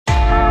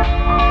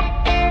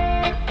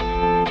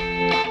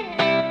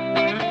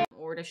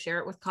to share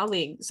it with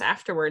colleagues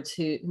afterwards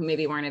who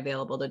maybe weren't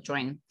available to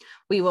join.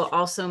 We will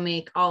also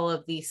make all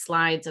of these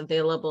slides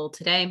available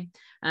today.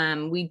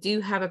 We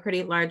do have a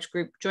pretty large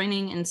group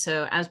joining, and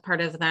so as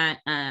part of that,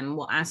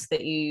 we'll ask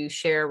that you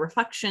share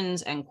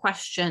reflections and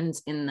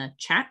questions in the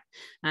chat.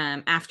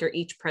 After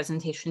each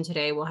presentation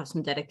today, we'll have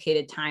some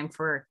dedicated time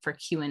for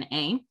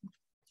Q&A.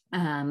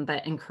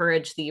 But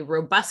encourage the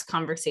robust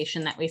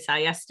conversation that we saw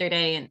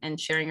yesterday and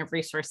sharing of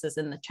resources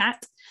in the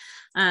chat.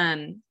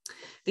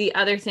 The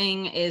other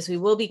thing is we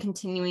will be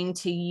continuing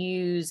to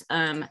use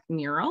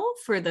Mural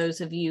for those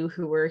of you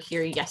who were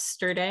here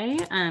yesterday.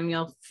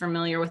 You're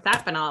familiar with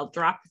that, but I'll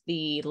drop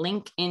the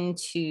link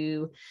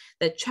into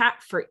the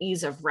chat for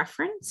ease of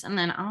reference. And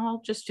then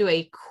I'll just do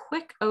a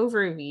quick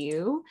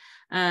overview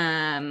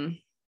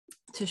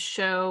to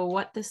show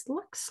what this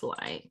looks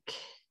like.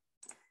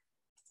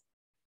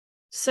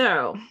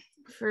 So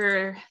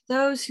for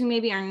those who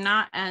maybe are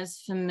not as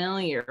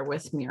familiar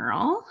with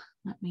Mural,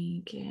 let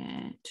me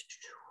get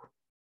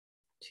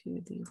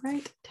to the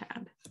right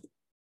tab.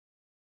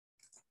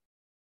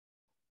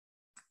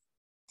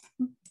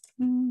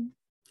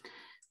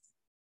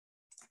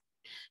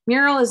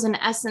 Mural is in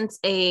essence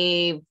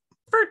a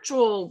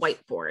virtual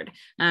whiteboard,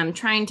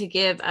 trying to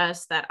give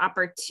us that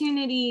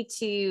opportunity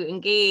to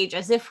engage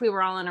as if we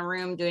were all in a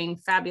room doing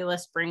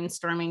fabulous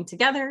brainstorming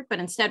together, but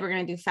instead we're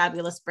going to do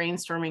fabulous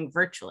brainstorming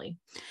virtually.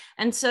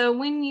 And so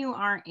when you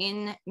are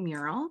in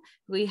Mural,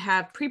 we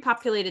have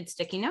pre-populated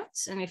sticky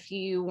notes. And if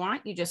you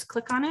want, you just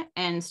click on it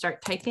and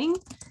start typing.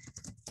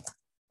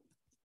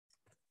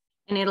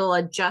 And it'll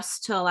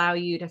adjust to allow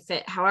you to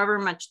fit however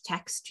much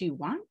text you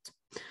want.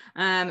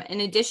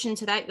 In addition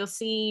to that, you'll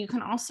see you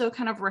can also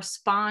kind of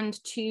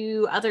respond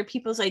to other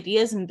people's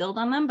ideas and build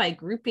on them by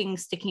grouping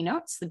sticky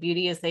notes. The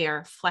beauty is they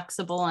are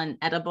flexible and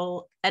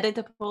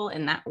editable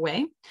in that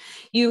way.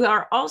 You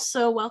are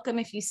also welcome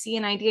if you see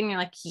an idea and you're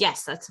like,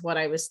 yes, that's what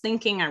I was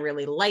thinking. I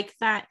really like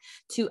that,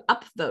 to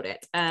upvote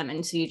it.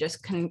 And so you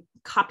just can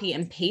copy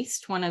and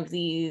paste one of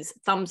these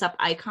thumbs up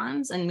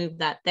icons and move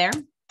that there.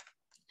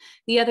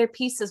 The other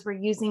piece as we're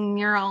using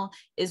Mural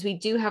is we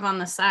do have on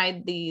the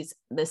side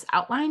this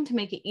outline to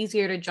make it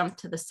easier to jump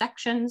to the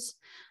sections.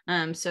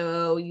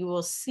 So you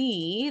will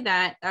see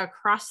that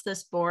across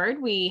this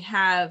board, we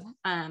have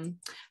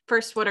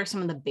first, what are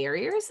some of the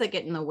barriers that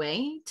get in the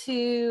way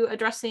to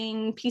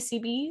addressing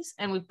PCBs?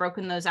 And we've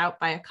broken those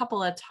out by a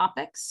couple of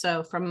topics.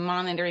 So from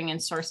monitoring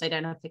and source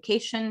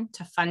identification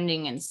to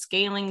funding and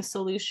scaling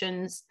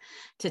solutions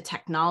to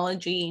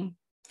technology,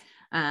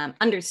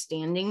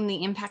 understanding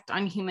the impact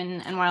on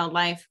human and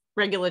wildlife,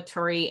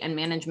 regulatory and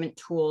management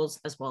tools,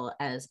 as well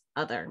as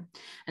other.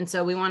 And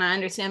so we want to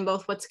understand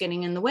both what's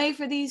getting in the way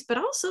for these, but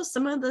also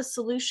some of the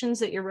solutions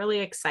that you're really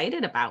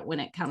excited about when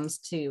it comes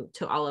to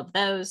all of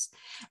those.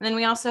 And then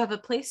we also have a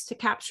place to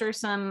capture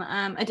some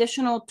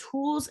additional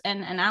tools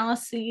and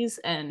analyses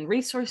and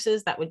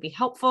resources that would be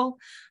helpful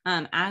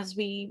as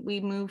we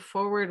move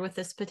forward with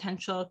this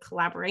potential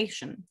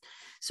collaboration.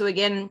 So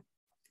again,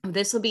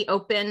 this will be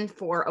open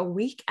for a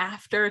week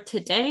after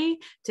today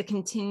to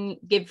continue,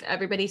 give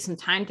everybody some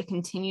time to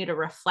continue to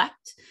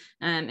reflect.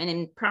 And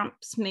in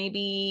prompts may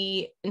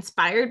be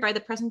inspired by the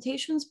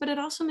presentations, but it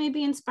also may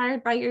be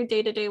inspired by your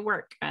day-to-day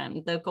work.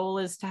 The goal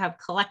is to have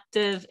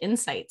collective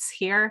insights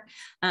here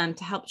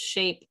to help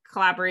shape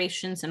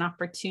collaborations and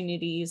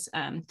opportunities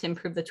to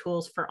improve the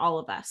tools for all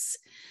of us.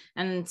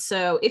 And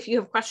so if you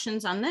have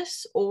questions on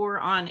this or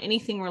on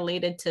anything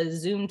related to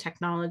Zoom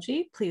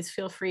technology, please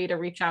feel free to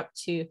reach out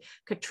to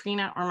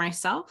Katrina or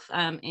myself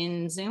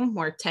in Zoom.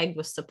 We're tagged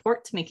with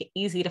support to make it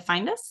easy to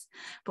find us.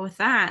 But with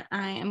that,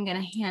 I am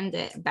going to hand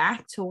it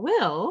back to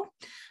Will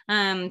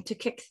to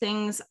kick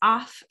things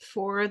off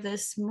for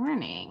this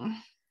morning.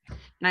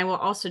 And I will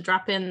also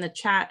drop in the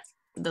chat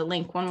the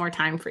link one more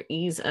time for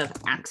ease of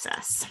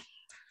access.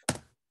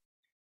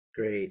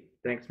 Great.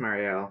 Thanks,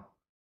 Marielle.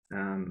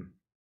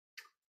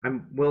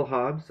 I'm Will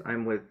Hobbs.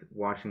 I'm with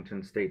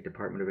Washington State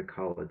Department of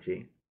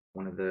Ecology,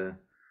 one of the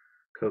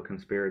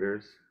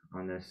co-conspirators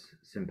on this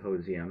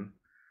symposium.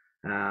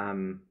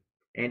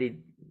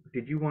 Andy,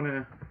 did you want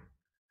to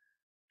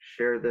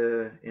share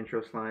the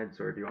intro slides,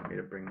 or do you want me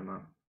to bring them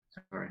up?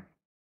 Sorry,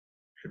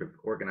 should have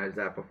organized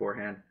that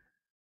beforehand.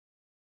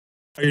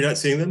 Are you not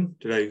seeing them?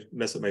 Did I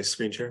mess up my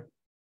screen share?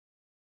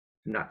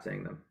 I'm not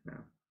seeing them, no.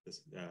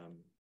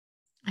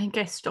 I think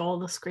I stole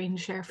the screen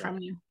share from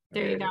you.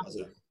 There you go.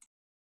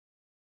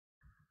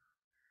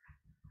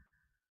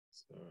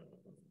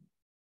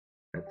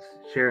 It's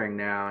sharing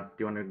now. Do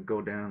you want to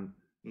go down?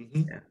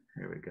 Mm-hmm. Yeah,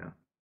 there we go.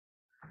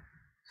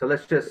 So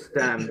let's just,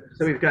 so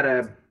we've got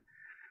a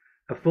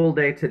full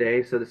day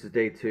today. So this is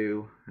day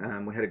 2.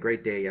 We had a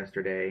great day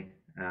yesterday.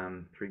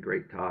 3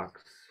 great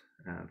talks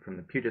from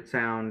the Puget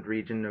Sound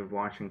region of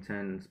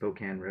Washington,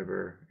 Spokane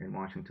River in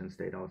Washington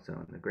State, also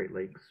in the Great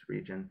Lakes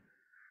region.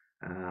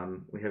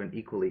 We have an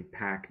equally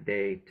packed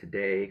day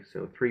today.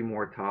 So 3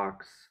 more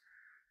talks.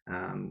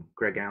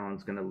 Greg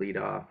Allen's going to lead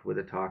off with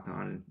a talk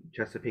on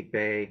Chesapeake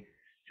Bay.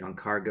 John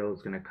Cargill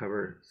is going to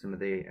cover some of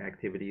the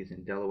activities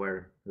in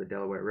Delaware, the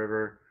Delaware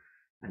River.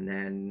 And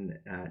then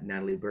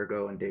Natalie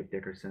Burgo and Dave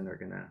Dickerson are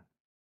going to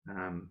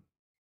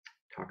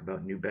talk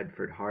about New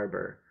Bedford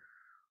Harbor.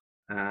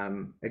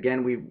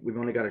 Again, we've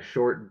only got a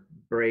short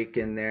break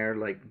in there,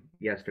 like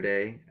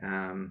yesterday.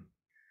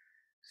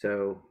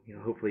 So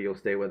hopefully you'll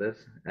stay with us.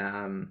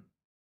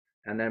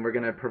 And then we're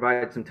going to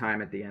provide some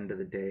time at the end of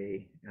the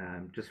day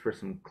just for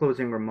some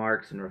closing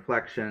remarks and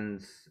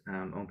reflections,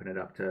 open it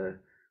up to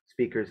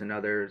speakers and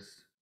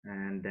others.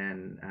 And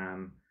then,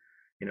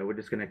 we're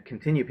just going to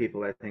continue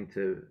people, I think,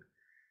 to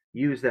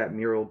use that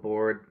mural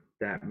board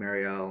that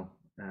Marielle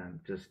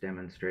just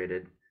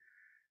demonstrated.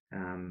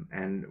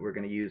 And we're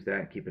going to use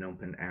that, keep it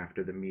open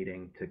after the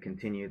meeting to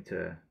continue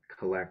to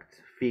collect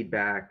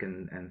feedback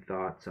and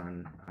thoughts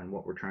on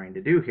what we're trying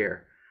to do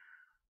here.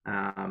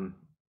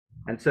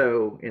 And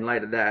so in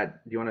light of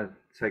that, do you want to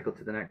cycle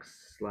to the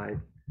next slide?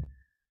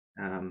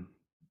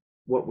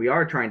 What we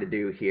are trying to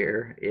do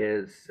here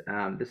is,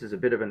 this is a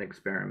bit of an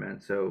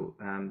experiment. So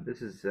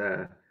this is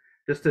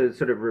just to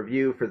sort of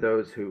review for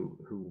those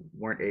who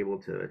weren't able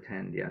to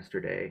attend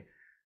yesterday.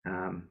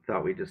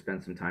 Thought we'd just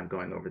spend some time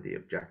going over the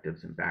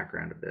objectives and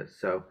background of this.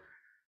 So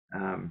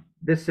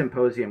this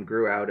symposium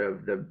grew out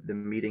of the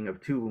meeting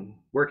of two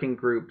working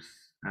groups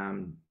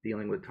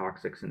dealing with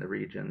toxics in the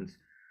regions,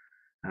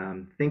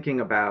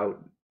 thinking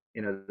about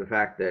the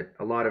fact that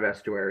a lot of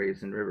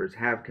estuaries and rivers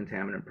have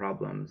contaminant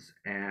problems,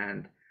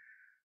 and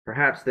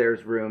perhaps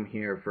there's room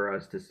here for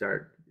us to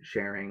start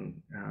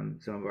sharing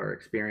some of our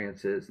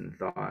experiences and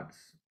thoughts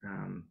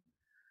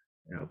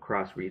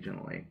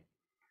cross-regionally.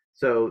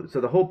 So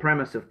the whole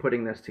premise of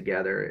putting this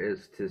together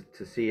is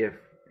to see if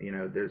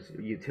there's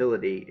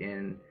utility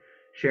in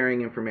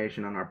sharing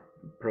information on our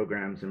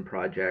programs and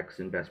projects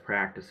and best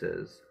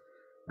practices,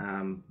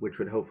 which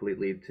would hopefully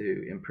lead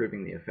to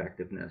improving the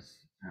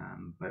effectiveness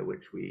by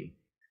which we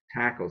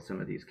tackle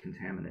some of these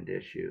contaminant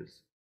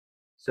issues.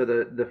 So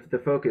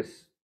the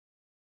focus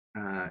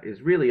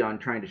is really on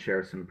trying to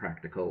share some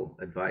practical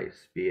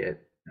advice, be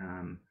it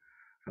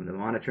from the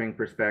monitoring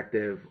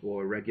perspective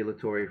or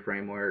regulatory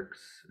frameworks,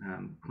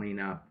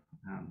 cleanup,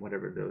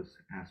 whatever those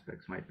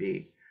aspects might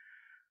be.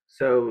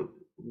 So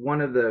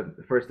one of the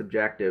first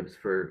objectives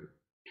for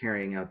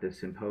carrying out this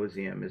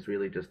symposium is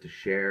really just to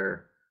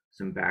share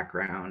some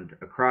background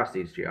across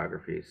these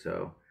geographies.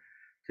 So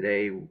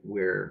today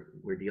we're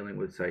dealing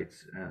with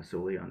sites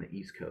solely on the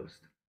East Coast.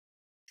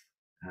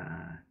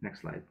 Next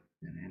slide,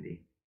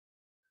 Andy.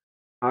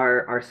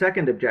 Our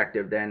second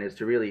objective then is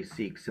to really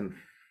seek some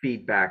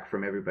feedback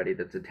from everybody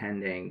that's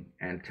attending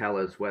and tell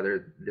us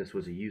whether this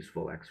was a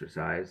useful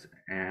exercise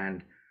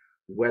and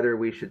whether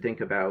we should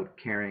think about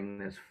carrying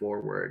this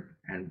forward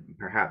and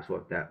perhaps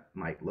what that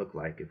might look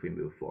like if we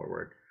move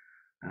forward.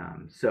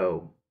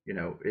 So,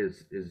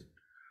 is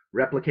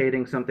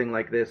replicating something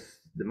like this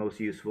the most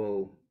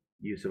useful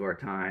use of our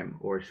time,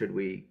 or should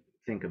we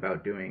think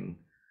about doing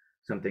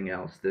something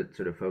else that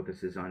sort of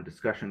focuses on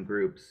discussion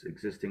groups,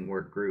 existing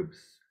work groups,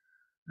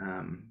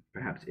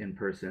 perhaps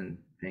in-person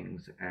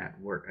things at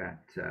work,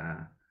 at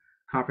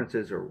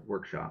conferences or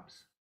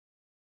workshops.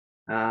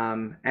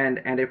 And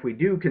if we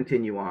do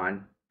continue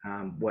on,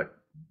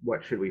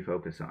 what should we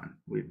focus on?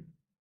 We've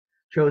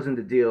chosen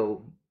to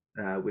deal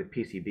with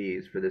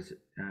PCBs for this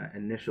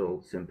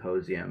initial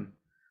symposium.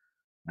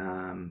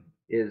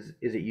 Is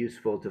it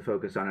useful to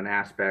focus on an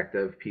aspect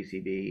of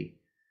PCB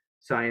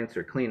science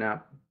or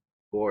cleanup,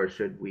 or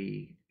should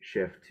we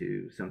shift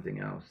to something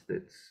else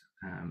that's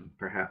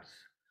perhaps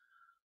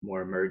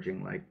more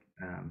emerging, like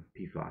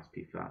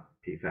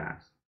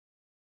PFAS.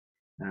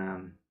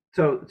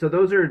 So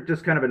those are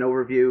just kind of an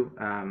overview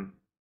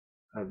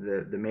of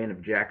the main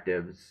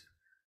objectives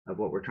of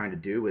what we're trying to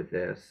do with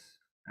this.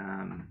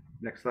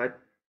 Next slide.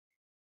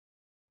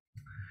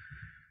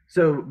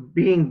 So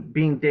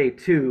being day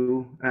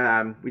two,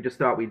 we just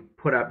thought we'd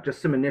put up just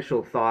some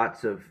initial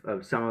thoughts of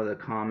some of the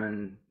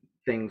common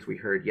things we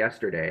heard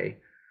yesterday.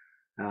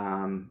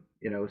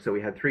 So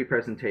we had 3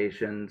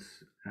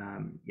 presentations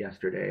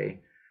yesterday,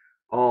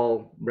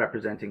 all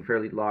representing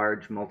fairly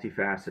large,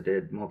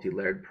 multifaceted,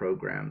 multi-layered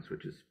programs,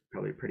 which is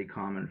probably pretty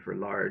common for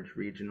large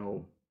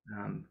regional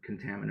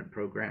contaminant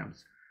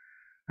programs.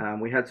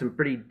 We had some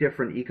pretty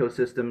different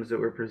ecosystems that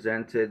were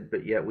presented,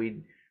 but yet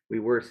we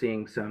were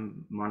seeing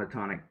some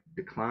monotonic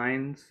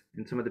declines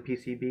in some of the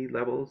PCB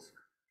levels,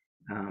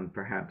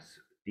 perhaps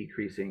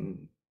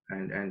decreasing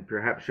and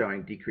perhaps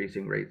showing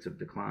decreasing rates of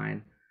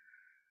decline.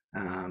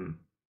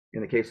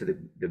 In the case of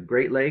the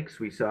Great Lakes,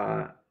 we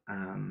saw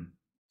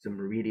some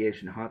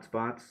remediation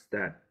hotspots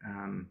that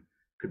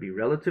could be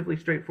relatively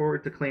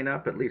straightforward to clean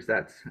up. At least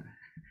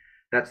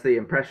that's the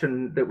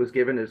impression that was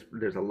given. Is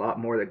there's a lot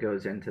more that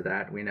goes into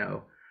that, we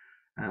know.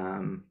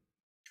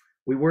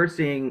 We were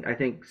seeing, I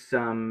think,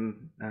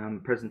 some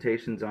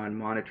presentations on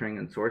monitoring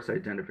and source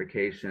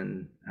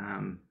identification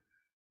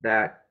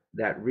that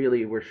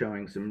really were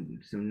showing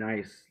some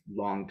nice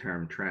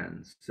long-term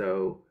trends.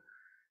 So,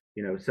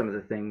 some of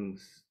the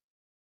things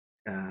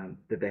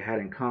that they had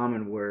in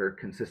common were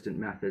consistent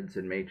methods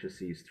and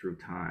matrices through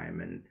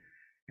time,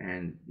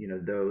 and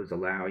those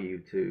allow you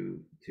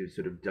to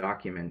sort of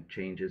document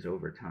changes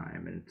over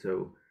time. And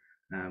so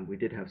we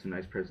did have some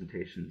nice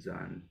presentations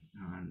on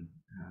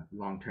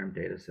long-term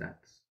data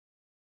sets.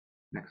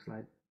 Next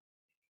slide.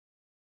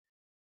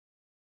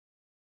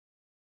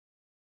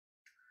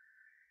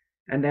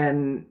 And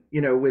then,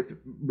 with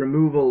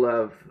removal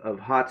of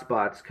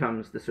hotspots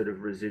comes the sort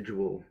of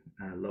residual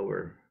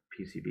lower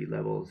PCB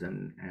levels,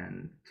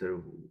 and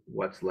so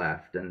what's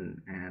left,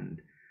 and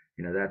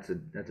that's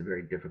a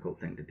very difficult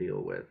thing to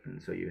deal with,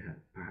 and so you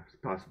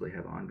possibly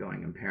have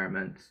ongoing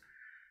impairments,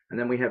 and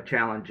then we have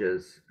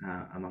challenges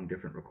among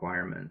different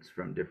requirements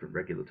from different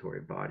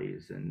regulatory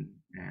bodies and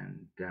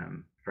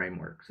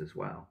frameworks as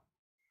well.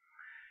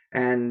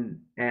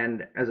 And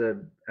as a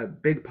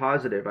big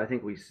positive, I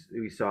think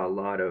we saw a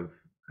lot of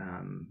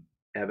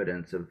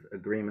evidence of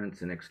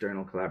agreements and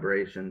external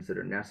collaborations that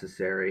are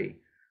necessary,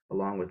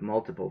 along with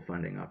multiple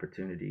funding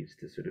opportunities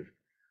to sort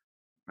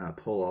of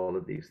pull all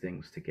of these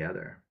things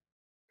together.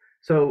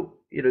 So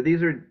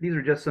these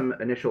are just some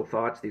initial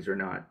thoughts. These are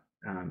not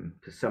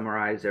to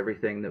summarize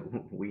everything that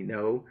we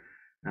know,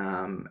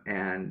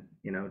 and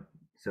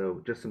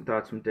so just some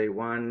thoughts from day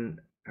one.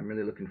 I'm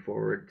really looking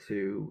forward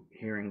to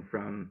hearing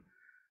from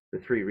the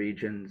three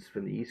regions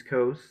from the East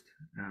Coast,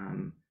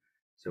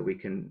 so we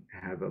can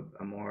have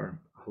a more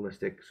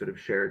holistic sort of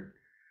shared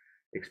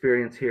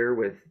experience here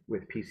with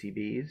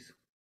PCBs.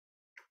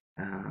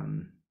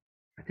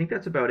 I think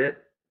that's about it.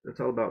 That's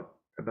all about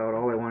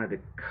all I wanted to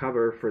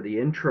cover for the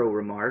intro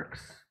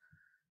remarks.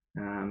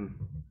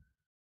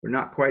 We're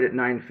not quite at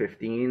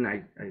 9:15.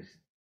 I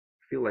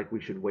feel like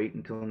we should wait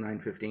until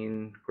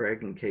 9:15,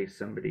 Greg, in case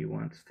somebody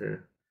wants to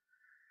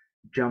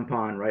jump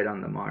on right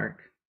on the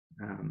mark.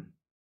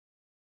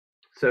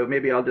 So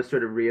maybe I'll just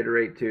sort of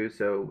reiterate too.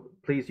 So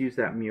please use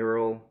that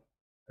mural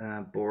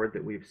board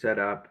that we've set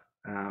up.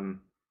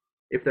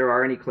 If there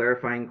are any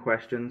clarifying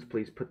questions,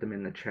 please put them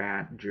in the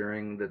chat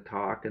during the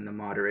talk, and the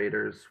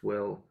moderators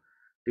will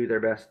do their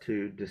best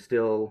to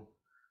distill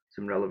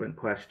some relevant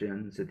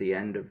questions at the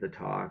end of the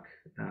talk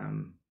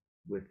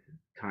with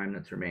time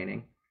that's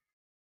remaining.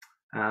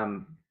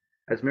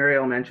 As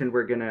Marielle mentioned,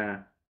 we're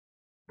gonna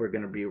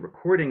be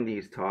recording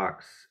these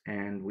talks,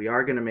 and we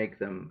are gonna make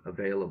them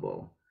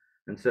available.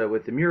 And so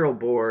with the mural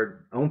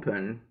board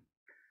open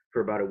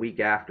for about a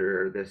week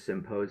after this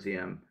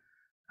symposium,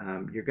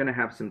 you're going to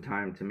have some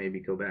time to maybe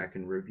go back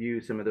and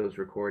review some of those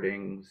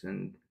recordings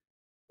and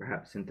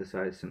perhaps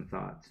synthesize some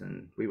thoughts,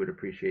 and we would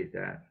appreciate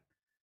that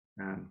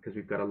because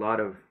we've got a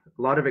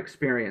lot of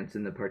experience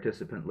in the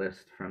participant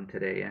list from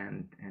today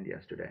and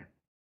yesterday.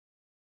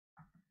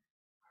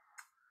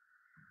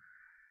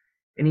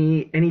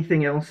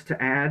 Anything else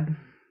to add,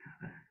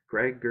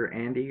 Greg or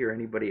Andy or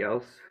anybody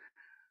else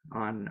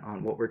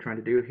on what we're trying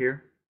to do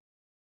here?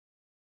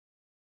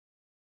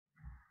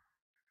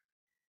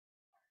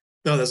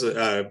 No, that's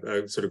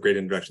a sort of great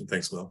introduction.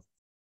 Thanks, Will.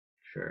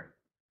 Sure.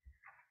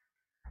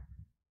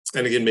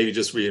 And again, maybe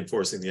just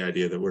reinforcing the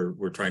idea that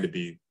we're trying to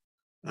be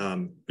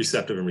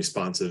receptive and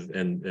responsive,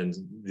 and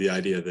the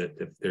idea that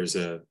if there's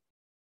a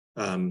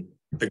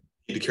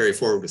need to carry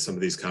forward with some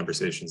of these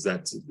conversations,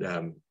 that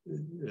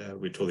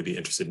we'd totally be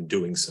interested in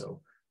doing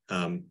so.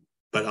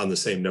 But on the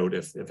same note,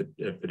 if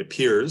it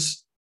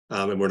appears,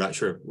 and we're not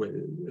sure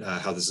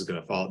how this is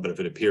going to fall, but if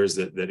it appears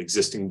that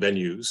existing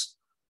venues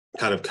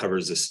kind of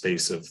covers a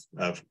space of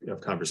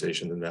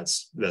conversation, then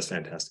that's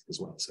fantastic as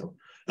well. So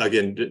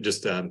again,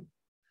 just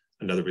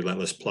another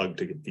relentless plug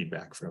to get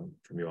feedback from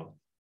you all.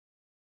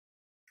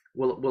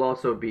 We'll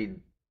also be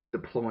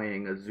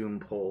deploying a Zoom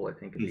poll, I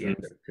think, at the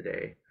end of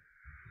today,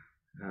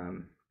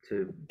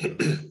 to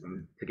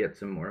get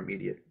some more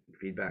immediate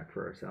feedback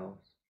for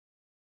ourselves.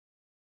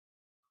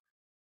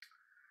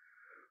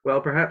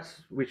 Well,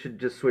 perhaps we should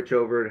just switch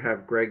over to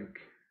have Greg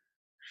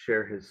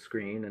share his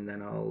screen, and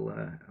then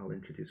I'll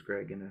introduce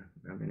Greg in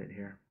a minute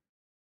here.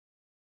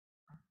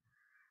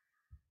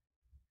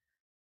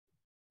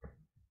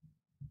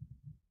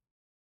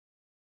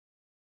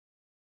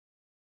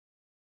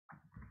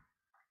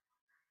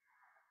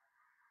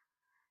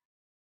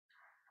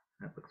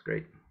 That looks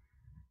great.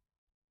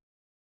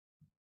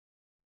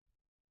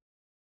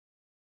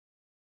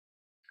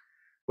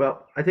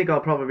 Well, I think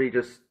I'll probably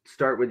just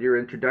start with your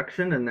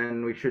introduction, and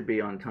then we should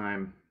be on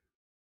time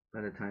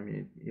by the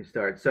time you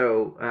start.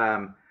 So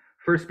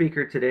first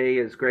speaker today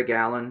is Greg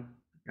Allen,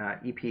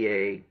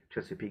 EPA,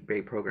 Chesapeake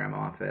Bay Program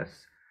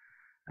Office,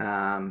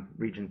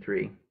 Region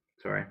 3,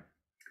 sorry.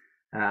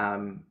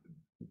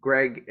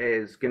 Greg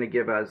is going to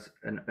give us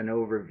an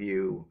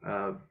overview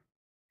of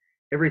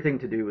everything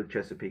to do with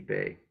Chesapeake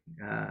Bay,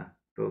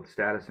 both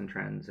status and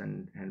trends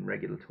and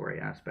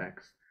regulatory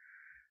aspects.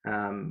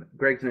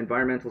 Greg's an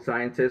environmental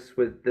scientist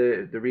with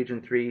the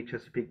Region 3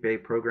 Chesapeake Bay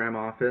Program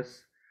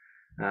Office.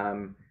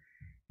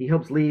 He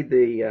helps lead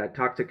the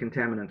toxic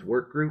contaminants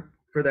work group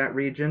for that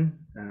region,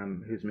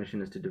 whose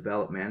mission is to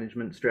develop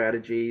management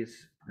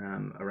strategies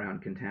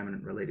around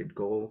contaminant-related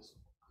goals.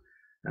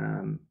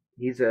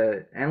 He's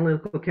an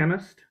analytical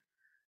chemist,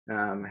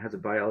 has a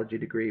biology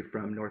degree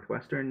from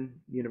Northwestern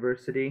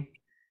University.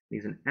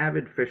 He's an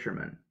avid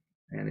fisherman,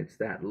 and it's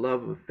that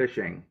love of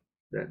fishing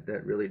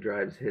that really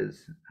drives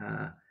his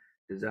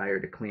desire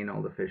to clean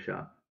all the fish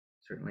up.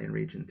 certainly in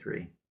Region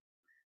 3.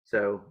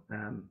 So,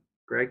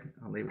 Greg,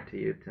 I'll leave it to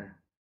you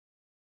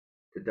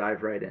to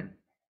dive right in.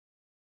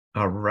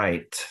 All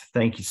right.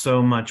 Thank you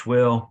so much,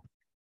 Will.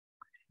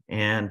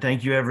 And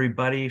thank you,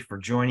 everybody, for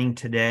joining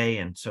today.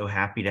 And so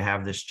happy to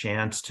have this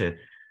chance to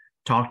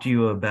talk to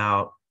you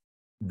about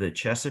the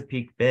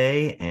Chesapeake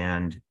Bay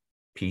and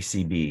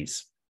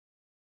PCBs.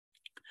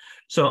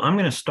 So I'm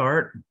going to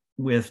start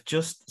with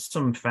just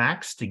some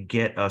facts to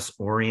get us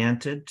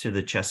oriented to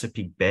the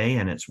Chesapeake Bay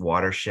and its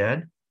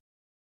watershed.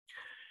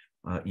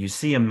 You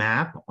see a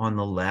map on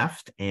the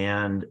left,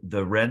 and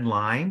the red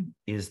line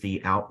is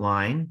the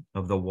outline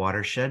of the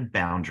watershed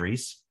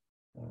boundaries.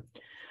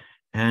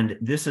 And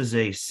this is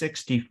a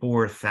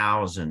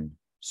 64,000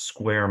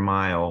 square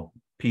mile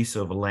piece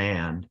of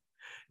land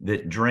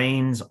that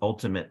drains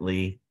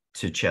ultimately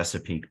to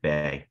Chesapeake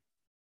Bay.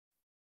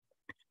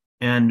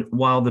 And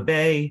while the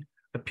bay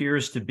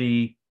appears to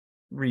be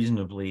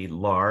reasonably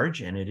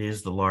large, and it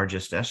is the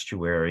largest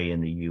estuary in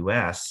the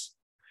US,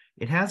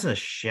 it has a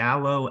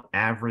shallow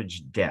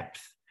average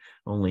depth,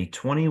 only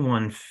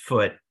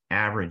 21-foot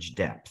average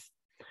depth.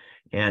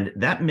 And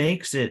that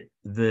makes it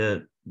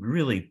the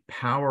really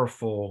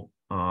powerful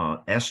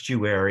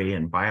estuary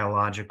and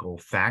biological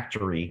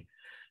factory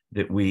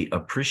that we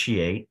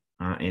appreciate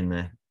in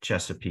the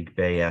Chesapeake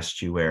Bay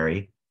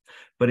estuary.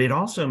 But it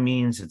also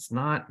means it's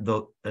not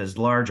as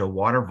large a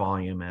water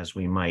volume as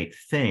we might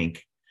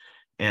think.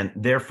 And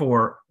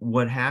therefore,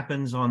 what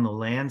happens on the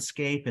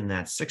landscape in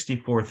that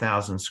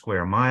 64,000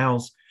 square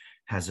miles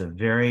has a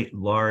very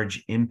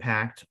large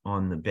impact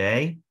on the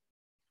bay.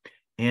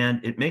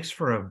 And it makes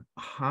for a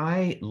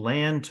high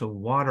land to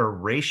water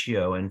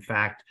ratio. In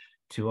fact,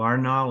 to our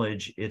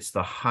knowledge, it's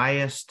the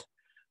highest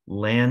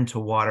land to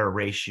water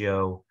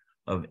ratio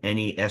of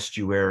any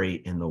estuary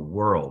in the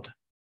world.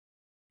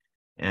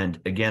 And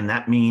again,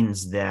 that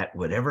means that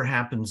whatever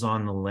happens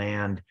on the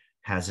land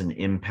has an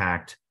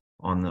impact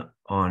on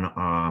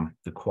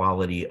the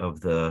quality of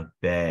the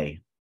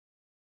bay.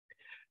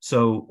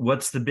 So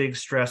what's the big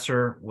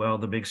stressor? Well,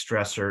 the big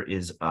stressor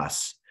is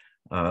us.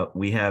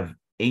 We have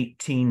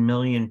 18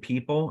 million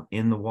people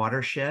in the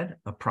watershed,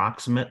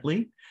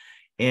 approximately,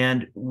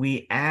 and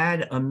we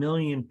add 1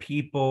 million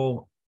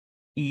people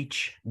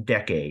each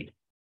decade.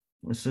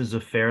 This is a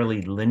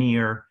fairly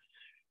linear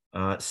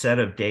set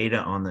of data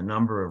on the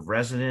number of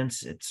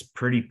residents. It's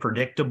pretty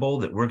predictable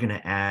that we're going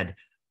to add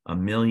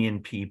 1 million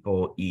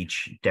people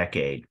each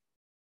decade.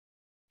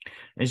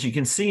 As you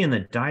can see in the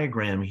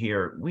diagram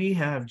here, we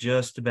have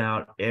just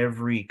about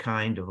every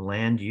kind of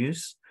land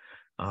use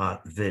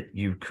that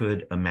you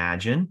could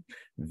imagine.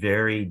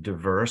 Very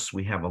diverse.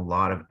 We have a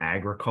lot of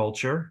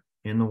agriculture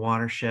in the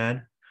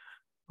watershed.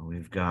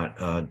 We've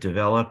got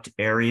developed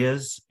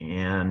areas,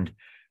 and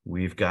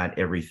we've got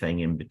everything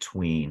in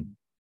between.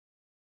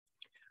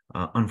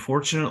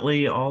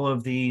 Unfortunately, all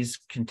of these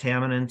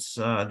contaminants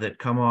that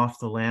come off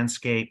the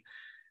landscape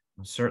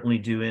certainly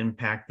do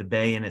impact the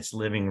bay and its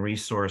living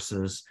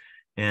resources.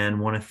 And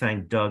want to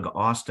thank Doug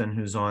Austin,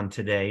 who's on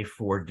today,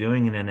 for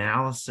doing an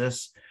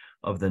analysis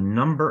of the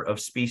number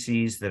of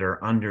species that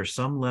are under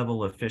some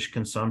level of fish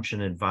consumption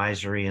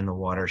advisory in the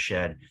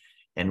watershed.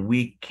 And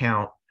we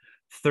count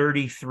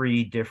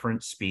 33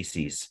 different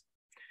species.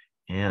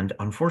 And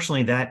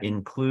unfortunately, that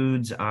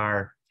includes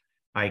our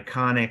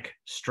iconic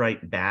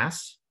striped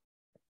bass,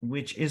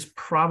 which is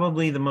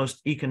probably the most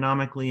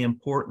economically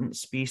important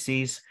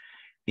species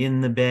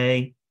in the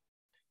bay.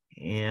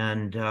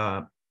 And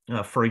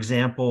for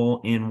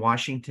example, in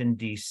Washington,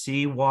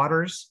 D.C.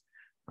 waters,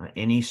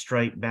 any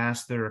striped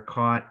bass that are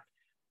caught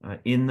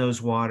in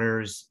those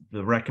waters,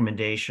 the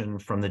recommendation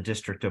from the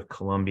District of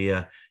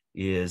Columbia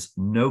is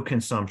no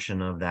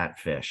consumption of that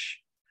fish.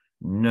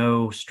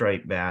 No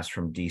striped bass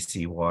from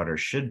D.C.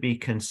 waters should be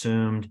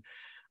consumed.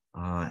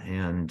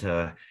 That's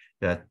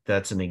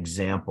an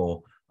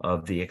example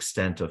of the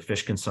extent of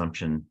fish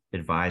consumption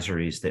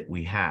advisories that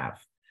we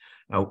have.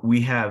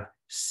 We have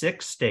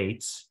 6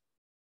 states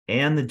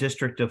and the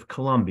District of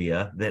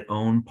Columbia that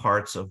own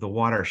parts of the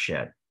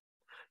watershed.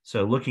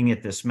 So looking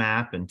at this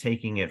map and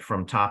taking it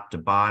from top to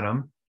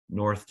bottom,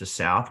 north to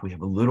south, we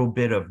have a little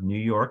bit of New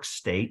York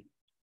State,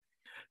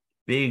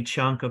 big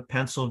chunk of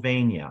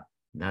Pennsylvania.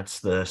 That's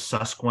the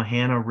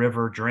Susquehanna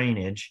River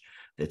drainage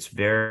that's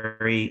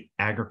very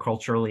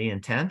agriculturally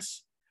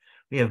intense.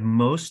 We have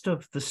most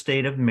of the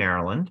state of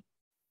Maryland,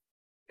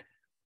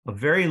 a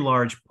very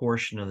large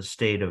portion of the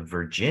state of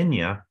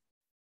Virginia,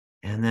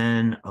 and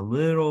then a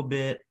little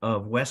bit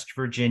of West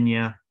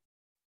Virginia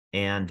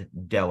and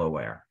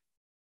Delaware.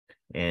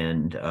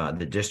 And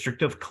the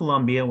District of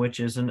Columbia, which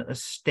isn't a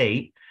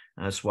state,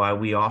 that's why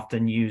we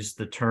often use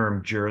the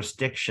term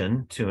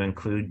jurisdiction to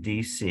include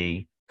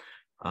DC.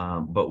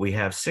 But we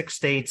have 6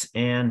 states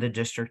and the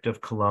District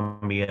of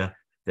Columbia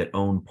that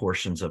own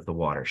portions of the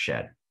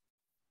watershed.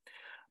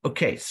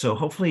 Okay, so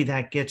hopefully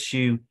that gets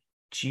you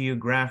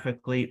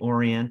geographically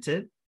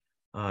oriented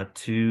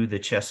to the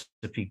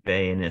Chesapeake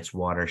Bay and its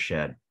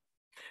watershed.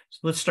 So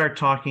let's start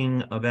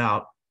talking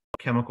about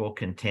chemical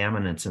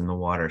contaminants in the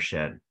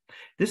watershed.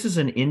 This is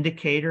an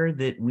indicator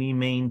that we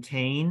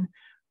maintain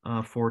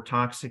for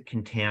toxic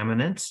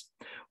contaminants.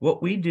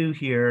 What we do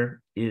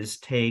here is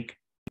take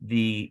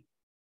the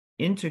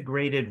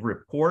integrated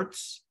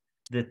reports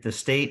that the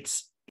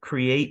states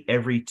create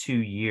every 2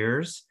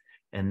 years,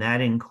 and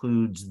that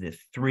includes the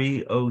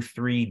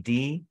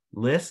 303D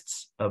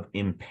lists of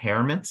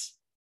impairments.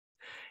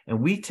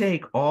 And we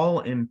take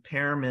all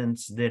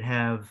impairments that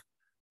have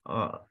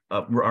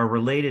are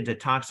related to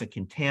toxic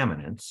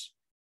contaminants,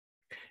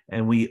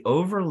 and we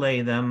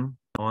overlay them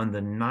on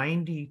the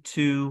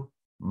 92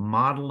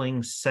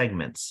 modeling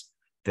segments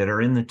that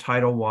are in the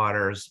tidal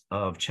waters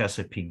of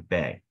Chesapeake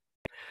Bay.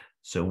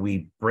 So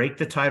we break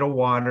the tidal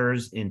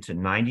waters into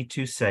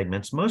 92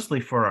 segments, mostly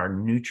for our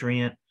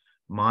nutrient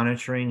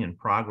monitoring and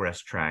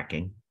progress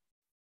tracking.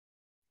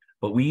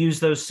 But we use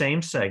those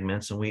same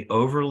segments and we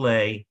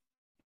overlay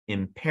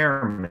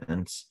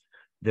impairments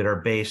that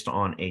are based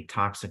on a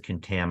toxic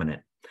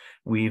contaminant.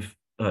 We've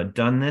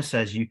done this,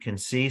 as you can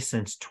see,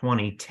 since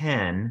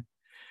 2010,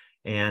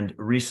 and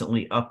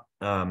recently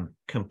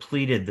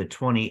completed the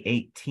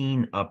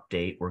 2018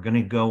 update. We're going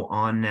to go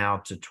on now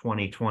to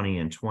 2020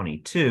 and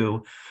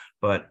 22,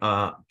 but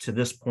to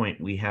this point,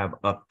 we have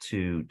up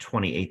to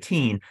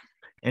 2018.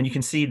 And you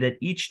can see that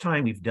each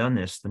time we've done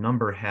this, the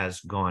number has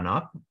gone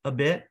up a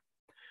bit.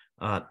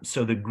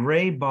 So the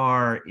gray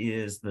bar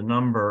is the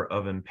number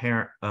of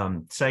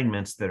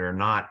segments that are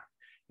not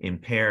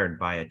impaired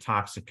by a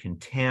toxic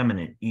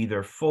contaminant,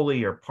 either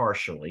fully or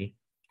partially.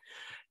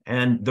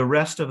 And the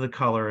rest of the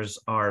colors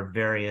are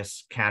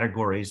various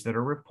categories that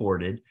are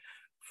reported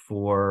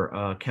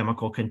for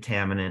chemical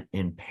contaminant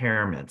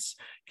impairments.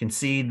 You can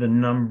see the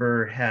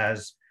number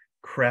has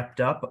crept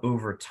up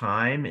over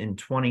time. In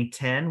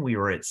 2010, we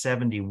were at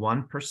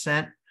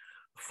 71%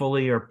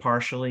 fully or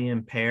partially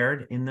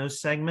impaired in those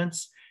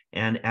segments.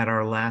 And at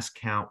our last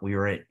count, we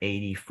were at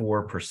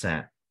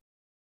 84%.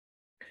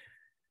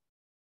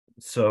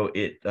 So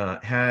it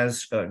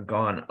has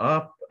gone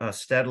up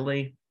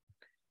steadily.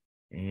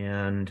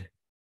 And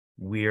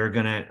we are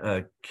going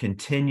to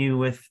continue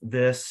with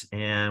this.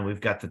 And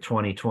we've got the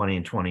 2020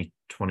 and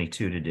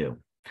 2022 to do.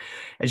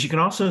 As you can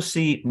also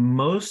see,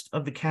 most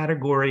of the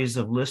categories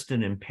of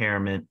listed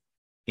impairment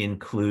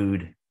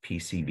include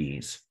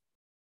PCBs.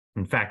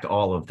 In fact,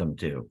 all of them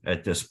do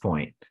at this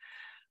point.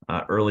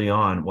 Early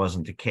on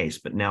wasn't the case,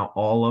 but now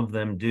all of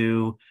them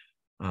do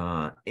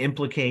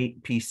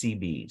implicate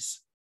PCBs.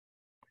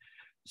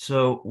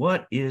 So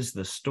what is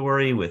the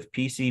story with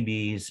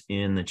PCBs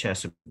in the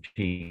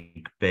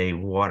Chesapeake Bay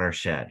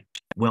watershed?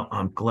 Well,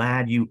 I'm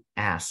glad you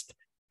asked,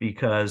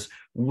 because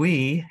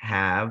we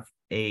have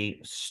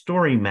a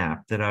story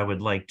map that I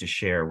would like to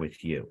share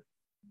with you.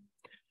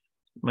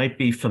 You might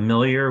be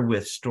familiar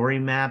with story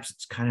maps.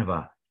 It's kind of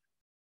a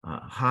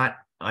hot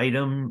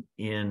item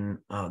in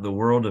the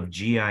world of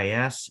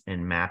GIS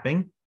and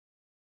mapping.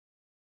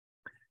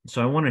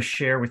 So I want to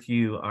share with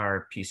you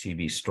our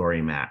PCB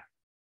story map.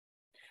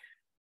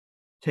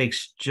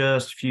 Takes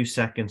just a few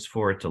seconds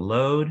for it to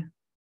load.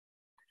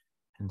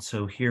 And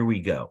so here we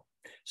go.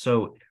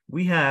 So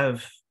we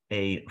have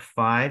a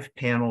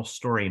 5-panel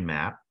story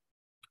map.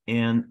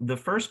 And the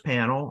first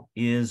panel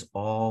is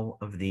all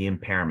of the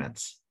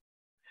impairments.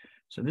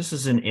 So this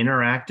is an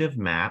interactive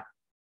map.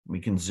 We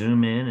can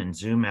zoom in and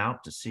zoom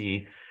out to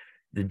see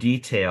the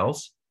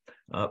details.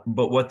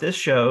 But what this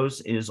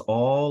shows is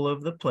all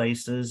of the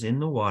places in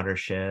the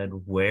watershed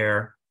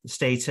where the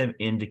states have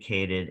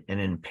indicated an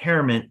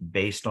impairment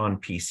based on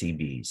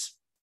PCBs.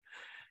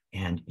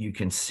 And you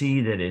can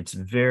see that it's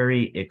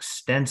very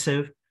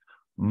extensive.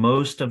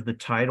 Most of the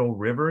tidal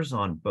rivers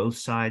on both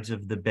sides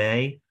of the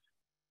bay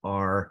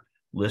are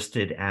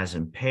listed as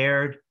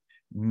impaired.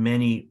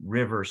 Many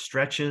river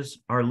stretches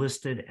are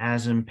listed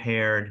as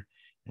impaired.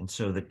 And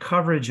so the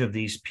coverage of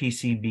these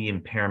PCB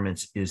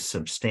impairments is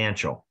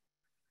substantial.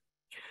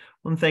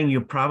 One thing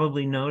you'll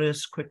probably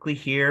notice quickly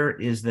here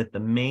is that the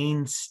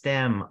main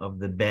stem of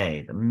the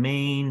bay, the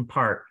main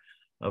part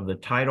of the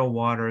tidal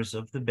waters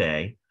of the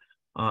bay,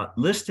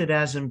 listed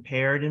as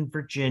impaired in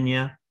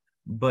Virginia,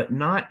 but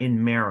not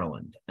in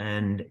Maryland.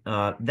 And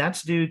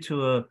that's due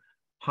to a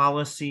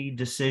policy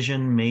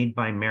decision made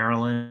by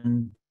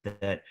Maryland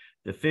that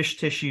the fish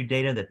tissue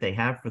data that they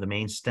have for the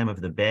main stem of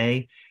the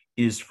bay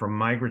is from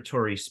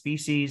migratory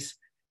species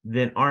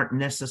that aren't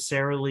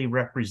necessarily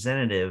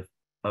representative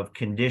of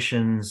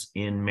conditions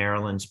in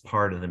Maryland's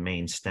part of the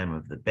main stem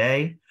of the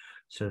bay.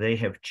 So they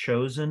have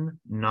chosen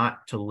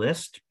not to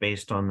list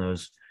based on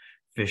those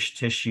fish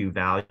tissue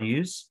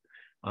values.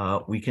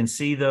 We can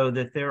see, though,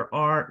 that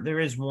there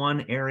is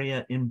one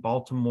area in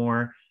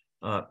Baltimore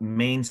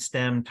main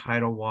stem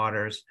tidal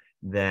waters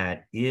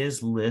that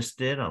is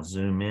listed. I'll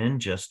zoom in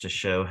just to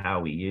show how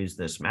we use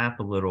this map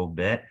a little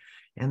bit.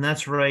 And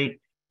that's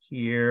right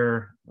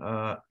here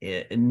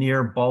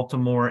near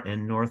Baltimore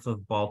and north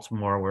of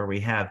Baltimore, where we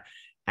have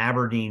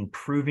Aberdeen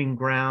Proving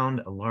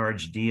Ground, a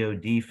large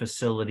DoD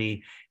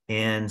facility,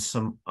 and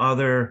some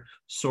other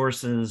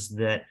sources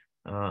that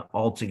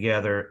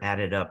altogether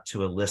added up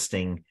to a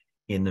listing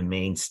in the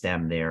main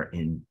stem there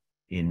in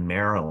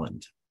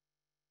Maryland.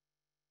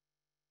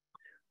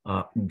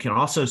 You can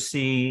also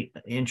see,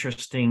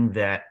 interesting,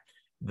 that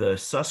the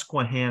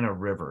Susquehanna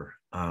River,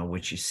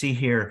 which you see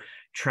here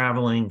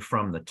traveling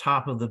from the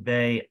top of the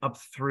bay up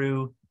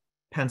through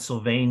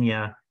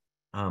Pennsylvania.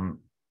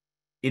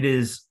 It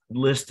is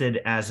listed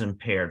as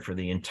impaired for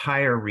the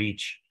entire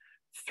reach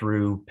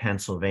through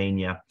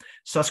Pennsylvania.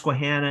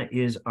 Susquehanna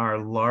is our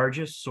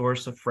largest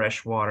source of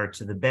fresh water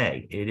to the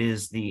bay. It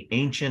is the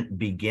ancient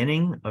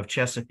beginning of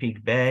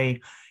Chesapeake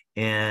Bay,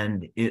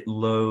 and it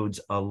loads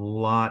a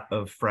lot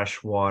of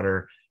fresh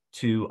water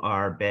to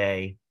our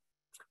bay.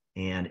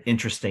 And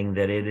interesting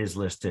that it is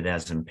listed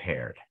as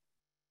impaired.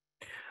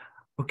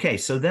 Okay,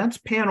 so that's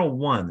panel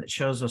one that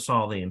shows us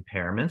all the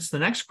impairments. The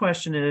next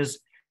question is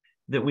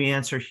that we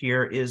answer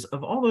here is,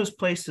 of all those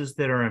places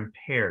that are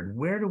impaired,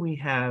 where do we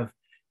have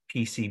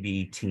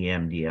PCB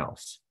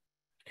TMDLs?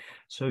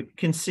 So you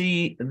can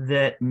see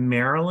that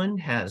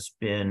Maryland has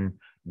been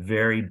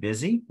very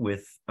busy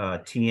with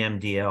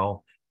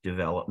TMDL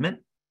development.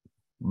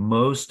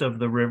 Most of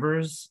the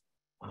rivers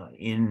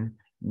in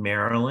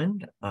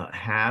Maryland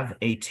have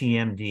a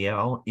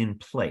TMDL in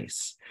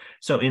place.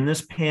 So in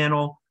this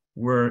panel,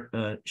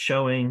 we're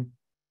showing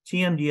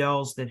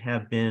TMDLs that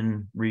have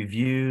been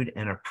reviewed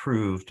and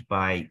approved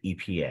by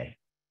EPA.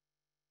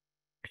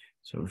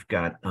 So we've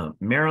got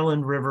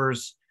Maryland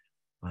rivers.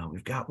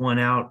 We've got one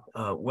out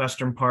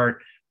western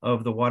part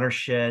of the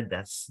watershed.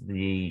 That's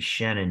the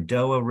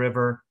Shenandoah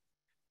River.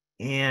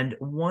 And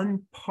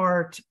one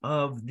part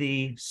of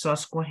the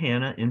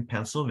Susquehanna in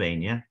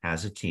Pennsylvania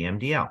has a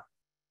TMDL.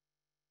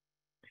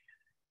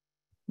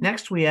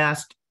 Next, we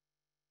asked,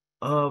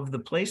 of the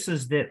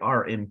places that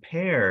are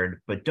impaired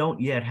but don't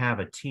yet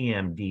have a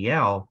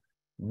TMDL,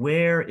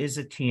 where is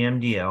a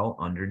TMDL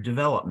under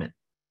development?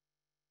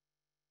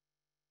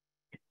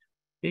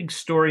 Big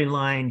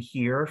storyline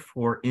here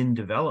for in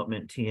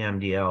development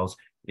TMDLs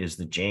is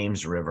the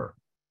James River.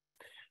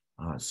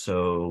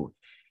 So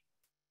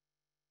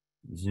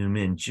zoom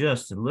in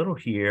just a little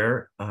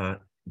here.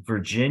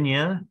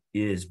 Virginia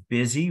is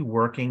busy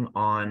working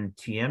on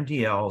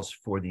TMDLs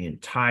for the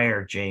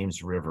entire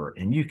James River.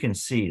 And you can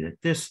see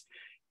that this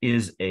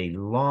is a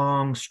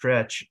long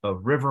stretch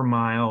of river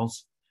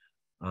miles.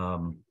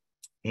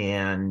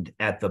 And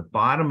at the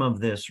bottom of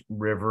this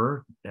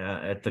river,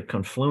 at the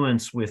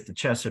confluence with the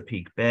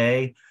Chesapeake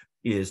Bay,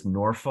 is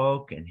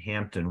Norfolk and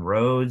Hampton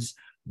Roads,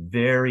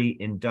 very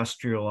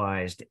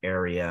industrialized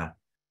area.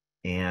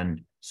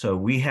 And so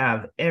we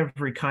have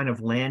every kind of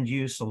land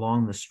use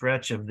along the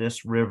stretch of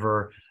this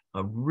river,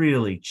 a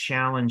really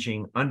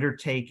challenging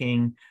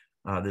undertaking.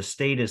 The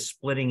state is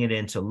splitting it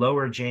into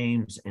Lower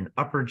James and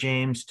Upper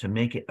James to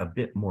make it a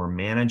bit more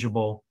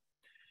manageable,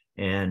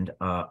 and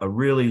a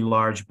really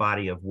large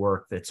body of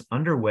work that's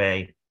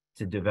underway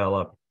to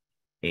develop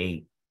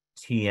a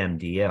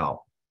TMDL.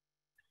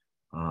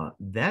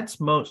 That's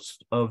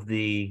most of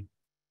the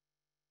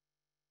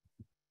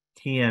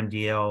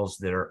TMDLs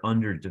that are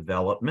under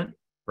development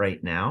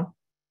right now.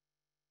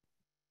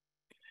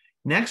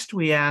 Next,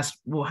 we asked,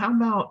 well, how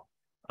about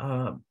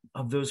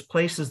of those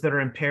places that are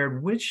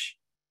impaired, which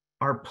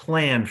are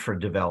planned for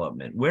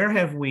development? Where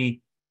have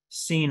we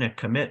seen a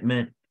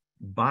commitment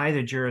by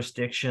the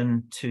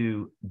jurisdiction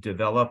to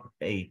develop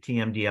a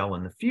TMDL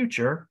in the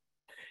future?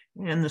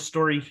 And the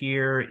story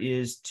here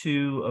is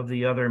two of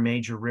the other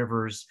major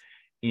rivers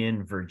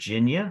in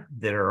Virginia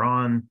that are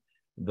on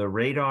the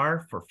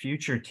radar for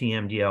future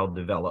TMDL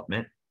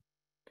development.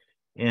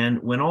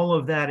 And when all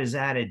of that is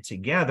added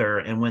together,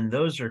 and when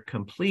those are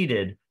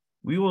completed,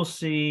 we will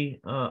see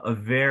a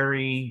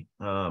very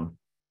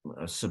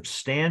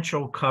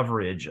substantial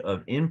coverage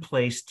of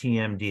in-place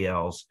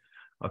TMDLs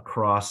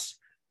across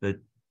the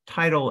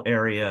tidal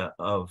area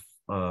of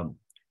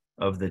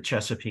the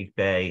Chesapeake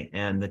Bay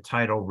and the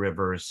tidal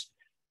rivers,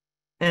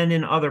 and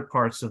in other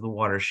parts of the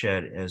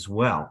watershed as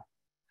well.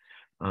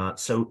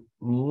 So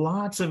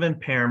lots of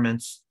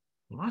impairments,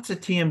 lots of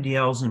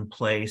TMDLs in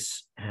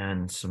place,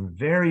 and some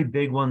very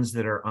big ones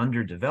that are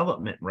under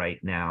development right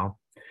now.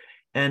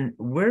 And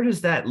where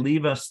does that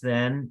leave us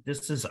then?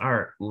 This is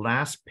our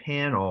last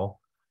panel.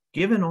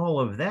 Given all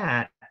of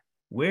that,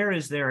 where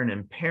is there an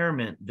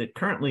impairment that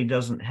currently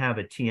doesn't have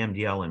a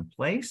TMDL in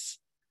place,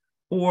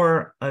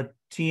 or a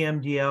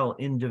TMDL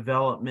in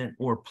development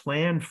or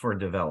planned for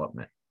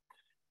development?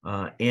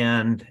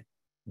 And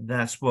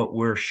that's what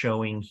we're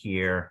showing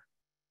here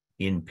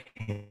in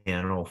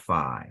panel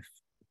 5.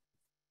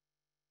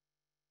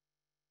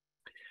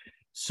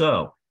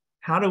 So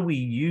how do we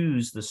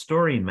use the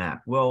story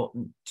map? Well,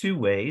 two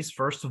ways.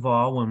 First of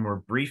all, when we're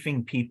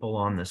briefing people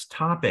on this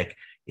topic,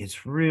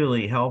 it's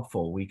really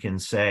helpful. We can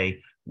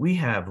say, we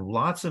have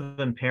lots of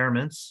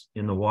impairments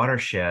in the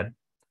watershed.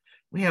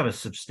 We have a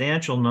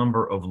substantial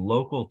number of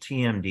local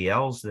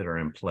TMDLs that are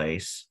in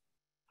place,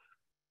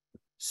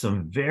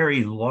 some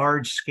very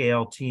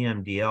large-scale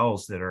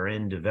TMDLs that are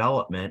in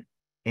development,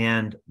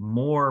 and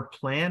more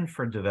planned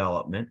for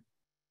development.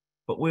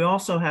 But we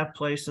also have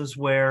places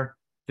where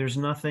there's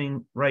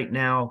nothing right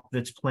now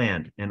that's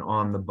planned and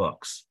on the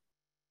books.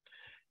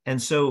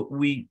 And so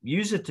we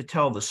use it to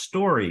tell the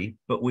story,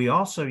 but we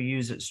also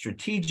use it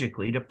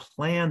strategically to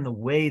plan the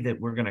way that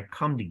we're going to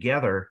come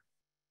together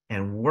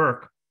and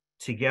work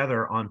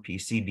together on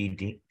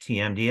PCB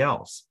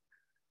TMDLs.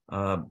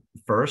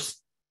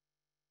 First,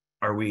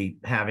 are we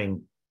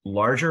having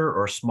larger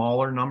or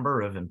smaller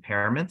number of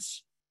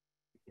impairments?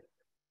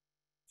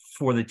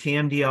 For the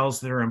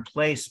TMDLs that are in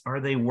place, are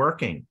they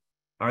working?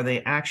 Are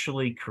they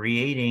actually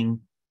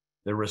creating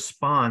the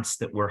response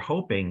that we're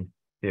hoping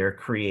they're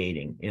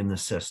creating in the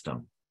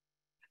system?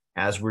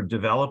 As we're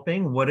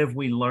developing, what have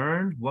we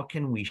learned? What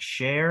can we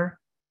share?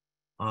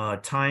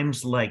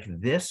 Times like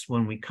this,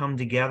 when we come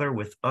together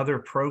with other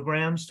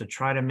programs to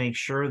try to make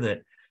sure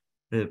that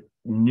the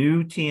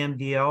new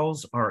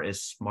TMDLs are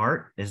as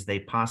smart as they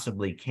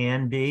possibly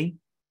can be.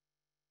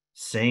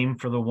 Same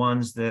for the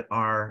ones that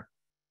are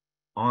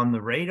on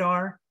the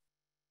radar.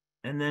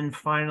 And then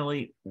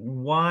finally,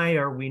 why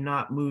are we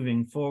not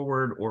moving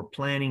forward or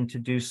planning to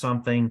do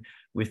something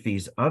with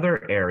these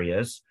other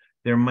areas?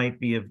 There might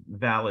be a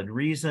valid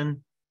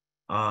reason.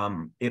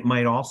 It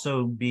might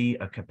also be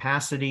a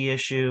capacity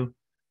issue.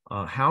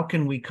 How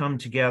can we come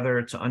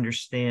together to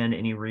understand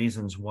any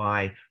reasons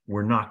why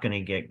we're not going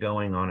to get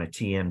going on a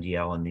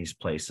TMDL in these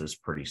places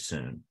pretty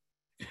soon?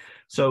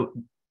 So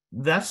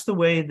that's the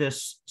way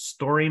this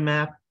story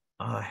map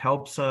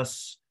helps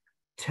us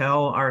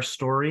tell our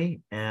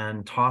story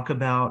and talk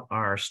about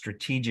our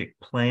strategic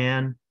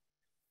plan.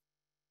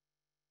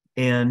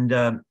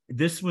 And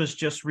this was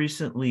just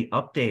recently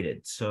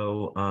updated.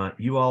 So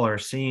you all are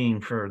seeing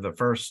for the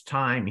first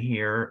time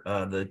here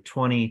the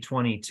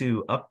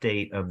 2022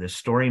 update of the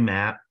story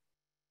map.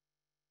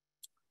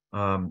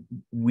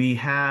 We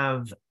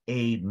have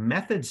a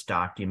methods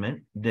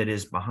document that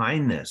is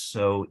behind this.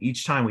 So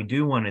each time we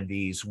do one of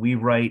these, we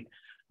write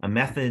a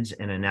methods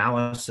and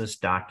analysis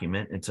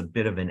document. It's a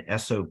bit of an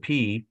SOP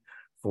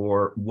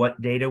for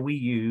what data we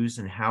use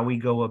and how we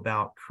go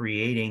about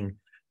creating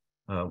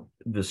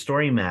the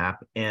story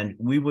map. And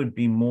we would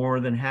be more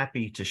than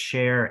happy to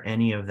share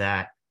any of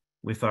that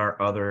with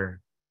our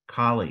other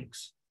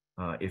colleagues.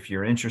 If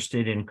you're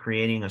interested in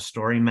creating a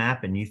story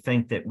map and you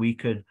think that we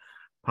could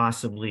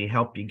possibly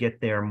help you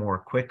get there more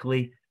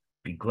quickly,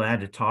 be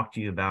glad to talk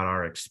to you about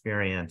our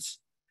experience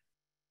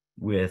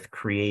with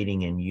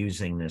creating and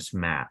using this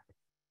map.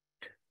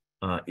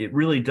 It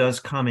really does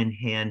come in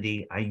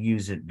handy. I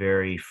use it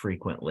very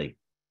frequently.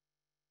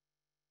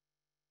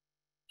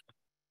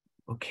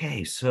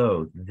 Okay,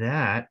 so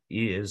that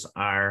is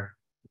our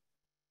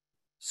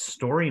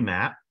story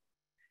map.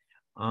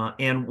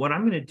 And what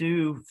I'm going to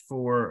do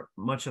for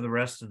much of the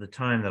rest of the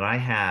time that I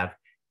have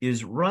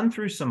is run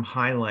through some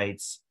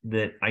highlights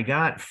that I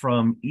got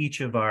from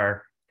each of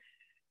our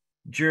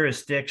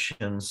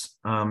jurisdictions.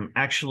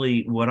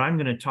 Actually, what I'm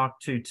going to talk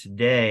to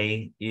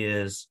today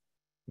is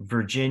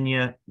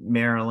Virginia,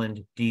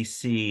 Maryland,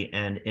 DC,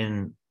 and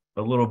in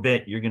a little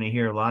bit, you're going to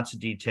hear lots of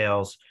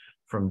details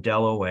from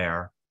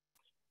Delaware.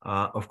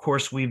 Of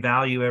course, we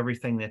value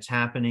everything that's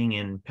happening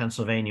in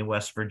Pennsylvania,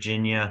 West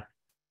Virginia.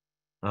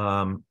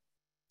 And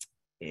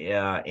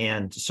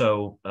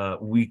so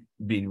we'd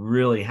be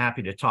really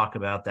happy to talk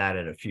about that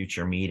at a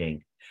future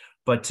meeting.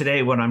 But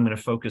today, what I'm going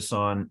to focus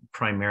on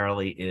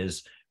primarily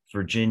is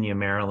Virginia,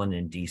 Maryland,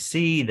 and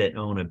DC that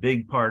own a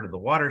big part of the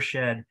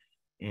watershed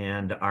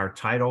and our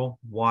tidal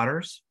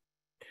waters.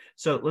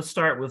 So let's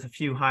start with a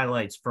few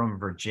highlights from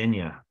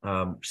Virginia.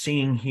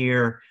 Seeing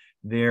here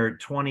their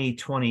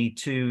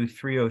 2022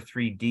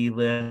 303D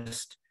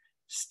list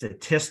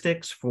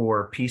statistics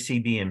for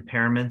PCB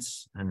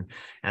impairments. And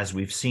as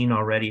we've seen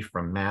already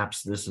from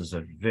maps, this is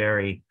a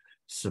very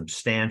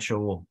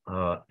substantial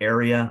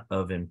area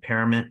of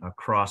impairment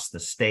across the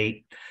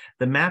state.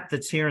 The map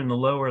that's here in the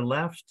lower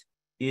left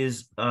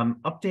is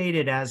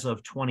updated as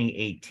of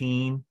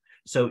 2018.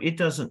 So it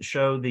doesn't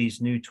show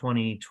these new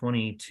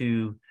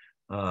 2022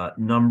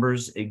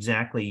 numbers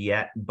exactly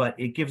yet, but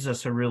it gives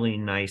us a really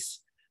nice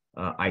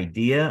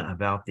idea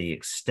about the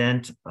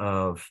extent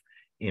of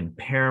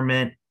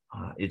impairment.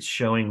 It's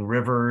showing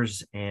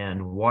rivers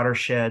and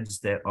watersheds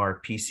that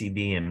are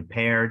PCB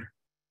impaired.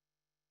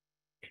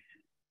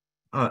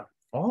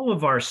 All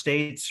of our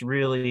states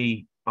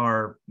really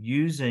are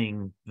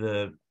using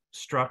the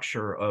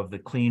structure of the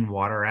Clean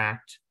Water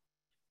Act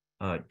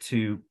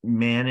to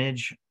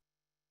manage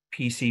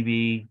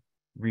PCB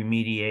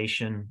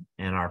remediation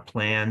and our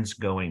plans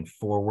going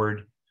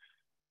forward.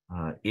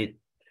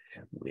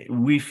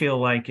 We feel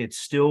like it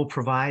still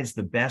provides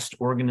the best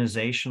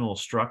organizational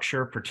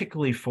structure,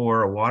 particularly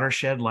for a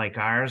watershed like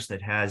ours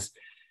that has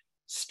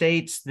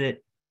states that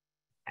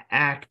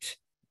act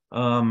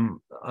according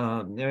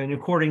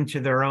to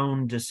their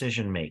own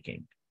decision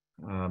making.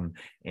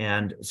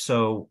 And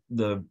so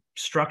the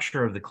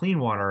structure of the Clean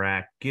Water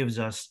Act gives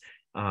us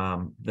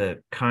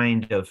the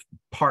kind of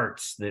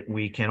parts that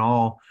we can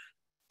all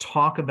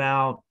talk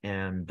about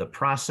and the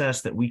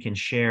process that we can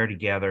share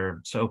together.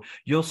 So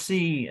you'll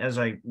see as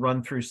I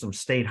run through some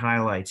state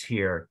highlights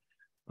here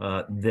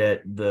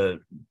that the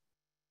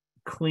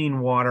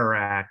Clean Water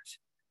Act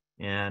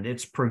and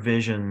its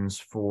provisions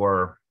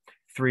for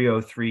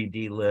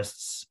 303D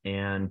lists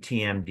and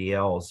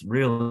TMDLs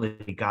really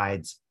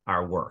guides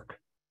our work.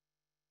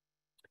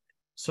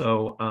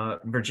 So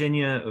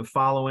Virginia,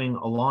 following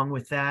along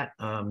with that,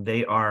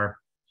 they are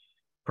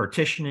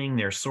partitioning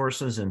their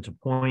sources into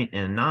point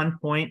and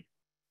non-point.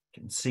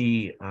 You can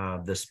see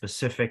the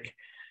specific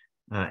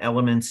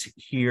elements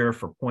here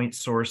for point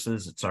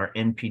sources. It's our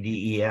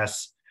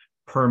NPDES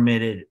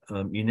permitted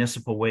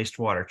municipal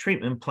wastewater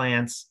treatment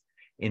plants,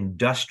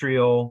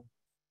 industrial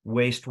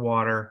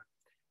wastewater,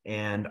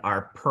 and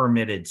our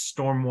permitted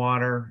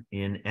stormwater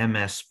in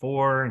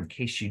MS4. In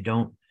case you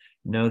don't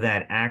know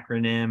that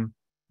acronym,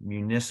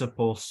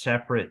 municipal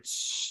separate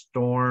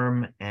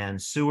storm and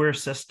sewer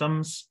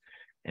systems,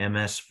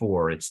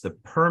 MS4. It's the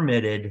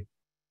permitted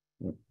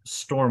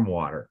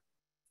stormwater.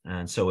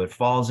 And so it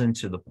falls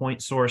into the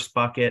point source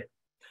bucket.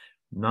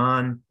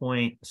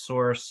 Non-point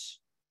source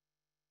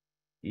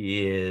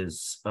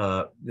is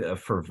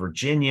for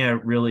Virginia,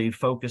 really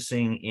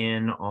focusing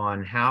in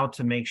on how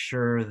to make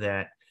sure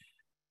that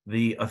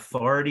the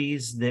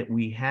authorities that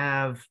we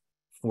have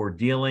for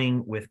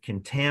dealing with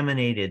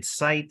contaminated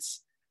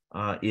sites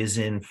is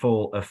in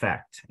full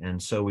effect.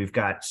 And so we've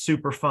got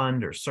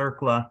Superfund or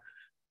CERCLA,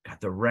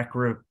 got the REC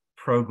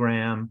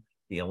program,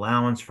 the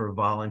allowance for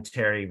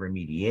voluntary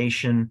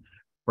remediation,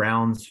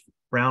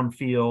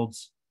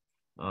 brownfields,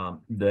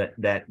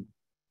 that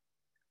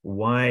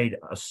wide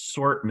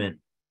assortment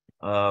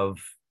of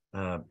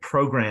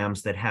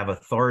programs that have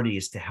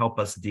authorities to help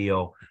us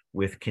deal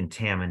with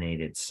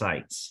contaminated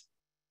sites.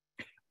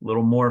 A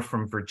little more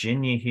from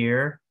Virginia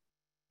here.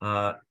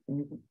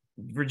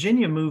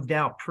 Virginia moved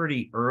out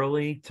pretty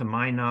early, to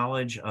my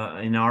knowledge,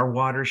 in our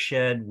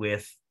watershed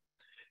with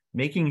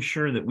making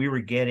sure that we were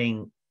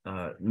getting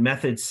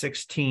method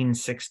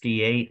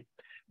 1668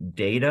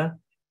 data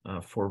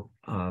for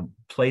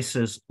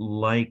places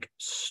like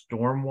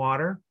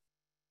stormwater,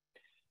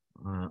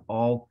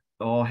 all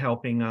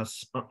helping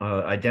us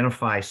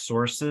identify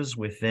sources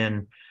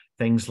within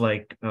things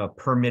like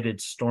permitted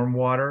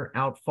stormwater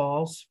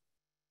outfalls.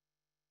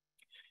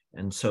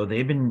 And so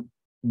they've been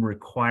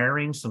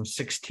requiring some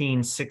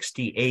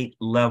 1668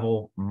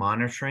 level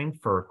monitoring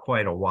for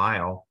quite a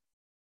while.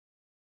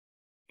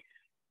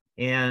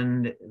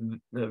 And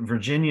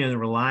Virginia is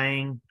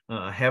relying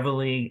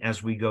heavily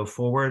as we go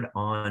forward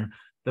on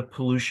the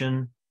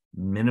pollution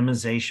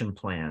minimization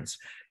plans.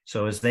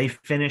 So as they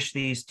finish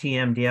these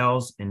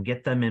TMDLs and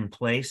get them in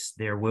place,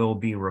 there will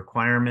be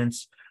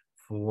requirements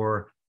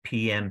for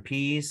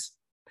PMPs.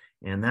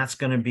 And that's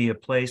going to be a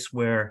place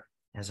where,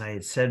 as I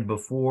had said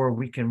before,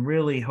 we can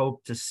really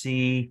hope to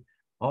see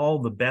all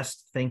the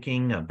best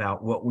thinking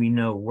about what we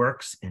know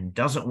works and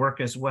doesn't work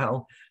as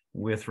well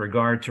with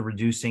regard to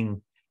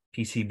reducing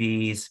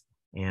PCBs.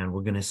 And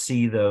we're going to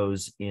see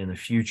those in the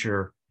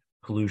future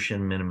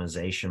pollution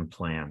minimization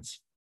plans.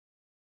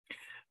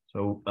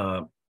 So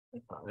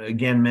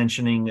again,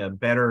 mentioning a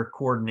better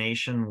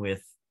coordination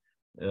with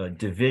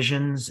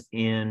divisions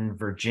in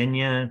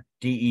Virginia,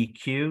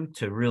 DEQ,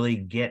 to really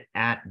get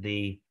at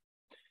the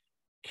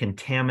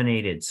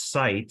contaminated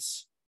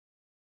sites,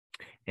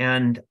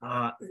 and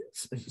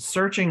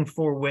searching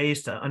for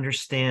ways to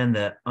understand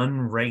the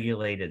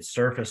unregulated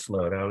surface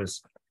load. I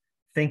was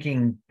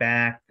thinking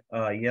back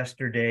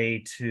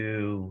yesterday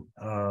to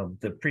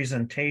the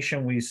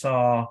presentation we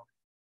saw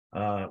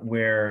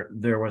where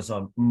there was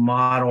a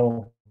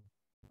model,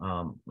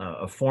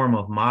 a form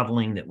of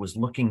modeling that was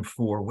looking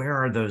for where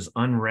are those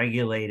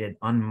unregulated,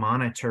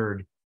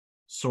 unmonitored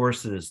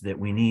sources that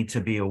we need to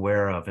be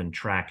aware of and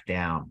track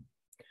down.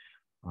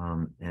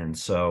 And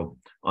so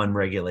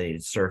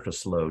unregulated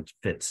surface load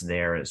fits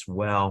there as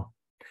well.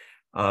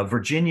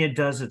 Virginia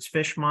does its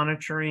fish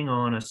monitoring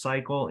on a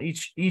cycle.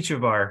 Each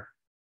of our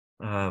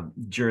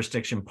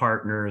jurisdiction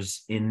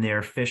partners in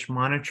their fish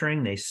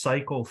monitoring, they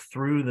cycle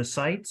through the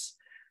sites.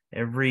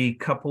 Every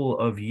couple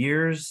of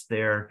years,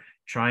 they're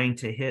trying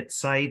to hit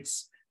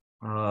sites.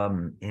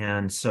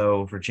 And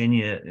so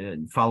Virginia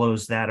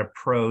follows that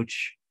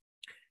approach.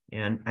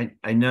 And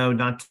I know,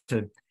 not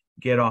to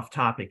get off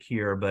topic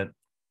here, but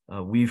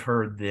we've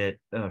heard that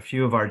a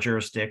few of our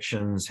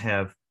jurisdictions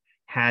have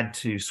had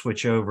to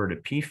switch over to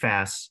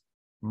PFAS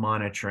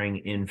monitoring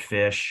in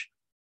fish.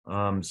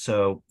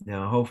 So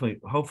hopefully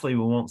we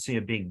won't see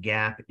a big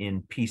gap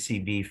in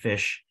PCB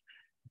fish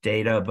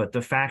data, but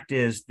the fact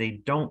is they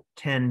don't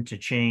tend to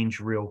change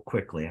real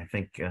quickly. I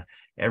think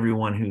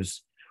everyone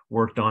who's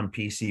worked on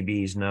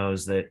PCBs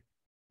knows that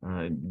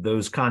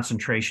those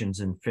concentrations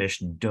in fish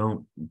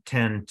don't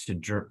tend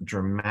to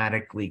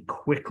dramatically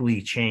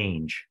quickly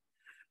change.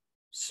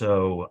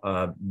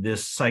 So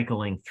this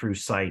cycling through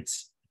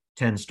sites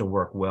tends to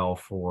work well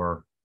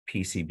for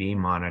PCB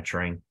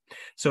monitoring.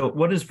 So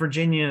what has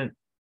Virginia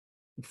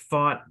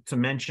thought to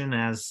mention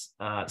as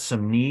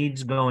some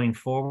needs going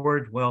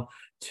forward? Well,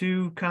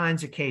 two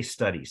kinds of case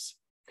studies.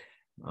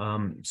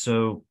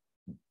 So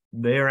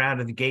they're out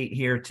of the gate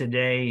here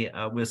today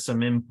with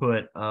some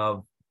input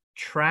of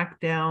track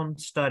down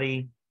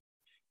study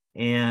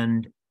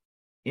and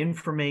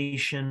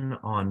information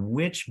on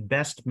which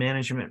best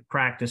management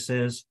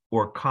practices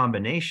or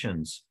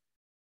combinations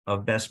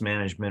of best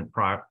management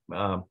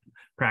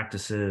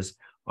practices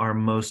are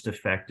most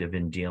effective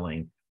in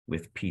dealing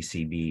with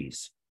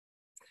PCBs.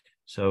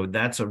 So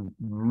that's a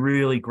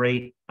really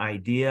great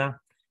idea.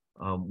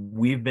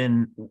 We've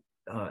been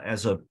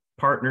as a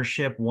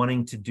partnership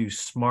wanting to do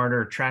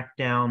smarter track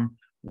down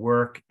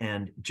work.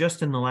 And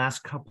just in the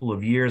last couple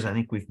of years, I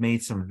think we've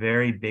made some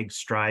very big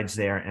strides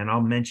there. And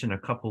I'll mention a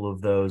couple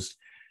of those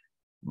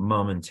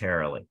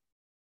momentarily.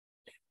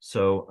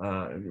 So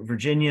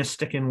Virginia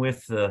sticking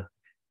with the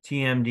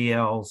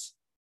TMDLs,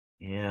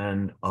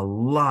 and a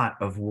lot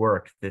of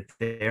work that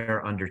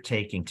they're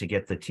undertaking to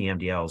get the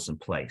TMDLs in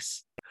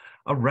place.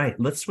 All right,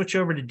 let's switch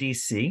over to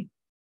DC.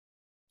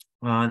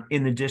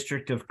 In the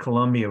District of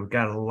Columbia, we've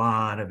got a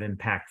lot of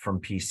impact from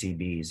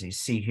PCBs. You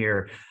see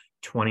here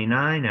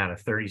 29 out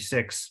of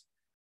 36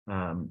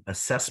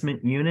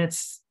 assessment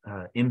units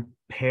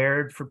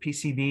impaired for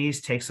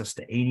PCBs, takes us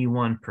to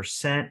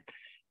 81%.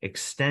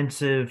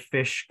 Extensive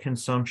fish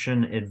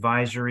consumption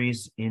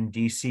advisories in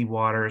DC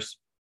waters.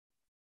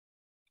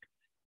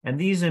 And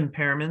these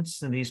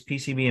impairments and these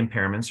PCB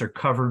impairments are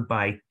covered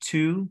by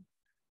 2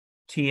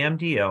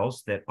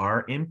 TMDLs that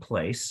are in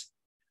place.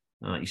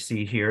 You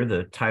see here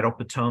the Tidal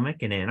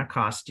Potomac and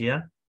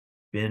Anacostia,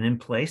 been in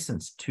place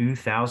since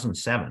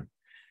 2007.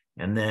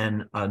 And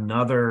then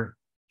another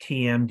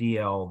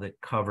TMDL that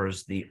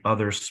covers the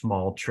other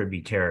small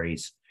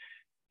tributaries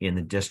in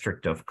the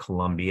District of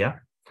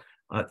Columbia.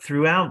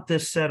 Throughout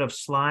this set of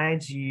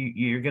slides,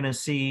 you're going to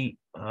see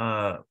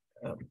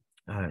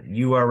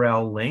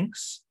URL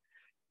links.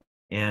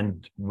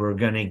 And we're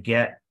going to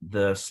get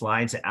the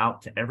slides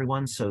out to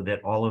everyone so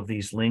that all of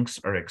these links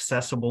are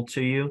accessible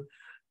to you.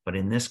 But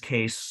in this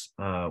case,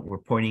 we're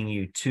pointing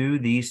you to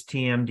these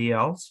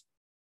TMDLs.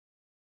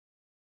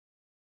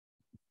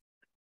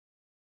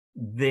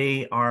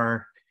 They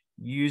are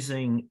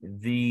using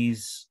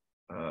these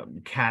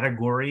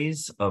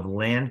categories of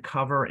land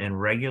cover and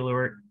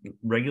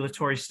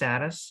regulatory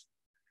status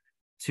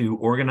to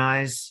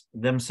organize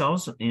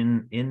themselves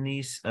in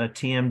these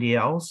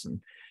TMDLs. And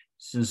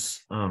this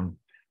is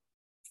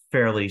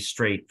fairly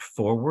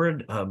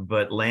straightforward,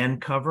 but land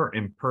cover,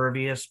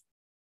 impervious,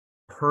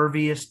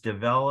 pervious,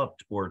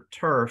 developed, or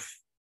turf,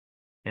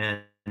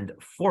 and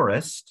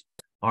forest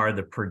are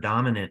the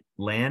predominant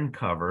land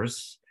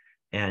covers.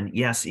 And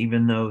yes,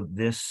 even though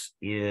this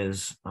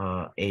is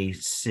a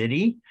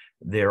city,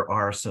 there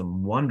are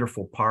some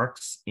wonderful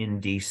parks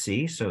in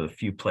DC, so a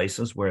few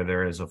places where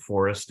there is a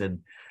forested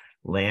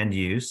land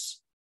use.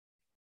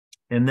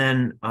 And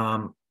then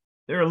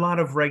there are a lot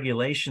of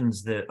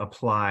regulations that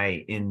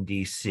apply in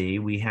DC.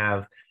 We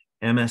have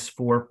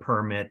MS4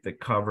 permit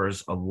that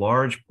covers a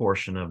large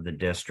portion of the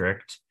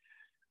district.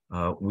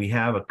 We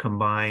have a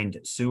combined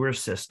sewer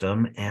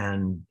system,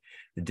 and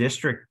the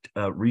district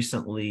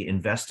recently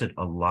invested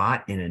a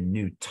lot in a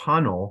new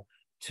tunnel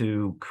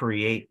to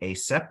create a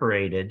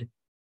separated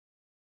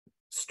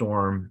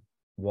storm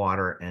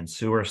water and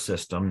sewer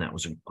system. That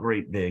was a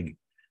great big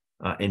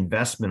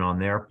investment on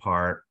their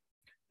part.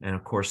 And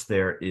of course,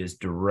 there is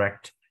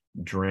direct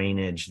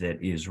drainage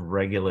that is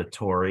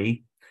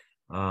regulatory.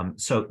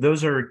 So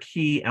those are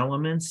key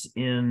elements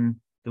in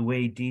the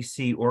way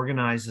DC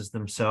organizes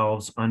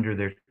themselves under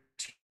their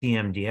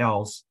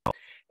TMDLs.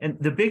 And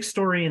the big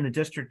story in the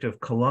District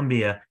of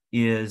Columbia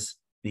is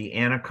the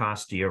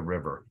Anacostia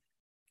River.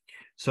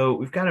 So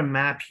we've got a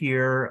map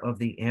here of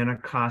the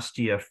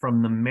Anacostia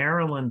from the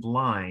Maryland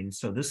line.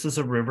 So this is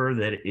a river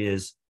that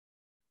is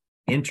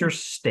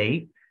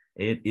interstate.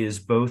 It is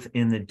both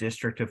in the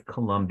District of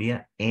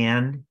Columbia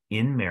and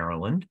in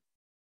Maryland.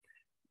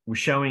 We're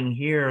showing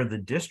here the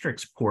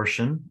district's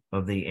portion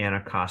of the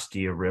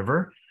Anacostia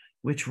River,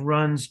 which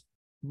runs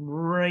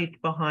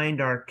right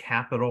behind our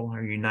Capitol,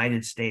 our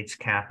United States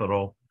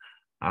Capitol,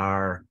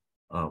 our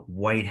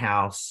White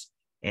House.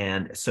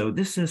 And so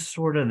this is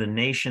sort of the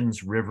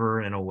nation's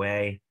river in a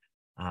way,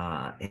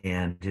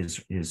 and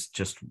is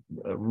just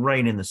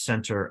right in the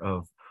center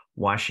of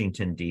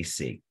Washington,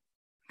 D.C.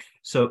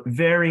 So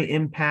very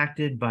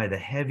impacted by the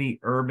heavy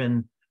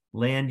urban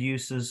land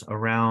uses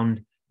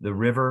around the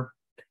river.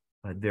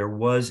 There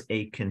was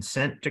a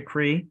consent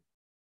decree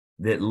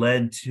that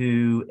led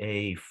to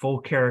a full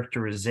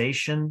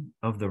characterization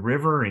of the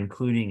river,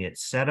 including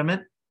its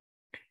sediment,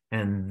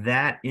 and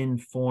that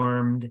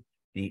informed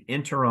the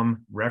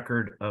interim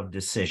record of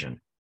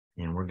decision.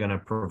 And we're going to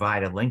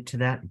provide a link to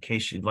that in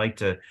case you'd like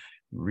to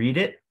read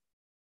it.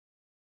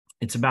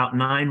 It's about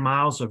 9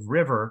 miles of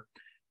river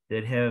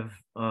that have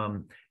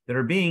that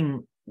are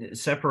being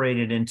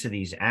separated into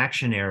these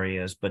action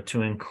areas, but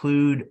to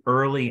include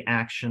early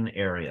action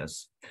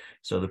areas.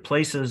 So the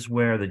places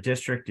where the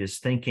district is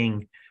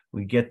thinking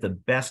we get the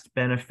best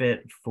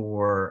benefit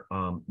for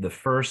the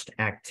first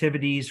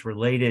activities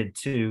related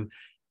to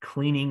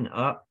cleaning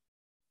up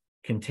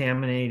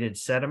contaminated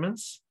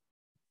sediments.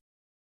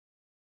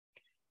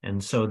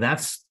 And so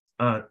that's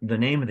the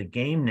name of the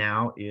game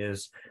now,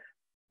 is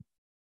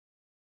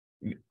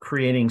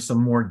creating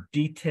some more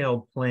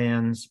detailed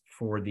plans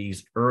for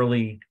these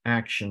early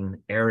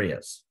action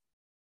areas.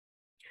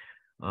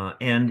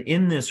 And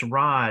in this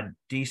ROD,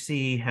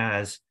 DC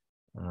has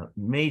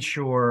made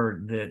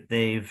sure that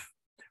they've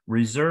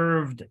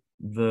reserved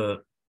the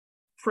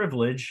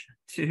privilege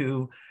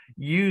to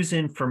use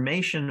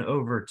information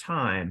over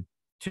time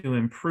to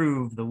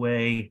improve the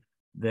way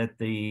that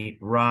the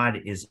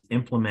rod is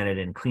implemented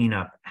and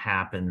cleanup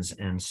happens.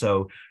 And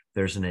so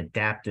there's an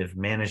adaptive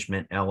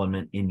management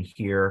element in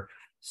here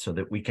so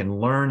that we can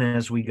learn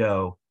as we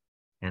go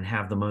and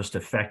have the most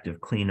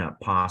effective cleanup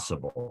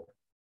possible.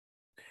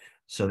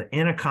 So the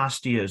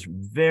Anacostia is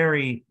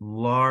very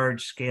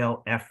large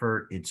scale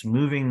effort. It's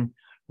moving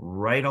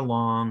right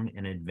along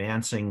and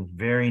advancing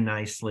very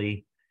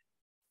nicely.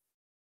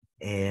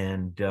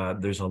 And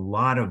there's a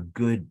lot of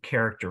good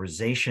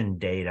characterization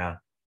data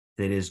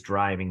that is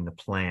driving the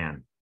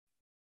plan.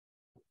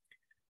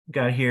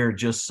 Got here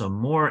just some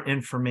more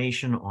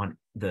information on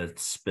the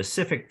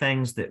specific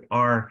things that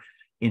are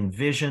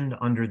envisioned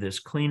under this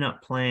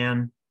cleanup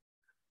plan.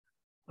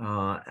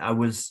 I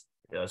was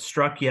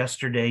struck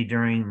yesterday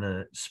during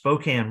the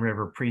Spokane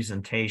River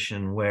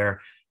presentation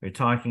where they're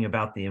talking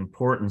about the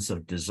importance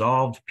of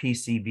dissolved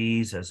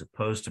PCBs as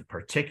opposed to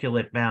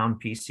particulate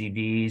bound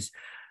PCBs,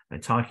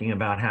 and talking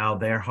about how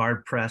they're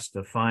hard pressed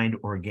to find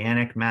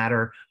organic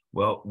matter.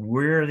 Well,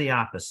 we're the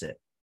opposite.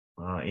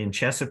 In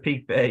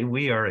Chesapeake Bay,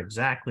 we are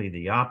exactly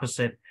the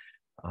opposite.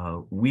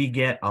 We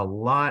get a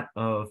lot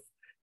of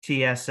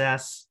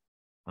TSS,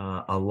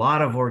 a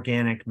lot of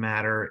organic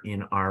matter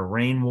in our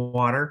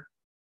rainwater.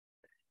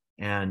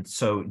 And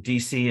so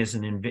DC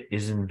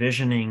is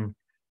envisioning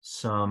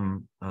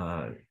some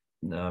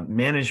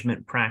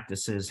management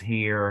practices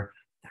here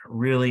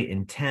really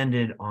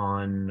intended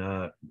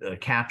on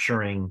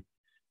capturing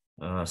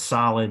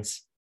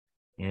solids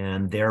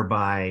and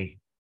thereby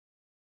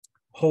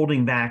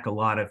holding back a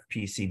lot of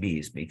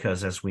PCBs,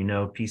 because as we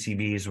know,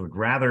 PCBs would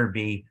rather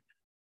be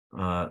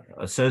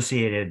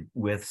associated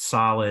with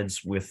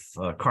solids with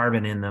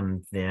carbon in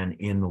them than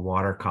in the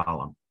water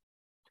column.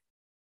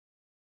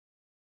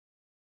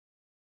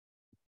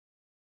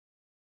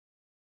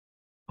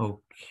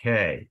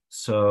 Okay,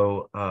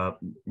 so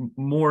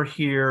more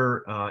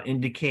here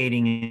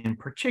indicating in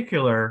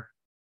particular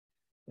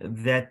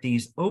that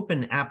these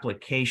open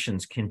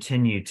applications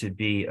continue to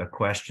be a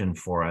question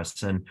for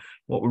us. And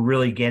what we're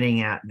really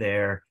getting at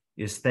there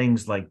is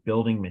things like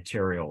building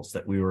materials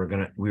that we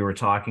were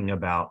talking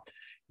about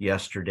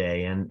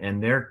yesterday,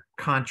 and their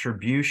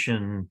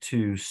contribution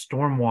to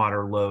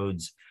stormwater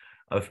loads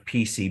of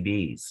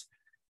PCBs.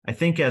 I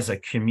think as a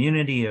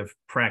community of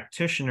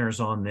practitioners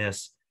on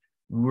this,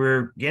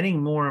 we're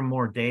getting more and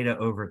more data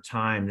over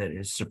time that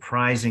is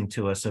surprising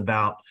to us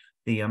about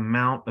the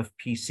amount of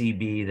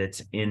PCB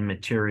that's in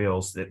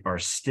materials that are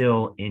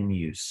still in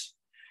use,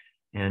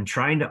 and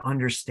trying to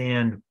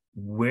understand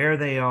where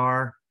they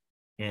are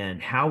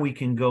and how we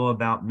can go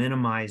about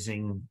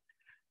minimizing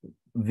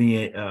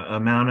the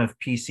amount of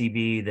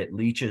PCB that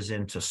leaches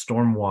into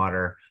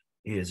stormwater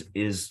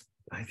is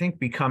I think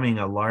becoming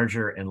a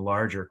larger and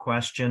larger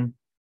question.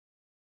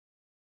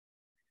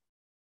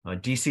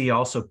 DC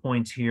also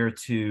points here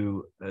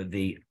to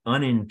the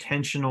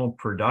unintentional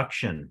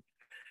production.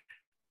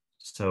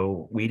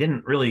 So we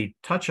didn't really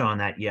touch on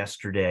that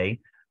yesterday.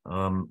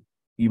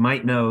 You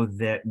might know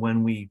that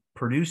when we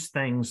produce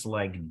things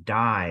like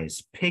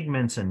dyes,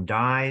 pigments and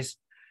dyes,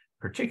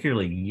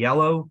 particularly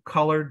yellow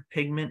colored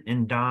pigment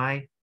and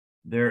dye,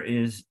 there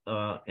is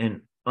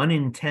an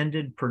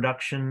unintended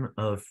production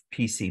of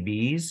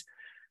PCBs.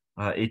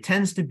 It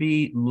tends to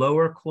be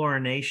lower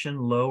chlorination,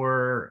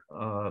 lower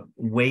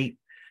weight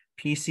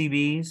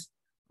PCBs,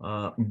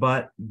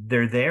 but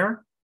they're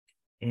there.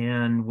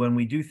 And when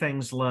we do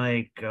things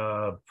like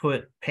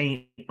put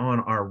paint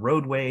on our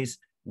roadways,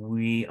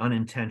 we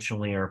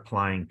unintentionally are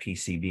applying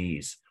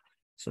PCBs.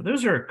 So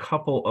those are a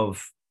couple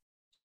of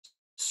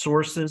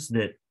sources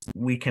that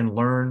we can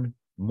learn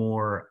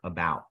more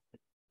about.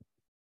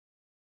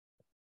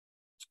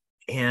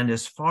 And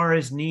as far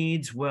as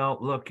needs, well,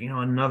 look,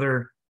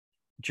 another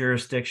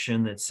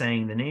jurisdiction that's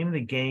saying the name of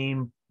the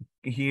game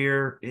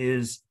here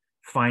is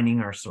finding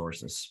our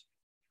sources.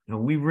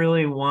 We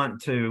really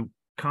want to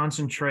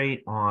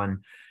concentrate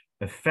on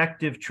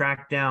effective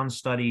track down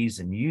studies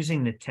and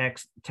using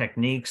the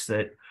techniques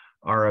that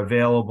are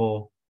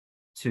available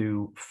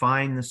to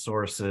find the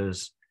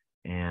sources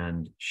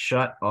and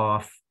shut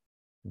off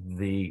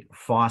the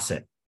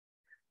faucet.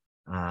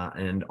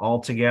 And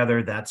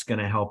altogether, that's going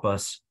to help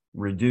us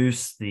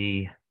reduce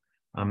the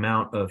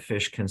amount of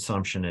fish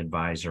consumption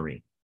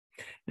advisory.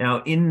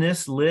 Now, in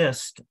this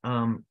list,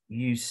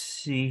 you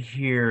see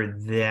here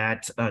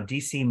that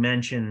DC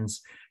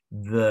mentions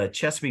the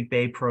Chesapeake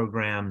Bay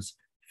program's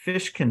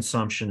fish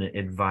consumption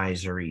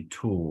advisory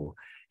tool.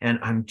 And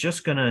I'm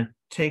just going to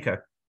take a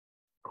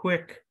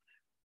quick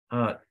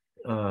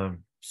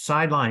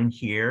sideline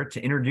here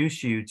to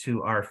introduce you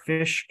to our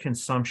fish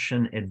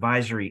consumption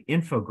advisory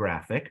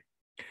infographic.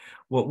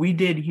 What we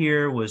did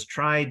here was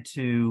try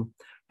to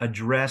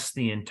address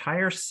the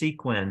entire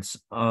sequence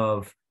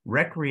of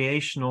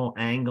recreational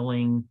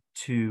angling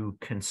to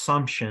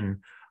consumption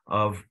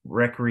of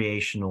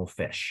recreational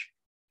fish,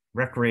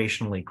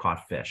 recreationally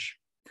caught fish.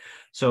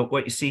 So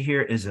what you see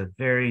here is a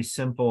very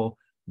simple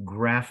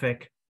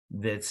graphic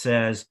that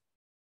says,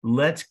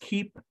 let's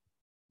keep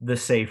the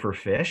safer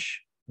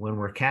fish when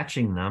we're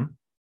catching them.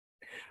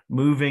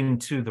 Moving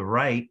to the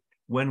right,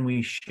 when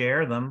we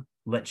share them,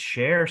 let's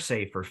share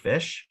safer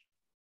fish.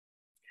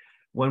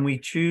 When we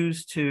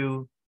choose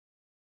to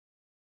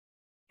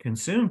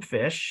consume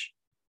fish,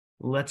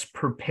 let's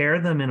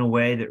prepare them in a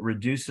way that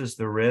reduces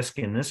the risk,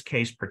 in this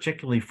case,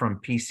 particularly from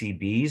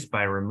PCBs,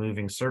 by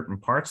removing certain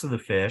parts of the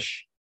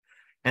fish.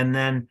 And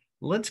then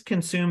let's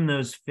consume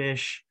those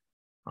fish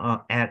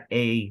at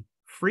a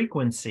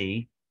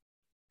frequency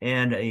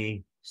and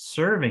a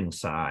serving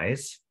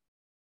size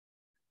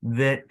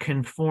that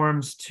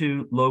conforms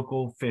to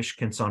local fish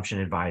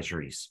consumption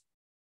advisories.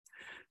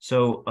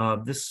 So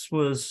this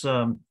was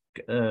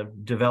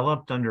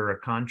developed under a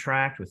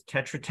contract with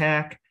Tetra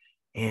Tech,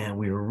 and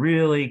we were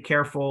really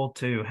careful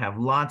to have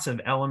lots of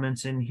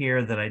elements in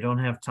here that I don't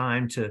have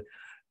time to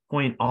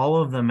point all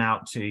of them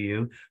out to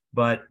you.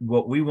 But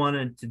what we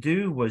wanted to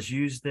do was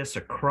use this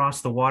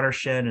across the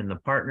watershed and the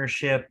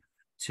partnership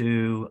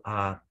to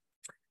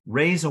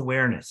raise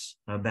awareness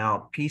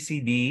about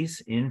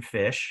PCBs in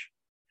fish,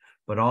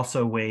 but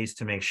also ways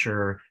to make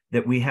sure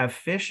that we have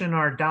fish in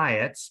our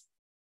diets,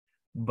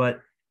 but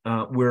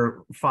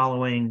we're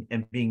following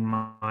and being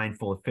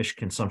mindful of fish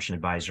consumption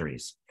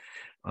advisories.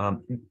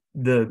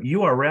 The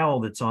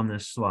URL that's on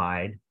this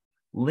slide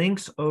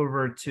links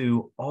over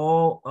to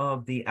all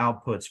of the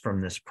outputs from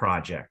this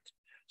project.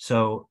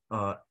 So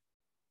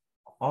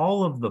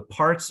all of the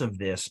parts of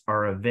this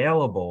are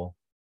available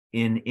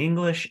in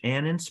English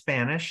and in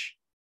Spanish.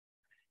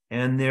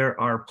 And there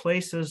are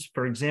places,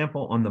 for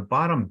example, on the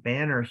bottom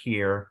banner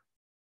here,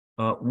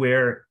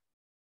 where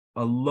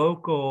a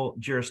local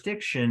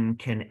jurisdiction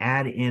can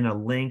add in a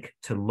link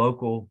to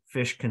local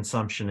fish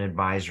consumption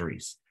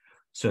advisories.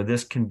 So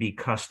this can be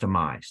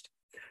customized.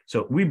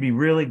 So we'd be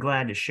really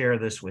glad to share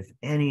this with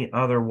any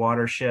other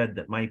watershed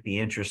that might be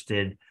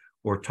interested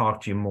or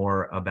talk to you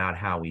more about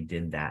how we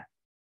did that.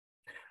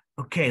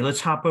 Okay,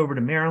 let's hop over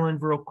to Maryland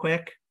real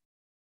quick.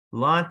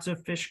 Lots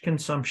of fish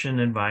consumption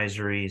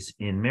advisories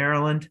in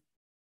Maryland.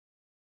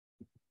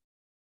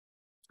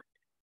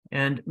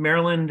 And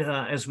Maryland,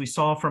 as we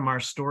saw from our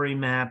story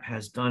map,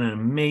 has done an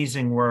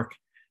amazing work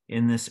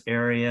in this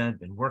area.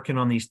 Been working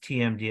on these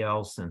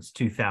TMDLs since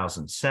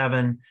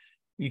 2007.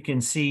 You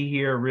can see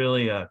here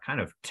really a kind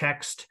of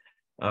text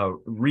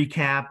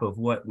recap of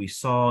what we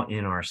saw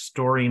in our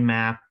story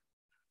map.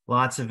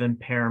 Lots of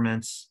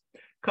impairments. A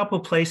couple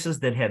places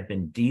that have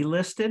been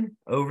delisted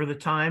over the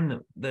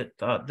time that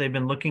they've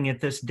been looking at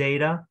this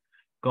data,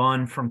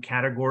 gone from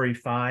category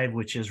 5,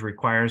 which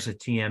requires a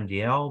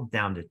TMDL,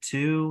 down to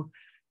 2,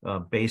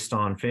 based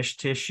on fish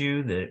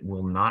tissue that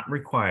will not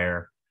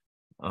require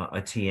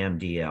a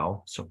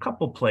TMDL. So a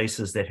couple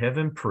places that have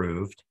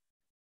improved,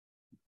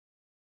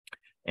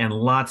 and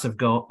lots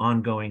of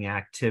ongoing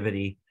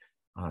activity.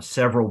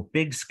 Several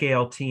big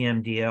scale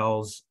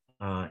TMDLs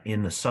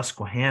in the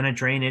Susquehanna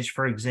drainage,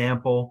 for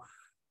example.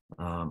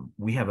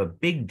 We have a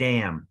big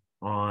dam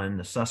on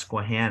the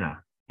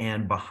Susquehanna,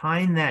 and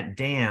behind that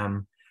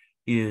dam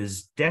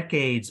is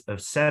decades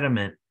of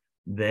sediment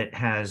that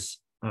has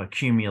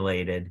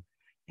accumulated,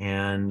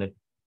 and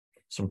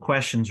some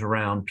questions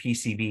around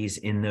PCBs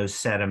in those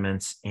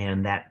sediments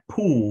and that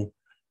pool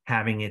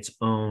having its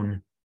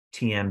own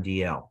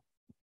TMDL.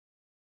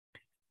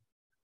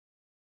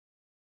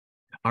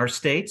 Our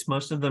states,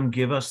 most of them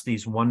give us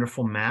these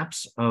wonderful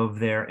maps of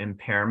their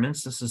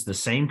impairments. This is the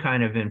same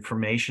kind of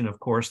information, of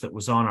course, that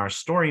was on our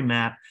story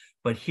map,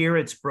 but here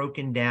it's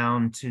broken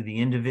down to the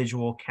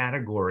individual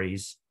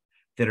categories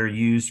that are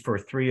used for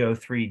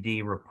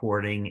 303D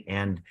reporting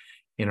and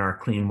in our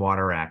Clean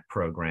Water Act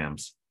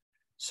programs.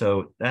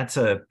 So that's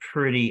a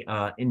pretty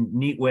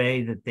neat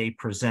way that they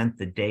present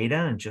the data,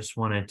 and just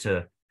wanted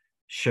to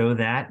show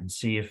that and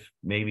see if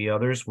maybe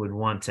others would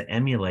want to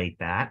emulate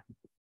that.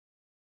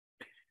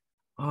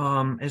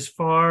 As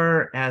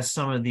far as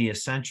some of the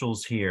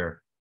essentials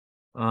here,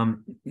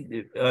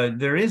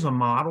 there is a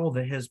model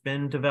that has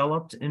been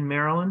developed in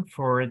Maryland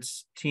for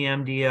its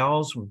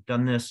TMDLs. We've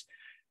done this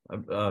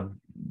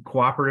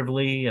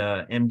cooperatively,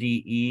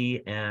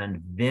 MDE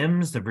and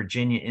VIMS, the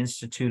Virginia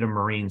Institute of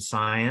Marine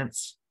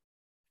Science.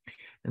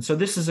 And so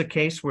this is a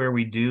case where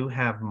we do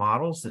have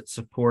models that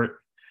support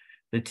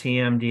the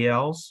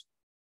TMDLs.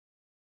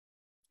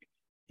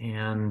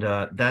 And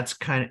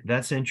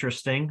that's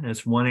interesting.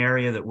 It's one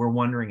area that we're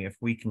wondering if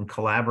we can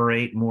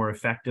collaborate more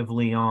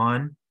effectively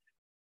on.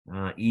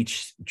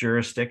 Each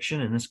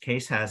jurisdiction in this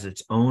case has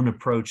its own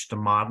approach to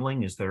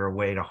modeling. Is there a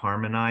way to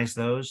harmonize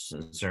those?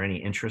 Is there any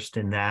interest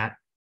in that?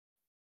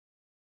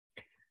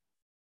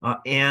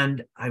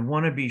 And I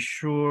want to be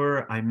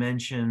sure I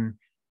mention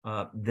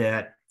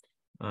that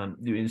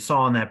you saw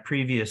on that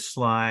previous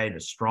slide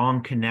a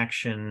strong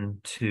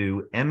connection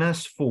to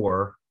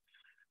MS4,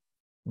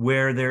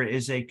 where there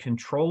is a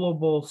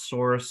controllable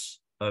source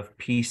of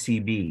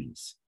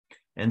PCBs.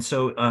 And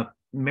so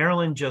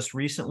Maryland just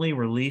recently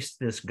released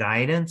this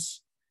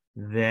guidance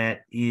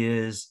that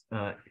is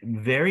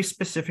very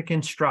specific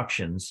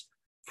instructions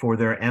for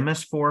their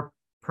MS4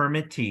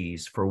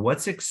 permittees for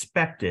what's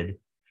expected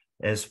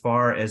as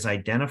far as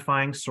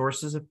identifying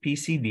sources of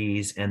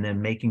PCBs and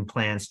then making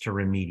plans to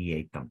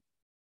remediate them.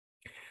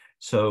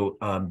 So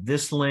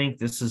this link,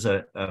 this is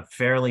a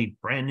fairly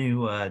brand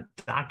new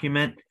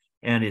document,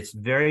 and it's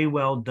very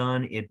well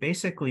done. It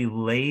basically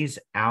lays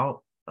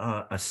out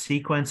a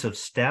sequence of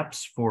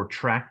steps for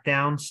track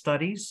down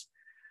studies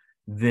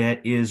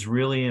that is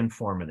really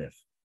informative.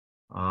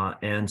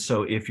 And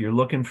so if you're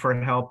looking for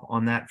help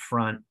on that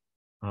front,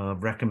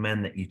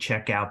 recommend that you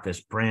check out this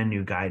brand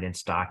new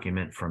guidance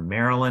document from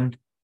Maryland.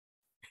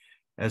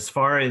 As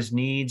far as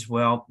needs,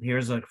 well,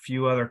 here's a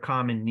few other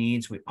common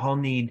needs. We all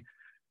need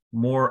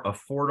more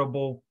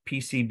affordable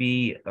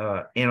PCB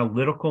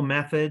analytical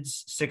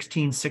methods.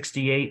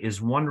 1668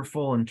 is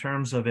wonderful in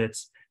terms of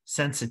its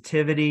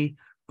sensitivity,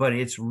 but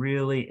it's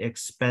really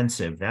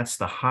expensive. That's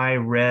the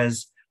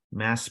high-res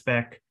mass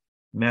spec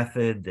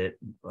method that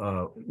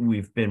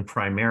we've been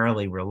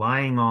primarily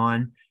relying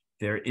on.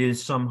 There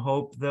is some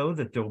hope, though,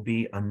 that there'll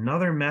be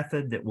another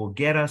method that will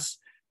get us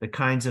the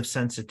kinds of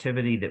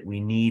sensitivity that we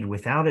need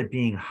without it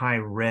being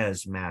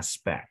high-res mass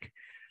spec.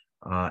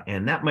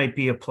 And that might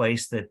be a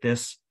place that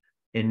this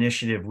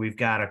initiative we've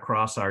got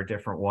across our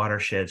different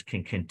watersheds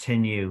can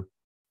continue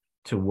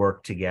to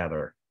work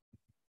together.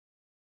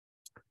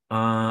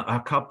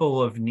 A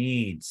couple of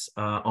needs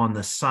on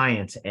the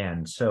science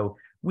end. So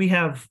we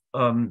have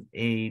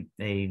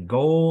a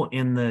goal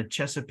in the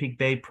Chesapeake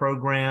Bay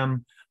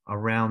program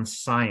around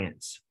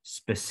science,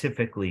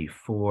 specifically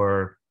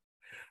for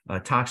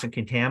toxic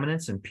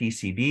contaminants and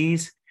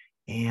PCBs.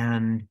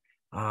 And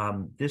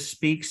this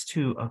speaks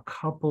to a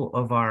couple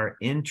of our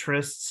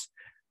interests.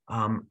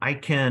 I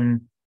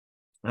can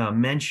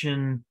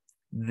mention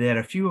that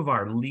a few of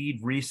our lead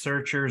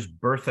researchers,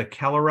 Bertha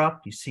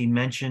Kellerup, you see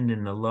mentioned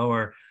in the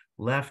lower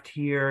left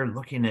here,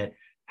 looking at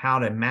how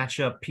to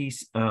match up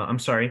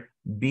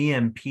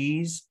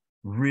BMPs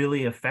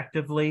really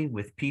effectively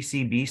with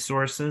PCB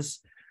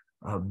sources.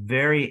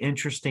 Very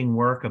interesting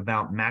work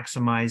about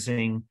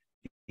maximizing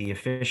the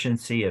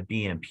efficiency of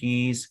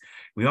BMPs.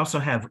 We also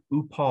have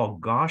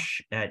Upal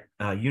Ghosh at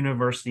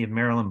University of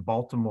Maryland,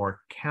 Baltimore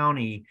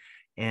County,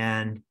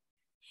 and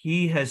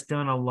he has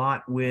done a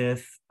lot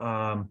with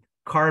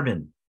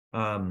carbon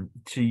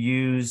to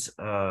use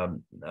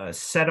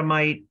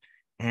cetamite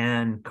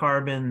and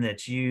carbon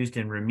that's used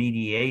in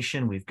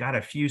remediation. We've got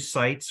a few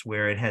sites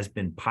where it has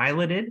been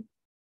piloted,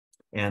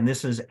 and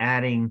this is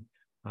adding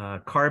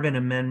carbon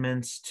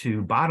amendments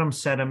to bottom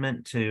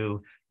sediment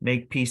to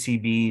make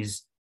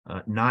PCBs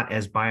not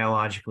as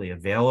biologically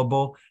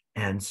available,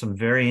 and some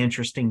very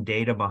interesting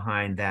data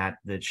behind that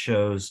that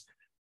shows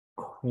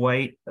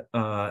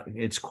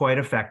it's quite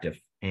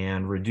effective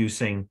and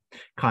reducing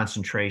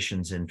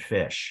concentrations in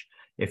fish.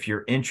 If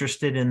you're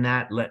interested in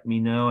that, let me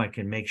know. I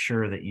can make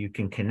sure that you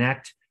can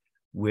connect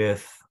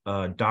with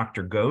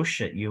Dr.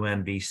 Ghosh at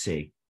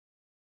UMBC.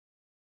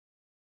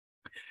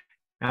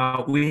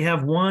 Now, we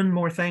have one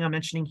more thing I'm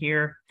mentioning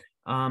here.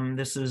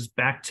 This is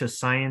back to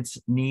science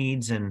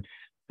needs and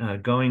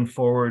going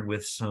forward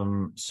with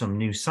some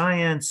new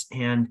science.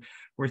 And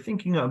we're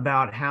thinking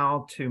about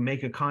how to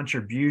make a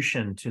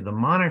contribution to the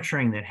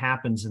monitoring that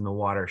happens in the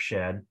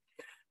watershed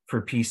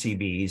for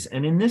PCBs.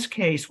 And in this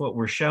case, what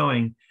we're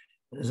showing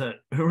is a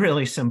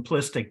really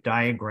simplistic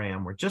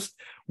diagram. We're just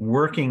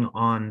working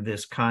on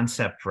this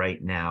concept right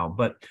now,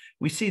 but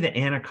we see the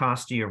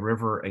Anacostia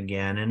River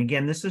again. And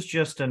again, this is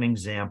just an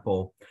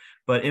example,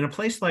 but in a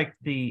place like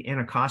the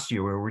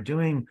Anacostia, where we're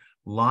doing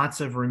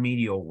lots of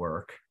remedial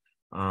work,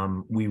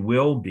 we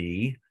will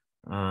be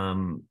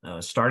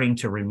starting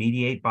to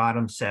remediate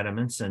bottom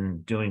sediments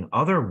and doing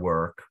other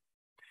work.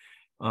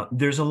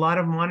 There's a lot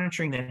of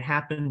monitoring that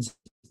happens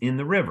in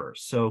the river.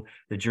 So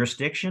the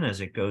jurisdiction,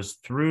 as it goes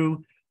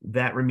through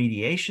that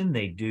remediation,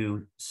 they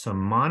do some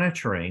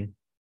monitoring.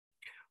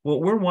 What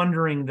we're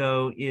wondering,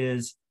 though,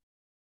 is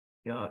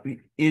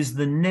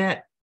the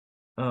net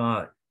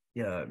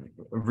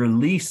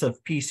release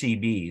of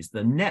PCBs,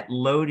 the net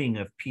loading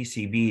of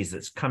PCBs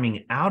that's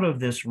coming out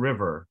of this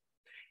river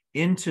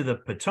into the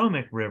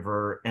Potomac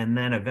River and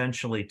then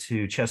eventually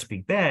to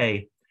Chesapeake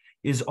Bay,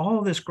 is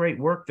all this great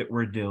work that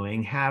we're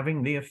doing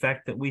having the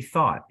effect that we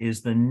thought?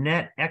 Is the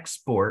net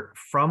export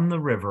from the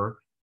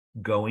river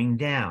going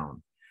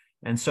down?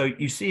 And so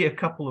you see a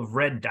couple of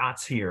red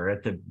dots here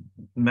at the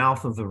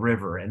mouth of the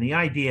river. And the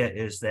idea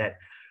is that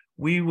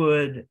we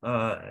would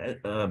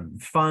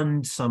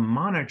fund some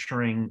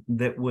monitoring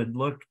that would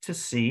look to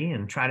see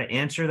and try to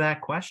answer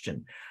that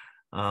question.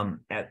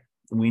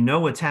 We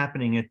know what's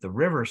happening at the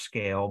river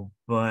scale,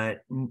 but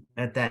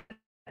at that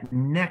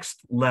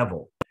next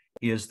level,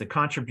 is the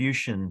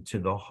contribution to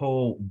the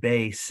whole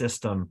bay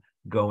system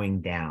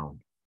going down?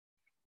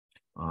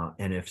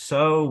 And if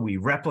so, we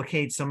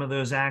replicate some of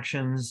those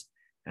actions.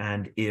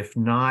 And if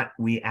not,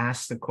 we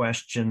ask the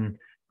question,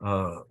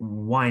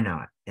 why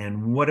not?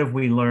 And what have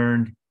we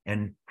learned?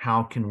 And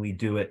how can we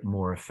do it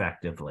more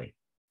effectively?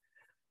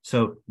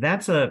 So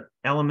that's an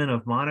element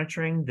of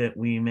monitoring that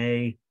we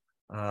may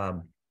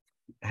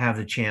have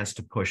the chance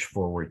to push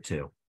forward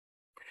to.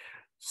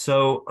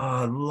 So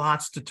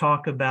lots to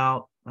talk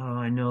about.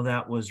 I know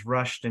that was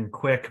rushed and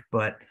quick,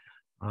 but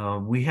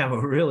we have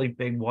a really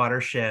big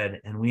watershed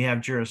and we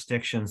have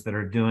jurisdictions that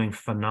are doing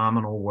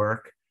phenomenal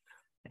work.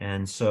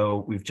 And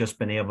so we've just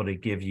been able to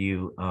give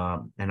you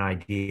an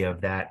idea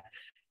of that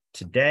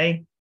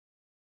today.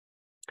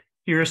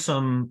 Here are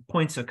some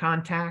points of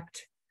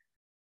contact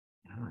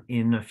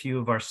in a few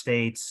of our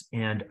states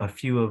and a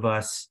few of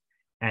us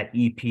at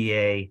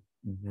EPA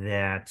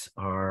that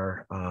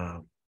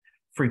are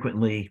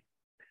frequently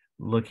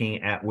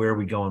looking at where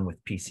we're going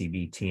with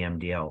PCB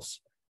TMDLs.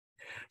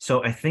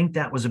 So I think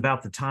that was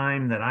about the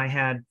time that I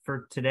had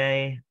for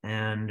today.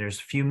 And there's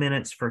a few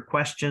minutes for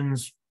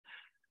questions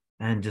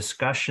and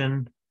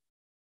discussion.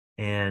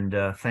 And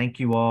thank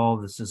you all.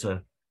 This is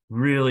a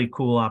really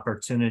cool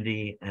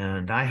opportunity.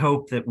 And I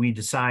hope that we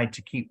decide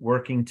to keep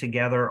working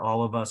together,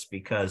 all of us,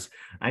 because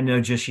I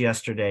know just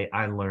yesterday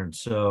I learned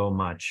so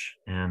much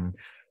and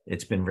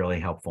it's been really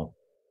helpful.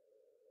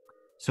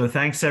 So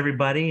thanks,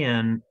 everybody.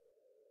 And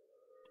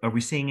are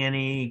we seeing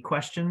any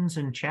questions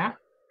in chat?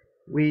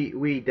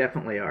 We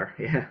definitely are.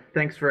 Yeah.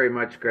 Thanks very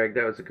much, Greg.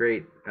 That was a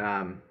great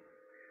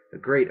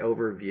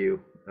overview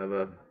of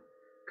a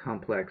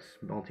complex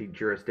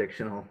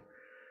multi-jurisdictional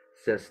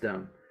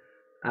system.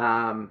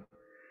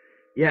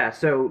 Yeah,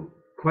 so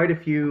quite a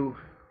few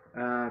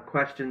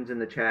questions in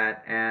the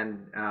chat,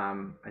 and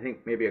I think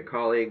maybe a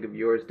colleague of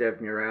yours, Dev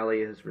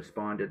Murali, has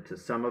responded to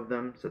some of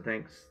them. So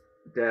thanks,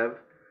 Dev.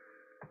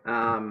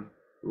 A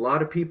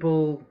lot of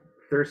people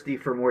thirsty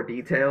for more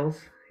details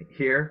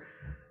here.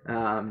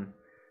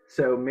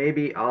 So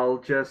maybe I'll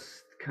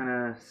just kind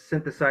of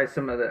synthesize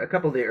a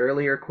couple of the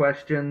earlier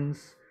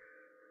questions.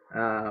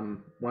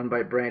 One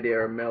by Brandy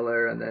R.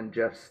 Miller and then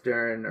Jeff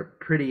Stern are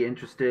pretty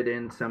interested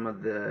in some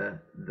of the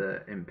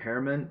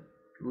impairment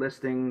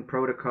listing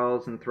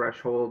protocols and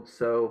thresholds.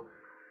 So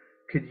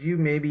could you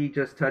maybe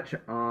just touch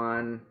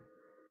on,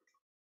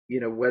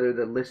 whether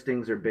the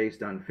listings are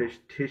based on fish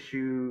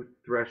tissue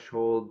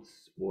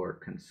thresholds or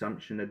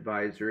consumption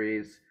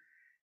advisories?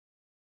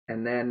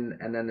 And then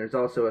there's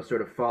also a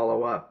sort of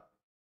follow-up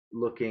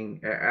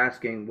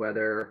asking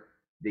whether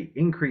the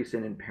increase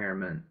in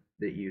impairment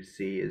that you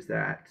see is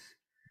that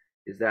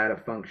a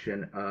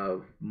function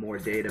of more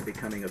data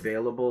becoming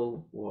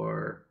available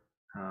or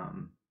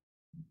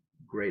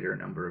greater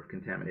number of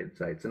contaminated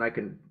sites? And I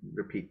can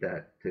repeat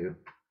that too.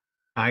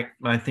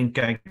 I think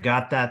I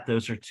got that.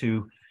 Those are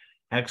two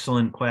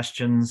excellent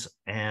questions.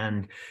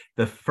 And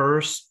the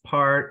first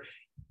part,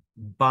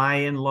 by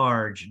and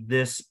large,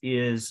 this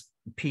is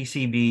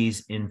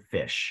PCBs in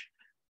fish.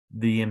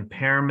 The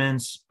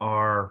impairments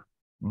are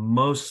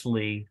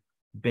mostly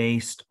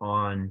based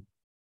on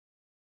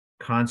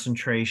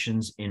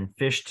concentrations in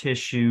fish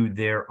tissue.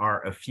 There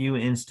are a few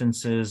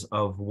instances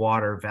of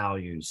water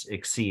values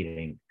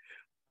exceeding,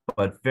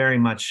 but very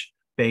much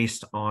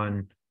based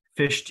on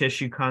fish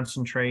tissue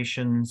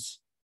concentrations.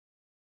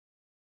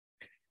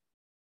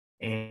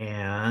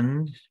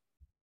 And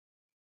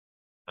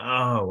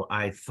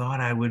I thought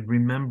I would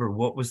remember.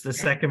 What was the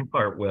second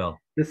part, Will?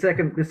 The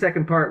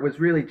second part was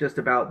really just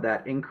about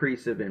that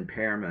increase of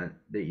impairment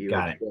that you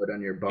showed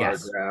on your bar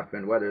graph,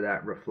 and whether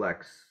that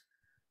reflects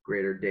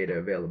greater data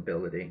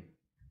availability.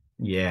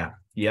 Yeah,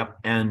 yep.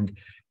 And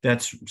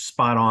that's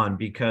spot on,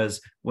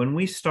 because when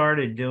we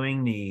started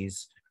doing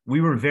these, we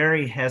were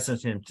very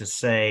hesitant to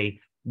say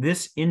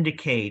this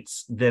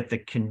indicates that the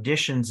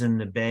conditions in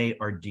the bay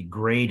are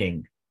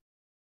degrading,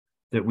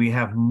 that we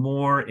have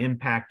more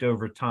impact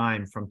over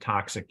time from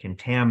toxic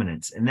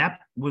contaminants. And that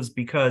was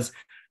because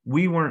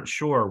we weren't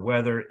sure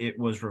whether it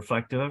was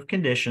reflective of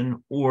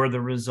condition or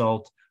the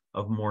result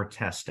of more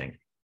testing.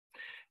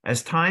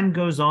 As time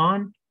goes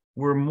on,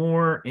 we're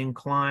more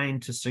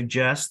inclined to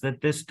suggest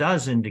that this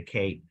does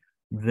indicate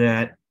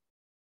that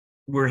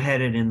we're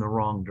headed in the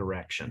wrong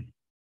direction.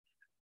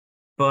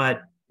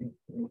 But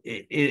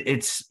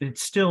it's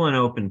still an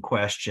open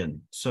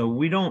question. So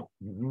we don't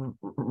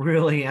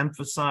really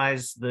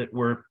emphasize that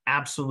we're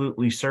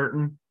absolutely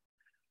certain.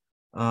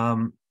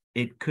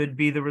 It could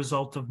be the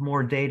result of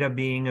more data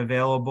being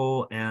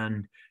available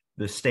and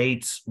the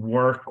states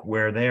work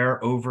where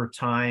they're over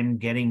time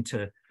getting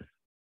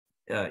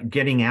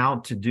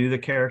out to do the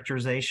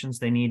characterizations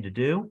they need to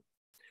do.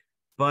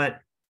 But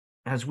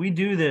as we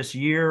do this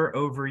year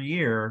over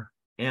year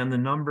and the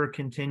number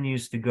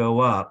continues to go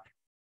up,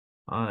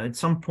 at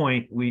some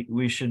point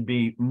we should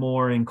be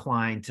more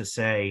inclined to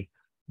say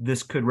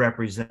this could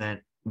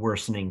represent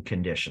worsening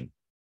condition.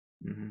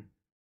 Mm-hmm.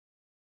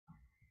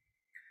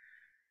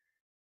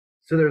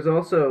 So there's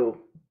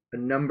also a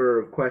number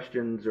of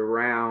questions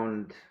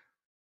around,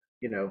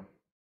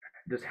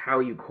 just how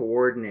you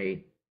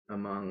coordinate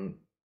among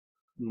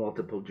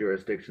multiple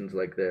jurisdictions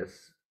like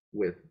this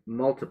with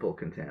multiple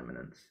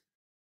contaminants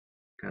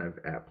kind of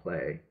at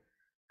play.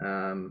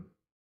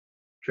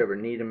 Trevor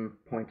Needham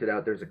pointed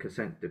out there's a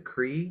consent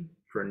decree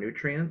for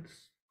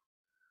nutrients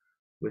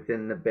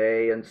within the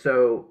bay. And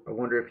so I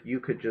wonder if you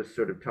could just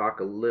sort of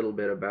talk a little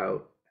bit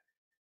about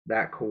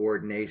that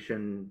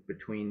coordination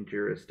between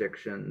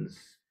jurisdictions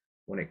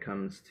when it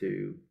comes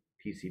to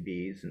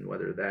PCBs, and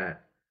whether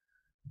that,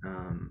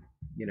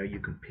 you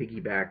can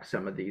piggyback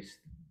some of these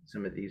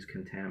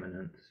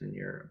contaminants in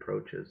your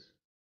approaches.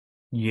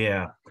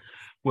 Yeah,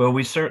 well,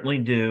 we certainly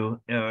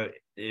do.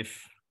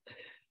 If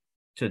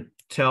to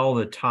tell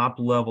the top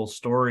level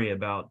story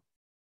about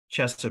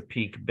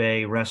Chesapeake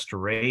Bay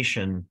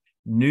restoration,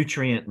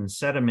 nutrient and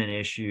sediment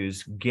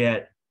issues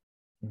get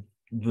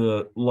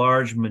the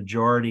large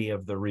majority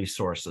of the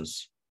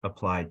resources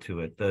applied to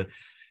it.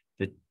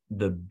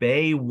 The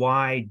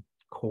bay-wide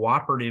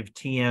cooperative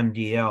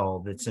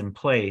TMDL that's in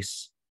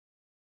place,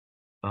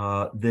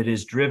 that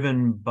is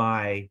driven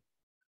by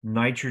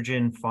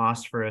nitrogen,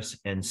 phosphorus,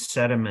 and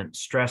sediment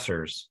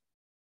stressors,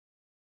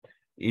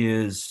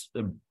 is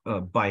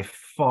by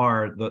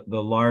far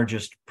the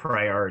largest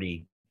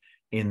priority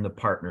in the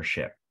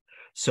partnership.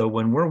 So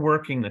when we're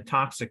working the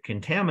toxic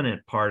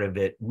contaminant part of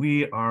it,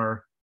 we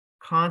are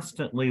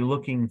constantly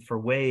looking for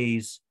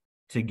ways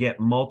to get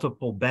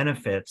multiple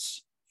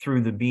benefits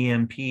through the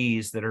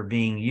BMPs that are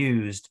being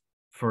used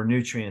for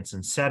nutrients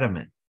and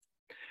sediment.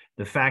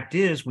 The fact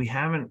is, we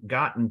haven't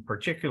gotten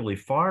particularly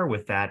far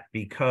with that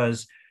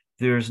because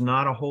there's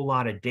not a whole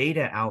lot of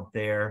data out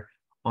there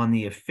on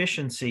the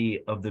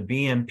efficiency of the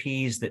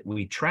BMPs that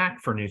we track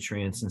for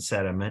nutrients and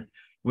sediment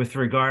with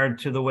regard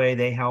to the way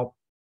they help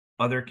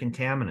other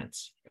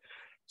contaminants.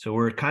 So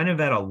we're kind of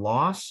at a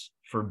loss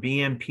for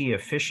BMP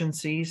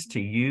efficiencies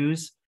to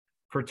use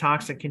for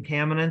toxic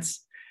contaminants.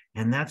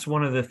 And that's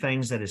one of the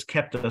things that has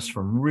kept us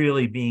from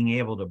really being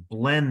able to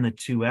blend the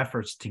two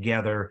efforts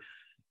together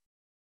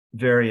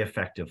very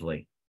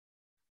effectively.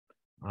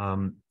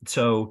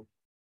 So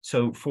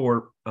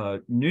for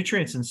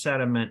nutrients and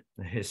sediment,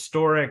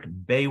 historic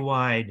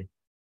bay-wide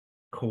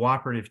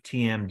cooperative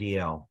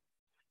TMDL.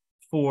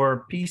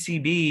 For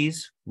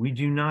PCBs, we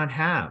do not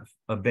have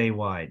a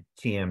bay-wide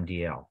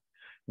TMDL.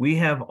 We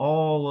have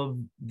all of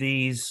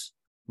these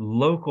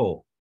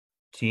local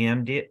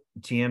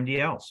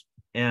TMDLs.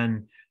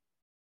 And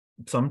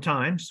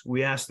sometimes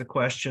we ask the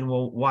question,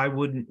 well, why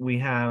wouldn't we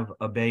have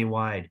a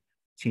bay-wide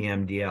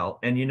TMDL?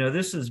 And, you know,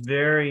 this is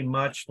very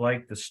much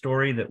like the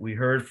story that we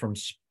heard from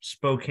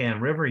Spokane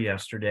River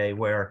yesterday,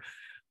 where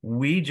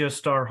we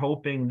just are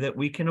hoping that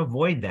we can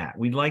avoid that.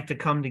 We'd like to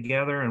come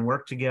together and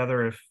work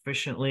together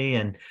efficiently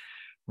and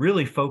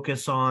really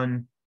focus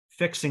on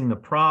fixing the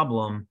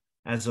problem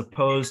as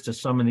opposed to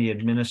some of the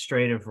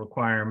administrative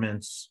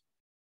requirements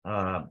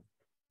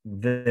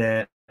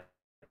that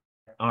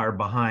are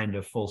behind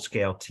a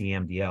full-scale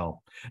TMDL.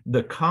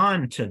 The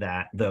con to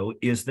that, though,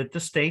 is that the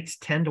states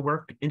tend to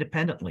work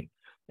independently.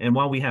 And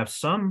while we have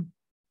some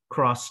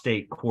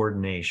cross-state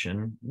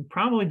coordination, we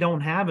probably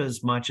don't have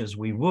as much as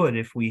we would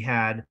if we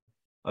had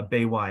a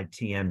bay-wide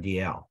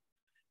TMDL.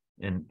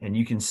 And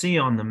you can see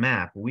on the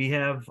map, we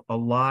have a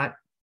lot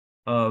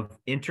of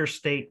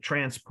interstate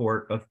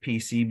transport of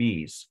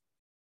PCBs.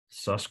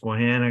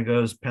 Susquehanna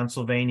goes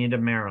Pennsylvania to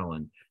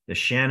Maryland. The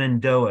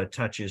Shenandoah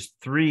touches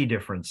 3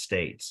 different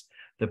states.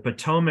 The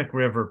Potomac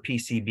River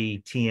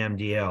PCB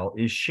TMDL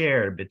is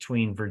shared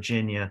between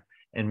Virginia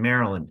and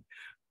Maryland.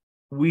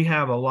 We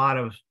have a lot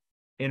of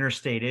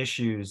interstate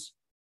issues,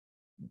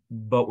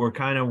 but we're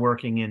kind of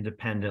working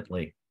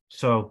independently.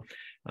 So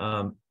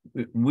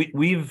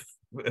we've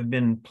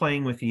been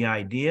playing with the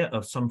idea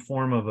of some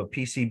form of a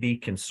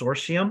PCB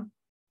consortium,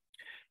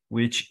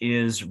 which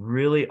is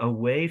really a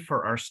way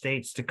for our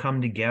states to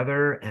come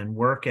together and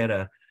work at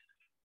a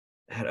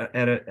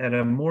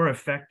more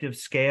effective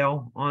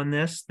scale on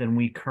this than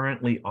we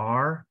currently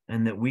are,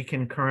 and that we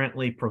can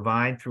currently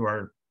provide through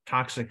our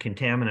toxic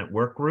contaminant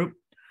work group.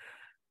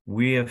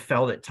 We have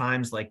felt at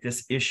times like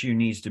this issue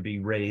needs to be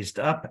raised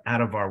up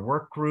out of our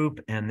work group,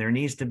 and there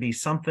needs to be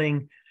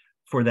something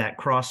for that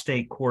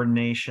cross-state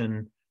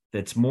coordination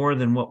that's more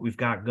than what we've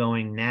got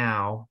going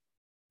now,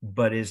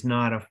 but is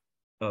not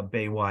a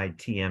bay-wide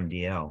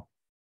TMDL.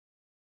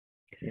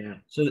 Yeah.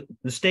 So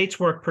the states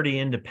work pretty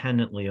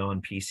independently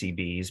on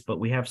PCBs, but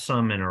we have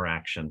some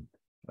interaction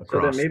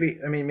across. So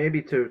then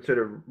maybe to sort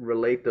of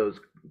relate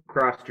those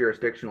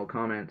cross-jurisdictional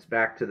comments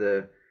back to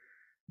the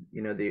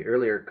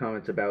earlier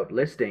comments about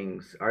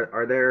listings,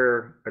 are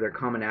there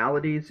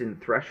commonalities in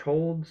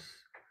thresholds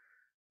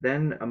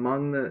then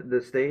among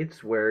the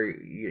states where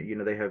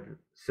they have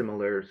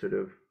similar sort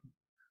of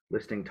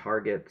listing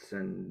targets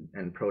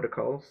and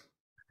protocols?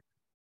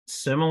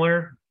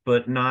 Similar,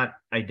 but not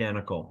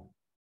identical.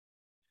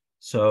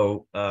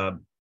 So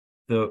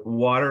the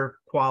water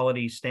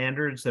quality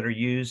standards that are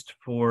used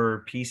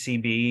for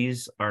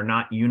PCBs are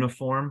not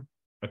uniform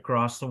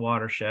across the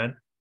watershed.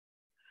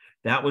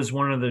 That was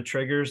one of the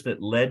triggers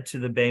that led to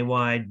the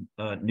Bay-wide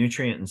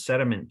nutrient and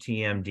sediment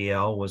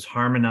TMDL, was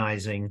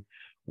harmonizing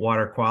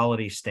water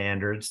quality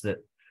standards that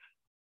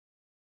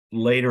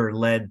later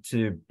led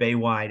to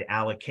Bay-wide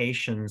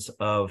allocations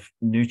of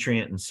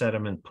nutrient and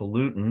sediment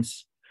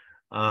pollutants.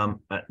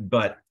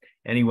 But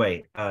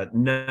anyway,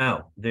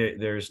 no,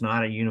 there's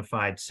not a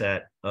unified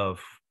set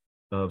of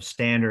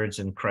standards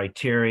and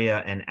criteria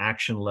and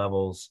action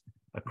levels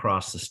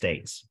across the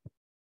states.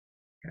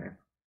 Okay.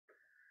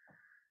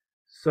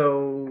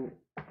 So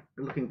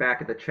looking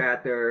back at the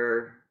chat,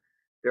 there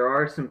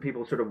are some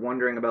people sort of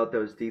wondering about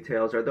those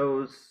details. Are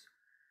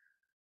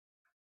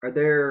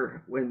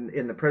there, when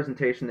in the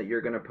presentation that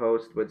you're going to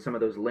post with some of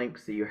those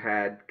links that you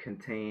had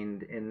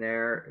contained in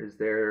there, is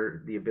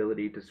there the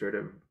ability to sort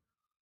of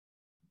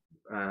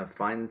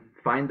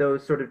find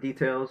those sort of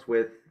details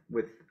with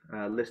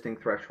listing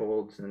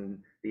thresholds and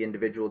the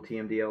individual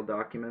TMDL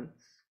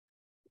documents?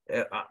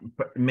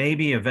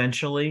 Maybe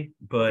eventually,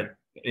 but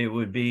it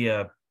would be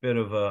a bit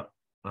of a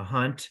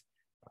hunt.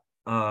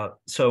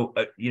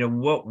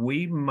 What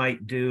we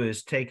might do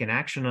is take an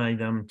action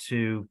item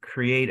to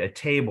create a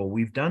table.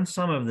 We've done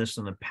some of this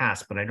in the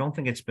past, but I don't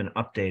think it's been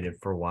updated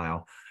for a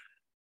while.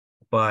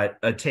 But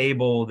a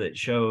table that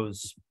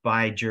shows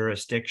by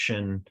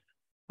jurisdiction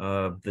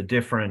the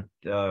different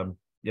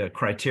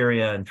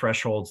criteria and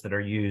thresholds that are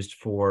used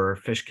for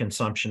fish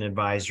consumption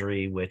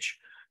advisory, which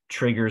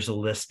triggers a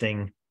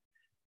listing,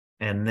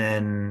 and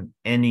then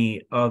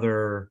any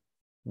other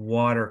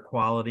water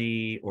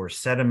quality or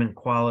sediment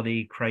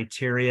quality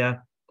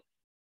criteria.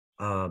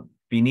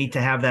 Be neat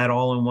to have that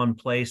all in one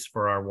place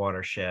for our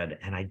watershed.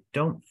 And I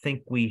don't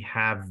think we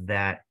have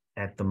that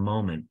at the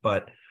moment,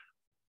 but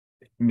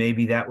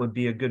maybe that would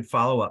be a good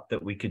follow-up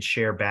that we could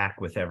share back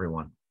with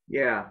everyone.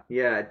 Yeah,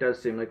 it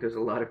does seem like there's a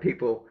lot of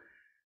people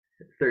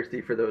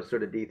thirsty for those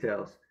sort of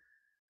details.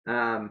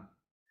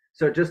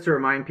 So just to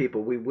remind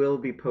people, we will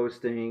be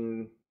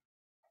posting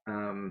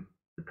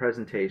the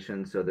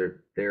presentation so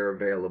they're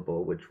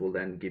available, which will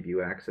then give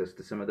you access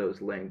to some of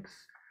those links.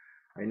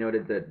 I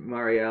noted that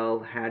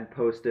Marielle had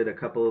posted a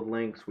couple of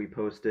links. We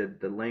posted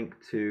the link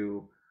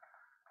to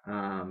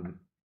the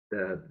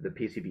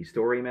PCB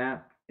story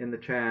map in the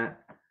chat.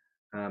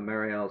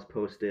 Marielle's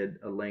posted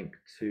a link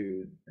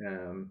to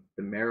the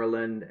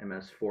Maryland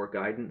MS4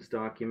 guidance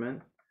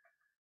document.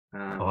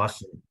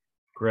 Awesome.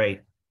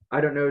 Great. I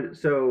don't know.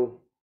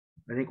 So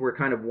I think we're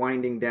kind of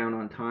winding down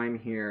on time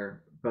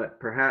here, but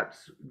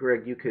perhaps,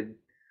 Greg, you could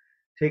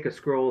take a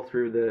scroll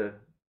through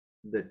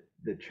the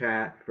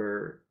chat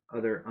for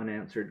other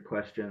unanswered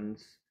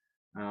questions,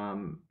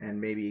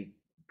 and maybe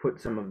put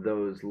some of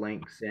those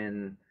links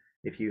in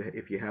if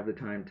you have the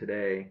time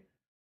today.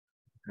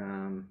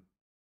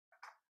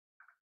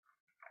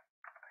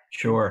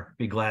 Sure,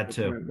 be glad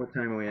to. What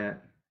time are we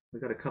at? We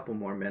got a couple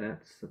more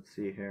minutes. Let's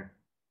see here.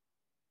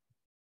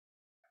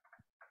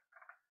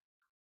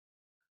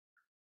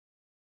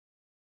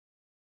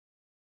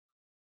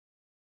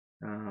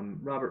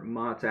 Robert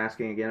Mott's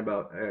asking again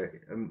about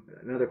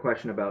another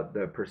question about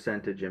the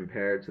percentage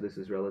impaired. So this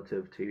is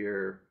relative to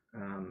your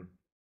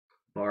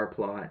bar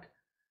plot.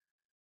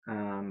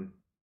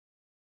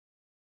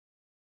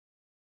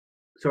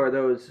 So are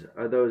those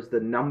the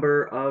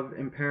number of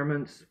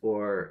impairments,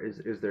 or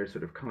is there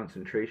sort of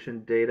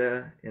concentration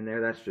data in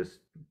there? Those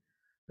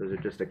are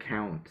just a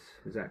count.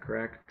 Is that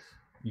correct?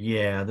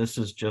 Yeah, this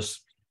is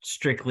just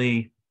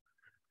strictly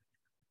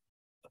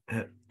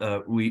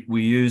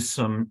we use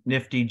some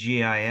nifty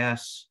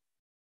GIS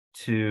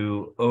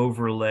to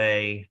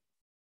overlay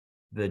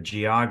the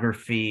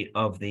geography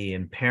of the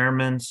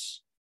impairments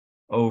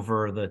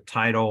over the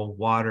tidal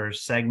water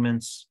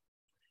segments.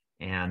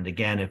 And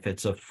again, if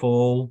it's a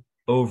full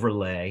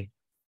overlay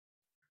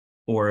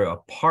or a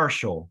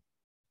partial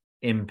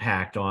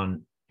impact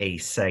on a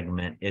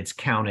segment, it's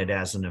counted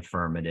as an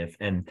affirmative.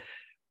 And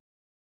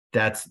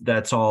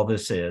that's all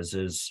this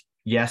is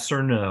yes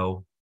or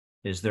no.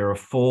 Is there a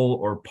full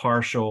or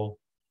partial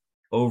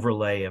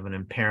overlay of an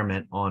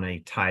impairment on a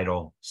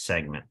tidal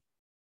segment?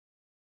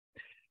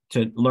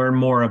 To learn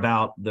more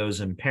about those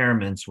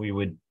impairments, we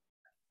would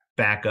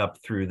back up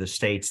through the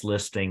state's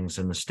listings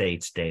and the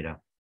state's data.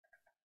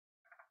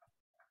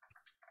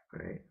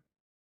 Great.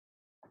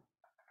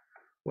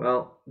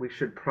 Well, we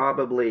should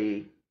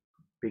probably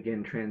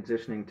begin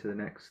transitioning to the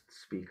next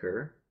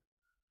speaker.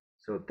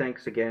 So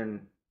thanks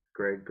again,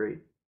 Greg. Great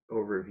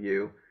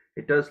overview.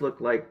 It does look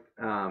like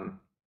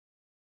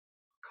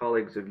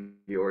colleagues of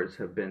yours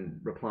have been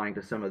replying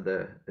to some of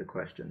the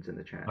questions in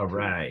the chat. All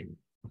right.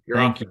 You're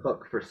off the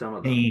hook for some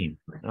of them. Team.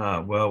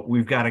 Well,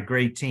 we've got a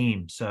great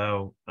team.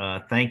 So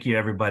thank you,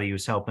 everybody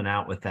who's helping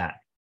out with that.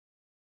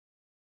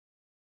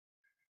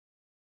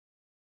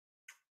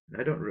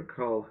 I don't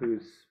recall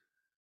who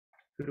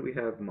do we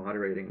have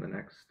moderating the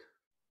next?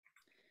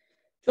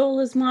 Joel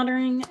is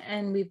moderating,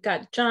 and we've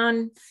got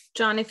John.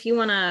 John, if you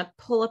want to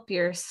pull up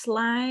your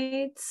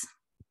slides.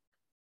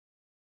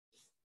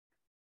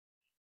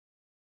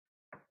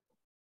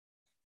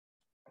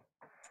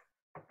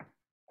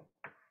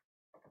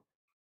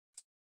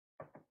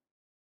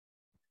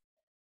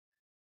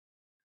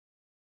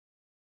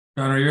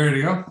 John, are you ready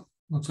to go?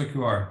 Looks like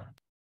you are.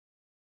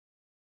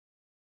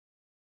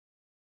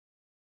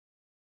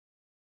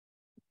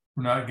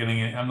 We're not getting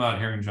it. I'm not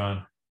hearing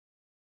John.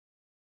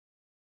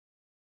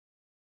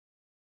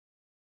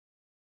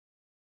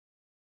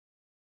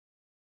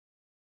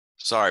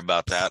 Sorry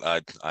about that.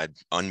 I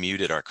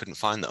unmuted or I couldn't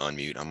find the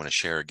unmute. I'm going to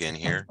share again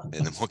here and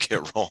then we'll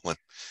get rolling.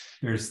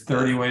 There's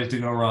 30 ways to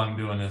go wrong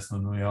doing this,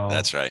 and we all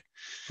That's right.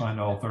 Find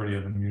all 30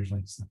 of them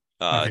usually. So,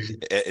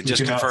 okay.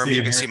 Just confirm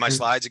you can see my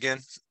slides again.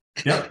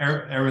 Yep,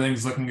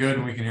 everything's looking good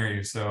and we can hear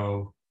you.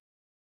 So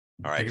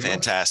all right,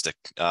 fantastic.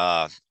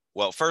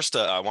 Well, first,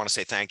 I want to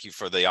say thank you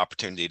for the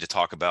opportunity to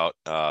talk about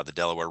the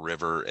Delaware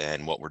River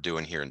and what we're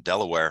doing here in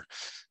Delaware.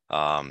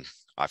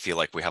 I feel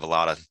like we have a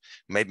lot of,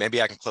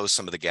 maybe I can close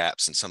some of the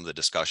gaps in some of the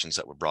discussions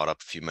that were brought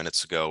up a few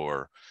minutes ago,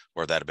 or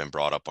that have been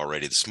brought up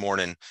already this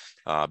morning,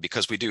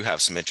 because we do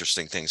have some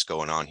interesting things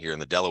going on here in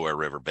the Delaware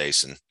River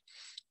Basin.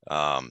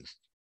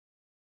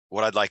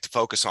 What I'd like to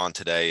focus on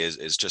today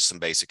is just some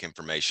basic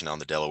information on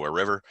the Delaware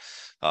River,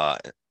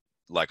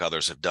 like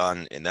others have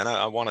done. And then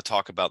I want to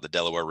talk about the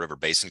Delaware River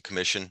Basin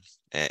Commission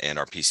and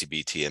our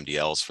PCB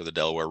TMDLs for the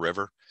Delaware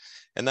River.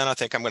 And then I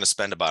think I'm going to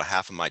spend about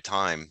half of my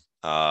time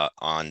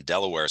on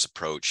Delaware's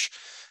approach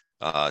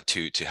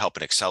to help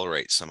and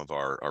accelerate some of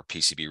our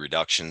PCB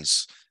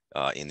reductions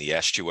in the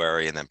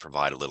estuary, and then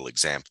provide a little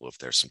example if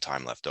there's some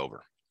time left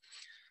over.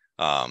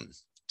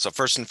 So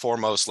first and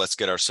foremost, let's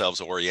get ourselves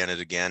oriented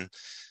again.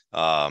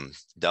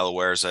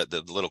 Delaware's at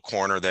the little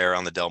corner there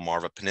on the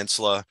Delmarva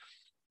Peninsula.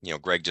 You know,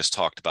 Greg just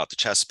talked about the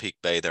Chesapeake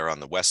Bay there on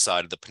the west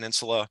side of the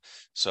peninsula.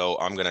 So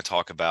I'm going to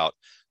talk about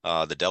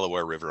the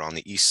Delaware River on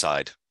the east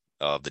side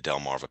of the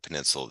Delmarva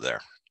Peninsula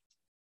there.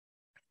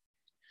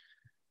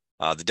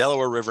 The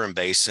Delaware River and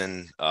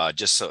Basin,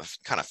 just so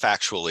kind of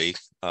factually,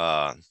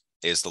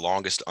 is the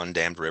longest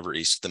undammed river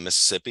east of the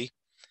Mississippi.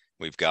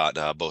 We've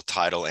got both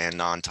tidal and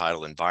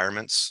non-tidal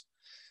environments.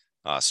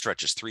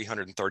 Stretches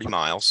 330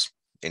 miles,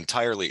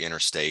 entirely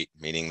interstate,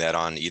 meaning that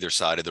on either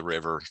side of the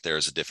river,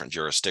 there's a different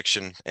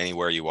jurisdiction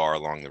anywhere you are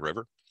along the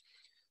river.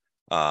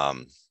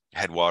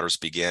 Headwaters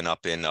begin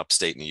up in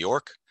upstate New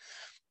York,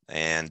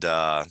 and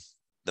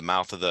the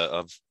mouth of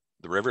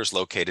the river is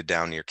located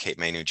down near Cape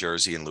May, New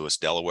Jersey, and Lewis,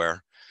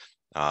 Delaware,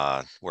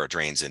 where it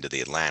drains into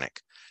the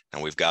Atlantic.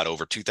 And we've got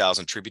over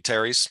 2,000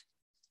 tributaries,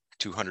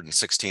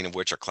 216 of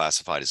which are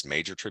classified as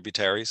major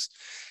tributaries.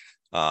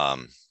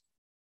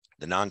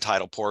 The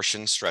non-tidal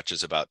portion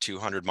stretches about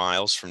 200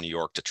 miles from New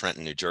York to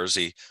Trenton, New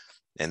Jersey.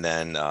 And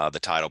then the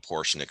tidal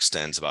portion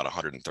extends about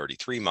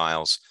 133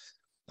 miles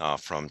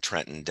from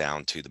Trenton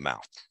down to the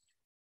mouth.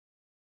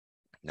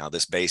 Now,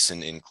 this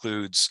basin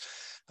includes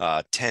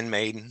 10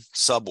 main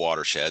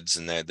sub-watersheds,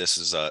 and this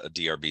is a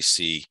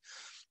DRBC,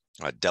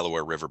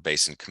 Delaware River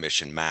Basin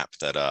Commission map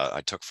that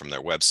I took from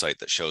their website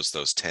that shows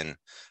those 10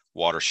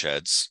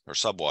 watersheds or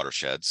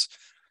sub-watersheds.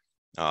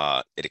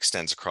 It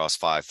extends across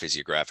 5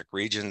 physiographic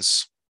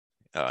regions,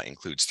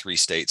 includes 3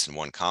 states and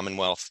 1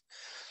 commonwealth,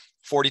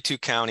 42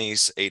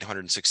 counties,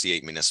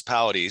 868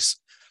 municipalities.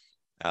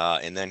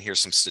 And then here's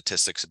some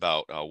statistics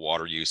about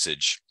water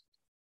usage.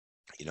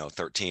 You know,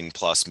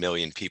 13+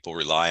 million people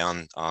rely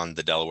on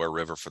the Delaware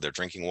River for their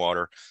drinking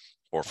water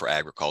or for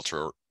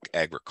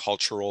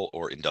agricultural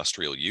or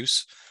industrial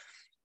use.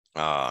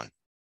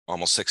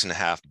 Almost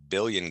 6.5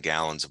 billion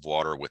gallons of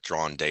water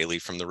withdrawn daily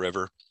from the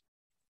river.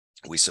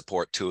 We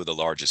support 2 of the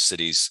largest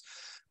cities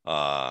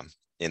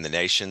in the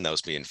nation,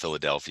 those being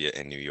Philadelphia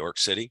and New York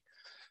City.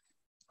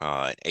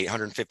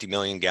 850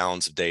 million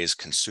gallons a day is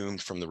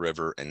consumed from the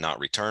river and not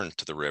returned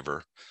to the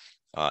river.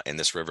 And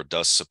this river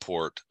does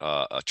support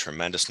a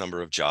tremendous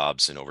number of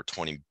jobs and over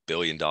 $20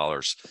 billion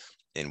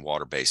in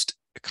water-based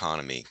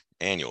economy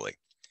annually.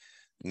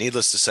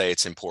 Needless to say,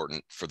 it's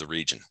important for the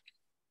region.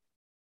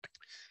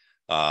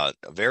 A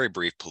very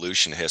brief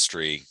pollution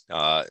history.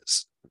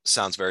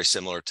 Sounds very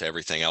similar to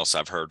everything else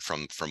I've heard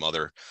from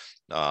other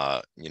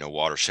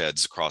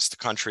watersheds across the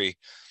country,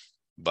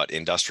 but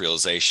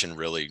industrialization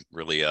really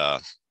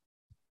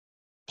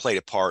played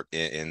a part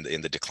in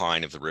the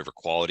decline of the river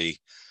quality.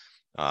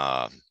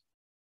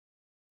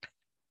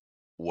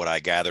 What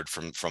I gathered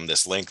from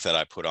this link that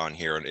I put on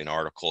here, an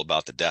article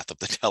about the death of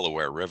the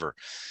Delaware River,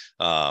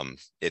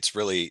 it's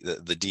really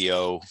the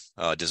DO,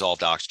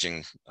 dissolved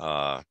oxygen,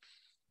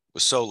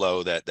 was so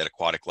low that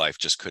aquatic life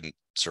just couldn't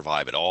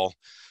survive at all.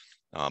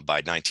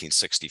 By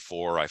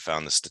 1964, I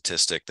found the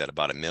statistic that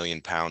about 1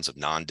 million pounds of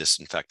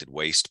non-disinfected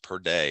waste per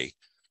day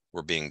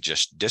were being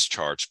just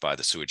discharged by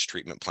the sewage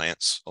treatment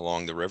plants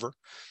along the river,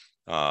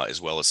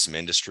 as well as some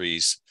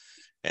industries.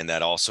 And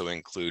that also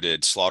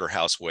included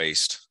slaughterhouse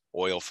waste,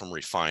 oil from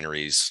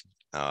refineries,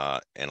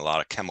 and a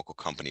lot of chemical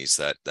companies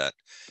that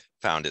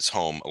found its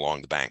home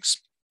along the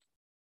banks.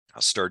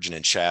 Sturgeon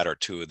and shad are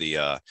 2 of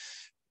the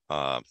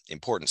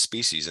important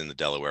species in the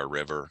Delaware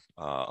River,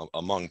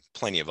 among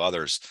plenty of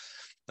others,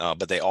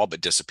 but they all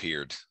but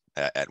disappeared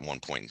at one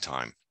point in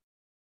time.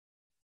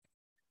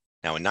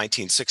 Now, in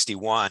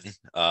 1961,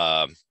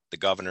 the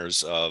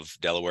governors of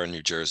Delaware,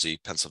 New Jersey,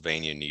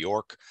 Pennsylvania, and New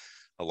York,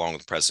 along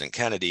with President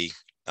Kennedy,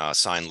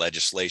 signed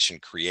legislation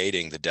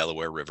creating the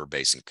Delaware River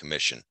Basin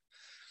Commission.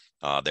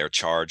 Their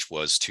charge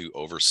was to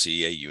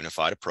oversee a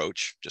unified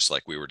approach, just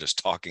like we were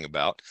just talking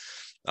about,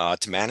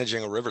 to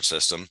managing a river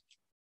system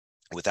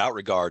without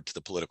regard to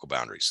the political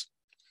boundaries.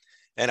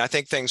 And I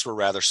think things were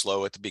rather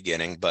slow at the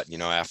beginning, but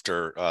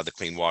after the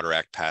Clean Water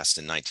Act passed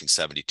in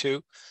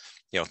 1972,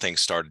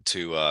 things started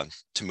to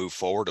move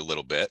forward a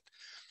little bit,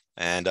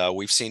 and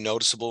we've seen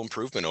noticeable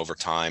improvement over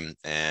time,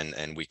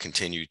 and we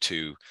continue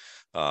to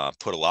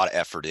put a lot of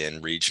effort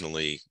in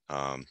regionally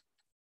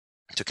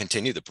to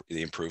continue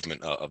the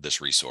improvement of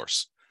this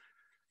resource.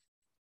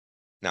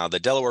 Now, the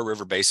Delaware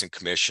River Basin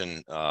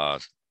Commission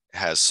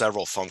has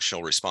several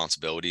functional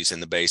responsibilities in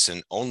the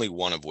basin, only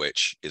one of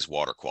which is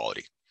water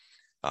quality.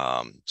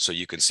 So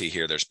you can see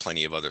here, there's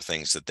plenty of other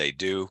things that they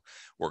do.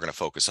 We're going to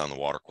focus on the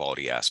water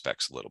quality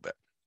aspects a little bit.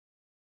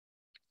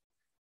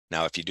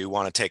 Now, if you do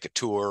want to take a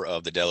tour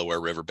of the Delaware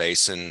River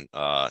Basin,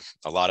 a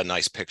lot of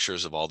nice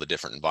pictures of all the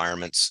different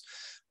environments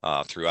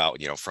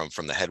throughout,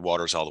 from the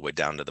headwaters all the way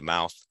down to the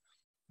mouth.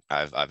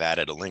 I've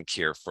added a link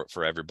here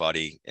for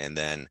everybody. And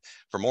then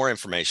for more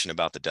information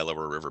about the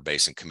Delaware River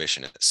Basin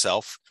Commission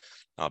itself,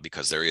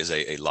 because there is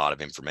a lot of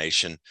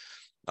information,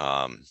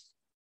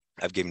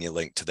 I've given you a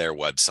link to their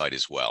website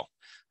as well.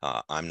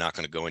 I'm not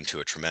going to go into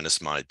a tremendous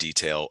amount of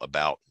detail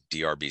about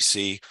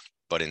DRBC,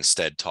 but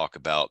instead talk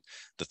about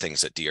the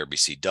things that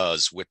DRBC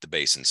does with the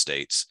basin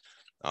states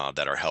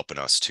that are helping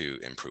us to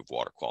improve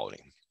water quality.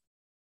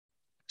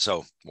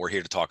 So we're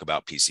here to talk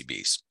about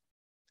PCBs.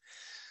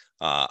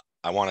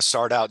 I want to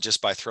start out just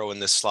by throwing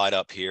this slide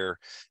up here,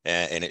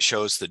 and it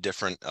shows the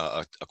different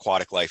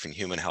aquatic life and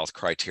human health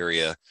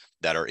criteria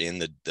that are in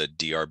the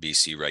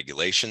DRBC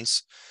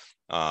regulations.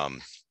 The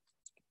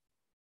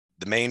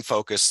main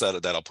focus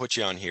that I'll put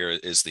you on here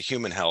is the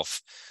human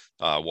health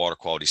water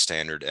quality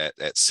standard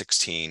at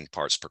 16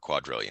 parts per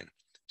quadrillion.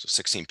 So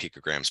 16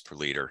 picograms per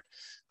liter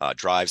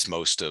drives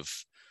most of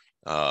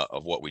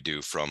what we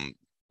do from,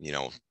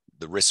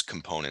 the risk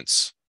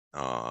components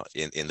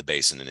in the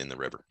basin and in the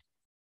river.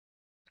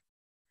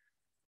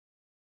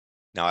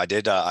 Now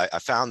I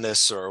found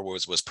this, or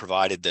was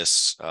provided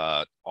this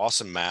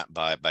awesome map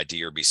by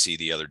DRBC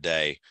the other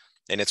day,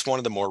 and it's one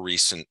of the more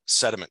recent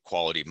sediment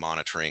quality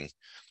monitoring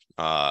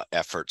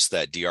efforts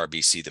that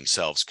DRBC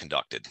themselves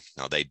conducted.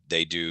 Now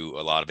they do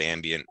a lot of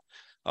ambient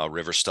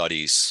river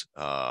studies,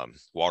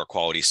 water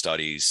quality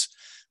studies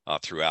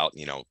throughout,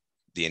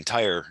 the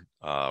entire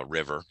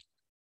river.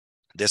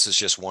 This is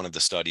just one of the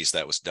studies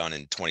that was done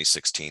in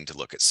 2016 to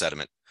look at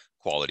sediment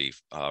quality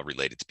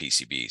related to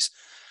PCBs.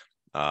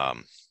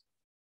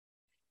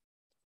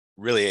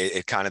 Really,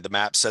 the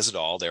map says it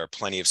all. There are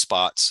plenty of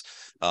spots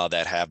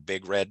that have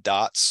big red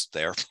dots.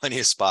 There are plenty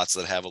of spots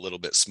that have a little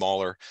bit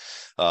smaller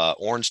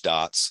orange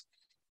dots.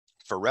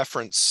 For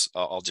reference,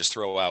 I'll just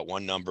throw out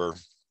one number.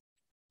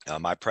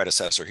 My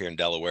predecessor here in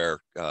Delaware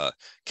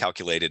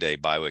calculated a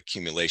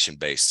bioaccumulation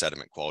based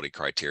sediment quality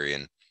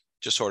criterion,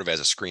 just sort of as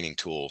a screening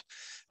tool.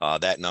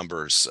 That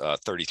number's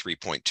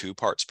 33.2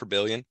 parts per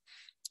billion.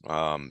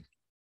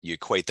 You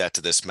equate that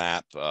to this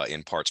map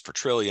in parts per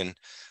trillion,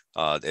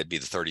 it'd be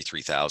the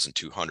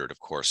 33,200, of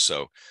course.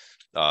 So,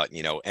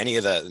 any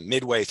of the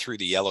midway through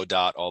the yellow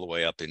dot all the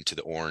way up into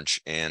the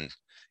orange and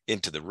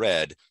into the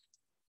red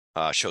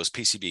shows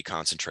PCB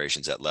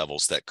concentrations at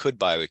levels that could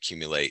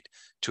bioaccumulate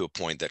to a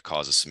point that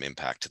causes some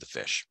impact to the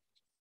fish.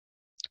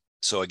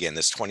 So again,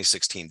 this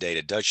 2016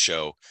 data does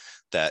show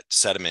that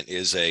sediment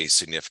is a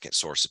significant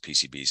source of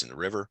PCBs in the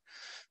river.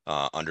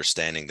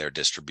 Understanding their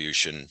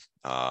distribution,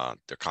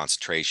 their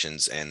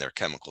concentrations, and their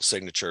chemical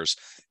signatures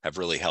have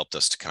really helped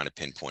us to kind of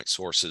pinpoint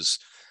sources.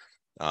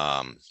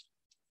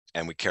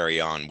 And we carry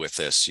on with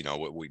this,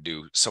 we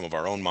do some of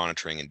our own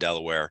monitoring in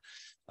Delaware.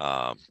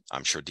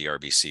 I'm sure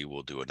DRBC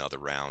will do another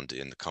round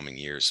in the coming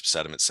years of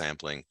sediment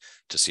sampling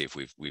to see if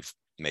we've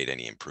made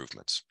any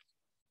improvements.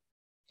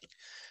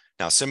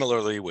 Now,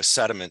 similarly with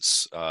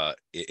sediments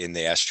in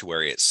the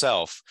estuary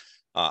itself,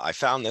 I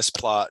found this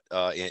plot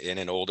in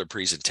an older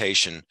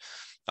presentation,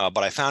 but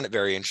I found it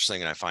very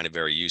interesting, and I find it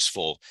very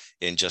useful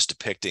in just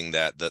depicting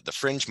that the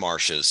fringe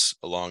marshes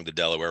along the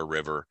Delaware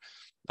River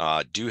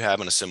do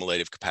have an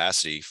assimilative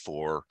capacity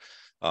for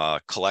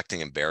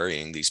collecting and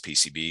burying these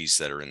PCBs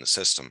that are in the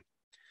system.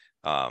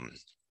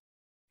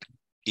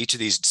 Each of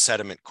these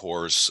sediment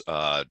cores,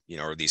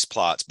 or these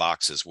plots,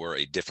 boxes, were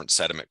a different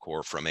sediment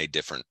core from a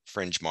different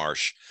fringe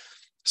marsh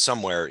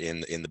somewhere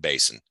in the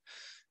basin.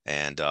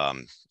 And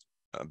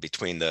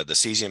between the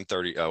cesium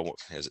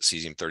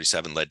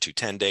 37 lead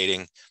 210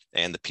 dating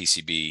and the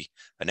PCB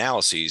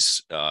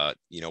analyses,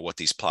 what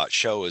these plots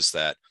show is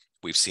that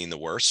we've seen the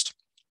worst,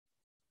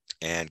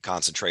 and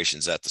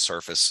concentrations at the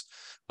surface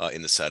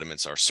in the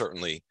sediments are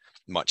certainly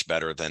much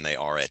better than they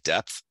are at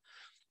depth,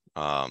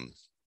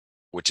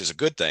 which is a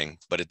good thing,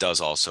 but it does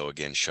also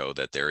again show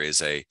that there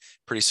is a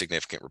pretty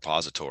significant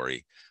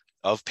repository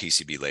of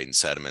PCB laden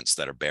sediments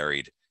that are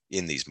buried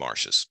in these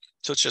marshes.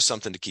 So it's just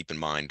something to keep in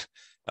mind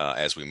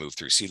as we move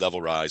through sea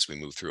level rise, we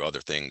move through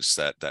other things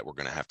that we're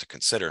going to have to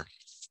consider.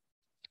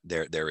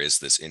 There is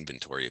this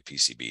inventory of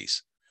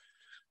PCBs.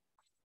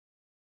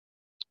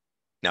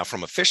 Now,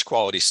 from a fish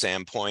quality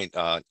standpoint,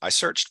 I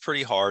searched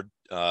pretty hard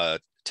to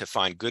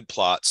find good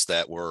plots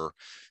that were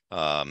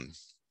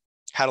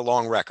had a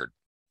long record.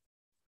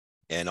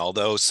 And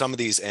although some of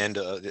these end,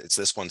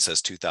 this one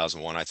says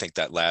 2001, I think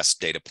that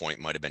last data point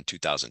might have been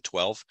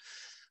 2012.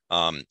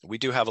 We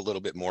do have a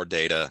little bit more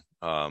data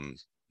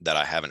that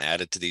I haven't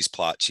added to these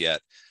plots yet,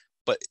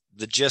 but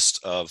the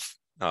gist of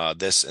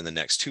this and the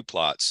next two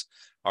plots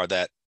are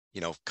that,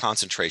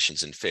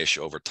 concentrations in fish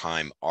over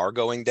time are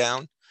going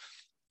down,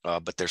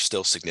 but they're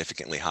still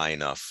significantly high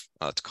enough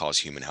to cause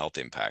human health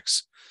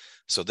impacts.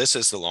 So this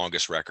is the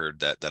longest record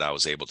that I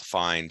was able to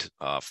find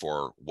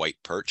for white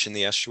perch in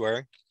the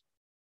estuary.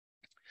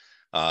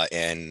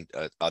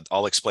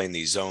 I'll explain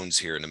these zones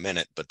here in a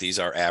minute, but these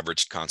are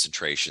averaged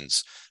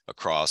concentrations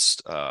across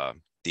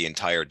the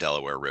entire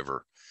Delaware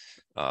River,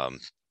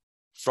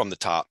 from the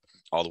top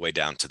all the way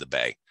down to the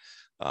bay.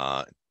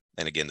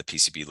 And again, the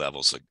PCB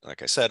levels,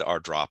 like I said, are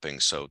dropping.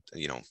 So,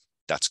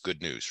 that's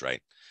good news,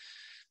 right?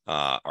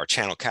 Our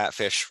channel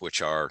catfish,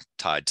 which are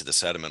tied to the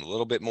sediment a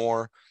little bit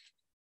more,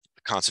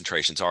 the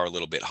concentrations are a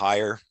little bit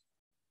higher.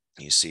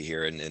 You see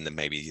here in the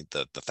maybe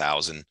the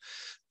 1,000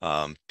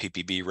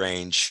 ppb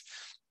range,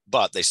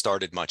 but they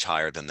started much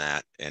higher than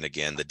that. And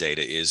again, the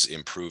data is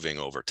improving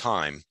over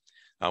time,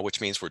 which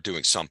means we're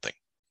doing something.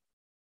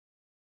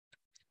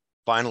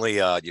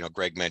 Finally,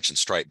 Greg mentioned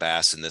striped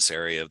bass in this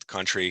area of the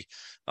country.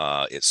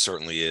 It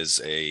certainly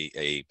is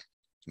a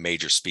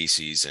major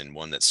species and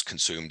one that's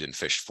consumed and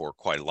fished for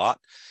quite a lot.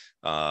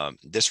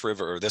 This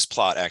river, or this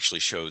plot, actually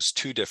shows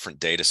two different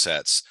data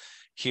sets.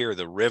 Here,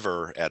 the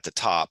river at the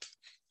top,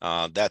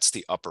 that's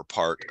the upper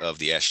part of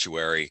the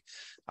estuary.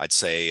 I'd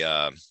say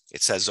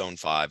it says zone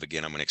 5.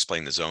 Again, I'm going to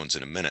explain the zones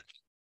in a minute.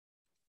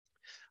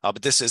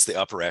 But this is the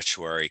upper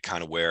estuary,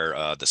 kind of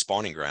where the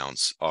spawning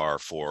grounds are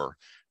for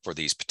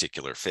these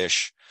particular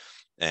fish.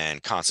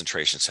 And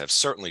concentrations have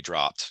certainly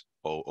dropped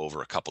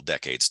over a couple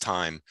decades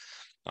time.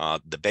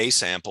 The bay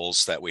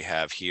samples that we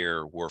have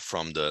here were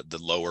from the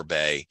lower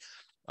bay,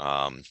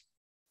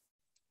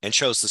 and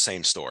shows the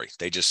same story.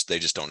 They just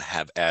don't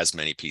have as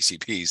many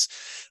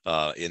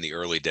PCBs in the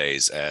early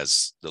days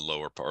as the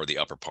lower part or the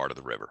upper part of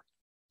the river.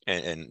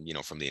 And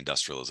from the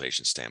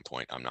industrialization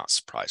standpoint, I'm not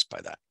surprised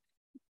by that.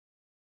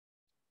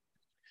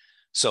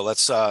 So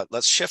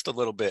let's shift a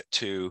little bit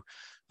to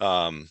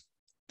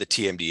the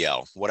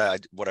TMDL. What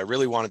I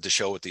really wanted to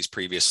show with these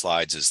previous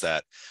slides is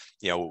that,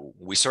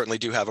 we certainly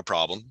do have a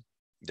problem.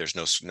 There's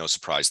no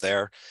surprise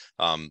there,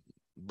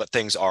 but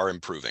things are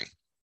improving.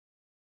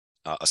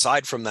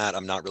 Aside from that,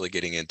 I'm not really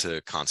getting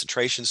into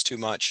concentrations too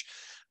much.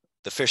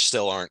 The fish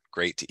still aren't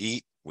great to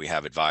eat. We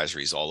have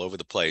advisories all over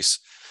the place.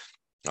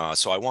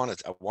 So I want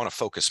to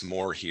focus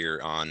more here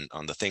on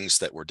the things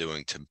that we're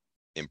doing to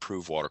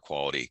improve water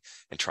quality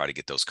and try to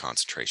get those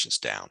concentrations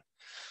down.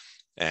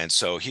 And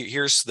so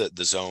here's the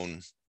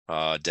zone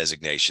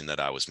designation that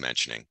I was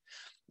mentioning.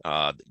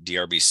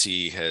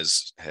 DRBC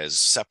has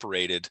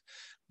separated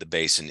the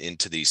basin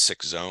into these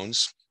 6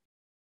 zones,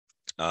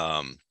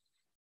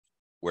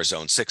 where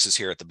zone 6 is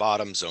here at the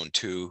bottom, zone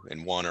 2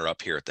 and 1 are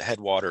up here at the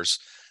headwaters.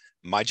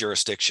 My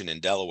jurisdiction in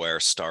Delaware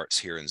starts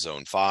here in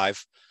zone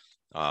 5,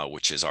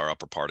 which is our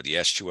upper part of the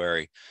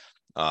estuary,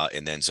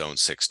 and then zone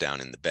 6 down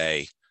in the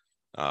bay.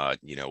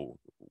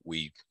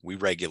 We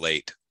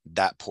regulate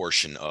that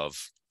portion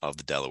of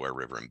the Delaware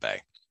River and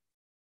Bay.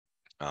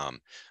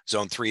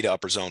 Zone 3 to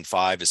upper zone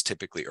 5 is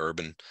typically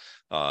urban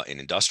and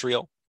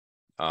industrial.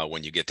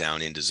 When you get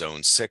down into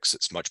zone 6,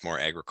 it's much more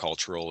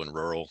agricultural and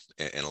rural,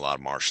 and a lot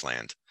of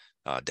marshland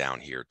down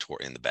here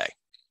in the bay.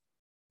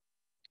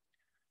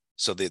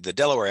 So the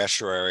Delaware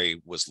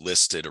estuary was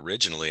listed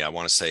originally, I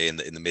want to say in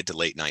the mid to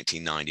late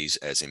 1990s,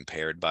 as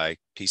impaired by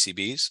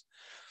PCBs.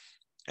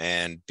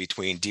 And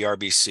between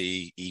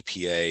DRBC,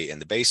 EPA,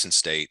 and the basin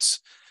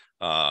states,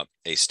 a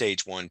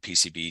stage 1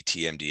 PCB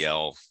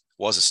TMDL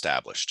was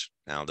established.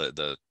 Now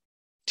the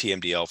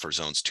TMDL for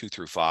zones 2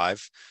 through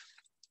 5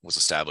 was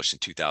established in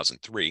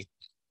 2003.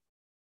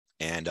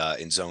 And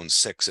in zone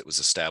 6, it was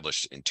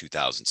established in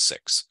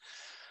 2006.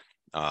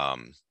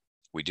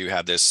 We do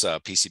have this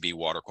PCB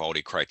water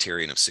quality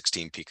criterion of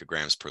 16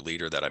 picograms per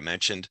liter that I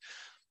mentioned.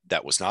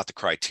 That was not the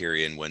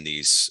criterion when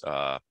these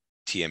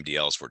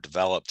TMDLs were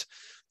developed,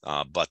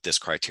 but this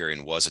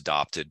criterion was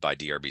adopted by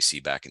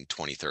DRBC back in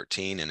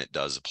 2013, and it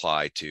does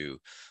apply to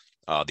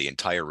the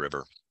entire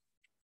river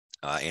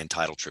and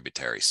tidal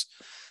tributaries.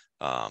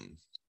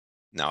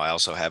 Now, I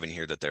also have in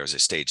here that there's a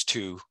stage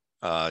 2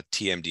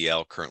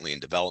 TMDL currently in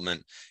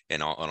development,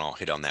 and I'll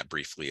hit on that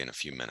briefly in a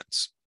few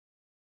minutes.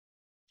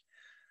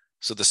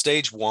 So the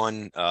stage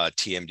 1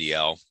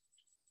 TMDL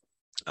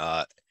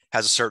has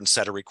a certain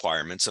set of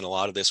requirements, and a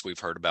lot of this we've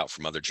heard about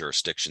from other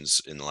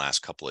jurisdictions in the last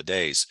couple of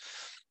days.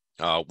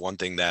 One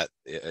thing that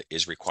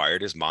is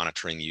required is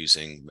monitoring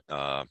using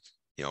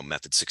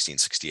method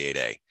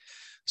 1668A.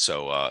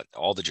 So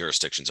all the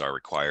jurisdictions are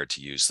required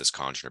to use this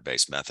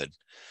congener-based method.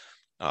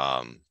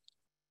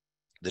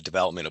 The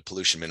development of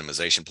pollution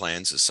minimization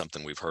plans is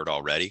something we've heard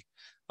already,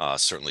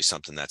 certainly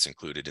something that's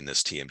included in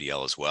this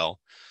TMDL as well.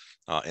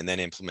 And then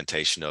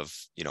implementation of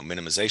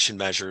minimization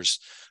measures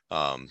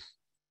to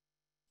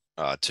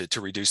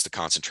reduce the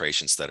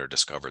concentrations that are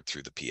discovered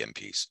through the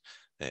PMPs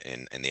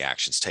and the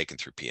actions taken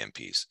through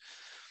PMPs.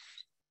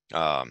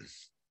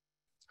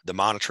 The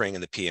monitoring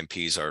and the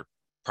PMPs are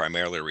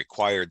primarily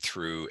required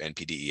through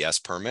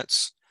NPDES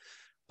permits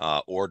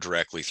or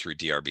directly through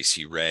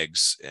DRBC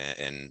regs.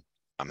 And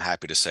I'm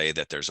happy to say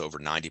that there's over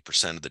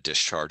 90% of the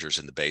dischargers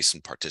in the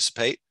basin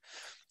participate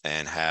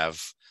and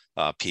have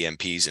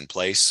PMPs in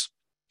place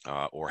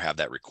or have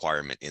that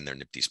requirement in their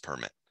NPDES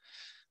permit.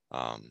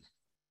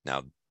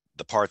 Now,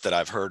 the part that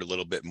I've heard a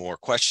little bit more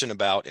question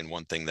about, and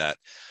one thing that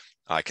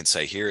I can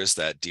say here is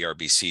that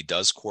DRBC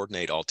does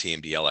coordinate all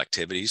TMDL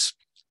activities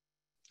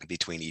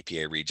between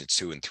EPA regions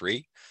 2 and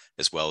 3,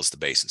 as well as the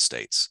basin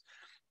states.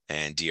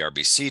 And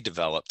DRBC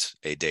developed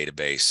a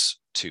database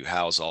to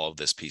house all of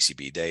this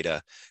PCB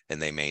data,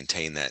 and they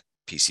maintain that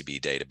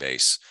PCB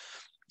database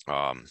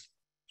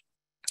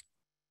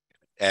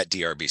at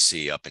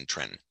DRBC up in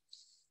Trenton.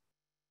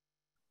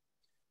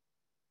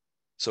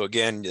 So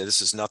again,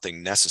 this is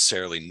nothing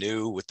necessarily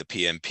new with the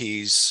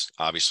PMPs.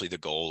 Obviously, the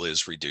goal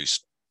is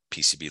reduce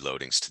PCB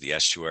loadings to the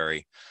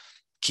estuary.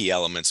 Key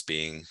elements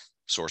being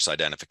source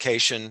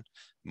identification,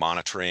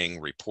 monitoring,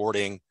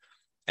 reporting,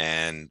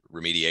 and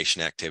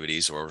remediation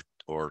activities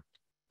or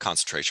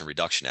concentration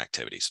reduction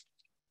activities.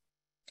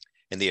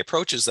 And the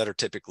approaches that are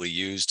typically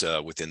used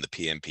within the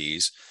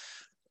PMPs,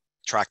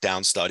 track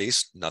down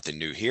studies, nothing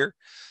new here.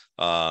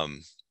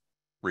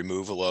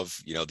 Removal of,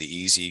 the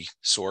easy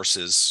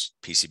sources,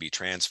 PCB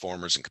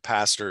transformers and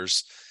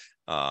capacitors,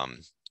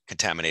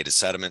 contaminated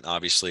sediment,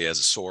 obviously as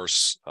a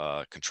source,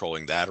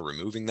 controlling that or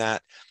removing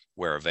that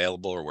where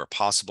available or where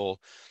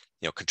possible.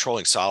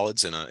 Controlling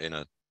solids in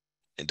a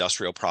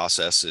industrial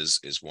process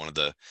is one of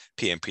the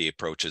PMP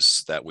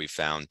approaches that we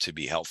found to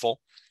be helpful.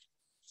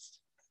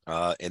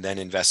 And then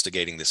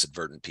investigating this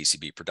advertent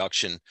PCB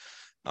production.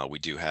 We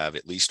do have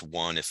at least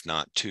one, if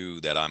not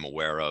two, that I'm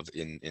aware of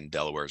in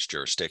Delaware's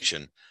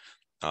jurisdiction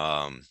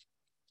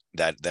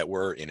that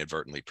were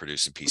inadvertently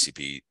producing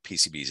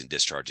PCBs and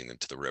discharging them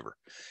to the river.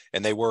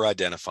 And they were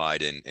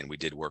identified, and we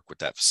did work with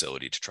that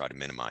facility to try to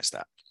minimize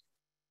that.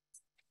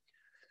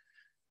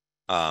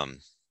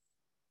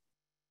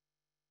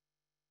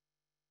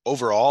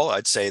 Overall,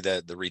 I'd say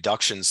that the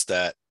reductions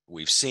that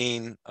we've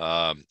seen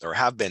or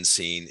have been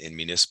seen in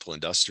municipal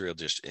industrial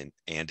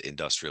and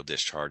industrial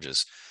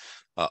discharges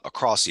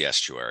across the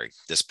estuary.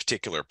 This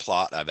particular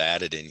plot I've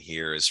added in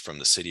here is from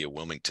the city of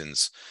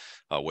Wilmington's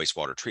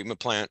wastewater treatment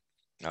plant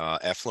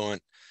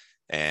effluent,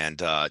 and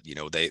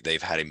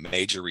they've had a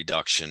major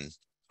reduction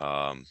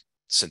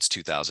since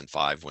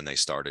 2005 when they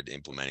started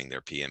implementing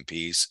their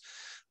PMPs.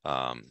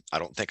 I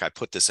don't think I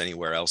put this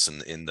anywhere else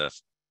in the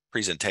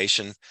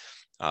presentation,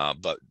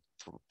 but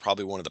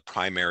probably one of the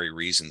primary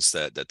reasons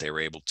that they were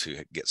able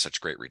to get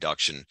such great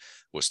reduction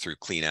was through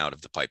clean out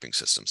of the piping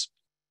systems.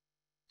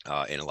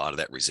 And a lot of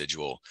that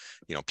residual,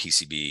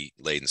 PCB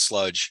laden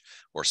sludge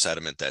or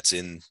sediment that's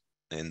in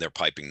their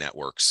piping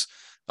networks,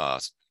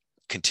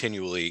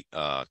 continually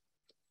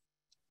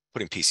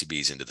putting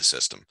PCBs into the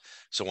system.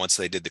 So once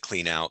they did the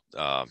clean out,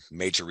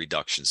 major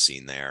reduction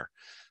seen there.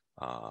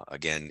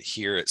 Again,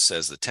 here it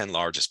says the 10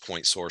 largest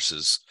point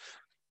sources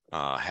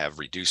have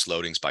reduced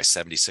loadings by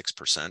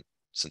 76%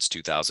 since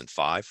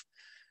 2005.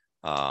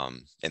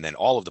 And then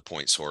all of the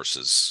point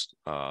sources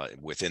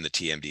within the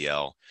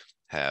TMDL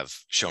have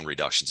shown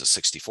reductions of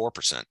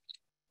 64%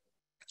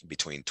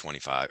 between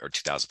 2005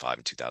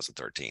 and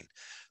 2013.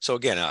 So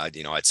again,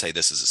 I'd say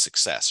this is a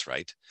success,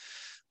 right?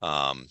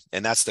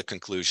 And that's the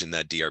conclusion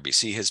that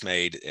DRBC has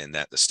made, and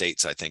that the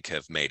states, I think,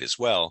 have made as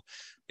well,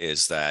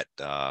 is that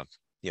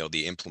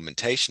the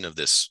implementation of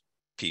this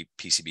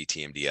PCB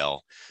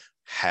TMDL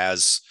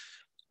has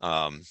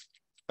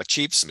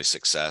achieved some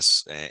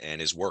success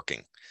and is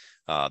working.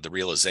 The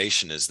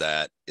realization is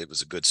that it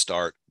was a good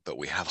start, but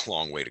we have a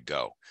long way to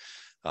go.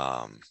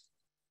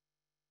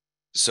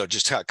 So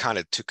just kind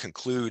of to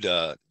conclude,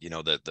 the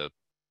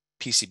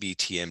PCB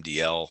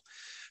TMDL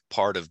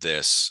part of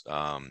this,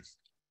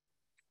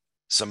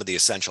 some of the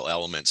essential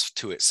elements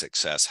to its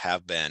success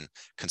have been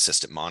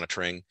consistent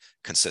monitoring,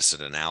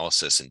 consistent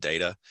analysis and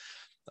data,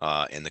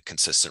 and the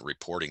consistent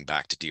reporting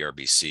back to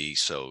DRBC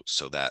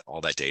so that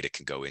all that data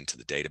can go into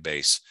the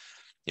database.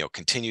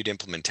 Continued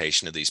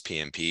implementation of these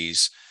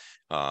PMPs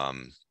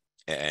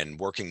and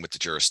working with the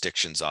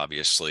jurisdictions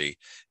obviously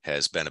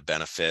has been a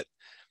benefit.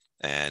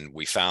 And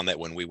we found that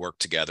when we work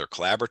together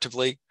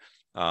collaboratively,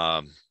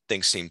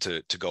 things seem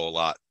to go a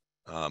lot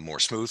more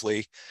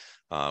smoothly.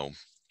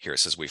 Here it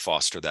says we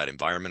foster that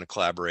environment of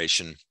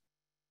collaboration,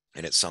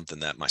 and it's something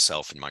that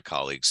myself and my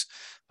colleagues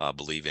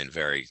believe in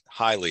very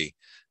highly.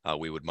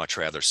 We would much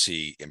rather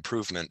see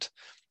improvement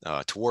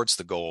towards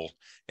the goal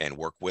and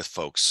work with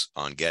folks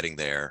on getting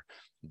there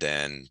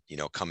than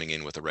coming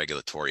in with a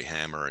regulatory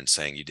hammer and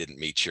saying you didn't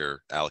meet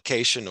your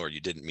allocation or you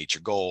didn't meet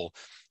your goal,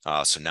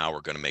 so now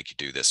we're going to make you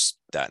do this,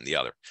 that, and the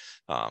other.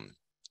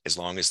 As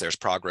long as there's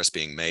progress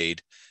being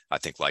made, I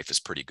think life is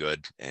pretty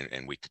good,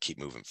 and we can keep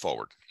moving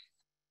forward.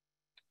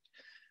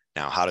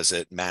 Now, how does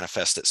it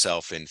manifest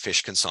itself in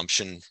fish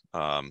consumption?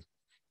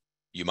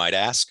 You might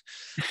ask.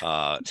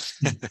 I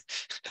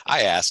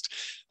asked.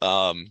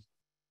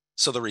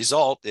 So the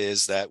result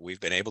is that we've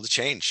been able to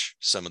change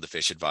some of the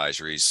fish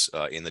advisories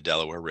in the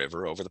Delaware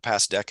River over the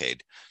past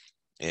decade.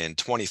 In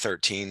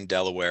 2013,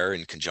 Delaware,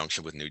 in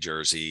conjunction with New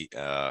Jersey,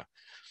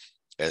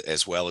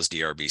 as well as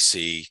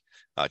DRBC,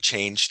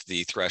 changed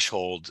the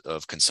threshold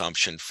of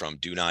consumption from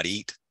do not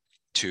eat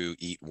to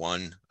eat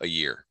one a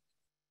year.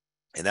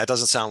 And that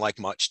doesn't sound like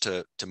much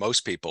to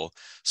most people,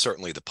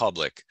 certainly the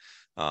public,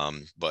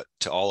 but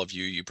to all of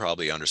you, you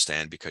probably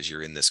understand because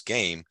you're in this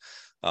game.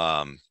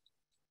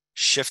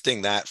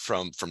 Shifting that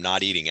from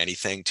not eating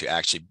anything to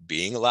actually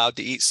being allowed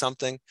to eat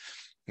something,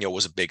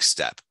 was a big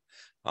step.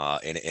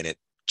 and it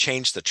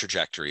changed the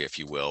trajectory, if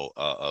you will,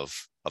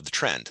 of the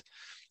trend.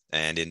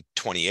 And in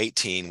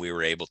 2018, we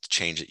were able to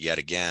change it yet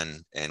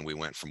again, and we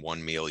went from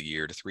 1 meal a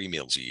year to 3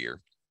 meals a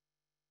year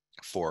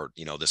for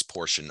this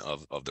portion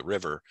of the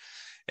river.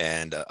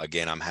 And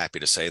again, I'm happy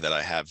to say that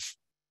I have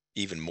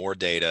even more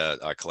data.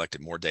 I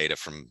collected more data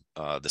from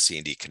the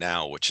C&D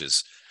Canal, which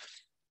is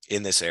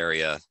in this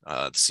area.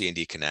 The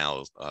C&D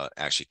Canal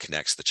actually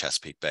connects the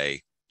Chesapeake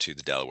Bay to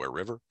the Delaware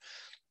River.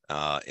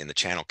 In the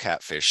channel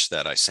catfish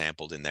that I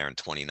sampled in there in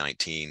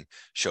 2019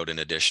 showed an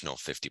additional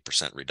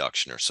 50%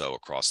 reduction or so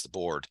across the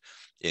board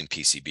in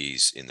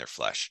PCBs in their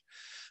flesh.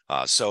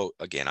 So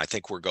again, I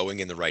think we're going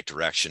in the right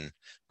direction.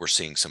 We're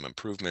seeing some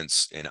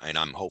improvements, and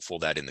I'm hopeful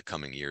that in the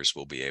coming years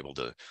we'll be able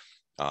to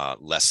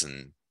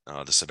lessen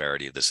the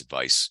severity of this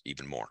advice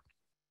even more.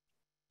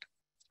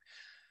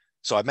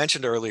 So I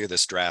mentioned earlier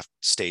this draft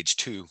stage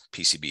 2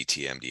 PCB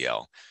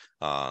TMDL.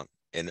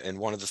 And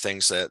one of the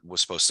things that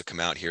was supposed to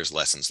come out here is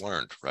lessons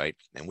learned, right?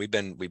 And we've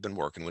been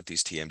working with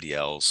these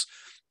TMDLs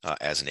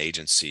as an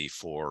agency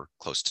for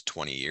close to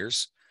 20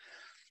 years.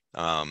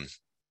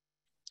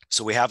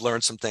 So we have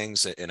learned some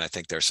things, and I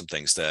think there's some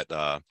things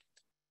that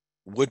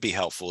would be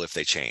helpful if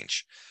they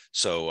change.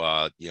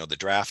 So the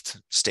draft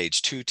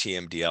stage 2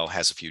 TMDL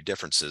has a few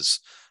differences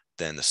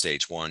than the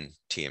stage 1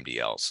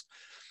 TMDLs.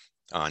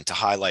 And to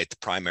highlight the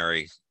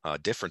primary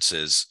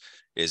differences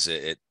is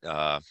it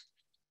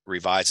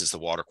revises the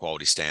water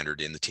quality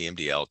standard in the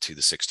TMDL to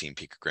the 16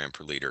 picogram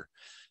per liter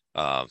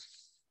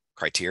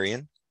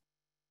criterion.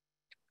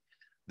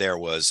 There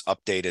was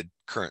updated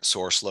current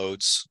source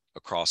loads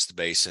across the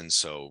basin.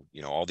 So,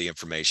 all the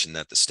information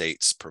that the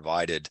states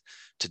provided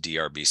to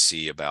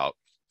DRBC about,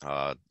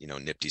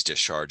 NIPD's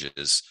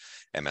discharges,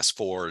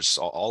 MS4s,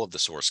 all of the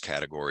source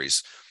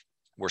categories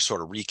were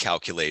sort of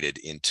recalculated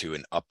into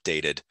an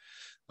updated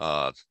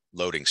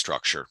loading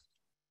structure.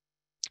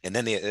 And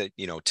then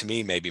to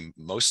me, maybe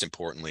most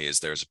importantly, is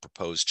there's a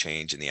proposed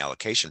change in the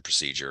allocation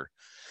procedure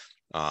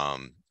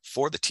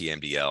for the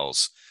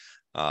TMDLs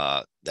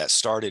that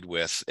started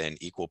with an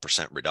equal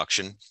percent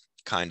reduction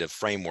kind of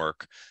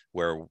framework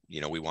where,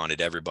 we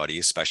wanted everybody,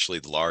 especially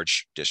the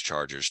large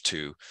dischargers,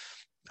 to,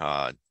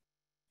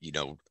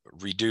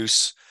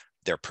 reduce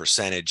their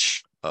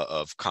percentage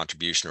of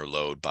contribution or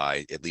load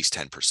by at least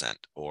 10%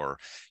 or,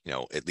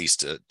 at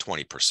least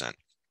 20%.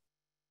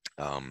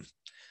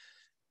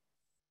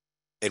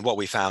 And what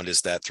we found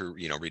is that through,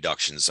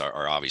 reductions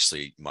are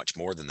obviously much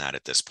more than that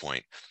at this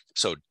point.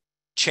 So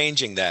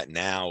changing that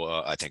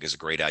now, I think, is a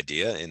great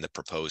idea. And the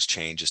proposed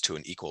change is to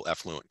an equal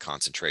effluent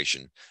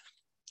concentration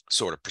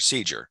sort of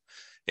procedure.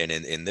 And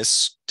in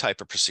this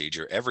type of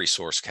procedure, every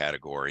source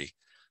category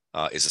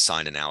is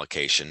assigned an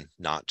allocation,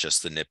 not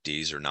just the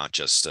NIPDs or not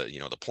just,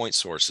 the point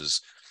sources,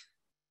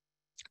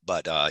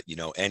 but,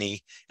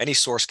 any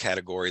source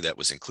category that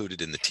was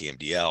included in the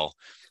TMDL,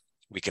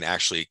 we can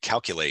actually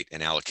calculate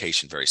an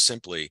allocation very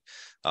simply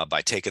by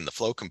taking the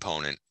flow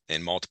component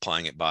and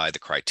multiplying it by the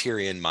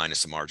criterion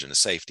minus the margin of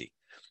safety,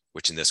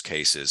 which in this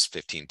case is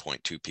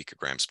 15.2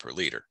 picograms per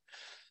liter.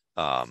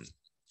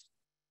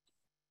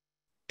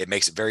 It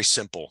makes it very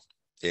simple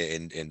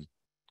in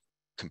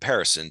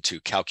comparison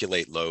to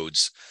calculate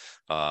loads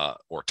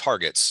or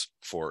targets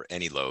for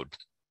any load.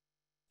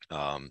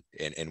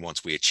 And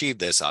once we achieve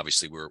this,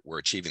 obviously we're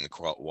achieving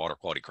the water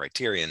quality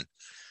criterion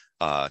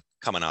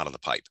coming out of the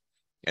pipe.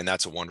 And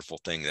that's a wonderful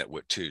thing that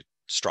we're to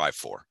strive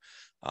for.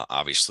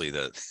 Obviously,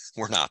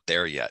 we're not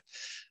there yet.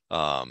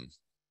 Now,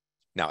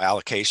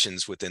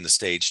 allocations within the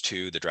stage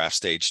 2, the draft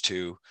stage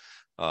 2,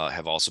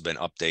 have also been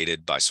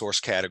updated by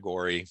source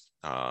category.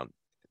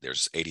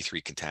 There's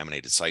 83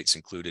 contaminated sites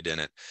included in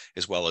it,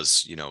 as well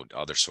as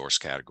other source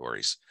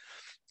categories.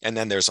 And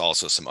then there's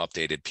also some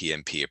updated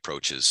PMP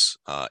approaches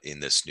in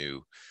this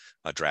new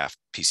draft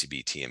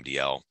PCB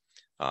TMDL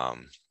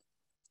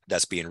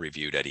that's being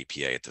reviewed at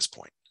EPA at this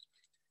point.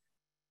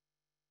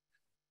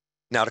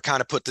 Now, to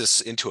kind of put this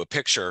into a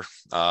picture,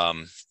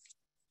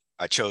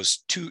 I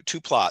chose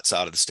two plots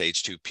out of the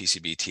stage 2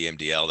 PCB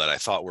TMDL that I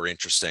thought were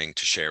interesting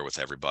to share with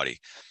everybody.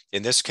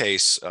 In this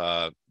case,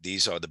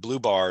 these are the blue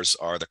bars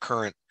are the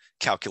current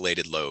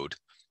calculated load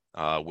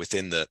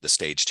within the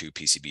stage 2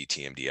 PCB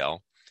TMDL.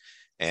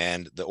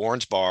 And the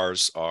orange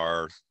bars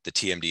are the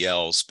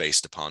TMDLs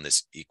based upon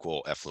this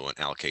equal effluent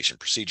allocation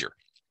procedure.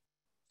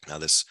 Now,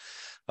 this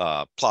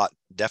plot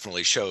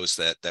definitely shows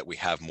that we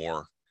have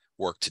more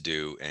work to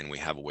do and we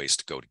have a ways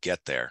to go to get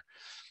there.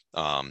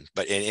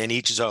 But in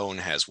each zone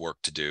has work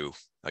to do.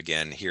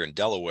 Again, here in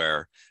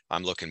Delaware,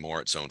 I'm looking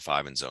more at zone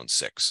 5 and zone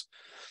 6.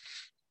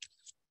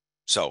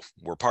 So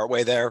we're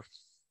partway there,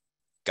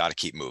 got to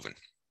keep moving.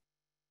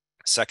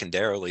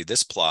 Secondarily,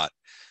 this plot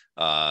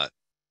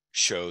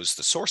shows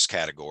the source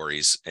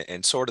categories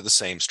and sort of the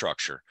same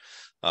structure.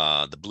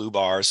 The blue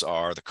bars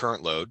are the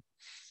current load,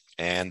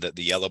 and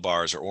the yellow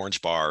bars or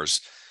orange bars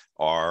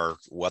are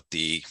what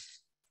the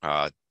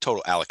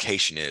total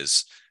allocation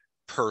is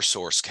per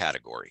source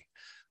category.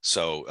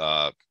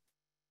 So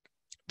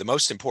the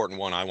most important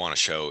one I want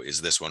to show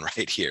is this one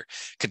right here,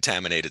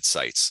 contaminated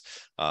sites.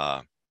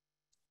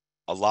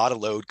 a lot of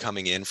load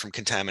coming in from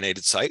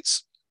contaminated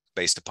sites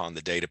based upon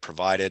the data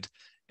provided,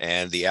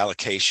 and the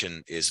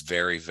allocation is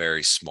very,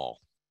 very small.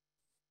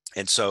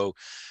 And so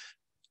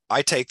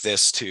I take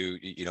this to,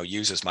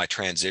 use as my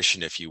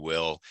transition, if you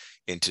will,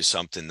 into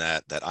something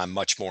that I'm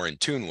much more in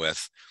tune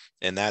with,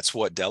 and that's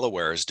what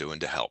Delaware is doing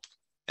to help.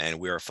 And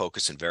we are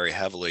focusing very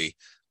heavily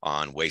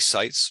on waste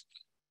sites.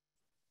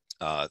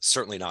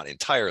 Certainly not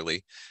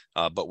entirely,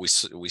 but we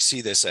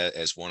see this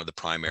as one of the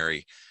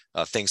primary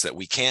things that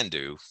we can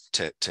do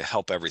to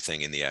help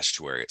everything in the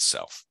estuary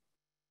itself.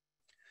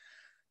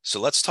 So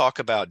let's talk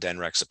about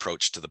DENREC's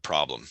approach to the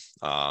problem.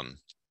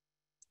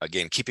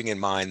 Again, keeping in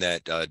mind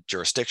that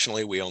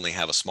jurisdictionally, we only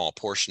have a small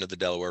portion of the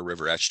Delaware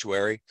River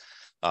estuary.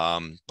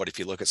 But if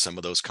you look at some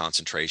of those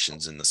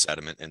concentrations in the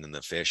sediment and in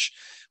the fish,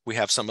 we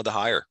have some of the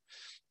higher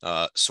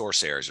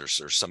source areas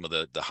or some of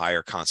the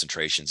higher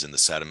concentrations in the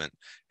sediment.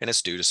 And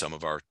it's due to some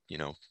of our,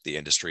 the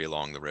industry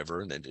along the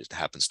river, and it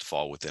happens to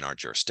fall within our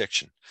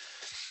jurisdiction.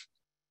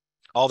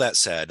 All that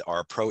said, our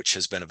approach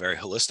has been a very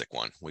holistic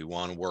one. We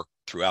want to work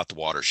throughout the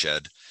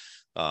watershed,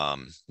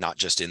 not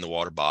just in the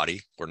water body.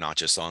 We're not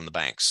just on the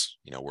banks.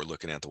 We're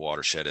looking at the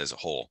watershed as a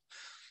whole.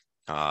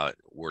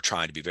 We're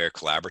trying to be very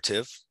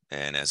collaborative.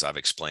 And as I've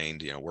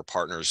explained, we're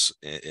partners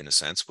in a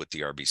sense with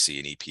the RBC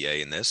and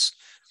EPA in this.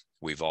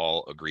 We've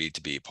all agreed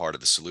to be part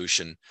of the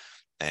solution,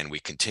 and we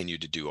continue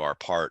to do our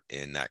part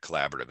in that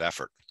collaborative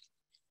effort,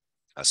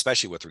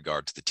 especially with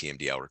regard to the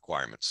TMDL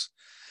requirements.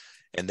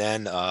 And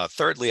then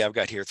thirdly, I've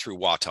got here through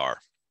WATAR,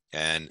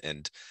 and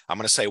I'm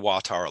going to say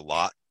WATAR a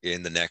lot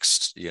in the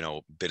next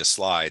bit of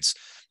slides.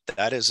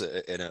 That is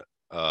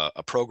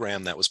a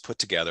program that was put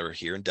together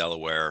here in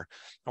Delaware.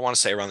 I want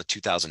to say around the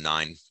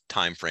 2009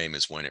 timeframe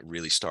is when it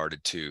really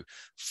started to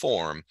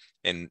form.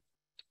 And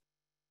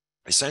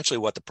essentially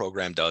what the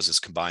program does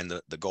is combine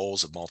the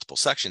goals of multiple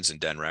sections in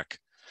DENREC,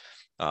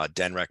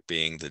 DENREC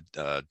being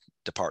the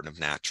Department of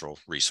Natural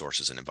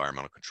Resources and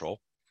Environmental Control.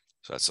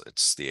 So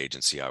it's the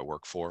agency I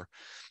work for.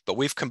 But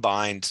we've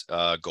combined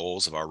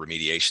goals of our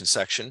remediation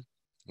section,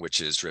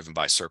 which is driven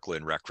by CERCLA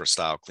and RCRA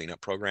style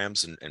cleanup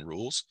programs and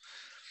rules,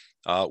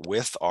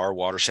 with our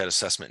watershed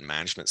assessment and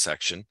management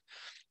section,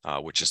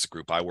 which is the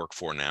group I work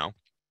for now,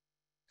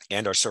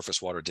 and our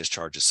surface water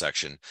discharges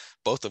section,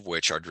 both of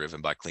which are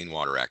driven by Clean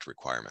Water Act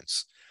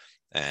requirements.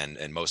 And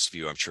most of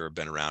you, I'm sure, have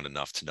been around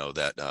enough to know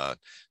that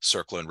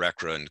CERCLA and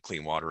RCRA and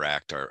Clean Water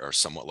Act are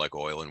somewhat like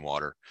oil and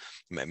water,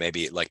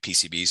 maybe like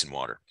PCBs and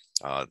water.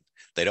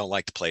 They don't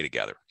like to play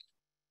together.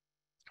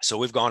 So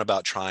we've gone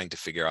about trying to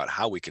figure out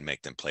how we can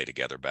make them play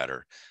together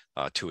better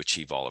to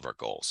achieve all of our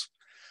goals.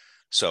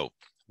 So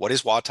what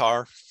is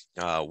WATAR?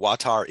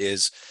 WATAR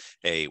is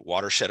a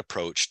watershed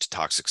approach to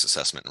toxics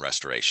assessment and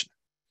restoration.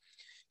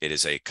 It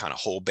is a kind of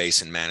whole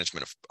basin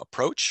management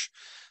approach.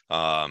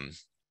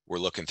 We're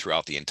looking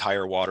throughout the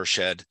entire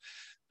watershed,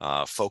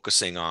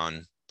 focusing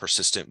on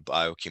persistent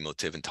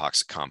bioaccumulative and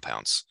toxic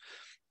compounds,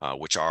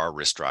 which are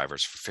risk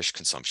drivers for fish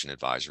consumption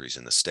advisories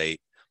in the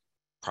state,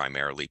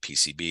 primarily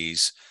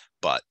PCBs,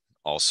 but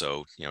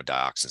also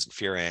dioxins and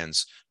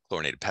furans,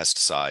 chlorinated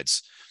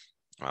pesticides,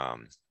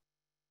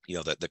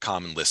 the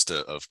common list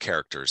of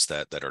characters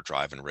that are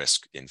driving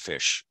risk in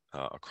fish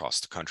across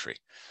the country.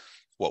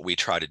 What we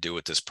try to do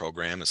with this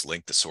program is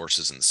link the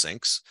sources and the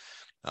sinks,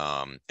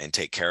 and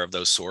take care of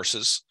those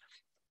sources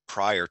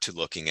prior to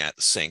looking at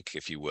the sink,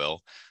 if you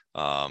will,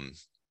 and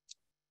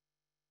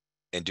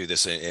do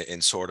this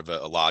in sort of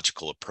a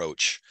logical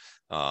approach,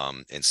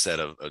 instead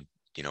of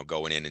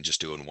going in and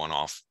just doing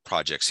one-off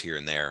projects here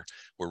and there.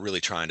 We're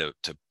really trying to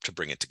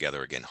bring it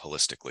together again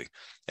holistically.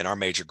 And our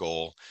major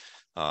goal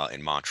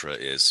and mantra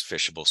is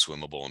fishable,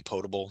 swimmable, and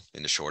potable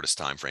in the shortest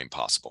time frame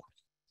possible.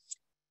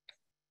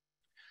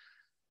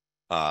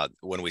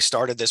 When we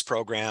started this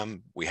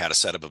program, we had a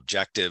set of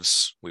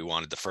objectives. We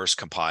wanted to first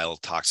compile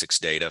toxics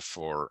data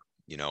for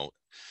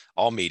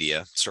all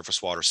media,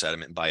 surface water,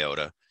 sediment, and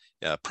biota,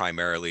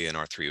 primarily in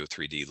our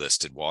 303D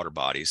listed water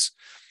bodies,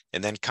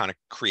 and then kind of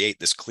create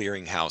this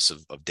clearinghouse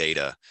of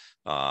data,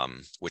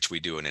 which we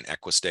do in an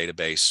EQUIS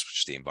database, which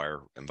is the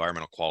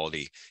Environmental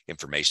Quality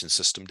Information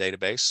System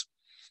database.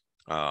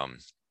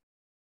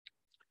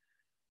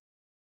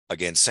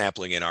 Again,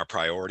 sampling in our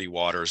priority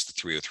waters, the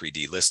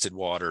 303D listed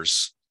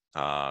waters.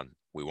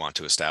 We want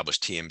to establish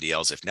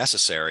TMDLs if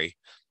necessary,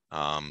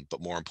 but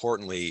more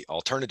importantly,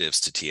 alternatives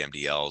to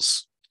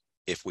TMDLs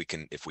if we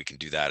can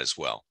do that as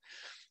well.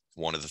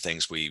 One of the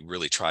things we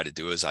really try to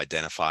do is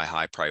identify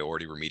high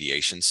priority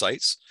remediation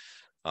sites.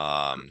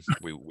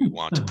 We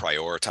want to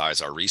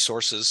prioritize our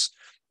resources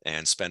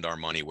and spend our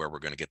money where we're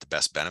going to get the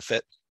best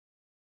benefit.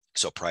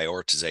 So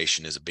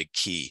prioritization is a big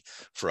key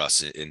for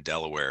us in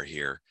Delaware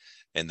here.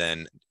 And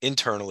then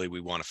internally,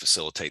 we want to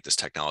facilitate this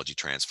technology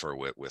transfer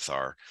with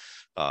our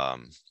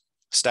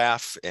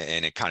staff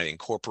and kind of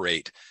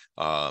incorporate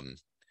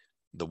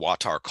the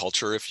WATAR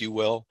culture, if you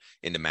will,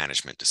 into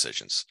management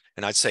decisions.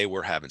 And I'd say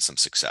we're having some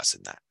success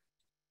in that.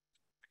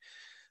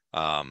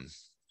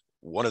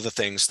 One of the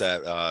things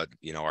that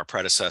our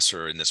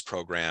predecessor in this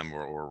program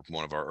or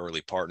one of our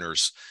early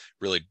partners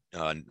really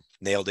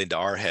nailed into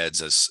our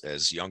heads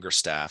as younger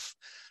staff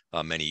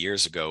many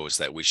years ago is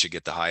that we should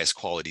get the highest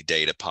quality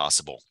data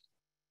possible.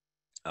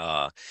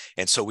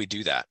 And so we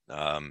do that.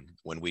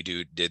 When we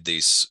did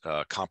these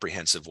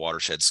comprehensive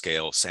watershed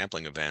scale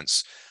sampling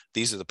events,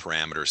 these are the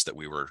parameters that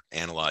we were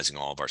analyzing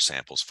all of our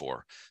samples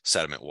for: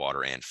 sediment,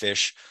 water, and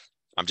fish.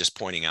 I'm just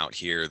pointing out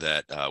here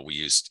that we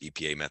used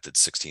EPA method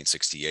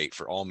 1668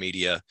 for all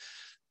media,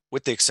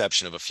 with the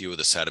exception of a few of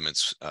the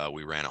sediments.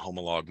 We ran a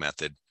homolog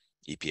method,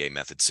 EPA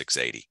method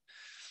 680.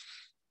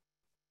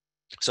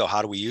 So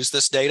how do we use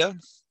this data?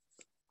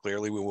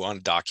 Clearly, we want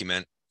to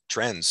document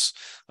trends,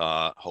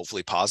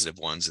 hopefully positive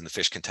ones, in the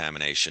fish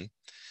contamination.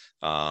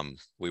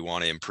 We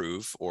want to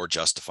improve or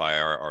justify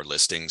our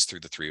listings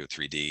through the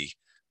 303D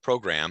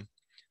program,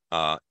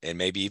 and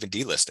maybe even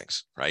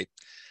delistings, right?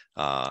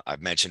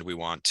 I've mentioned we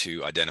want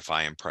to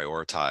identify and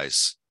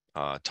prioritize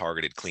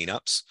targeted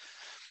cleanups.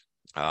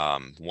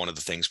 One of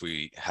the things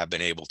we have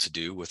been able to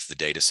do with the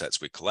data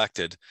sets we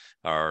collected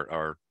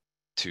are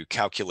to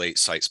calculate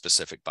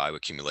site-specific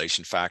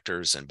bioaccumulation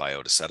factors and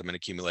biota sediment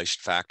accumulation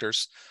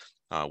factors,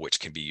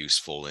 which can be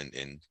useful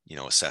in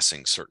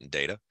assessing certain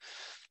data.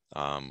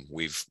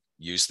 We've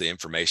used the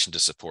information to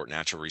support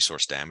natural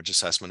resource damage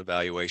assessment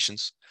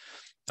evaluations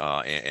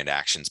and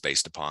actions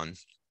based upon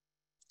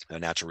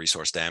natural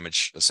resource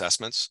damage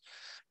assessments.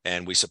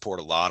 And we support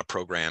a lot of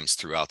programs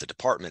throughout the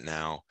department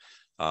now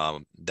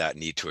that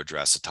need to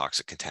address a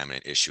toxic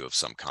contaminant issue of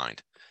some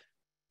kind.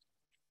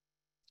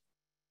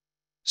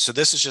 So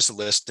this is just a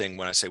listing.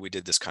 When I say we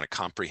did this kind of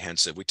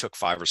comprehensive, we took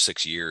 5 or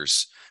 6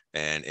 years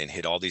and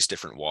hit all these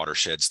different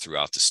watersheds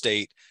throughout the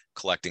state,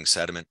 collecting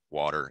sediment,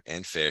 water,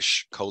 and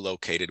fish,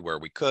 co-located where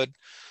we could,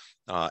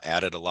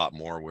 added a lot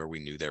more where we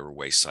knew there were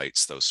waste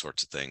sites, those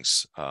sorts of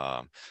things.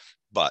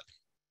 But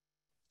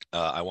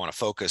I want to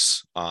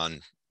focus on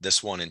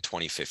this one in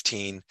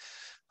 2015.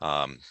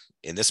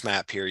 In this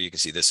map here, you can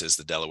see this is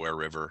the Delaware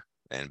River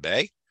and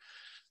Bay.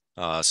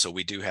 So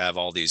we do have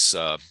all these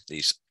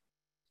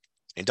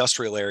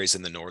industrial areas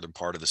in the northern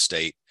part of the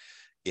state,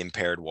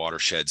 impaired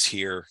watersheds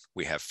here.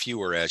 We have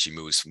fewer as you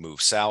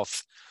move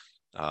south,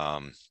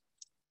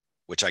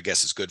 which I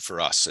guess is good for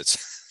us.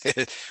 It's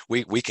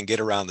we can get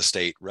around the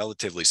state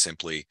relatively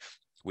simply.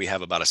 We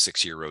have about a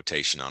 6-year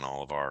rotation on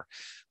all of our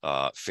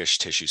fish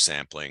tissue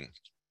sampling,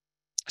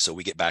 so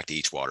we get back to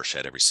each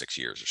watershed every 6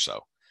 years or so.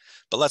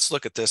 But let's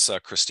look at this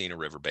Christina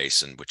River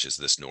Basin, which is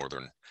this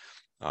northern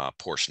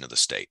portion of the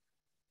state.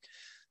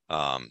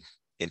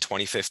 In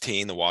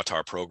 2015, the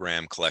WATAR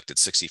program collected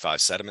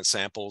 65 sediment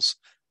samples,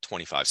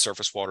 25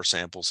 surface water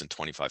samples, and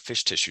 25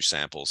 fish tissue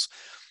samples,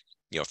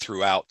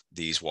 throughout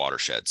these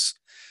watersheds.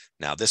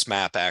 Now, this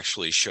map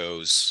actually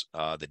shows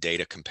the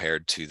data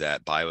compared to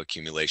that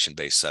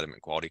bioaccumulation-based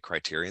sediment quality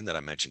criterion that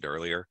I mentioned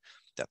earlier,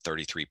 that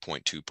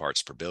 33.2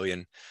 parts per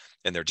billion,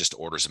 and they're just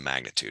orders of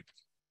magnitude.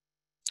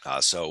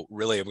 So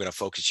really, I'm going to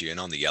focus you in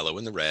on the yellow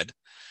and the red.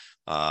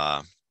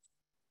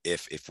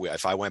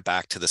 If I went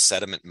back to the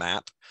sediment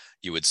map,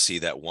 you would see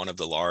that one of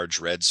the large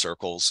red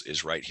circles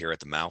is right here at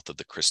the mouth of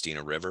the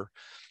Christina River,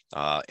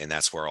 and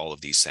that's where all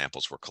of these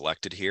samples were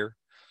collected here.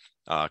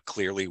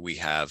 Clearly, we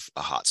have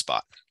a hot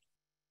spot.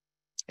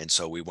 And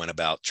so we went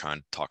about trying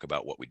to talk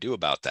about what we do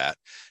about that.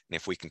 And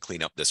if we can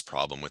clean up this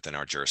problem within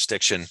our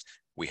jurisdiction,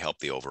 we help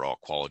the overall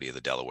quality of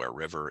the Delaware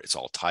River. It's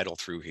all tidal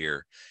through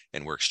here,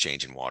 and we're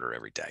exchanging water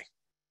every day.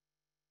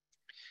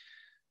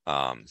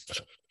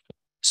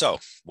 So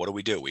what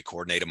do? We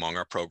coordinate among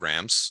our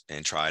programs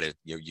and try to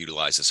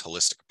utilize this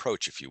holistic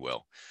approach, if you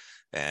will.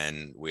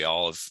 And we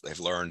all have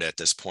learned at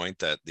this point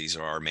that these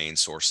are our main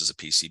sources of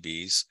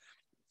PCBs,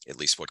 at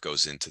least what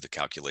goes into the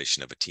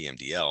calculation of a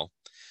TMDL.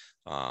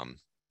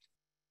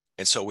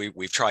 And so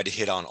we've tried to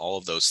hit on all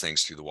of those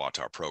things through the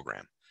WATAR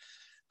program.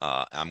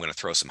 I'm going to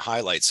throw some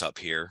highlights up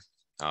here.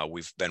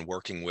 We've been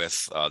working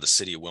with the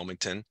city of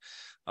Wilmington,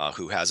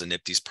 who has a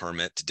NPDES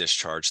permit to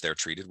discharge their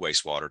treated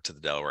wastewater to the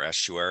Delaware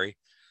estuary.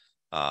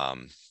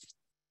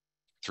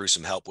 Through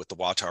some help with the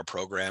WATAR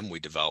program, we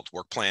developed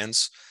work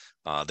plans.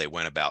 They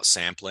went about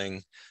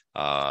sampling,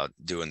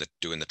 doing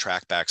the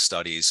track back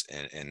studies,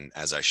 and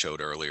as I showed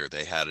earlier,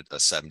 they had a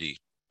 70+%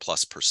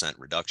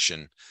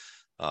 reduction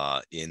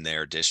in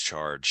their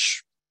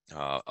discharge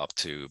up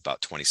to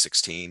about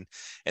 2016,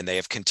 and they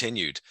have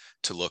continued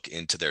to look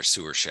into their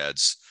sewer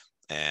sheds.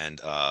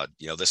 And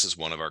this is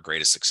one of our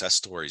greatest success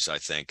stories. I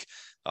think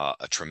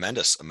a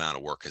tremendous amount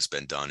of work has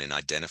been done in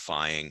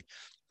identifying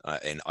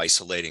and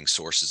isolating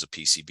sources of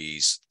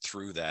PCBs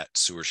through that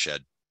sewer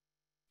shed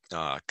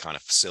kind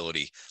of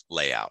facility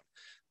layout.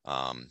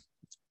 I'm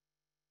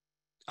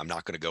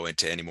not going to go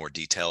into any more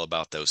detail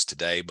about those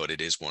today, but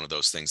it is one of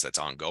those things that's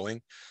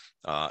ongoing.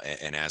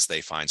 And as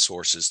they find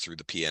sources through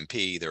the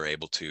PMP, they're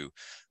able to,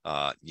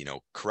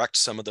 correct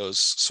some of those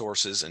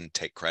sources and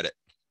take credit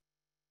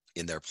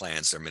in their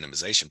plans, their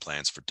minimization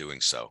plans for doing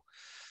so.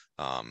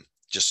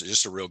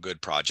 Just a real good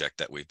project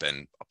that we've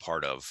been a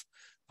part of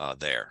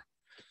there.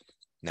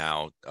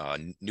 Now,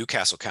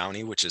 Newcastle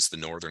County, which is the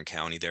northern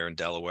county there in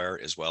Delaware,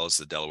 as well as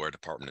the Delaware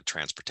Department of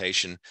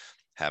Transportation,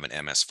 have an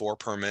MS4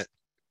 permit,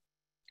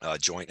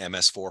 joint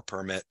MS4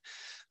 permit.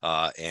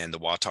 And the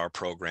WATAR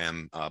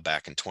program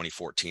back in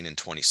 2014 and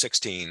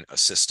 2016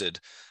 assisted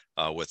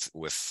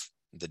with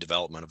the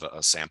development of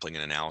a sampling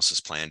and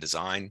analysis plan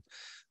design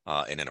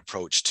and an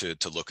approach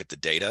to look at the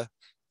data.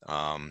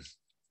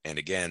 And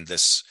again,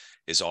 this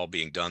is all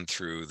being done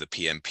through the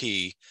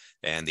PMP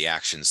and the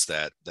actions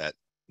that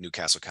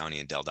Newcastle County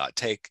and DelDOT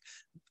take.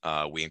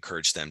 We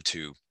encourage them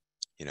to,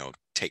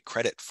 take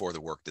credit for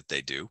the work that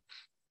they do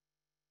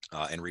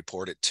and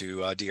report it to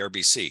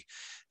DRBC.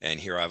 And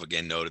here I've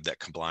again noted that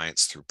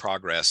compliance through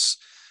progress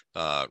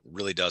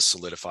really does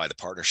solidify the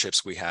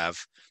partnerships we have,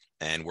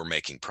 and we're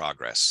making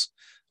progress.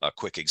 A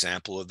quick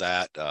example of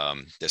that,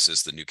 this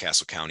is the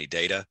Newcastle County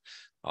data.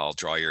 I'll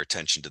draw your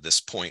attention to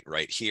this point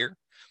right here,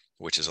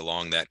 which is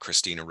along that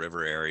Christina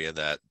River area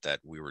that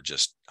we were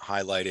just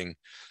highlighting.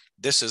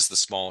 This is the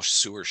small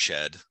sewer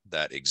shed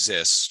that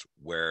exists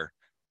where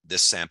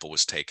this sample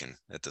was taken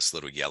at this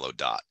little yellow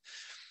dot.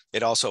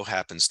 It also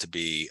happens to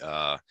be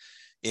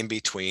in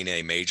between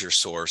a major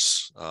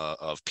source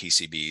of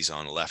PCBs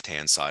on the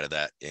left-hand side of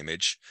that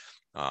image,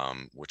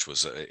 which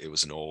was it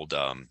was an old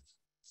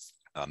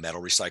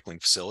metal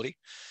recycling facility.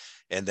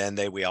 And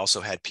then we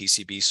also had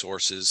PCB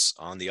sources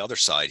on the other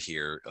side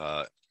here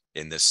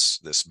in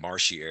this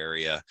marshy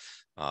area.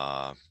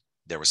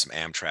 There was some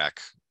Amtrak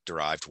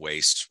derived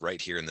waste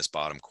right here in this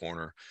bottom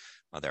corner.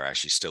 There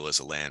actually still is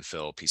a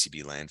landfill,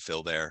 PCB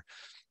landfill there,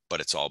 but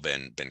it's all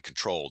been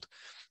controlled.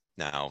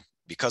 Now,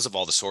 because of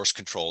all the source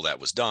control that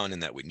was done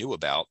and that we knew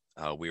about,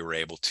 we were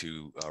able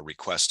to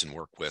request and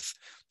work with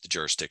the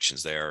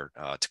jurisdictions there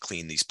to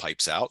clean these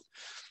pipes out.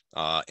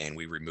 And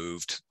we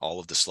removed all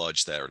of the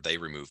sludge they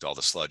removed all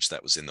the sludge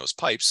that was in those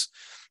pipes,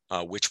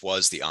 which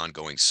was the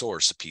ongoing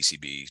source of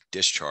PCB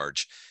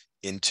discharge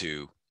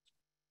into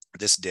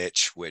this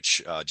ditch,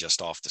 which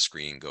just off the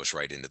screen goes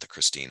right into the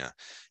Christina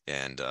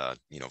and,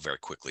 very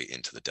quickly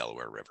into the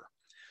Delaware River.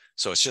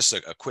 So it's just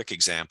a quick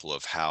example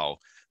of how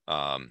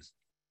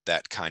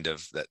that kind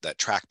of that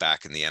track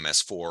back in the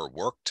MS4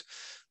 worked.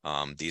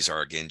 These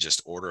are, again,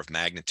 just order of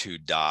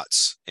magnitude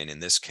dots. And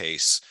in this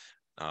case,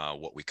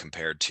 what we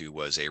compared to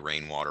was a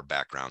rainwater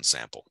background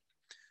sample.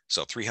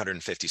 So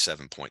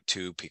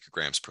 357.2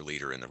 picograms per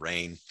liter in the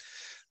rain.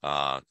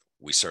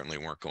 We certainly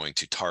weren't going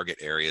to target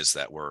areas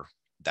that were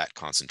that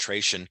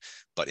concentration,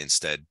 but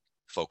instead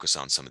focus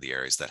on some of the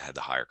areas that had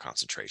the higher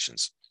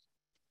concentrations,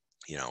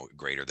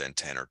 greater than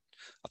 10 or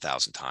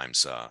 1,000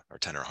 times or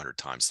 10 or 100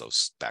 times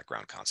those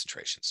background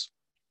concentrations.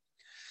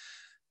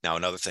 Now,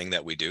 another thing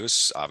that we do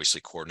is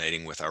obviously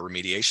coordinating with our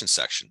remediation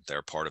section.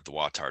 They're part of the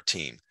WATAR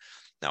team.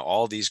 Now,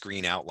 all these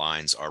green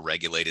outlines are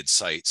regulated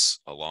sites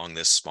along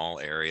this small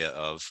area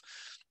of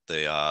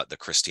the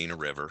Christina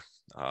River.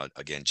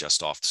 Again,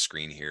 just off the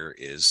screen here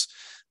is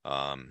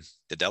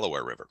the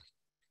Delaware River.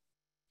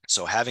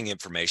 So having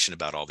information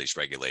about all these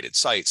regulated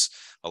sites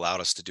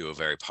allowed us to do a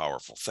very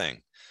powerful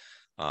thing.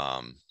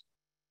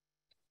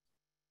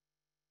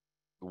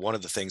 One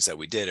of the things that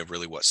we did, and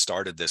really what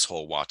started this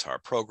whole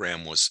WATAR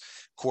program, was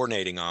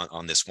coordinating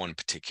on this one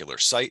particular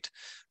site.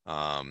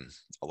 A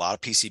lot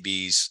of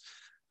PCBs,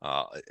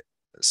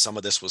 some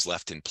of this was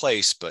left in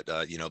place, but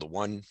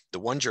the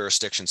one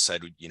jurisdiction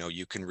said,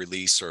 you can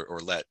release or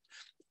let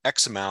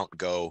X amount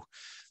go.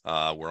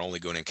 We're only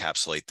going to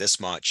encapsulate this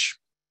much.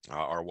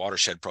 Our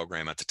watershed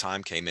program at the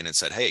time came in and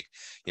said, hey,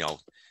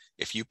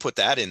 if you put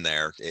that in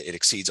there, it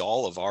exceeds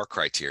all of our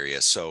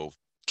criteria. So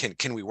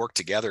can we work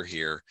together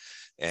here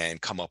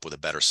and come up with a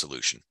better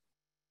solution?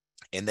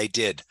 And they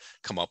did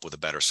come up with a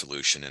better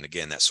solution. And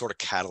again, that sort of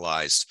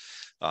catalyzed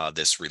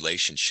this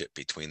relationship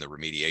between the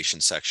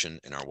remediation section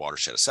and our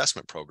watershed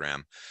assessment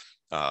program,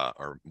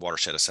 or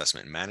watershed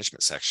assessment and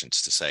management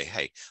sections, to say,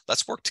 hey,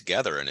 let's work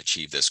together and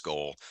achieve this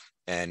goal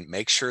and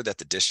make sure that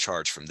the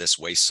discharge from this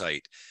waste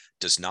site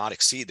does not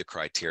exceed the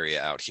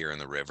criteria out here in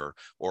the river,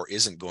 or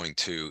isn't going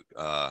to,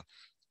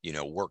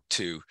 work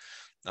to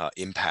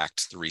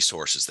impact the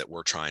resources that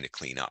we're trying to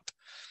clean up.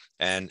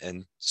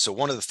 And so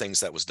one of the things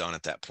that was done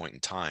at that point in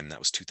time, that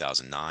was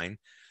 2009,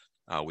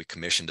 we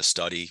commissioned a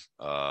study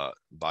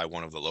by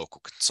one of the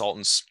local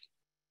consultants.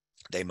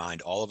 They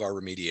mined all of our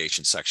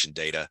remediation section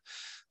data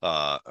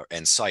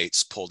and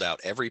sites, pulled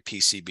out every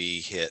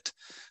PCB hit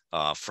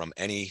from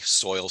any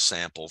soil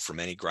sample, from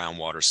any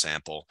groundwater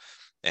sample,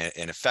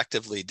 and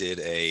effectively did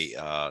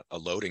a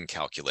loading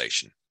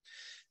calculation.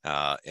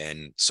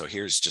 And so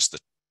here's just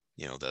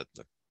the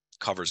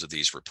covers of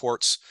these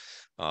reports.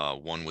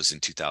 One was in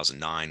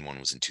 2009, one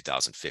was in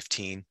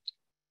 2015.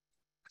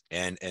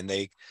 And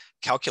they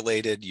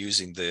calculated,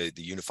 using the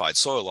unified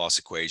soil loss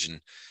equation,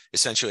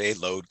 essentially a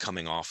load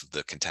coming off of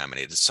the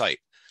contaminated site.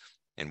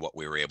 And what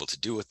we were able to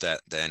do with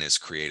that then is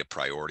create a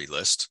priority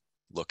list,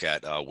 look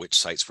at which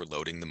sites were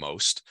loading the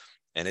most.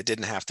 And it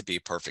didn't have to be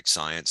perfect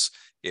science.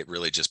 It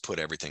really just put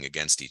everything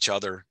against each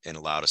other and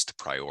allowed us to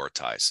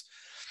prioritize.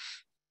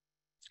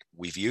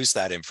 We've used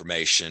that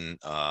information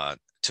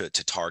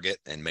to target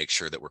and make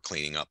sure that we're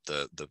cleaning up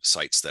the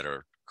sites that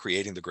are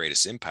creating the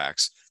greatest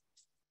impacts.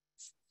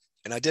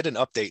 And I did an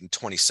update in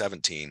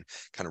 2017,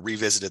 kind of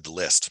revisited the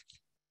list.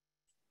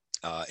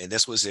 And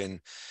this was in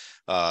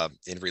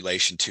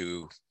relation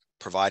to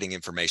providing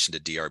information to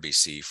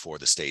DRBC for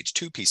the stage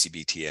 2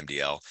 PCB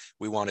TMDL,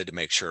 we wanted to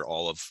make sure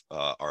all of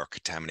our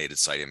contaminated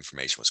site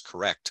information was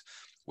correct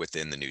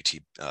within the new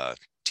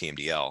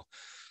TMDL.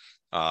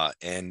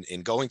 And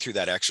in going through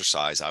that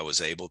exercise, I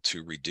was able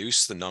to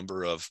reduce the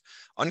number of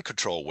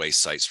uncontrolled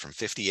waste sites from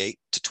 58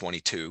 to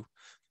 22,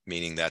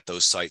 meaning that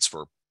those sites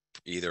were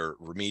either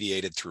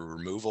remediated through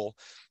removal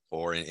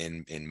or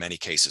in many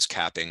cases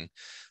capping,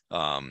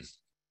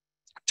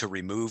 to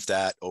remove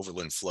that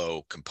overland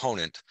flow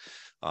component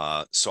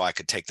so I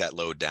could take that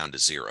load down to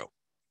 0.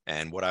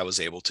 And what I was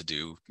able to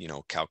do,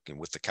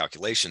 with the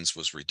calculations,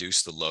 was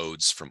reduce the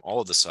loads from all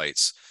of the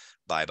sites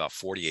by about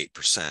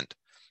 48%.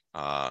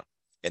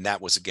 And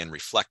that was again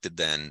reflected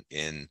then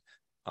in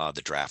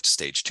the draft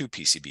stage 2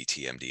 PCB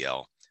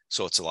TMDL.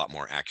 So it's a lot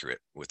more accurate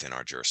within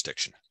our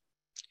jurisdiction.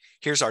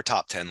 Here's our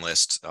top 10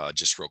 list,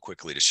 just real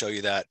quickly to show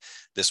you that.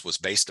 This was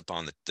based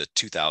upon the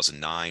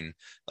 2009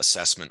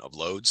 assessment of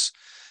loads.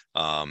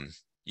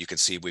 You can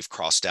see we've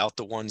crossed out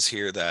the ones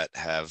here that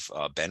have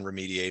been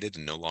remediated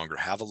and no longer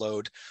have a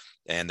load.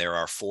 And there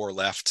are 4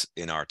 left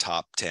in our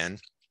top 10,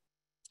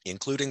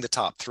 including the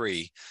top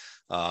 3,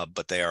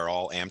 but they are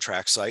all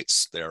Amtrak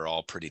sites. They're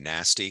all pretty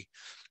nasty.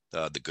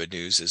 The good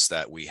news is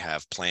that we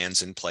have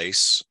plans in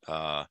place.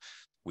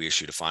 We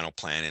issued a final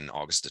plan in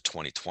August of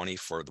 2020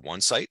 for the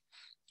one site.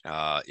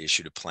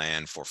 Issued a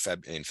plan for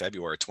in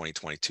February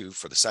 2022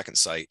 for the second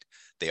site.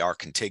 They are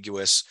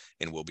contiguous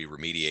and will be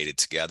remediated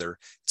together.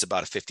 It's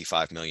about a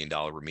 $55 million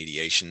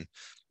remediation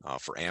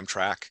for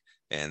Amtrak,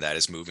 and that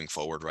is moving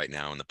forward right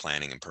now in the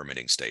planning and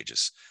permitting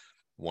stages.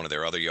 One of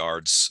their other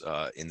yards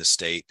in the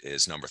state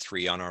is number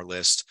 3 on our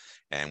list,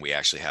 and we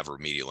actually have a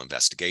remedial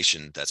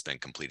investigation that's been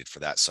completed for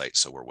that site,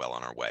 so we're well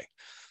on our way.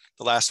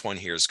 The last one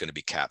here is going to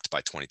be capped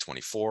by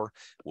 2024.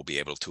 We'll be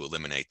able to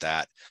eliminate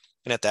that,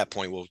 and at that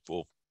point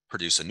we'll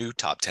produce a new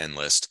top 10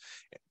 list,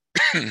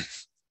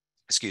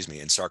 excuse me,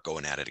 and start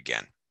going at it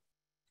again.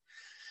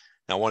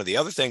 Now, one of the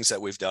other things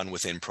that we've done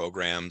within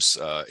programs,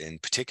 in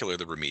particular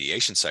the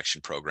remediation section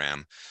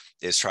program,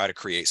 is try to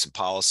create some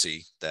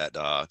policy that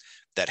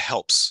that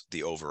helps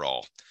the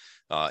overall.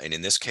 And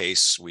in this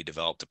case, we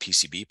developed a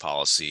PCB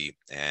policy,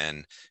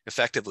 and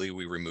effectively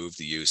we removed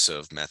the use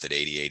of method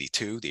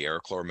 8082, the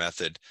aerochlor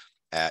method,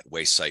 at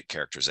waste site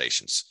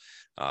characterizations.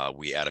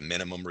 We at a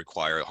minimum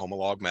require a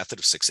homolog method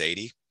of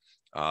 680.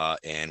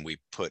 And we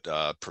put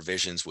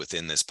provisions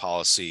within this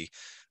policy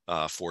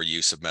for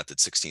use of method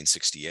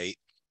 1668.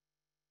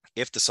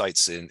 If the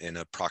site's in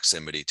a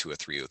proximity to a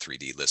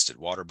 303D listed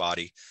water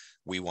body,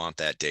 we want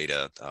that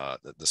data,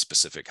 the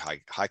specific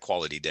high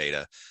quality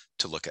data,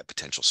 to look at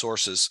potential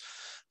sources.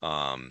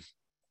 And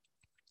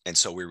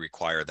so we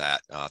require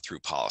that through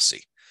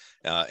policy.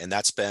 And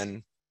it's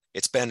been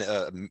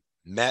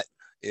met,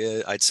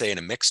 I'd say, in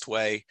a mixed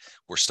way.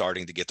 We're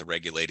starting to get the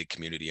regulated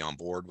community on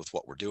board with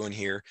what we're doing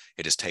here.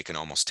 It has taken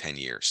almost 10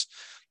 years,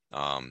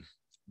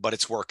 but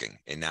it's working.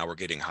 And now we're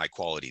getting high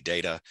quality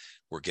data.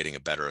 We're getting a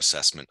better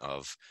assessment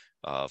of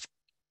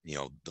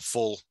the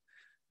full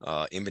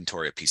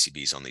inventory of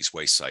PCBs on these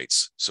waste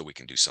sites, so we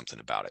can do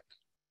something about it.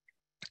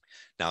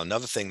 Now,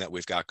 another thing that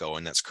we've got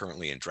going that's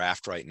currently in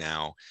draft right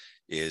now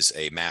is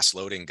a mass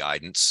loading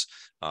guidance,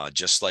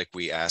 just like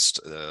we asked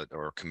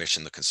or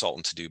commissioned the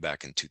consultant to do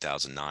back in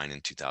 2009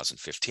 and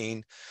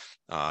 2015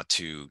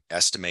 to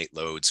estimate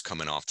loads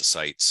coming off the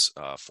sites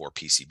for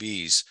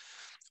PCBs.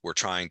 We're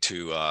trying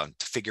to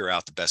figure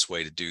out the best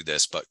way to do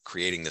this, but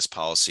creating this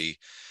policy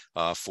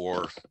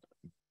for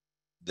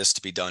this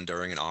to be done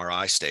during an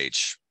RI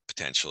stage,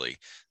 potentially,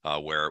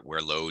 where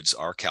loads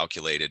are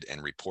calculated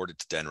and reported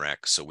to DNREC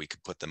so we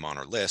could put them on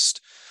our list.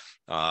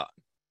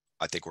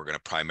 I think we're going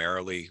to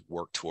primarily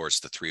work towards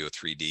the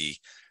 303D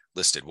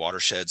listed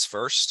watersheds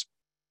first,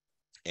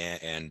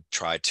 and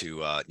try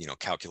to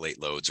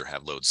calculate loads or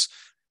have loads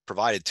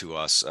provided to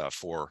us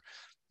for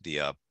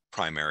the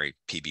primary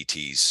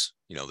PBTs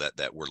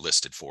that were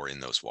listed for in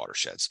those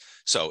watersheds.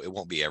 So it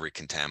won't be every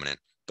contaminant,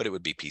 but it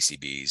would be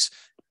PCBs.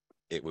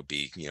 It would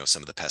be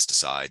some of the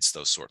pesticides,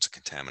 those sorts of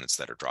contaminants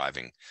that are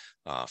driving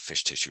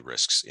fish tissue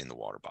risks in the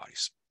water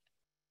bodies.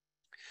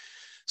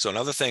 So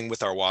another thing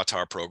with our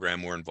WATAR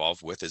program we're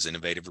involved with is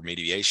innovative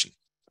remediation.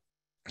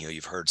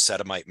 You've heard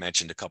Cetamite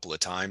mentioned a couple of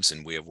times,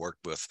 and we have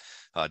worked with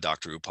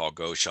Dr. Upal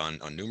Ghosh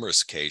on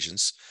numerous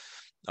occasions.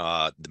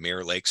 The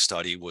Mirror Lake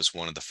study was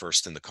one of the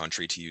first in the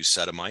country to use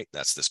Cetamite.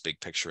 That's this big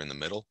picture in the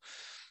middle.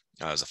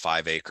 It was a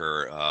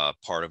 5-acre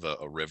part of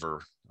a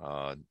river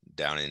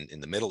down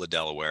in the middle of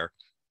Delaware.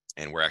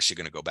 And we're actually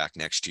going to go back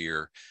next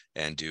year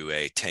and do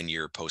a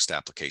 10-year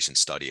post-application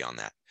study on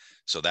that.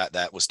 So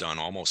that was done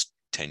almost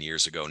 10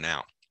 years ago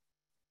now.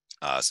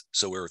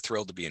 So we're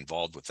thrilled to be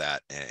involved with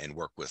that and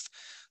work with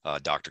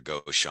Dr.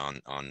 Ghosh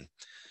on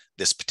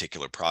this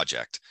particular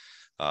project.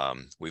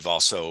 We've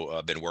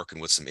also been working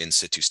with some in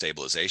situ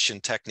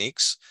stabilization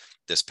techniques.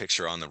 This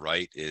picture on the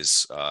right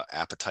is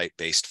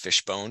apatite-based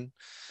fish bone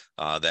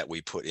that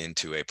we put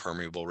into a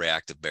permeable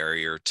reactive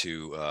barrier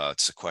to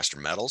sequester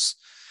metals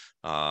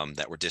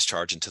that were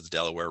discharged into the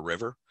Delaware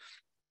River.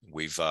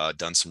 We've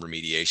done some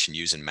remediation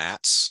using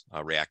mats,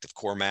 reactive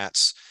core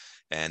mats,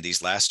 And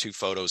these last two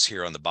photos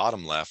here on the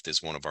bottom left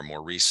is one of our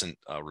more recent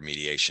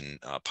remediation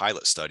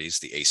pilot studies,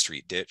 the A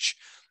Street Ditch,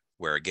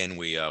 where again,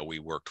 we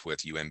worked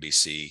with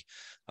UMBC,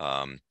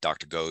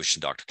 Dr. Ghosh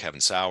and Dr. Kevin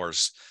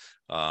Sowers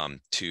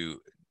to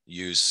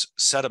use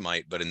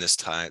sedimite, but in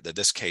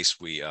this case,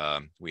 we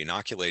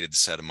inoculated the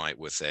sedimite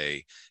with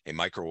a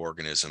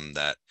microorganism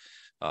that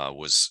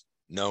was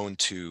known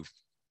to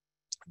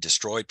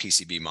destroy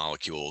PCB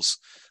molecules.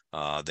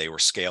 They were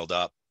scaled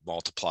up,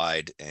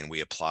 multiplied, and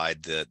we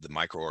applied the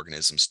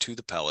microorganisms to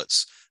the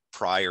pellets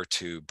prior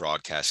to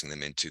broadcasting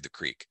them into the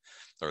creek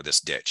or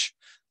this ditch.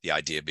 The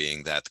idea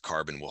being that the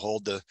carbon will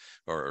hold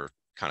or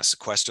kind of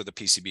sequester the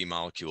PCB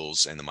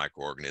molecules, and the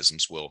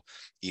microorganisms will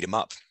eat them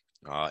up,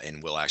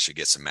 and we'll actually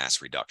get some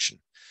mass reduction.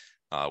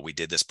 We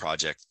did this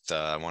project,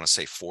 I want to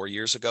say 4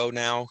 years ago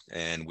now,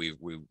 and we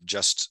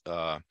just,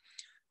 I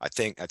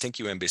think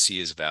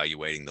UMBC is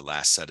evaluating the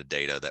last set of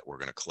data that we're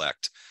going to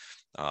collect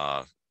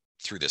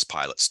through this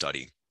pilot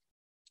study.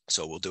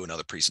 So we'll do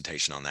another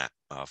presentation on that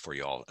for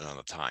you all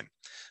another time.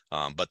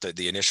 But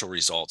the initial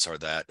results are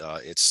that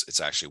it's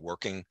actually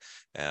working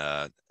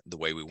the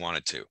way we want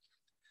it to.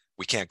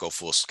 We can't go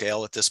full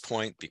scale at this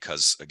point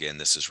because, again,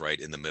 this is right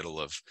in the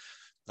middle of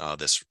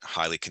this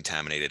highly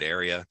contaminated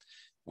area.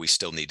 We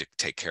still need to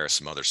take care of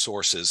some other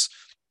sources,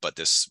 but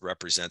this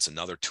represents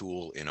another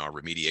tool in our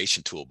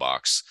remediation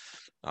toolbox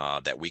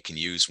that we can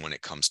use when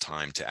it comes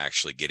time to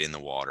actually get in the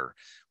water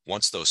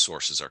once those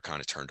sources are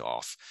kind of turned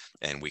off,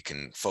 and we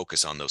can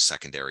focus on those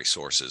secondary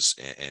sources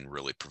and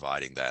really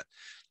providing that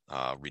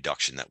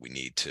reduction that we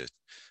need to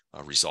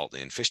result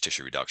in fish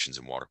tissue reductions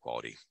and water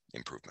quality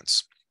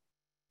improvements.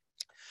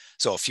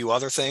 So a few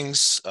other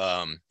things.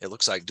 It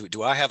looks like,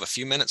 do I have a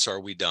few minutes, or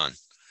are we done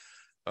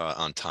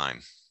on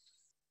time?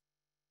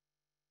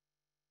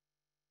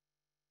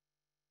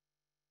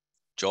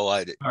 Joel,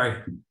 All right.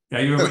 Yeah,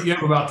 you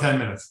have about 10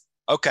 minutes.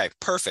 Okay,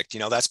 perfect.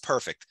 That's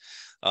perfect.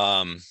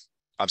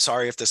 I'm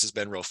sorry if this has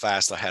been real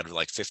fast. I had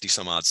like 50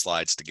 some odd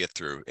slides to get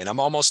through, and I'm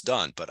almost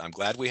done, but I'm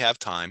glad we have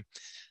time.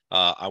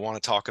 I want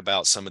to talk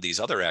about some of these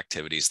other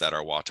activities that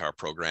our WATAR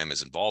program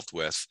is involved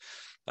with,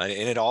 and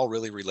it all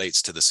really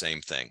relates to the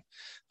same thing.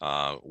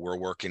 We're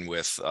working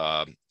with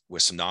some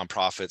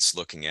nonprofits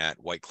looking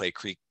at White Clay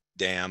Creek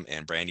Dam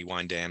and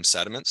Brandywine Dam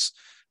sediments.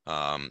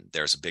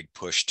 There's a big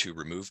push to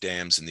remove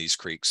dams in these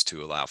creeks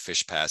to allow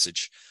fish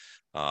passage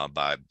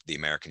by the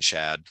American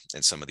shad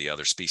and some of the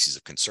other species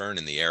of concern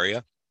in the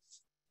area.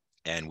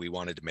 And we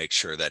wanted to make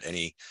sure that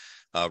any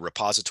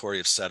repository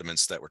of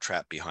sediments that were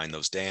trapped behind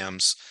those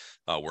dams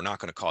were not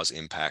going to cause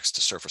impacts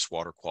to surface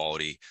water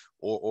quality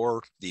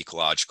or the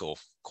ecological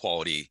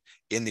quality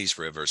in these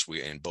rivers.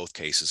 In both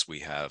cases, we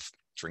have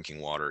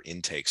drinking water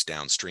intakes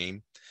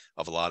downstream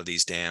of a lot of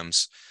these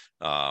dams.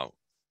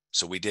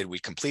 So we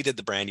completed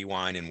the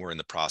Brandywine, and we're in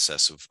the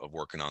process of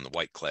working on the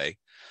White Clay.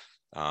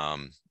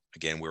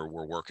 Again,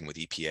 we're working with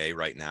EPA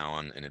right now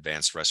on an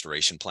advanced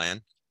restoration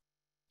plan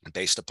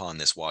based upon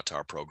this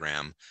WATAR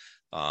program,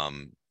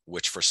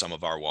 which for some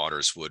of our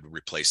waters would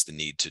replace the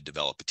need to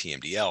develop a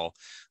TMDL,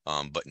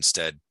 but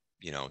instead,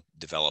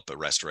 develop a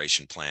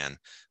restoration plan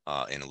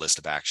and a list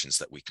of actions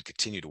that we can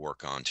continue to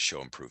work on to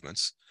show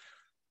improvements.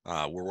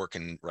 We're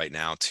working right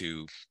now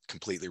to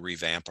completely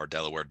revamp our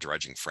Delaware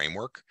dredging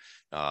framework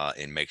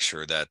and make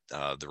sure that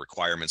the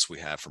requirements we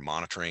have for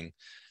monitoring,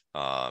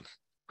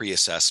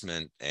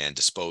 pre-assessment and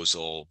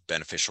disposal,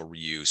 beneficial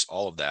reuse,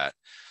 all of that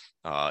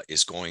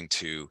is going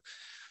to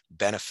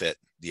benefit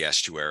the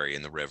estuary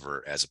and the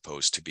river as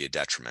opposed to be a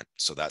detriment.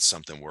 So that's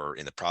something we're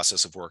in the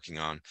process of working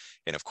on.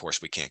 And of course,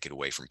 we can't get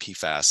away from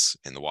PFAS,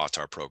 and the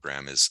WATAR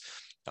program is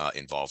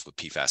involved with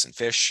PFAS and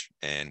fish.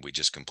 And we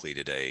just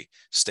completed a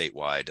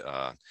statewide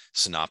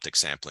synoptic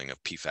sampling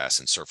of PFAS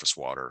in surface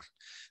water.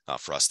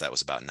 For us, that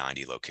was about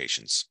 90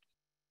 locations.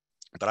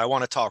 But I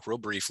want to talk real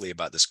briefly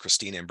about this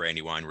Christina and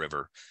Brandywine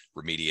River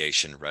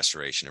Remediation,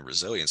 Restoration, and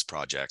Resilience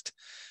Project,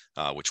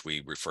 which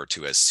we refer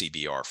to as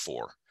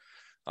CBR4.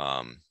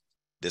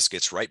 This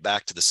gets right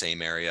back to the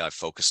same area I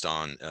focused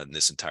on in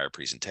this entire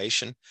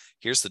presentation.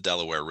 Here's the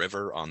Delaware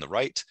River on the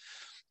right.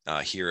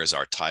 Here is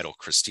our tidal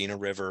Christina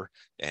River,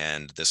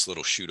 and this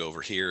little chute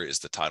over here is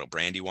the tidal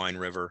Brandywine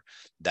River.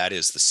 That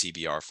is the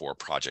CBR4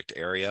 project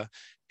area.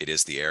 It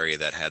is the area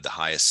that had the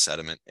highest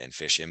sediment and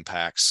fish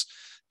impacts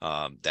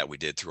that we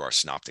did through our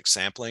synoptic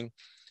sampling.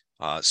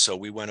 So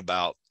we went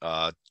about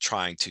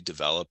trying to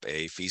develop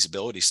a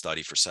feasibility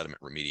study for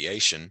sediment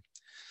remediation,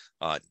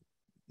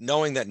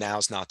 knowing that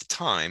now's not the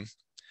time.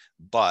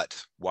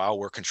 But while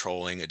we're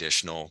controlling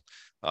additional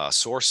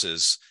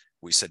sources,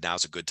 we said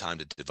now's a good time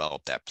to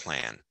develop that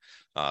plan.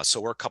 So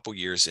we're a couple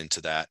years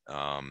into that.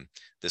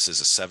 This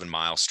is a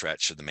 7-mile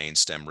stretch of the main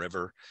stem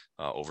river,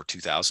 over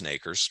 2,000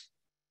 acres.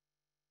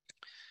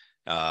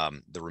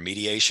 The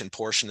remediation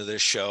portion of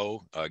this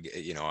show,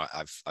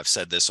 I've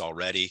said this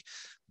already,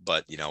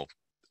 but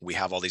we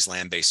have all these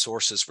land-based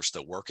sources we're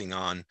still working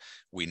on.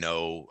 We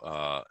know,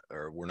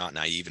 or we're not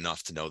naive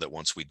enough to know that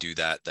once we do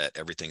that, that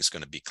everything's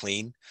going to be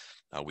clean.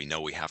 We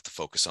know we have to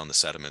focus on the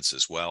sediments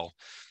as well.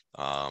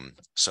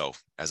 So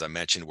as I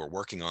mentioned, we're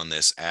working on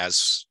this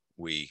as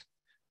we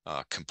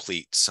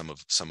complete some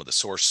of the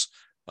source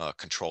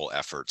control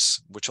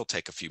efforts, which will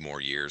take a few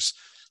more years.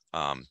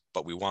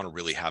 But we want to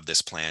really have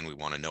this plan. We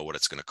want to know what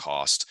it's going to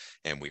cost,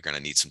 and we're going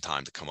to need some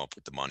time to come up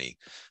with the money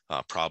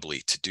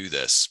probably to do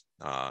this,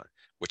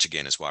 which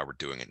again is why we're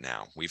doing it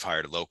now. We've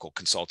hired a local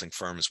consulting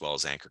firm as well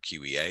as Anchor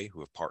QEA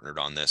who have partnered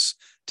on this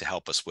to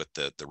help us with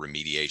the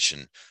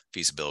remediation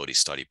feasibility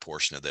study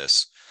portion of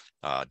this.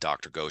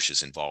 Dr. Ghosh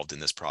is involved in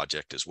this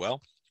project as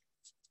well,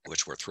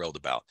 which we're thrilled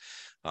about.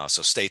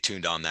 So stay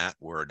tuned on that.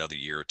 We're another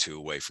year or two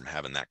away from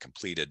having that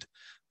completed,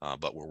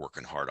 but we're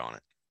working hard on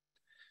it.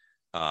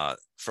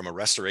 From a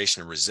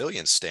restoration and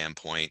resilience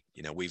standpoint,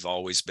 we've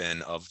always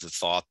been of the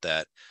thought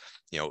that,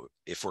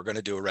 if we're going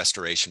to do a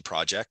restoration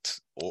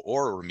project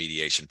or a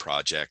remediation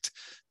project,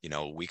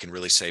 we can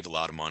really save a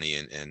lot of money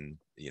and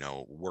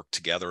work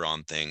together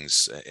on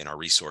things, and our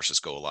resources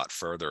go a lot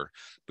further.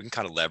 We can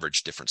kind of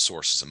leverage different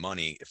sources of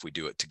money if we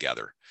do it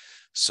together.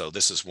 So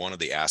this is one of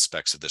the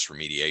aspects of this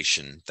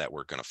remediation that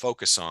we're going to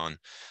focus on,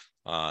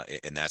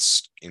 and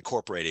that's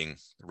incorporating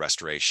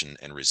restoration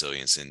and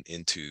resilience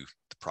into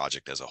the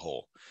project as a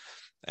whole.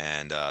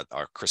 And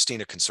our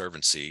Christina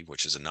Conservancy,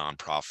 which is a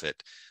nonprofit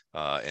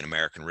in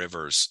American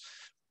Rivers,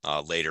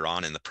 later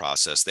on in the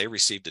process, they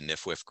received a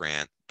NIFWIF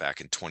grant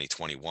back in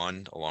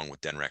 2021, along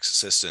with DENREC's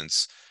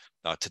assistance,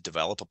 to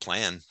develop a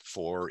plan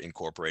for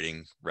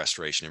incorporating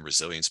restoration and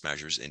resilience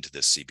measures into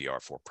this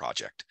CBR4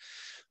 project.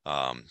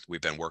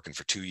 We've been working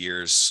for 2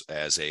 years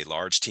as a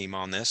large team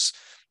on this.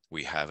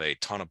 We have a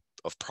ton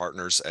of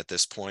partners at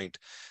this point,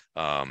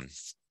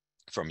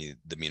 from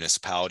the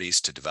municipalities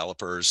to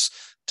developers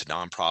to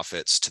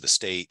nonprofits to the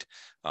state.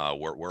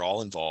 We're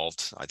all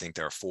involved. I think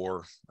there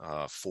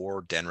are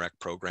four DENREC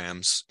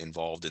programs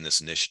involved in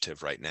this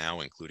initiative right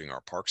now, including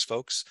our parks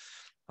folks,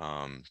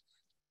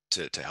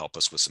 to help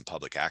us with some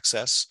public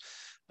access.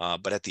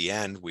 But at the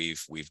end,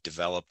 we've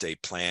developed a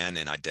plan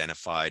and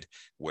identified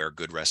where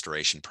good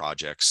restoration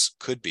projects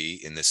could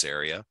be in this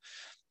area.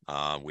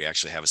 We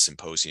actually have a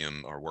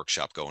symposium or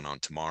workshop going on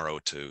tomorrow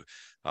to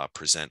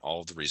present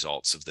all of the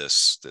results of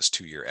this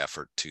 2-year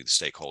effort to the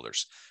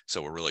stakeholders.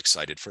 So we're really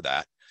excited for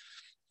that.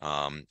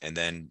 And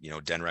then,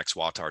 DENREC's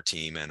WATAR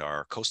team and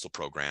our coastal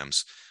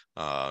programs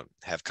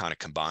have kind of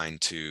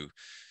combined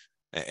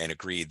and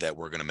agreed that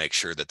we're going to make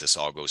sure that this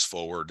all goes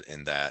forward,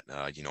 and that,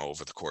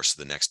 over the course of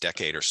the next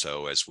decade or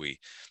so, as we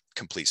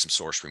complete some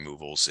source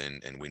removals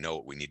and we know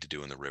what we need to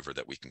do in the river,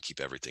 that we can keep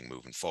everything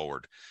moving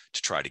forward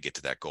to try to get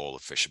to that goal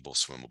of fishable,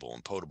 swimmable,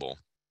 and potable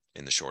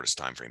in the shortest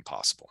time frame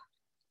possible.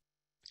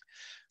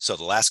 So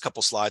the last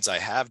couple slides I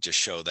have just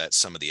show that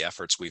some of the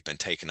efforts we've been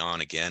taking on,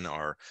 again,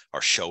 are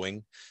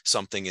showing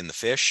something in the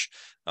fish.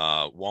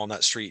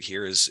 Walnut Street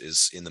here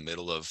is in the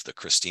middle of the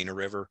Christina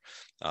River.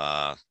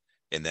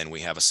 And then we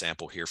have a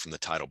sample here from the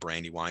Tidal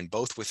Brandywine,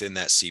 both within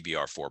that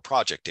CBR4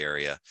 project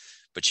area.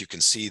 But you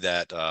can see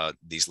that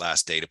these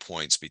last data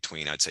points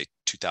between, I'd say,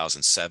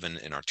 2007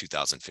 and our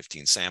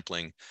 2015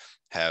 sampling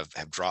have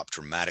dropped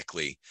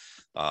dramatically.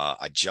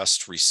 I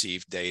just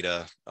received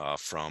data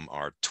from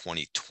our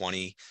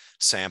 2020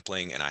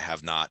 sampling, and I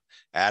have not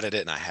added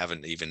it, and I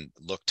haven't even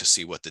looked to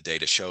see what the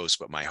data shows,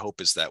 but my hope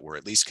is that we're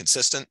at least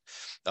consistent,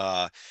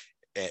 or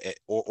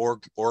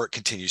it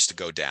continues to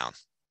go down.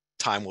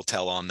 Time will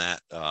tell on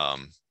that.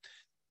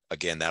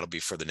 Again, that'll be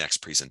for the next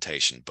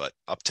presentation, but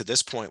up to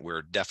this point,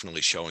 we're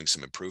definitely showing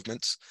some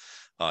improvements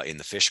in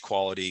the fish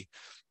quality,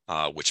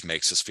 which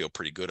makes us feel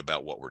pretty good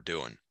about what we're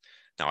doing.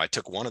 Now, I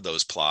took one of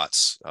those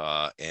plots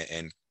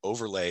and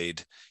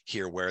overlaid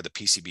here where the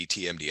PCB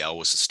TMDL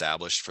was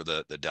established for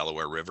the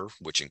Delaware River,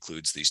 which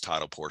includes these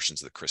tidal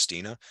portions of the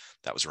Christina.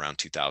 That was around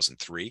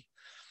 2003.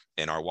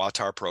 And our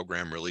WATAR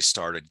program really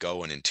started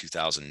going in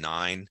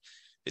 2009.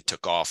 It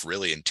took off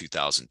really in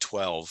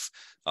 2012.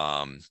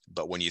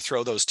 But when you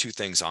throw those two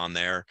things on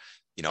there,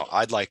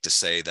 I'd like to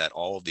say that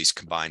all of these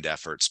combined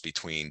efforts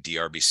between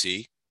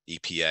DRBC,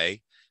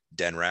 EPA,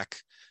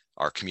 DENREC,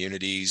 our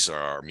communities,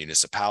 our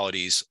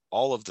municipalities,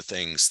 all of the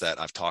things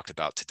that I've talked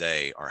about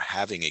today are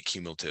having a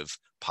cumulative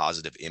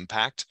positive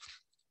impact.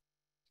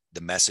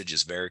 The message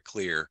is very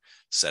clear,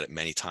 said it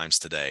many times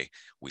today.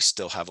 We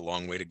still have a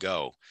long way to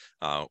go,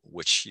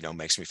 which,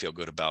 makes me feel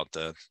good about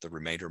the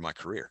remainder of my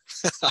career.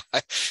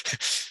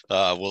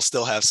 We'll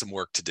still have some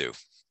work to do.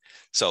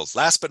 So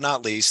last but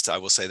not least, I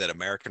will say that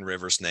American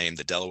Rivers named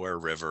the Delaware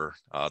River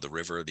the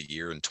River of the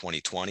Year in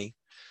 2020.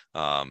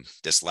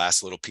 This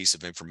last little piece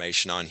of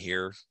information on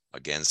here,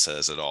 again,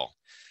 says it all.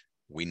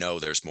 We know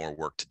there's more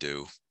work to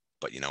do,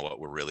 but you know what?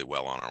 We're really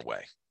well on our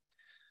way.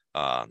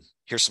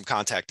 Here's some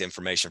contact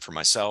information for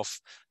myself,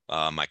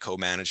 my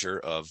co-manager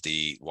of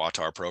the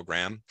WATAR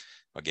program.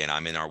 Again,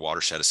 I'm in our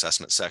watershed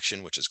assessment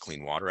section, which is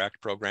Clean Water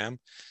Act program.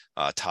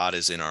 Todd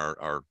is in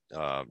our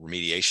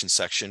remediation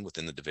section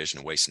within the Division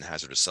of Waste and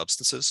Hazardous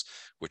Substances,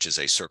 which is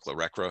a CERCLA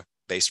RCRA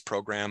based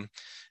program.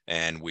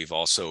 And we've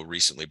also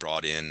recently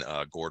brought in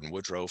Gordon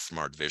Woodrow from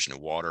our Division of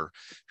Water,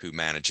 who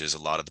manages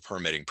a lot of the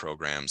permitting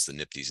programs, the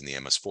NIPDs and the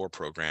MS4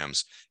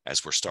 programs,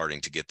 as we're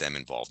starting to get them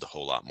involved a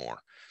whole lot more.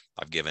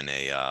 I've given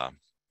a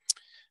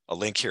a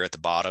link here at the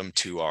bottom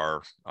to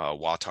our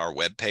WATAR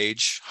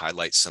webpage,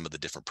 highlights some of the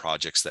different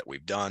projects that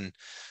we've done.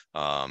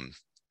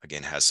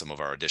 Again, has some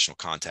of our additional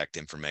contact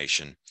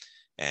information.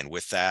 And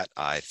with that,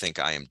 I think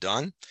I am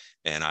done,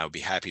 and I would be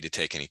happy to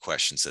take any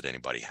questions that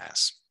anybody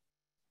has.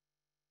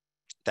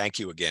 Thank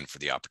you again for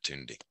the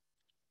opportunity.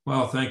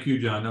 Well, thank you,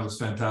 John. That was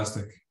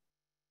fantastic.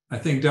 I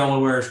think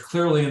Delaware is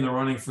clearly in the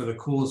running for the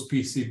coolest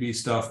PCB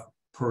stuff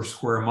per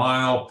square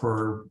mile,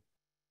 per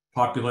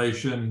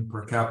population,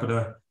 per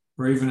capita,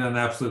 or even in an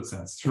absolute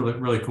sense. It's really,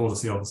 really cool to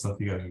see all the stuff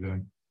you guys are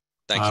doing.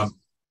 Thank you.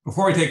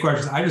 Before we take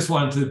questions, I just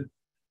wanted to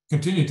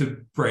continue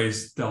to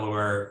praise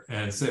Delaware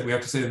and say, we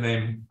have to say the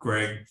name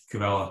Greg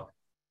Cavella.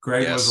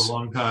 Greg was a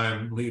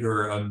longtime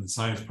leader on the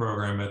science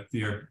program at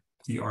the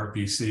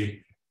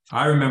RPC.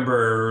 I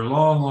remember a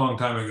long, long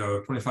time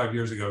ago, 25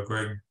 years ago,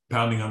 Greg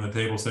pounding on the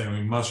table saying,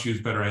 we must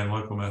use better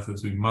analytical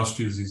methods. We must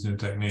use these new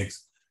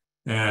techniques.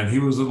 And he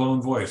was a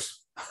lone voice.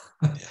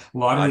 A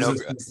lot of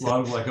resistance, a lot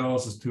of like, oh,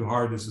 this is too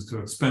hard. This is too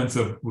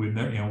expensive. We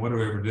never, what do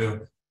we ever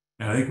do?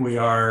 And I think we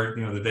are,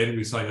 the data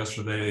we saw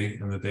yesterday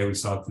and the data we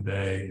saw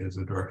today is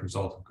a direct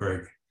result of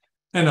Greg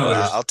and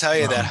others. I'll tell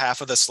you that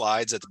half of the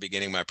slides at the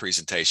beginning of my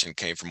presentation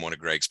came from one of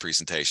Greg's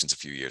presentations a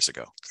few years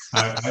ago.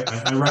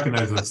 I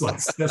recognize those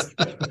slides.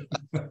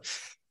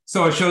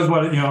 So it shows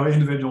what,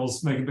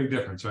 individuals make a big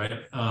difference,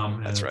 right?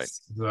 That's right.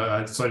 So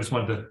I just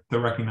wanted to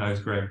recognize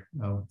Greg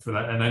for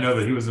that. And I know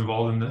that he was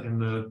involved in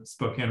the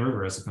Spokane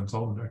River as a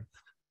consultant there.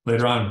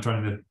 Later on,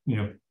 trying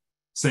to,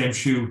 same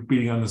shoe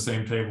beating on the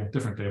same table,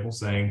 different table,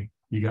 saying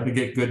you got to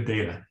get good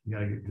data. You got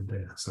to get good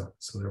data. So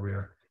there we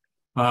are.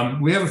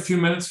 We have a few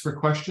minutes for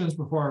questions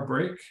before our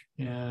break,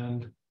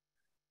 and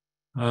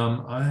I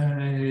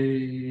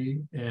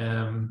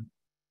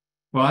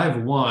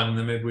have one.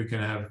 Then maybe we can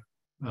have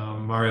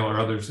Mario or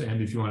others,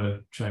 Andy, if you want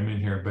to chime in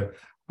here. But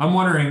I'm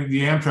wondering,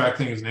 the Amtrak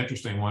thing is an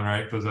interesting one,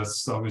 right? Because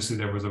that's obviously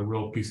there was a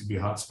real PCB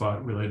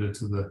hotspot related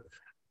to the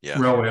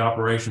railway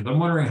operations. I'm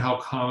wondering how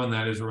common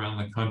that is around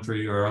the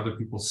country, or other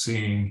people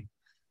seeing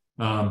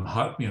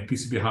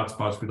PCB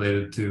hotspots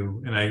related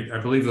to, and I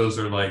believe those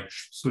are like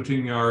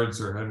switching yards,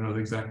 or I don't know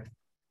the exact.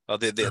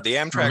 The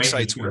Amtrak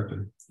sites,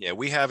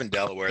 we have in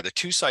Delaware. The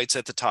two sites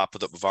at the top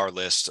of our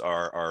list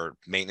are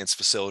maintenance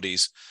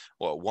facilities.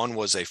 Well, one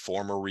was a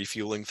former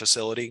refueling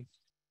facility,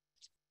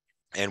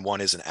 and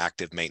one is an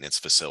active maintenance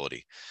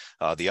facility.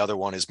 The other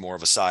one is more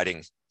of a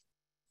siding,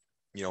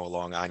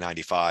 along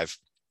I-95,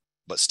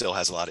 but still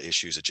has a lot of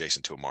issues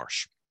adjacent to a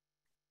marsh.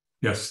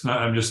 Yes,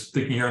 I'm just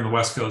thinking here on the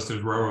West Coast,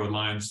 there's railroad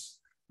lines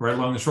right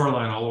along the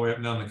shoreline all the way up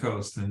and down the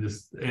coast, and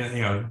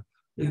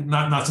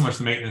not so much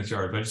the maintenance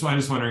yard, but I'm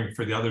just wondering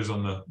for the others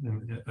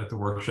at the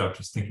workshop,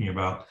 just thinking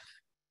about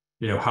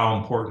how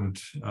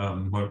important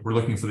when we're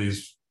looking for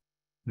these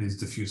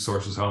diffuse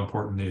sources, how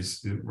important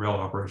these rail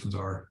operations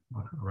are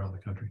around the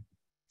country.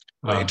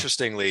 Well,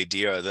 interestingly,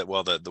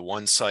 the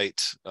one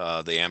site,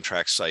 the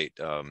Amtrak site,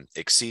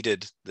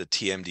 exceeded the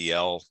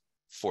TMDL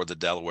for the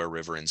Delaware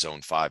River in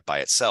Zone 5 by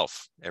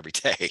itself every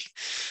day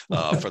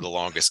for the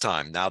longest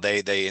time. Now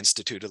they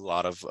instituted a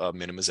lot of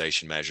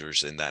minimization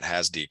measures, and that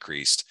has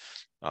decreased.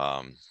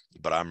 But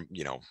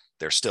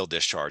they're still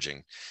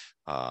discharging.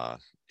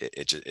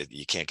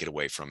 You can't get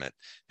away from it.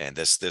 And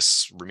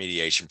this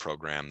remediation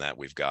program that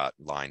we've got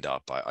lined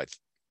up,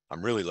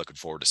 I'm really looking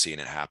forward to seeing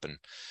it happen.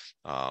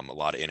 A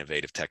lot of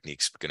innovative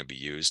techniques are going to be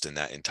used in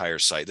that entire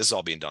site. This is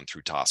all being done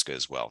through TSCA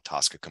as well,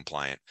 TSCA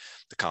compliant.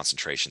 The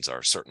concentrations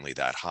are certainly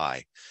that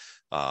high.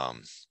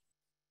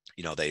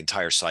 The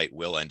entire site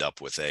will end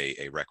up with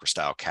a record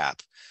style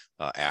cap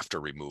after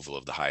removal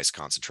of the highest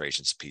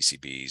concentrations of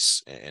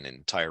PCBs, and an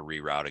entire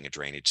rerouting of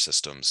drainage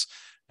systems,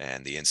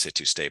 and the in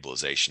situ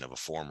stabilization of a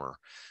former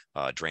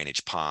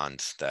drainage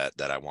pond that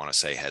I want to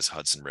say has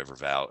Hudson River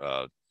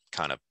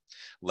kind of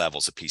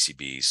levels of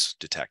PCBs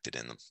detected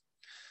in them.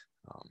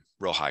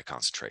 Real high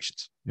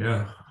concentrations.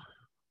 Yeah.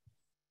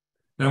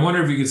 And I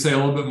wonder if you could say a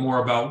little bit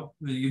more about,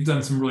 you've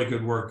done some really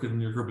good work,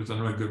 and your group has done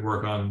really good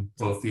work on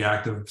both the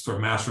active sort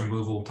of mass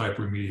removal type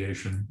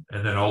remediation,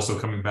 and then also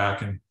coming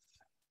back and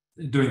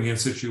doing the in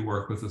situ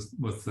work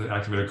with the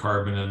activated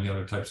carbon and the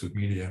other types of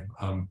media.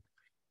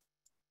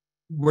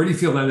 Where do you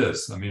feel that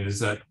is? I mean, is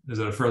that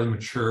a fairly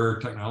mature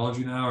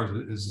technology now,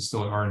 or is it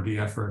still an R&D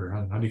effort, or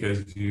how do you guys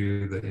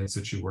view the in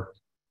situ work?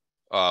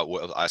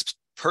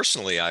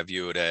 Personally, I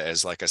view it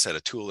as, like I said,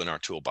 a tool in our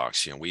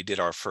toolbox. We did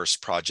our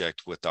first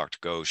project with Dr.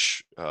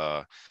 Ghosh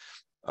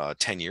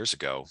 10 years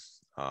ago,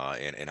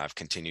 and I've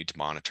continued to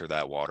monitor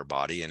that water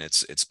body, and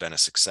it's been a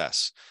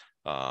success.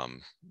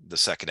 The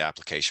second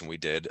application we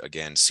did,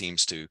 again,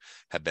 seems to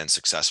have been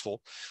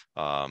successful.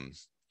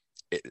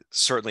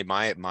 Certainly,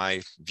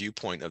 my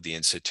viewpoint of the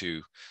in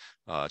situ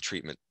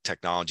treatment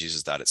technologies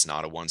is that it's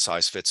not a one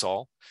size fits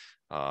all.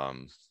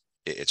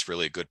 It's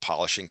really a good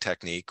polishing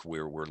technique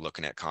where we're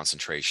looking at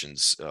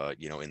concentrations,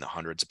 in the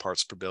hundreds of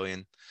parts per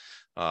billion,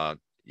 not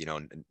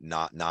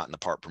in the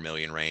part per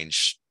million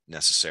range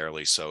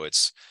necessarily. So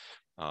it's,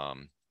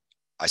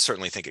 I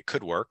certainly think it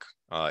could work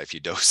if you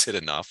dose it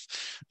enough.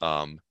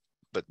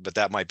 but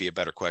that might be a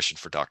better question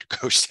for Dr.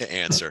 Coach to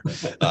answer.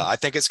 I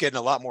think it's getting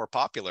a lot more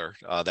popular.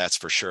 That's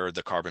for sure.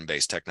 The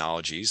carbon-based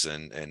technologies,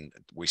 and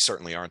we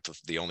certainly aren't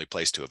the only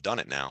place to have done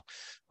it now.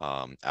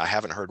 I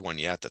haven't heard one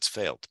yet that's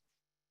failed.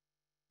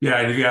 Yeah,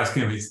 and if you ask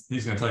him, he's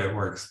going to tell you it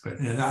works. But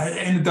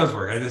and it does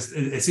work.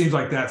 It seems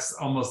like that's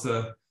almost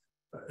so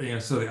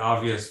the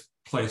obvious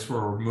place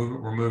where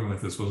we're moving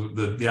with this was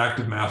the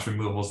active mass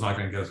removal is not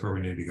going to get us where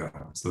we need to go.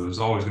 So there's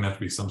always going to have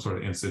to be some sort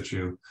of in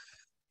situ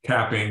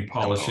capping,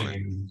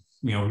 polishing,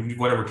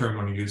 whatever term you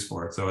want to use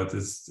for it. So it's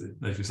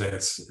as you say,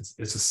 it's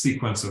a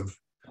sequence of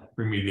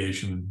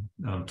remediation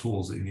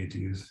tools that you need to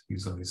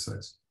use on these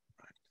sites.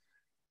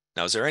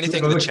 Now, is there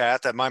anything in the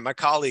chat that my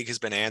colleague has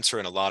been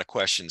answering a lot of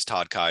questions,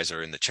 Todd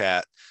Kaiser, in the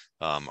chat?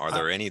 Are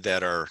there any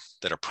that are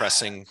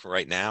pressing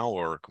right now,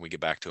 or can we get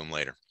back to them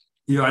later?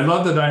 I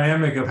love the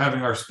dynamic of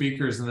having our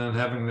speakers and then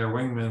having their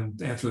wingmen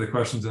answer the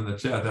questions in the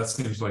chat. That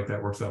seems like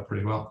that works out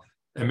pretty well.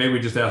 And maybe we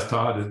just ask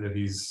Todd if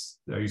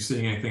are you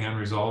seeing anything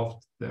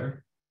unresolved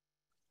there?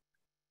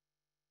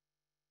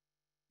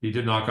 He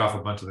did knock off a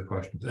bunch of the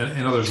questions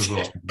and others as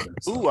well.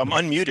 Ooh, I'm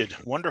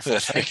unmuted. Wonderful.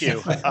 Thank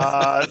you.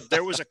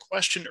 There was a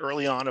question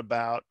early on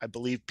about, I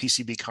believe,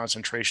 PCB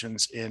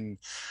concentrations in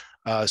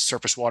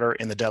surface water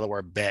in the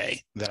Delaware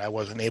Bay that I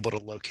wasn't able to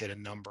locate a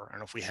number. I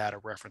don't know if we had a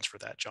reference for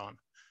that, John.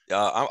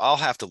 I'll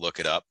have to look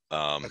it up.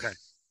 Okay.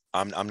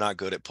 I'm not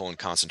good at pulling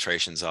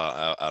concentrations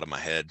out of my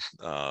head.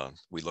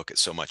 We look at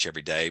so much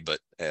every day, but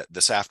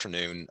this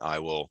afternoon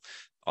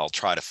I'll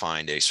try to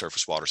find a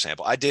surface water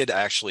sample. I did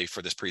actually,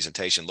 for this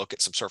presentation, look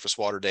at some surface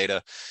water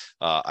data.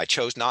 I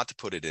chose not to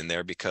put it in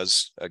there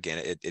because, again,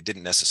 it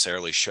didn't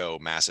necessarily show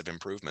massive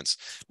improvements.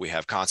 We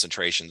have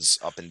concentrations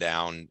up and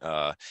down.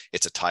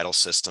 It's a tidal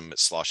system.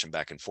 It's sloshing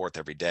back and forth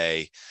every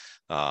day.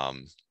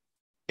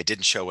 It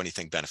didn't show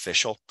anything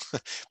beneficial,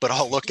 but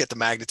I'll look at the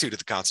magnitude of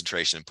the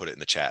concentration and put it in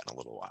the chat in a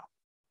little while.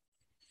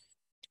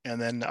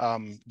 And then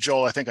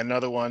Joel, I think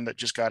another one that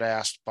just got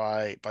asked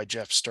by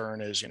Jeff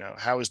Stern is,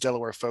 how has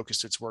Delaware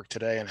focused its work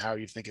today and how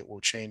you think it will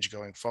change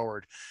going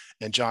forward?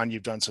 And John,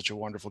 you've done such a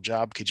wonderful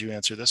job. Could you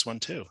answer this one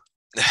too?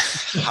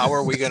 How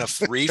are we going to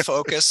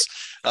refocus?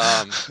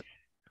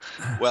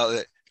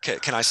 Well,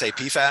 can I say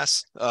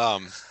PFAS?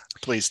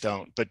 Please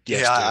don't, but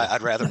yes, yeah,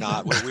 I'd rather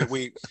not.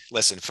 We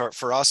listen,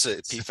 for us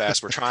at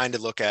PFAS, we're trying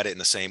to look at it in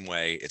the same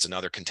way. It's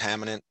another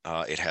contaminant.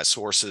 It has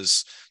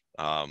sources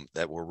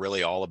that we're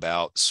really all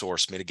about: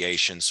 source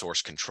mitigation,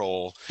 source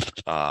control.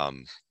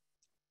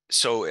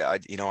 So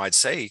I'd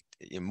say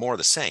more of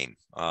the same.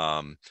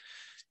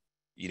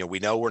 We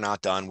know we're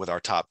not done with our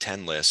top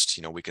 10 list.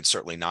 We can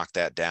certainly knock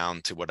that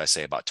down to what I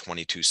say, about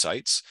 22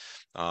 sites.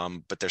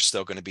 But there's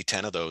still going to be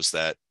 10 of those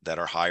that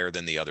are higher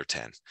than the other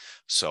 10.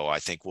 So I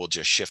think we'll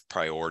just shift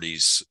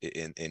priorities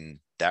in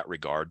that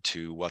regard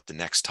to what the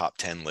next top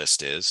 10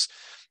 list is.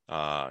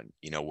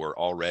 We're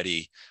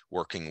already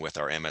working with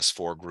our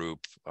MS4 group.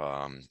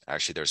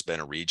 Actually, there's been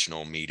a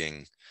regional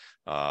meeting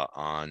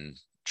on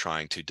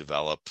trying to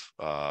develop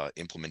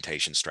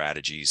implementation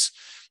strategies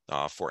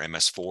for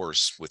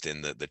MS4s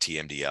within the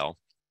TMDL.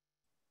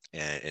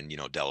 And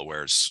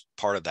Delaware's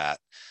part of that.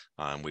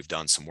 We've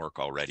done some work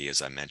already,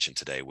 as I mentioned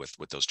today, with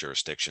those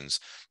jurisdictions.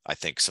 I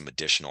think some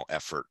additional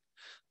effort.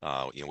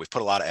 We've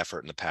put a lot of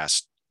effort in the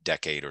past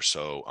decade or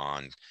so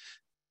on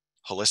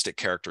holistic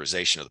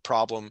characterization of the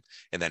problem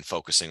and then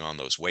focusing on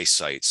those waste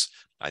sites.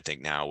 I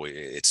think now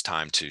it's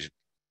time to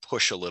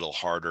push a little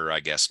harder,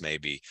 I guess,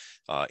 maybe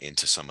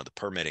into some of the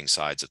permitting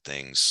sides of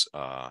things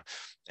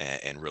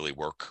and really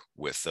work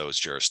with those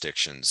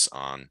jurisdictions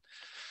on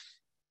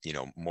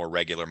more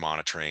regular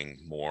monitoring,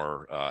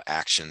 more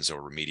actions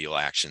or remedial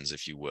actions,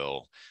 if you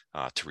will,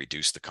 to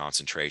reduce the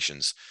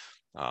concentrations.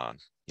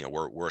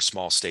 We're a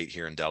small state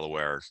here in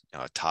Delaware.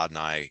 Todd and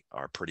I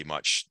are pretty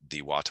much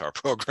the WATAR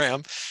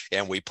program,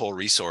 and we pull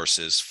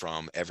resources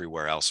from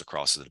everywhere else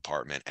across the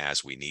department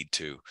as we need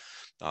to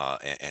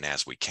and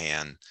as we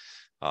can.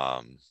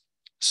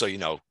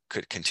 So,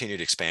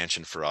 continued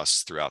expansion for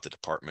us throughout the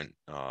department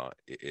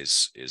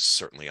is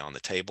certainly on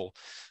the table.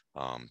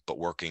 But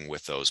working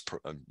with those,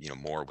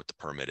 more with the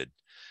permitted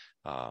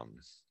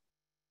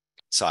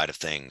side of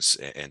things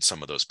and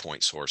some of those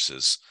point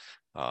sources,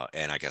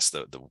 and I guess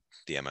the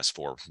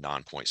MS4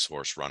 non-point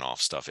source runoff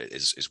stuff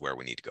is where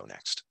we need to go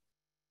next.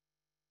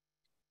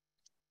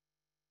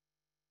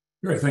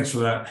 Great, thanks for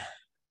that.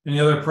 Any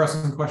other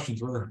pressing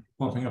questions? We're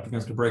bumping up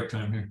against a break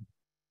time here.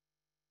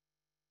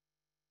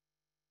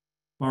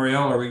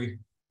 Marielle, are we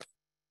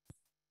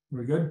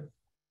good?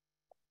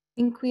 I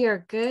think we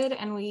are good,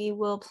 and we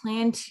will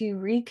plan to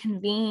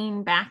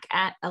reconvene back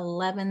at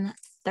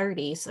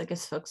 11:30. So I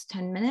guess folks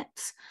 10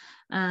 minutes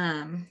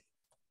for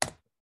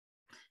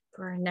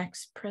our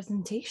next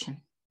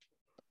presentation.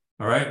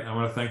 All right. I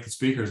want to thank the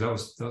speakers. That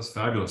was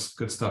fabulous.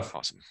 Good stuff.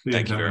 Awesome.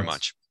 Thank you very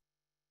much.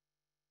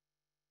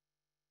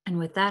 And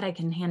with that, I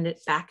can hand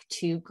it back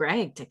to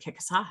Greg to kick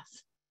us off.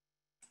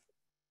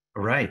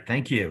 All right.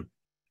 Thank you.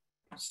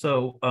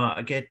 So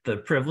I get the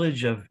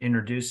privilege of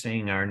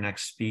introducing our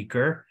next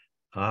speaker.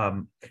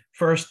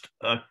 First,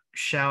 a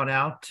shout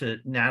out to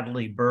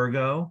Natalie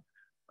Burgo.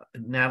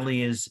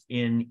 Natalie is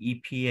in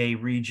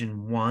EPA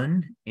Region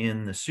 1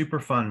 in the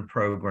Superfund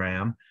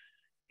program,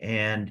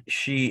 and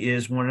she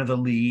is one of the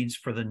leads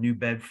for the New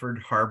Bedford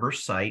Harbor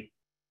site.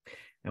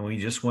 And we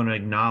just want to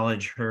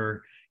acknowledge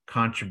her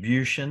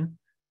contribution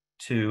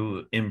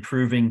to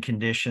improving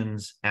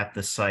conditions at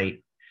the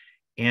site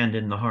and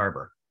in the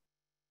harbor.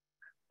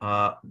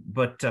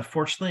 But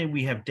fortunately,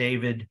 we have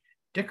David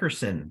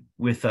Dickerson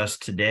with us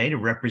today to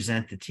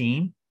represent the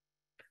team.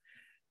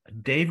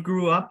 Dave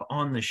grew up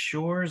on the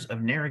shores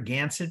of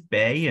Narragansett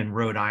Bay in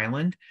Rhode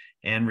Island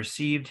and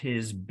received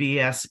his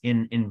BS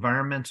in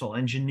environmental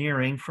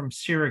engineering from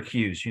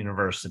Syracuse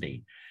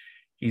University.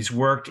 He's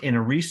worked in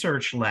a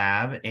research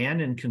lab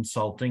and in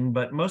consulting,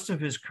 but most of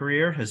his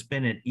career has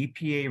been at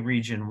EPA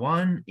Region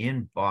 1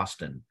 in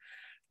Boston,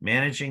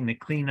 managing the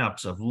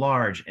cleanups of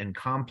large and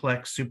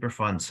complex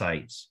Superfund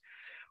sites.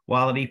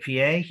 While at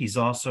EPA, he's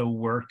also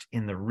worked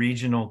in the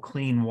Regional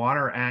Clean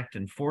Water Act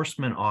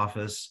Enforcement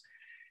Office,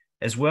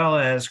 as well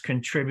as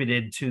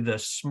contributed to the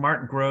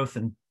Smart Growth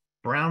and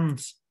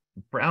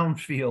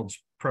Brownfields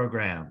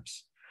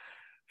programs.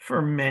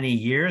 For many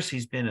years,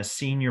 he's been a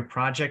senior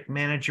project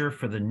manager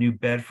for the New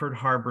Bedford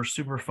Harbor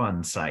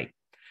Superfund site,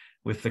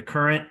 with the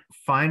current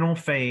final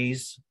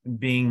phase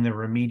being the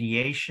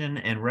remediation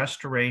and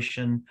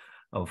restoration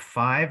of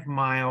 5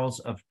 miles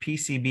of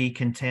PCB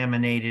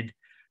contaminated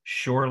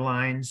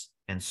shorelines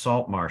and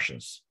salt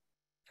marshes.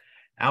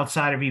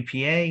 Outside of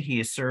EPA, he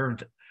has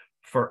served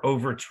for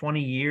over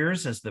 20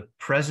 years as the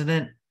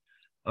president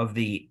of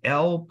the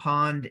L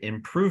Pond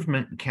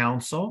Improvement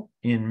Council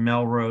in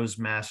Melrose,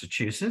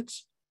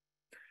 Massachusetts,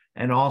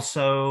 and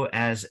also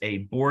as a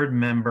board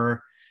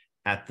member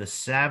at the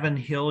Savin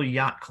Hill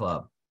Yacht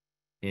Club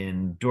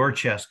in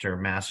Dorchester,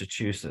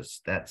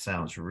 Massachusetts. That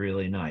sounds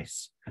really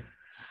nice.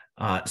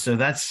 So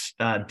that's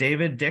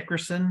David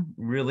Dickerson.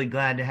 Really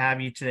glad to have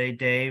you today,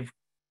 Dave.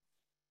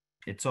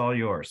 It's all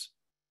yours.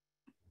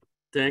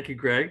 Thank you,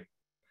 Greg.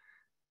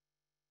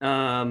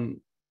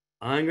 I'm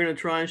going to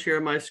try and share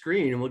my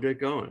screen and we'll get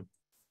going.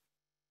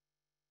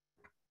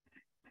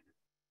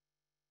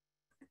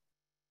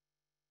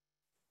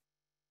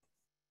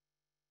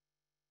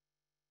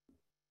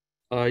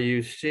 Are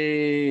you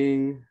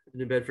seeing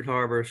the Bedford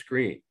Harbor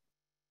screen?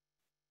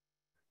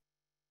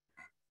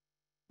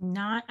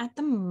 Not at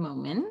the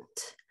moment,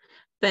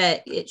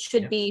 but it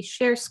should be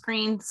share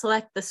screen,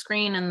 select the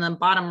screen, and the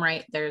bottom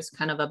right, there's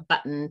kind of a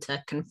button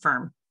to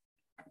confirm.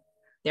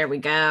 There we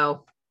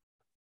go.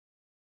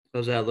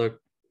 How's that look?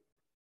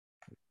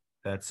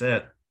 That's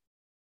it.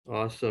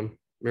 Awesome.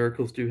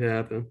 Miracles do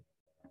happen.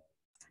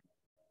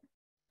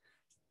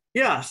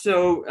 Yeah,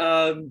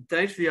 so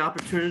thanks for the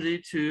opportunity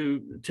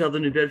to tell the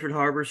New Bedford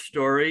Harbor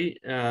story.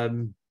 I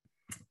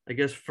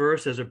guess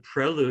first, as a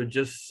prelude,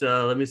 just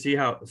let me say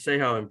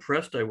how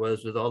impressed I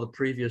was with all the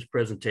previous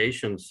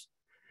presentations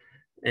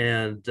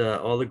and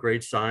all the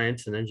great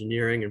science and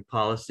engineering and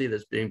policy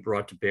that's being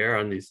brought to bear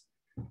on these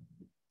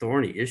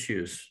thorny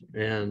issues,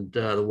 and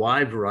the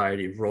wide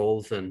variety of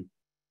roles and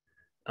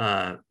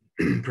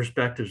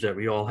perspectives that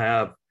we all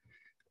have.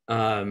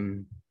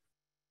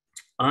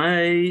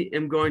 I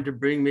am going to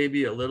bring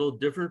maybe a little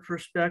different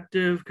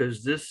perspective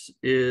because this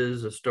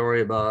is a story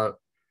about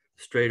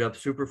straight up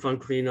Superfund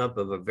cleanup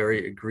of a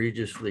very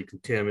egregiously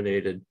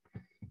contaminated,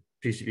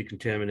 PCB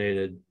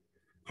contaminated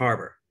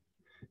harbor.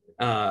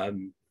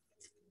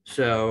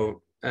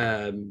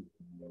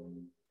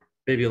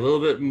 Maybe a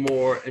little bit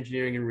more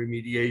engineering and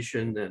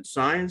remediation than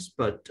science,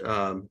 but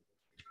a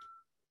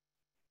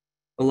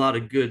lot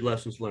of good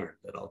lessons learned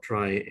that I'll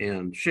try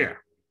and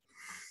share.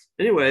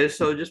 Anyway,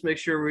 so just make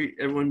sure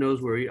everyone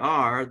knows where we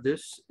are.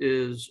 This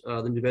is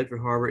the New Bedford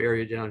Harbor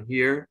area down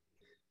here,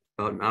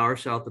 about an hour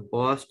south of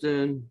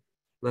Boston,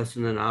 less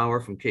than an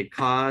hour from Cape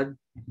Cod,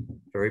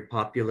 very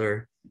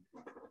popular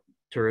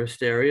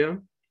tourist area.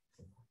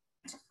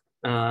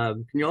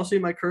 Can you all see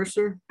my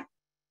cursor?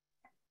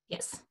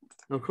 Yes.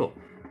 Oh, cool.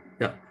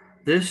 Yeah.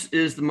 This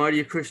is the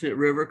mighty Acushnet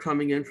River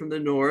coming in from the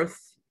north.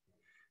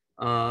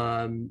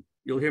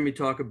 You'll hear me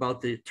talk about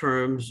the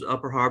terms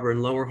Upper Harbor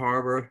and Lower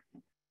Harbor.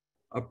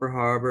 Upper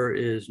Harbor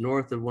is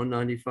north of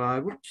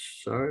 195. Whoops,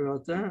 sorry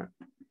about that.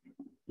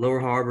 Lower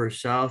Harbor is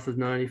south of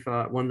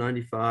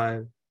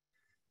 195.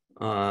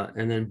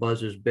 And then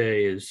Buzzards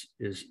Bay is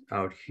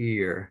out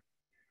here.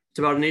 It's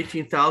about an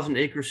 18,000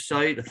 acre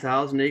site.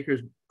 1,000 acres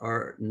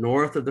are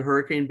north of the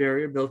hurricane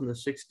barrier, built in the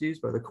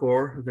 60s by the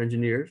Corps of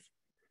Engineers.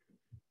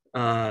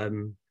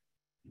 2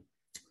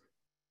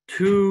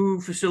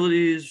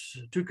 facilities,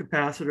 2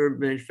 capacitor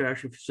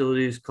manufacturing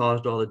facilities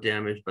caused all the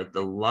damage, but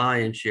the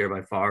lion's share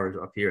by far is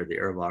up here at the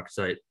Airlock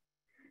site,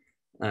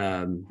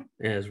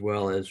 as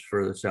well as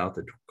further south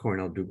at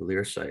Cornell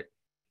Dubelier site.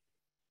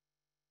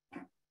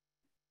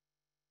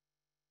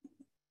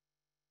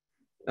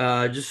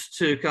 Just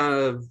to kind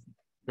of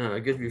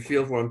give you a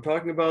feel for what I'm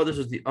talking about, this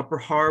is the Upper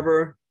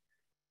Harbor.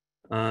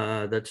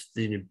 That's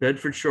the New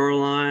Bedford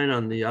shoreline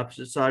on the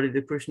opposite side of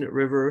the Acushnet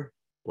River.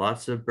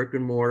 Lots of brick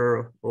and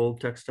mortar, old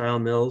textile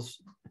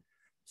mills,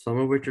 some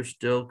of which are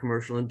still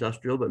commercial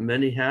industrial, but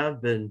many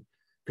have been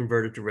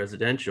converted to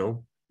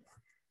residential.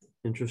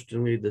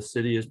 Interestingly, the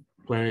city is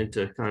planning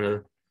to kind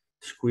of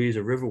squeeze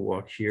a river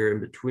walk here in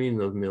between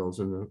those mills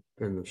and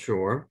the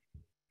shore.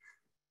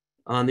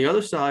 On the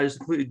other side is a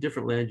completely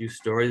different land use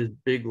story.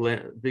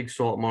 There's big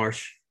salt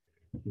marsh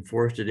and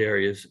forested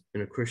areas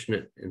in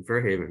Acushnet and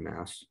Fairhaven,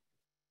 Mass.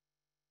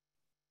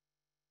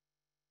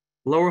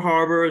 Lower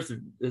Harbor is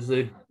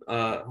a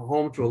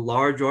home to a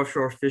large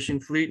offshore fishing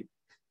fleet,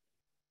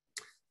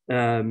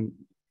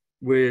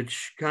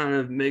 which kind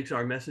of makes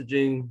our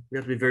messaging, we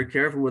have to be very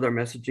careful with our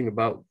messaging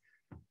about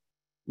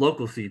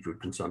local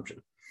seafood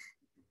consumption.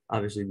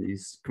 Obviously,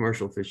 these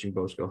commercial fishing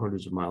boats go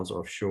hundreds of miles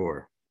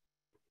offshore.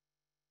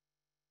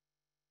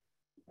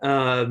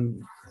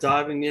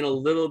 Diving in a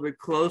little bit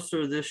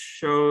closer, this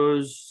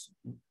shows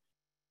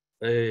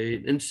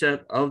an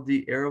inset of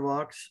the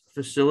airlocks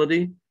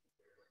facility.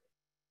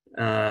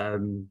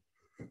 In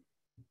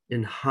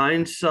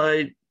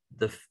hindsight,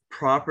 the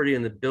property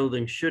and the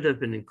building should have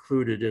been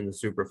included in the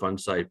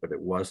Superfund site, but it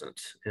wasn't.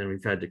 And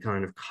we've had to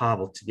kind of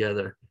cobble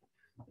together,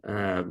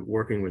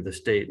 working with the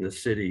state and the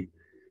city,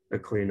 a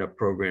cleanup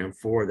program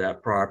for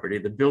that property.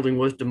 The building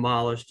was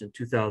demolished in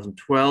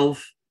 2012,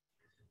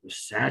 it was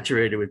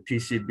saturated with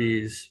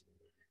PCBs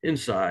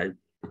inside,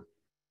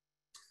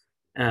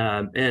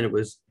 and it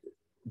was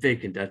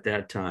vacant at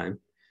that time.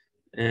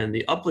 And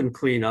the upland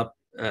cleanup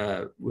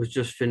was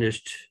just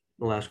finished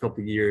in the last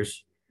couple of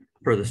years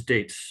per the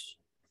state's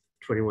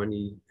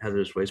 21E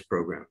hazardous waste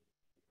program.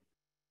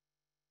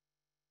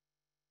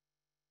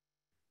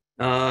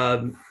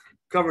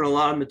 Covering a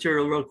lot of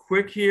material real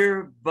quick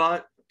here,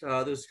 but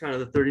this is kind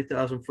of the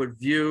 30,000 foot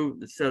view,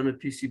 the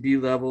sediment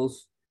PCB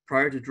levels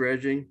prior to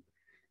dredging.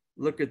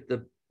 Look at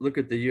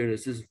the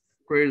units. This is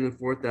greater than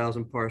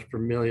 4,000 parts per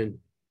million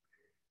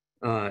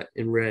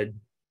in red,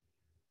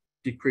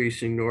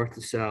 decreasing north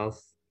to south.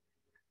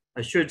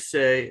 I should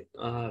say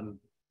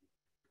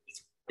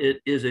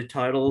it is a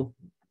tidal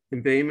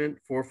embayment,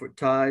 4-foot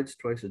tides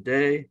twice a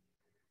day.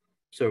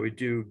 So we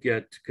do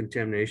get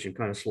contamination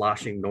kind of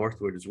sloshing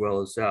northward as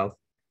well as south.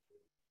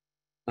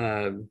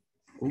 A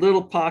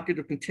little pocket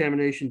of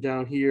contamination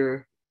down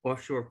here,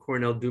 offshore of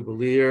Cornell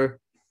Duvalier.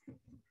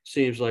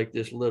 Seems like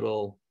this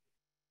little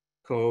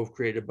cove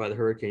created by the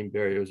hurricane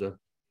barrier was a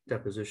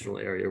depositional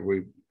area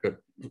where we got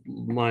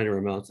minor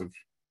amounts of,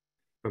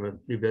 from a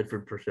New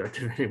Bedford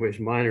perspective anyways,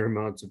 minor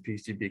amounts of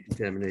PCB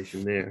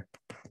contamination there.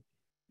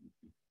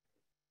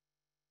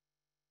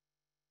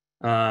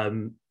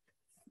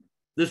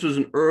 This was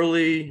an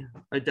early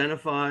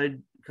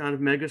identified kind of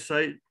mega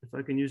site, if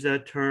I can use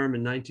that term,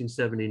 in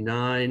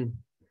 1979.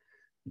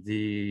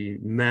 The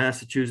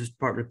Massachusetts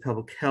Department of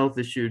Public Health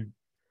issued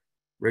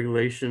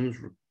regulations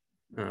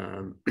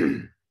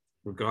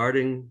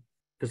regarding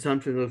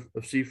consumption of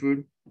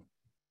seafood,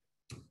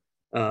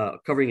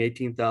 covering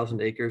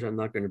 18,000 acres. I'm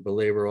not going to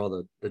belabor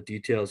all the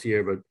details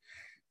here, but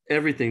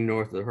everything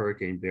north of the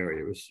hurricane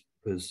barrier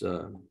was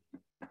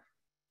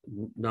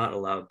not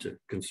allowed to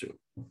consume.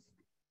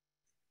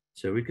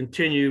 So we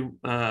continue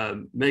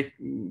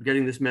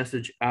getting this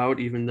message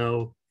out, even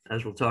though,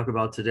 as we'll talk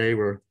about today,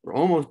 we're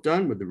almost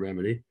done with the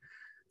remedy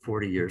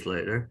 40 years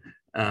later.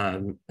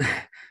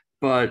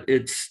 But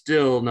it's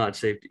still not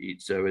safe to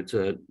eat. So it's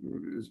a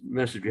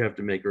message we have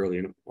to make early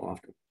and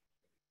often.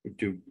 We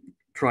do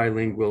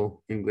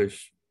trilingual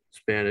English,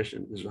 Spanish,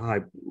 and there's a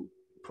high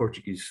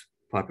Portuguese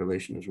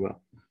population as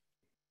well.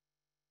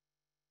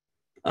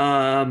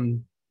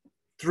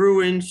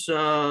 Threw in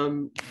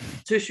some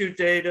tissue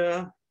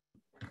data.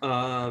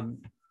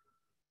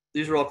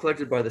 These are all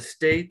collected by the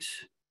state.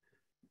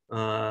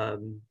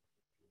 Generally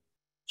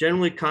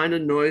kind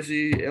of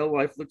noisy.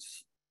 Alewife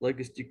looks like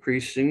it's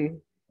decreasing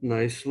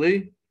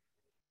nicely.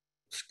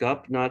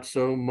 Scup, not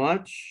so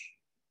much.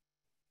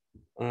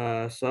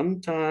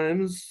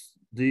 Sometimes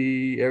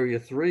the area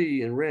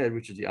 3 in red,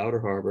 which is the outer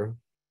harbor,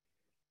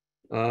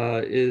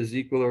 is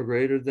equal or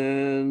greater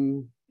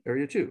than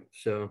area 2.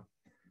 So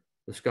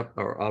the scup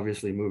are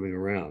obviously moving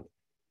around.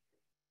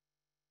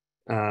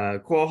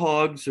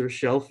 Quahogs or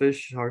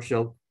shellfish,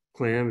 hard-shelled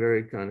clam,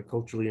 very kind of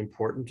culturally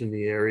important in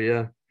the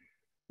area.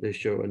 They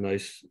show a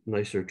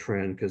nicer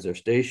trend because they're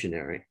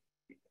stationary.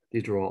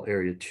 These are all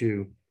area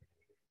 2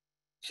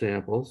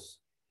 samples.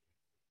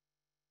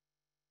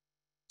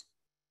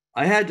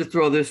 I had to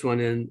throw this one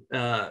in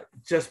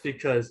just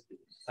because,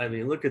 I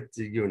mean, look at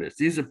the units.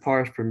 These are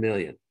parts per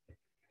million.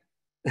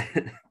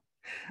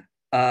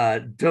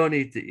 Don't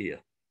eat the eel.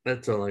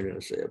 That's all I'm going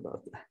to say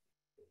about that.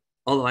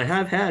 Although I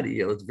have had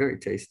eel, it's very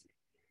tasty.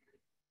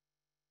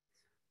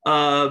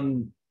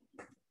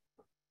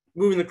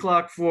 Moving the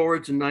clock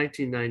forward to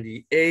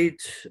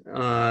 1998,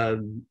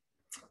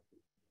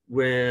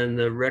 when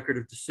the record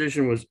of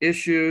decision was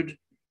issued.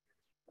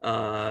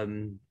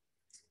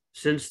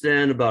 Since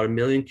then, about 1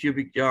 million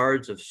cubic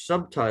yards of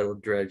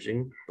subtidal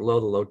dredging below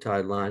the low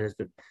tide line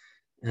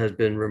has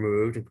been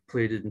removed and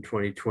completed in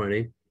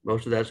 2020.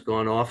 Most of that's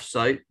gone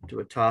off-site to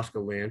a Tosca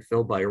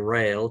landfill by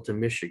rail to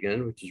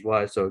Michigan, which is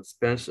why it's so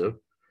expensive.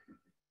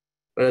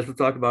 But as we'll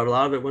talk about, a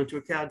lot of it went to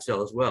a CAD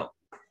cell as well.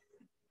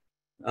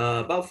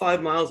 About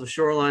 5 miles of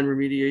shoreline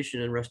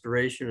remediation and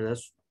restoration, and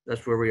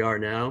that's where we are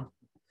now.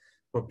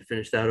 hope to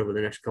finish that over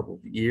the next couple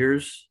of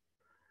years.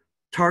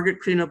 Target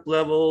cleanup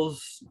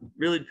levels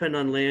really depend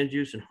on land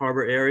use and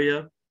harbor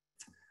area.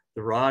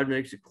 The ROD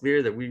makes it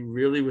clear that we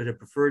really would have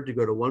preferred to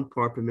go to 1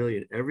 part per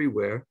million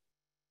everywhere,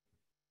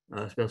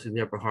 especially in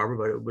the upper harbor,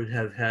 but it would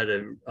have had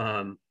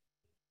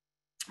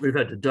we've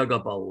had to dug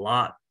up a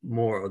lot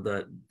more of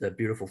that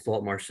beautiful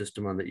salt marsh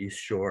system on the east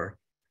shore.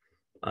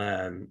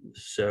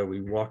 So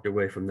we walked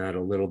away from that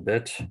a little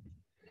bit.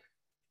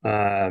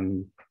 About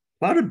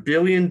 $1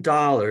 billion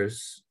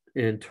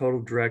in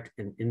total direct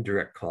and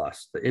indirect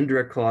costs. The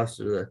indirect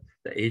costs are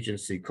the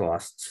agency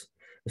costs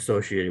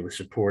associated with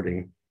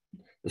supporting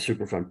the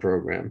Superfund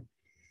program.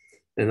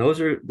 And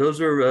those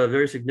are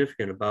very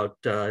significant, about,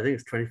 I think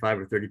it's 25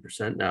 or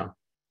 30% now.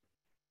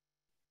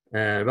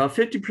 And about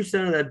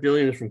 50% of that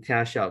billion is from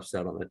cash out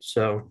settlement.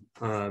 So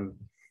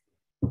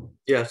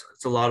yes,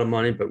 it's a lot of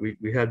money, but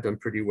we have done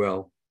pretty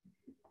well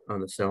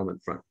on the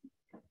settlement front.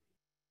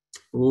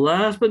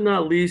 Last but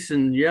not least,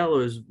 in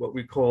yellow is what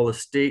we call a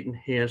state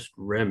enhanced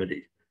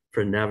remedy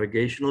for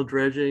navigational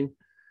dredging.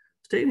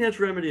 State enhanced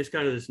remedy is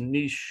kind of this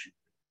niche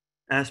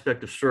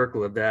aspect of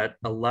CERCLA that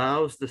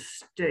allows the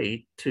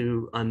state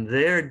to, on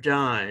their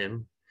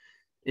dime,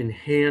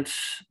 enhance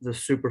the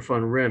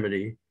Superfund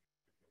remedy.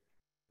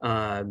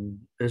 And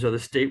so the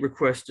state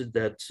requested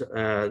that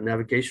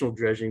navigational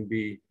dredging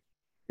be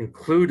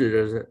included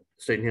as a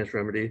state enhanced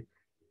remedy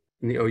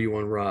in the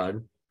OU1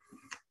 ROD.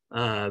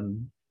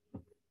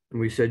 And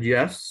we said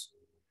yes,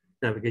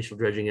 navigational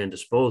dredging and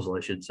disposal,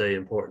 I should say,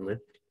 importantly,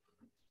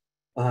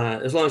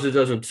 as long as it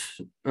doesn't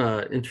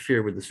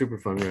interfere with the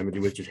Superfund remedy,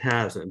 which it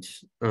hasn't.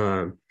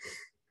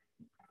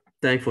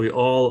 Thankfully,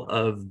 all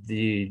of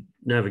the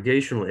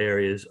navigational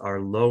areas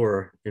are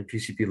lower in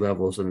PCB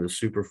levels than the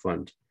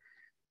Superfund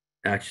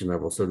action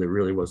level, so there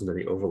really wasn't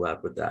any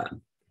overlap with that.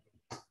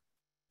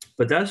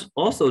 But that's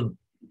also,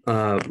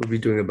 we'll be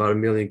doing about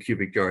 1 million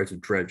cubic yards of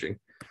dredging.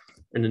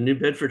 And the New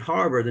Bedford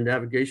Harbor, the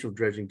navigational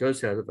dredging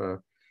does have a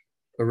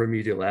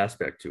remedial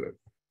aspect to it.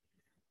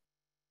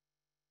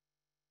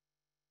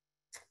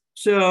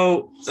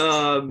 So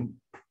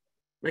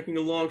making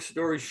a long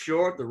story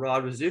short, the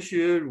ROD was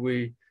issued.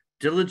 We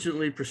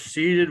diligently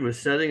proceeded with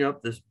setting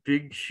up this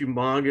big,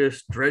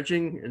 humongous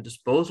dredging and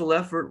disposal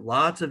effort,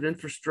 lots of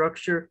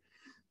infrastructure.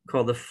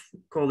 Call this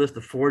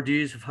the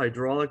 4Ds of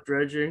hydraulic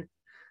dredging.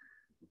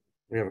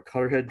 We have a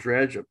colorhead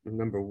dredge up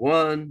number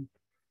 1,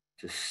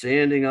 to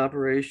sanding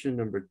operation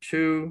number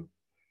 2,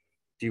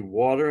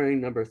 dewatering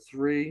number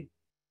 3.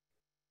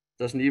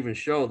 Doesn't even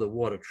show the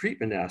water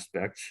treatment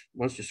aspect.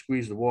 Once you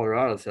squeeze the water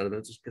out of the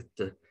sediments, just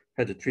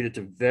had to treat it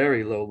to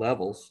very low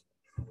levels.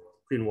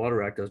 Clean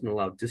Water Act doesn't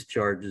allow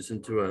discharges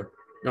into a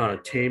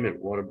non-attainment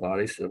water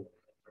body, so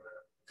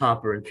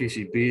copper and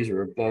PCBs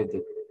are above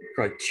the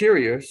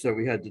criteria, so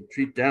we had to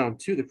treat down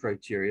to the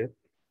criteria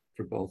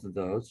for both of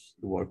those,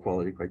 the water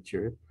quality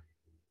criteria.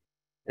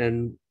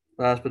 And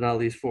last but not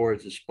least, for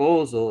its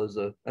disposal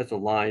that's a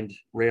lined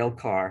rail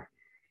car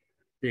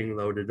being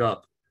loaded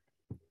up.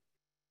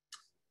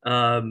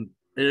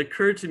 It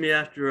occurred to me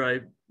after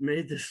I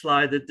made this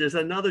slide that there's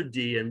another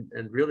D and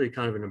really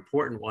kind of an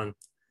important one.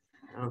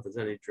 I don't know if there's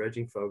any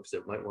dredging folks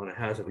that might want to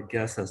hazard a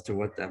guess as to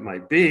what that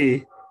might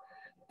be,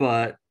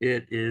 but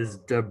it is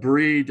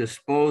debris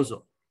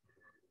disposal.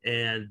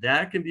 And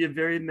that can be a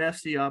very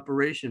messy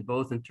operation,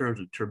 both in terms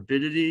of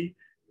turbidity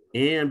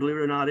and, believe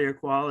it or not, air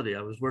quality.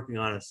 I was working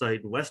on a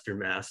site in Western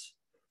Mass,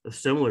 a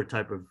similar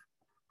type of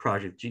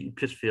project, GE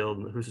Pittsfield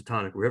and the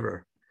Housatonic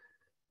River.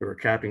 We were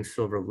capping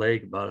Silver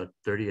Lake, about a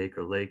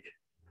 30-acre lake.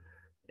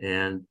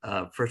 And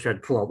first I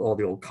had to pull out all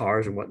the old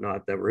cars and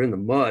whatnot that were in the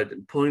mud,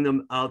 and pulling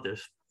them out,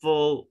 this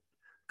full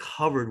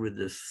covered with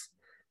this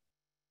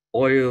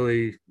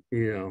oily,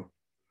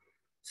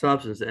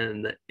 substance,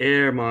 and the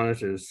air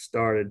monitors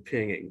started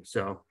pinging.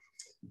 So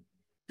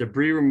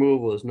debris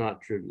removal is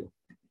not trivial.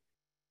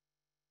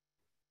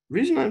 The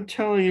reason I'm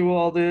telling you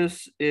all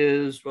this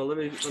is, well, let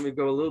me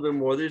go a little bit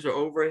more. These are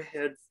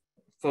overhead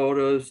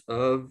photos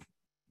of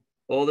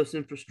all this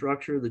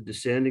infrastructure, the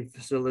descending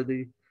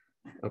facility.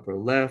 Upper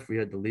left, we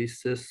had the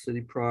lease this city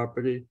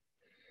property.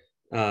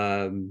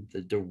 The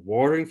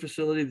dewatering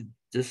facility,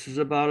 this is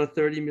about a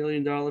 $30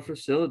 million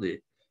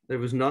facility. There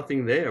was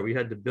nothing there. We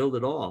had to build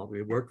it all.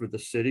 We worked with the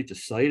city to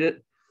site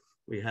it.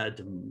 We had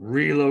to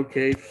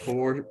relocate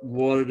 4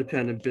 water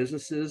dependent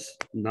businesses,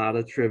 not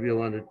a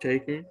trivial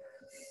undertaking.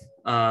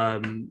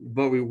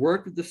 But we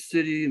worked with the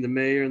city and the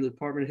mayor and the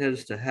department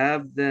heads to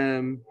have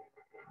them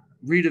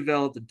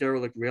redevelop the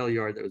derelict rail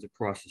yard that was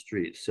across the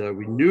street. So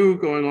we knew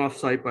going off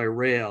site by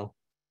rail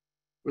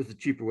was the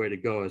cheaper way to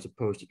go as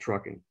opposed to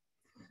trucking.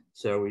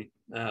 So we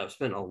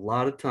spent a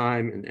lot of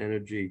time and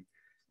energy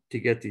to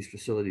get these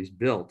facilities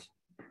built.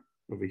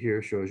 Over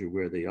here shows you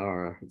where they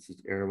are. It's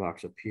this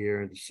airbox up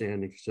here, the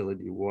sanding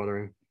facility,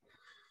 watering.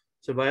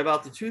 So by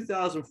about the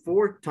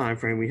 2004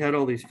 timeframe, we had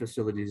all these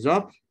facilities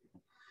up,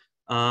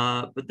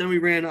 but then we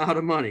ran out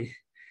of money.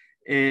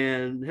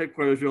 And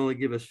headquarters would only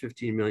give us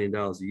 $15 million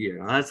a year.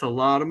 Now, that's a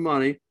lot of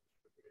money,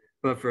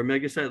 but for a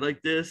mega site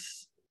like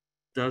this,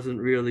 did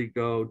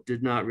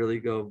not really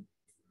go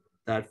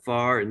that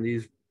far. And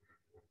these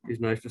These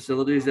nice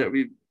facilities that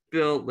we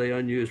built lay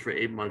unused for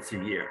 8 months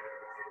a year.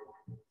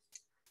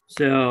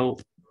 So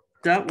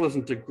that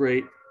wasn't a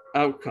great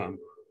outcome.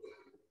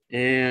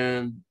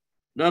 And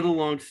another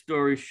long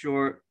story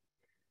short,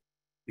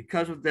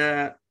 because of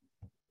that,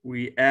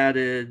 we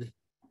added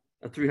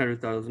a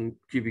 300,000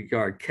 cubic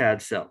yard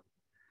CAD cell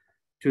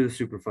to the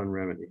Superfund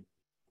remedy.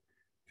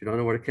 If you don't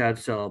know what a CAD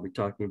cell, I'll be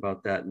talking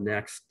about that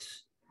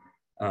next.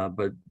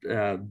 But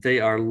they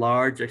are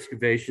large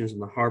excavations in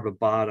the harbor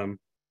bottom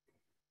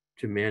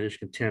to manage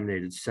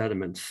contaminated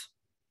sediments.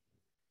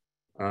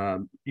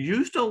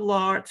 Used a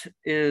lot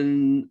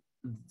in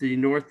the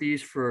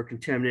Northeast for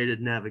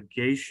contaminated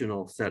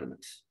navigational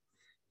sediments.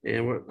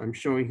 And what I'm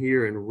showing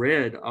here in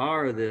red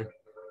are the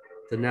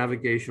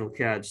navigational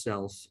CAD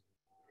cells.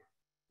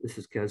 This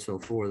is CAD cell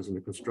 4, that's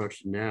under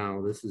construction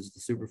now. This is the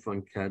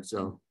Superfund CAD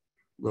cell,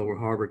 Lower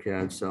Harbor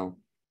CAD cell.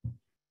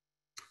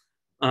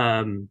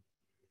 And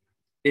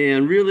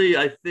really,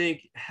 I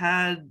think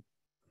had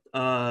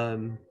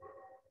New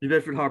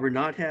Bedford Harbor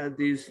not had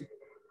these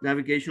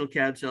navigational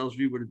CAD cells,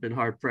 we would have been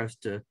hard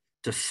pressed to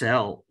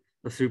sell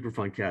a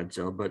Superfund CAD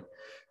cell. But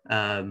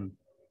the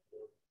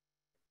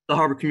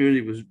harbor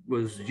community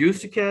was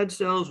used to CAD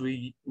cells.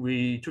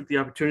 We took the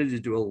opportunity to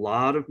do a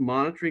lot of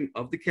monitoring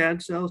of the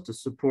CAD cells to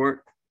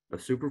support a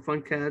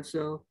Superfund CAD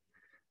cell.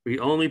 We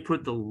only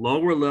put the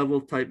lower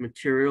level type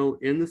material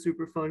in the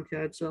Superfund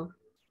CAD cell.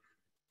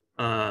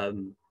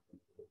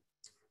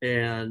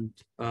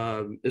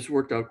 It's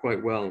worked out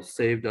quite well and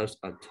saved us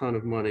a ton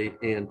of money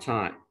and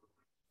time.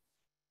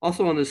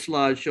 Also on this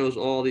slide shows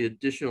all the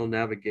additional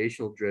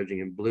navigational dredging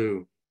in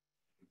blue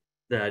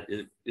that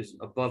is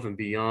above and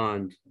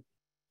beyond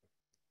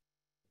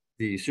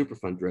the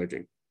Superfund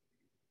dredging.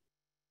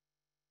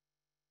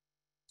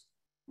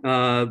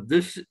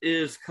 This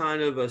is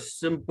kind of a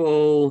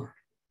simple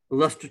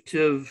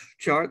illustrative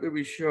chart that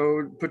we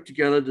showed, put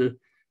together to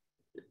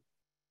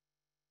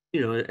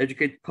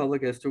educate the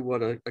public as to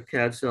what a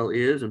CAD cell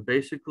is. And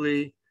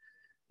basically,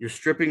 you're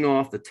stripping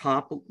off the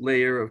top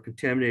layer of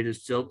contaminated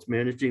silts,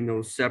 managing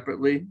those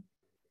separately.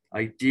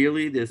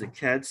 Ideally, there's a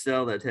CAD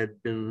cell that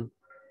had been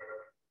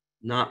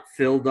not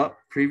filled up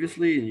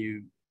previously, and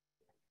you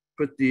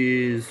put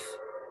these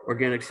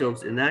organic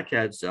silts in that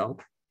CAD cell.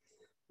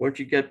 Once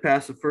you get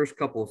past the first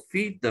couple of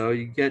feet, though,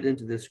 you get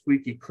into this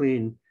squeaky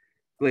clean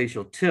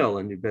glacial till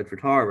in New Bedford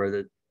Harbor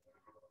that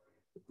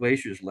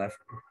glaciers left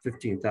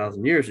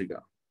 15,000 years ago.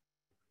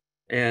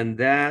 And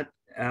that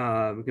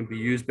can be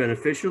used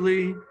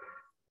beneficially,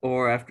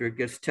 or after it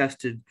gets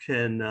tested,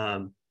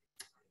 can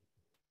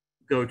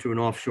go to an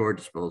offshore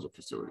disposal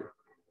facility.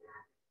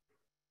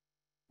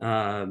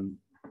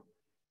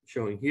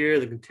 Showing here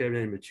the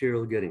contaminated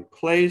material getting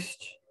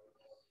placed.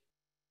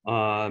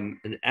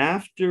 And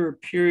after a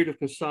period of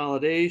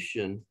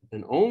consolidation,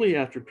 and only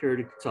after a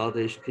period of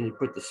consolidation, can you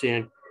put the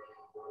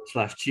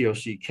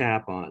sand/TOC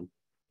cap on.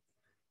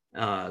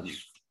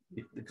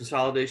 The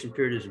consolidation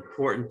period is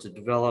important to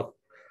develop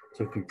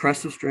some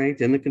compressive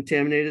strength in the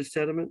contaminated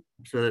sediment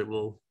so that it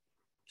will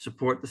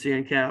support the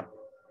sand cap.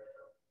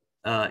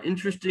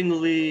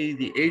 Interestingly,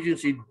 the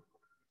agency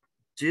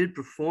did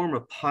perform a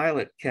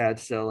pilot CAD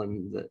cell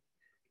in the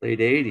late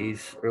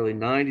 80s, early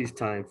 90s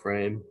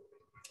timeframe.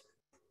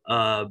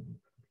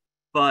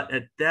 But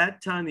at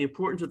that time, the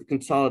importance of the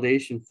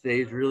consolidation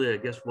phase really, I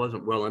guess,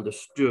 wasn't well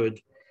understood.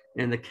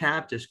 And the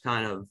cap just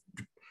kind of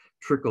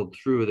trickled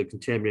through the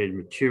contaminated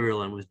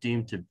material and was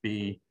deemed to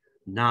be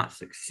not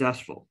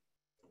successful.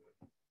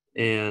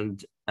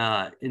 And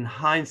in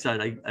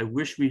hindsight, I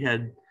wish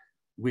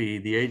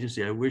the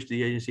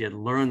agency had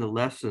learned the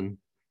lesson,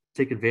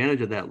 take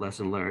advantage of that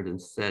lesson learned, and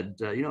said,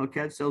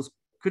 CAD cells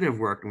could have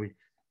worked, and we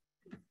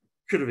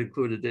could have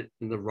included it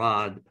in the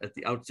rod at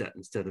the outset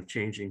instead of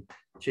changing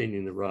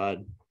the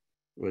rod,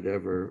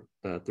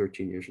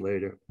 13 years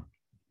later.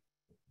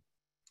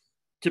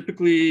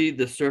 Typically,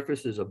 the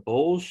surface is a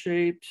bowl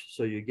shaped,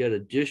 so you get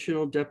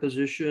additional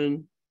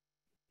deposition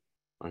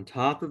on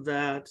top of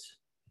that.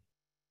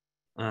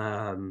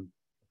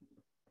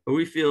 But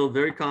we feel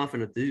very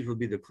confident these will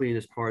be the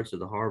cleanest parts of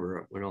the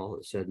harbor when all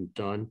is said and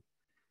done.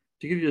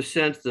 To give you a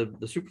sense, the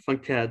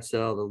Superfund CAD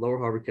cell, the Lower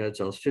Harbor CAD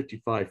cell, is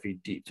 55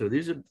 feet deep. So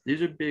these are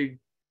big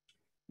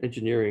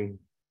engineering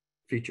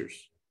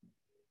features.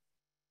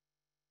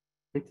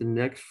 I think the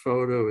next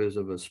photo is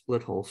of a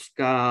split hole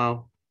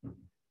scow,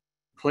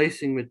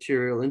 placing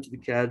material into the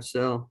CAD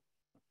cell.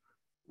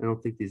 I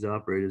don't think these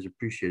operators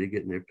appreciated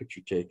getting their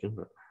picture taken,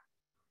 but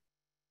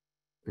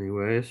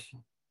anyways.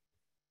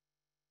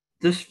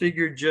 This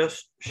figure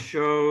just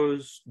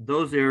shows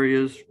those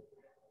areas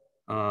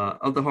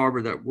of the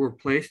harbor that were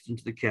placed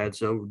into the CAD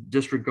cell.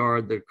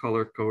 Disregard the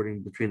color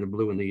coding between the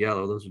blue and the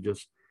yellow. Those are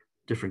just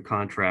different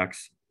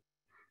contracts.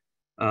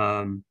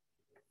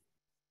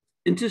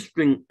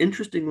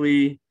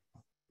 Interestingly,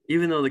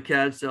 even though the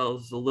CAD cell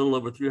is a little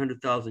over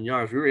 300,000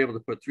 yards, we were able to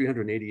put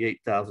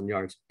 388,000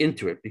 yards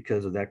into it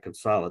because of that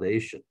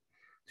consolidation,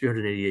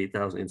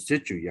 388,000 in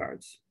situ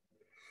yards.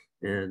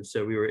 And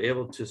so we were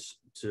able to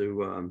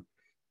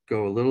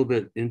go a little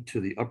bit into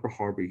the upper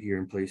harbor here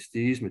and place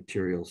these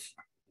materials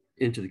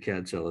into the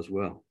CAD cell as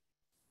well.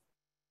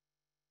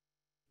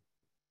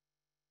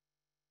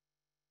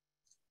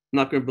 I'm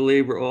not going to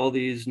belabor all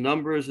these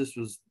numbers. This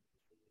was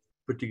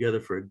put together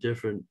for a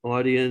different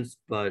audience,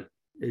 but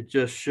it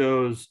just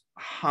shows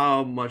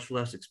how much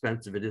less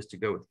expensive it is to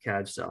go with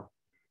CAD cell.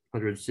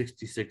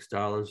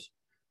 $166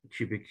 a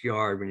cubic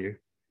yard when you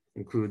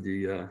include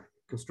the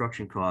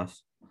construction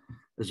costs,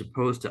 as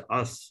opposed to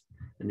us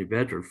in New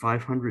Bedford,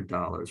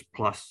 $500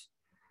 plus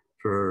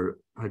for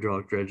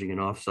hydraulic dredging and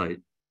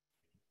offsite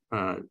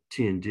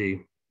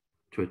T&D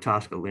to a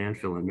Tosca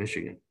landfill in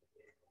Michigan.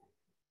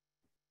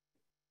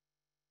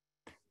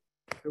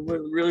 It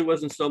really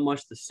wasn't so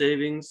much the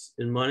savings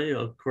in money.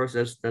 Of course,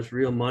 that's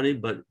real money,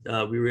 but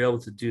we were able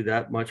to do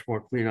that much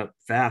more cleanup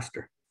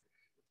faster.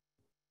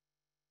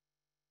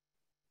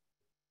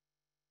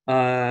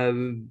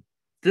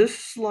 This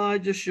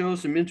slide just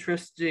shows some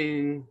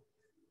interesting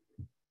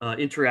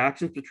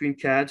interactions between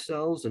CAD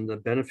cells and the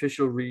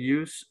beneficial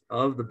reuse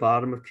of the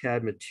bottom of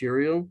CAD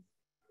material.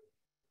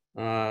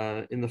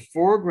 In the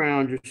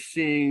foreground, you're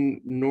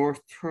seeing North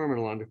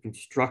Terminal under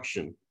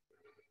construction.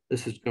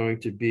 This is going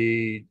to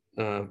be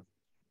the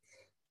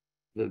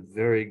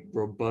very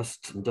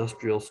robust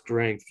industrial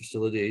strength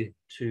facility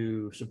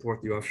to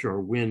support the offshore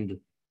wind,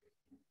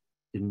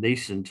 the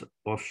nascent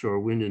offshore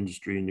wind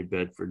industry in New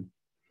Bedford.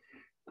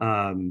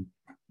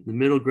 The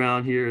middle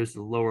ground here is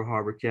the Lower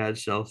Harbor CAD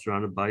cell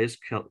surrounded by its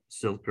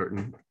silt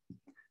curtain.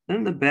 Then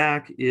in the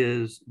back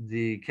is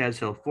the CAD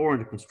cell 4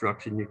 under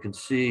construction. You can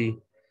see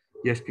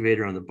the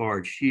excavator on the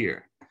barge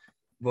here.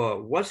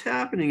 But what's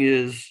happening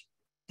is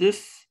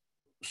this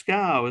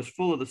scow is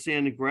full of the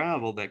sand and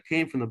gravel that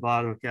came from the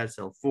bottom of CAD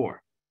cell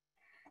 4.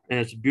 And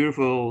it's a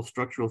beautiful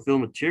structural fill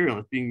material.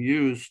 It's being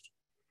used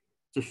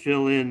to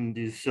fill in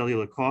these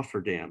cellular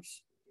coffer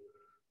dams.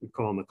 We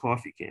call them the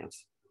coffee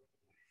cans.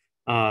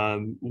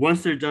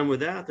 Once they're done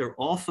with that, they're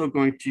also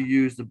going to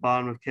use the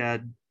bottom of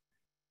CAD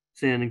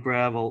sand and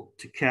gravel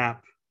to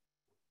cap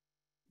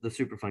the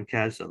Superfund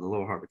CAD cell, the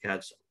Lower Harbor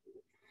CAD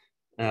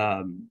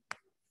cell.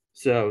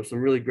 So some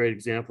really great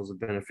examples of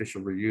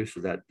beneficial reuse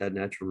of that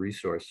natural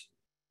resource.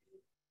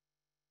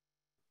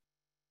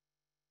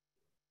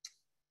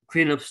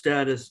 Cleanup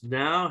status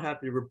now,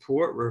 happy to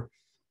report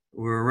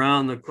we're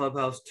around the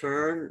clubhouse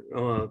turn.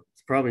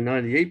 It's probably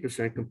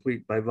 98%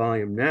 complete by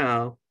volume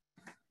now.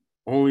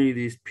 Only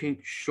these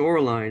pink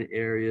shoreline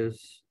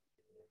areas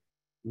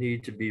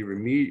need to be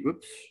remediated.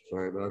 Whoops,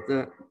 sorry about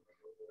that.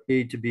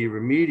 Need to be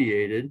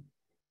remediated.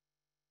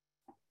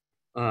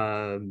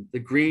 The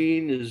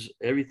green is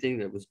everything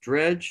that was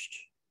dredged.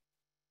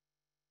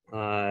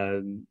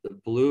 The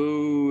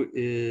blue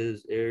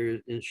is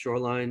areas in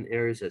shoreline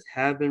areas that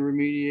have been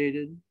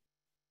remediated.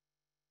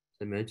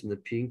 As I mentioned, the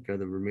pink are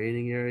the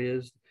remaining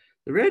areas.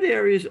 The red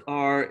areas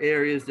are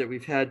areas that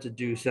we've had to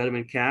do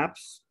sediment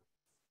caps.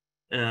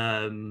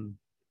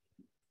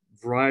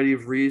 Variety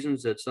of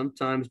reasons that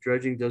sometimes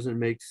dredging doesn't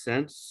make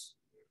sense.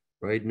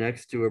 Right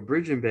next to a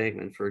bridge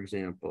embankment, for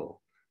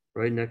example.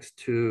 Right next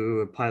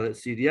to a pilot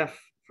CDF,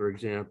 for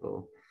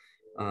example.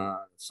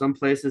 Some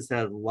places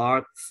had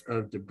lots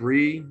of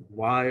debris,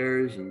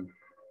 wires, and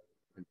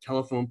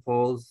telephone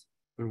poles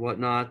and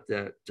whatnot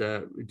that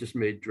just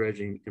made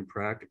dredging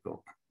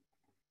impractical.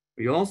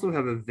 We also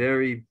have a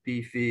very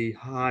beefy,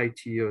 high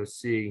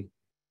TOC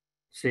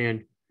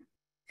sand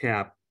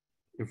cap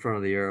in front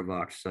of the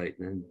Aerovox site.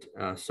 And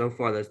so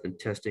far that's been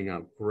testing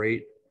out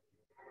great.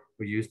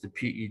 We used the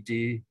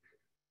PED,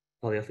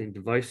 polyethylene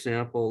device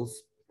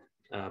samples,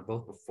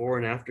 both before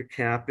and after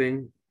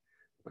capping.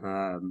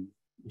 It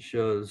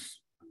shows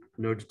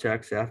no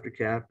detects after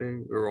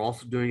capping. We're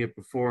also doing it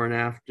before and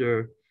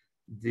after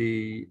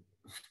the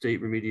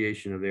state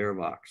remediation of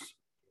Aerovox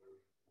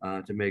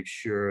to make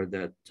sure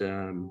that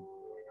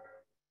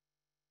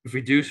if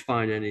we do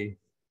find any,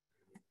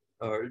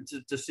 or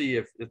to see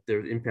if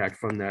there's impact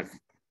from that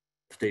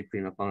state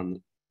cleanup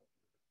on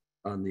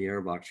the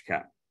Aerovox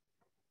cap.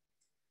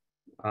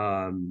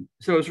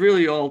 So it's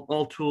really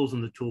all tools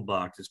in the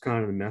toolbox. It's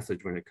kind of the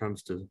message when it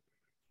comes to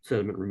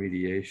sediment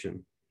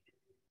remediation.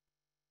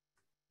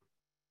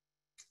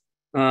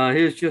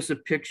 Here's just a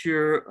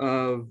picture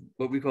of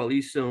what we call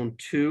East Zone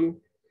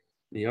 2,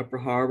 the Upper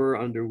Harbor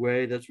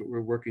underway. That's what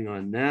we're working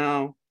on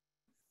now.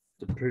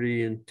 It's a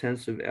pretty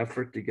intensive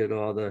effort to get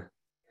all the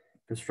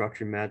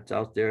construction mats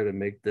out there to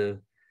make the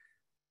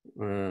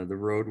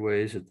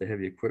roadways that the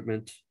heavy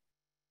equipment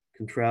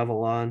can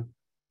travel on.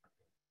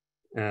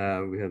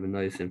 We have a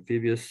nice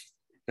amphibious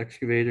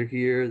excavator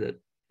here that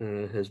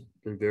has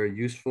been very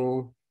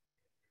useful.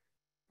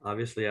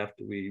 Obviously,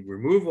 after we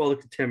remove all the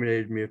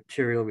contaminated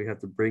material, we have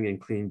to bring in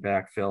clean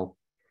backfill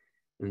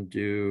and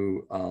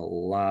do a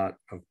lot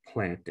of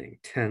planting,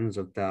 tens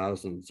of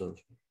thousands of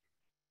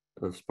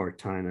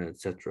Spartina,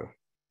 etc.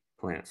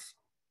 plants.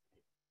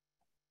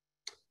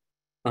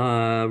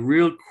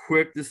 Real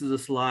quick, this is a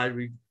slide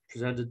we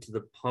presented to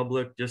the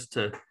public just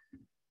to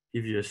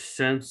give you a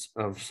sense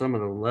of some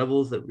of the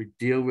levels that we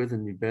deal with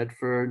in New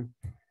Bedford.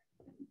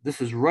 This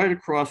is right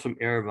across from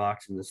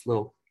Aerovox in this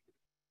little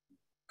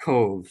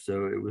cove.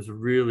 So it was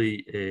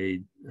really a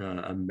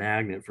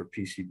magnet for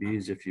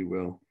PCBs, if you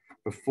will.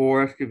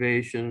 Before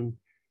excavation,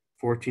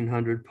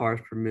 1,400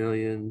 parts per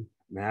million,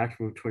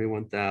 maximum of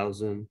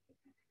 21,000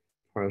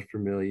 parts per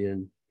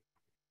million.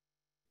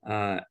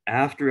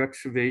 After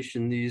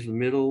excavation, these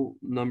middle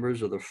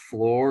numbers are the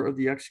floor of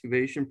the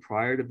excavation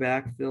prior to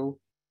backfill,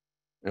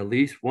 at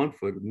least 1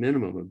 foot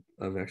minimum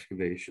of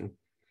excavation.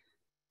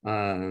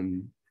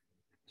 So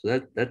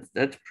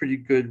that's pretty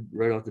good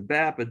right off the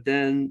bat. But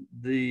then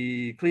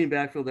the clean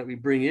backfill that we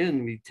bring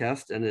in, we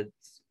test and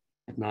it's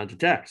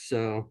non-detect.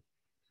 So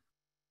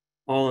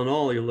all in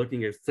all, you're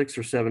looking at 6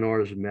 or 7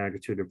 orders of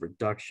magnitude of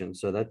reduction.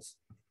 So that's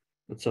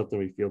something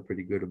we feel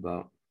pretty good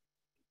about.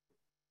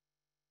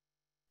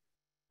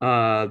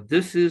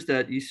 This is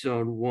that East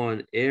Zone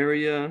 1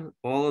 area.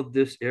 All of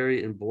this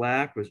area in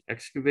black was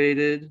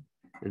excavated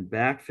and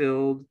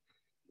backfilled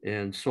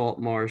and salt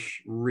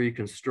marsh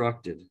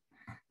reconstructed.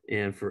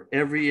 And for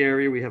every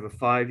area, we have a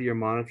 5-year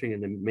monitoring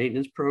and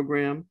maintenance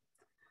program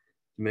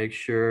to make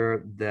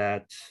sure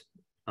that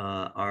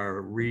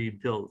our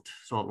rebuilt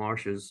salt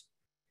marshes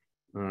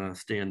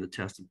stand the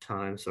test of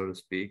time, so to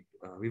speak.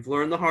 We've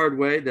learned the hard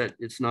way that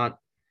it's not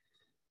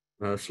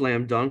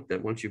slam dunk,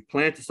 that once you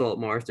plant a salt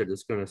marsh, that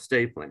it's going to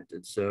stay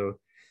planted. So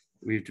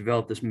we've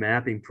developed this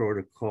mapping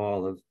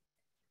protocol of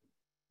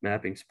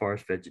mapping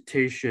sparse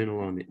vegetation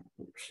along the,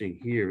 what we're seeing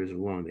here is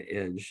along the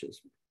edge.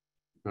 It's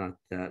not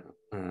that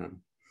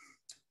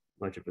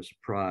much of a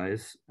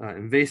surprise.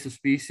 Invasive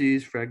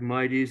species,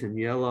 Phragmites in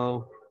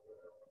yellow,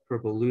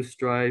 purple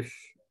loosestrife.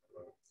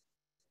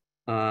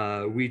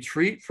 We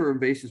treat for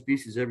invasive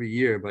species every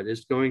year, but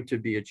it's going to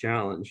be a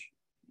challenge.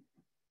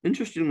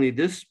 Interestingly,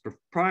 this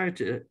prior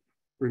to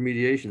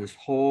remediation, this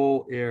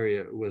whole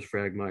area was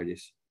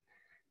Phragmites.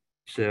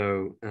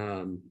 So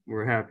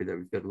we're happy that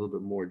we've got a little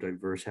bit more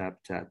diverse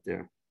habitat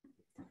there.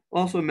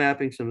 Also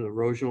mapping some of the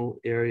erosional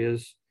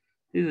areas.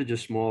 These are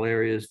just small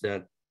areas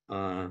that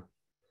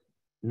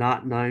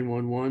not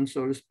 911,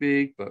 so to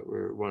speak, but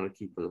we want to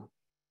keep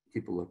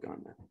a look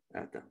on that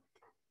at them.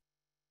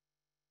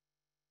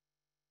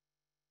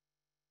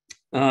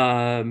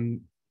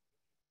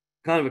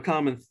 Kind of a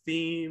common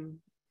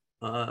theme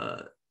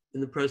in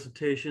the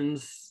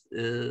presentations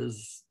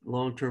is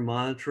long-term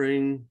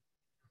monitoring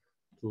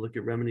to look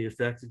at remedy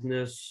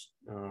effectiveness.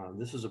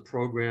 This is a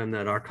program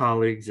that our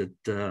colleagues at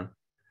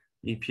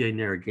EPA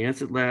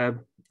Narragansett Lab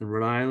in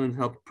Rhode Island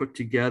helped put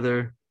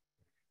together.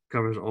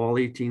 Covers all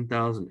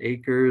 18,000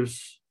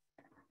 acres.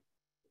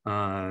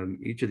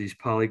 Each of these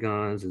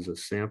polygons is a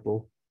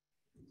sample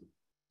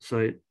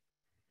site.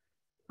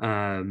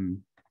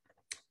 Sediment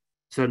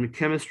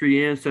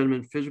chemistry and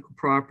sediment physical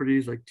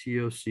properties like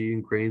TOC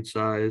and grain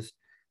size,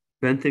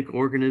 benthic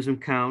organism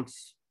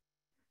counts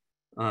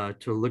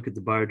to look at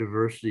the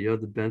biodiversity of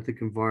the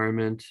benthic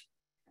environment.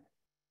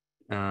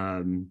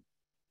 And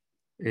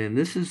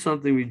this is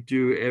something we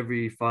do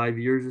every 5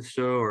 years or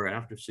so, or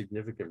after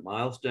significant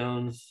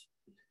milestones.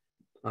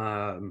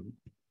 You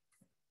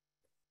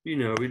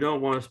know, we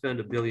don't want to spend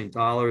 $1 billion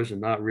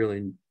and not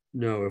really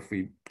know if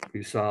we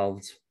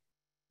solved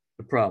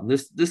the problem.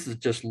 This is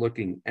just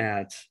looking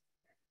at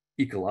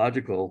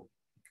ecological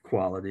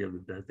quality of the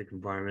benthic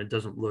environment. It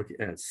doesn't look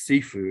at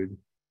seafood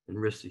and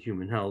risks to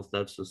human health.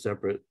 That's a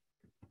separate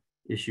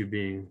issue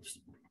being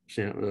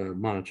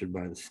monitored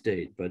by the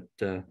state. But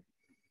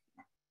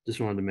just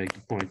wanted to make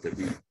the point that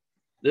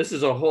this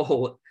is a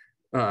whole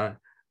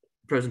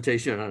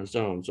presentation on its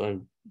own. So I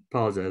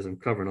apologize, I'm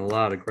covering a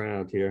lot of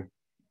ground here.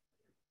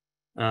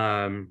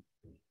 Some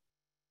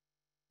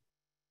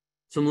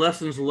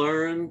lessons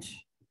learned.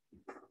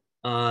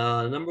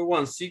 Number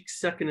one, seek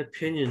second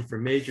opinion for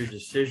major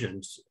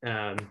decisions.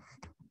 I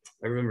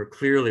remember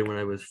clearly when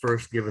I was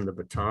first given the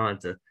baton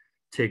to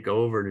take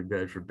over New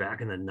Bedford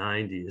back in the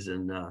 90s.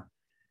 And,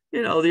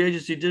 you know, the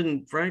agency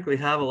didn't frankly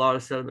have a lot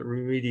of sediment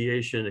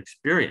remediation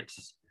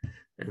experience.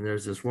 And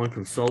there's this one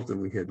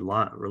consultant we had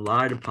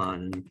relied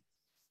upon, and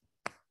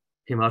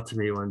came up to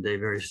me one day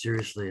very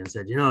seriously and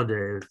said, you know,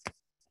 Dave,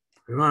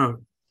 you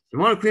want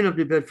to clean up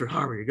New Bedford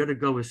Harbor, you got to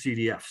go with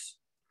CDFs.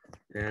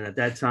 And at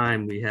that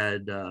time, we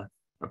had a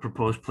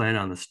proposed plan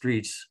on the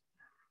streets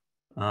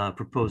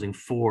proposing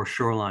 4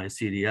 shoreline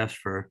CDFs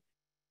for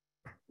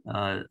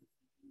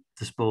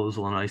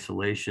disposal and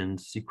isolation,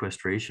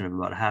 sequestration of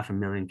about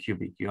 500,000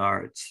 cubic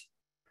yards.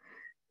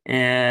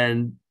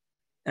 And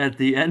at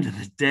the end of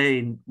the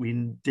day, we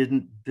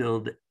didn't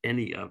build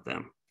any of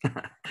them.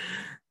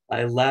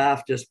 I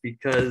laugh just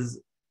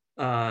because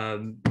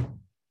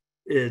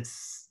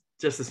it's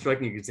just a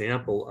striking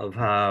example of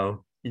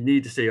how you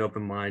need to stay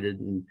open-minded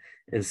and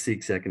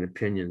seek second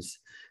opinions.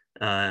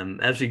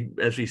 As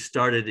we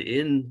started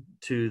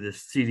into the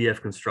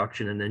CDF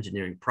construction and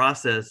engineering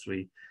process,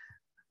 we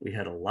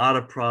had a lot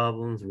of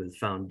problems with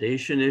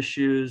foundation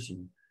issues,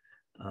 and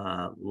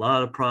a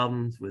lot of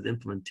problems with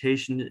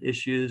implementation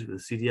issues,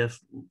 with CDF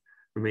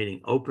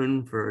remaining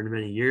open for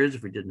many years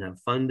if we didn't have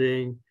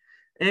funding,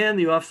 and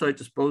the offsite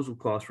disposal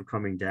costs were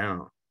coming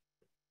down.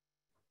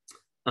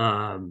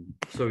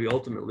 So we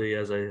ultimately,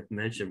 as I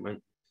mentioned,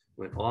 went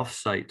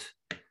offsite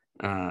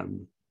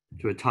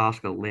to a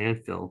Tosca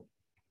landfill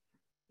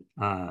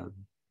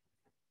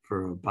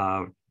for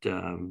about,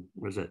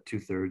 was that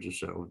 2/3 or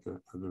so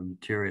of the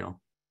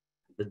material,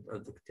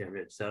 of the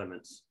contaminated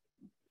sediments.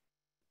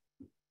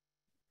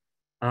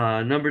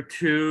 Number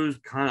 2 is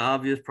kind of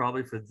obvious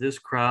probably for this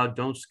crowd.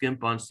 Don't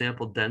skimp on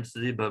sample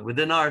density, but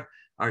within our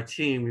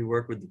team, we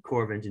work with the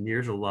Corps of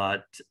Engineers a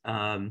lot.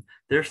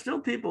 There's still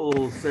people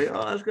who say,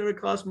 oh, it's going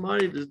to cost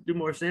money to do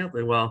more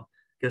sampling. Well,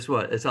 guess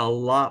what? It's a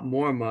lot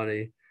more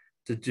money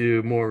to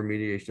do more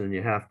remediation than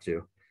you have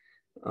to.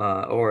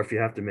 Or if you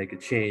have to make a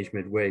change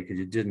midway because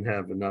you didn't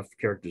have enough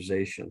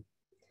characterization.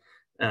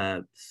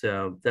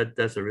 So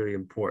that's a really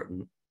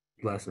important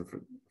lesson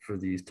for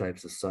these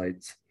types of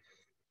sites.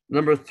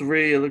 Number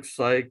 3, it looks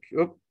like,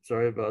 oh,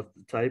 sorry about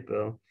the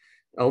typo.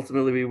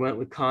 Ultimately, we went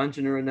with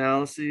congener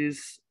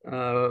analyses.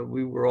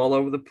 We were all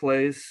over the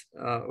place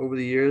over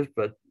the years,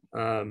 but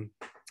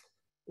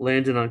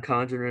landed on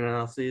congener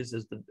analyses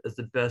is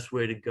the best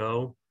way to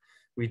go.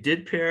 We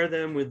did pair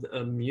them with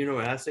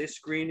immunoassay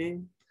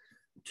screening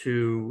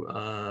to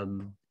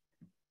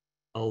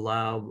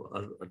allow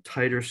a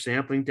tighter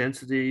sampling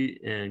density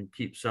and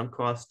keep some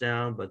costs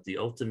down, but the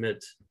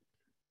ultimate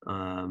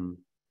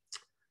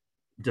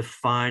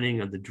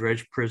defining of the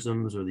dredge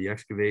prisms or the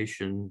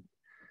excavation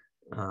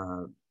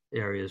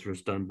areas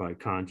was done by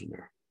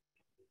congener.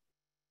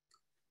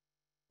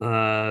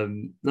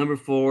 Number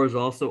 4 is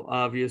also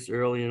obvious,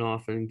 early and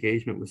often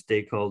engagement with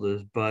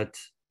stakeholders, but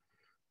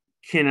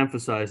can't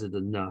emphasize it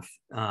enough.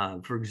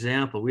 For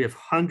example, we have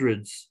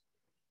hundreds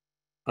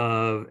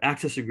of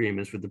access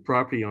agreements with the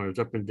property owners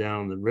up and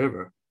down the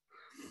river.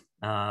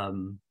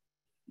 And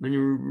you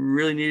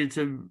really needed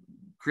to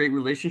create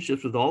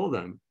relationships with all of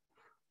them,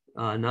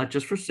 not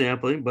just for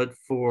sampling, but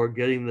for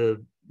getting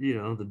the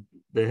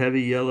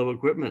heavy yellow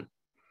equipment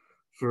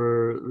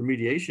for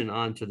remediation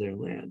onto their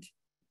land.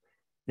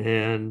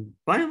 And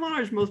by and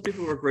large, most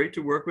people were great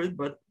to work with,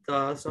 but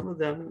some of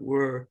them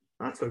were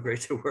not so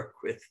great to work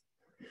with.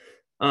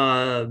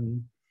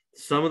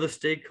 Some of the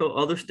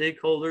other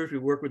stakeholders, we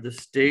work with the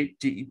state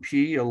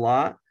DEP a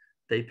lot.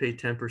 They pay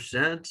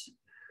 10%.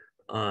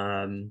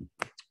 And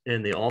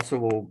they also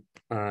will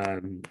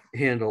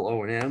handle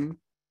O&M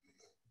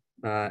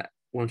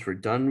once we're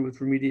done with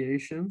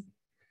remediation.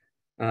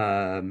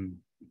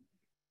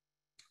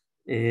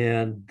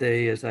 And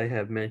they, as I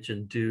have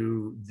mentioned,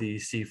 do the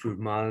seafood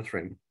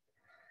monitoring.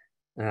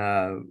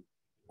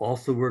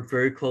 Also work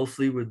very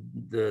closely with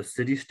the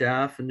city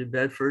staff in New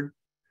Bedford.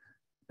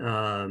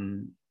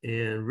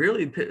 And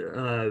really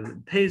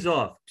pays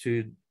off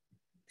to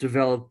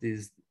develop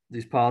these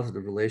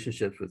positive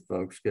relationships with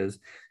folks, because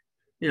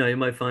you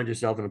might find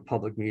yourself in a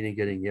public meeting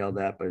getting yelled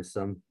at by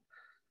some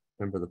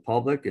member of the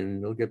public, and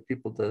you'll get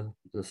people to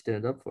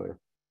stand up for you.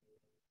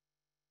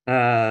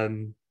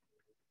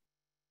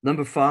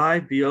 Number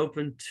 5, be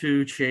open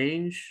to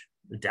change.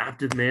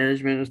 Adaptive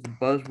management is the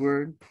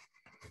buzzword.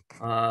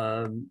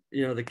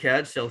 The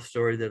CAD cell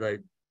story that I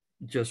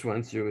just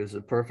went through is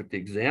a perfect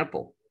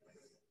example.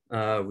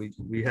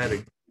 We had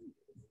a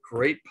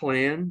great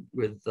plan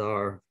with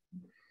our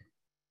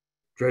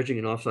dredging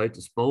and offsite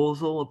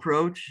disposal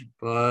approach,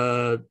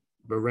 but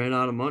ran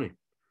out of money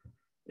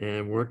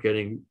and weren't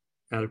getting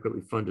adequately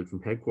funded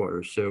from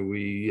headquarters. So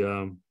we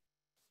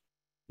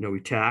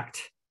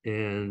tacked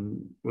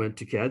and went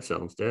to CAD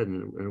cell instead,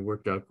 and it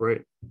worked out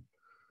great.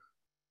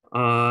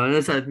 And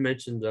as I've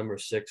mentioned, number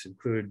 6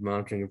 included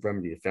monitoring of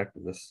remedy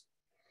effectiveness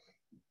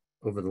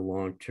over the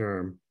long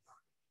term.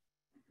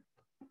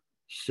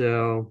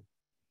 So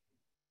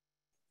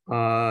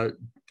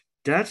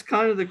that's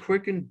kind of the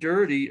quick and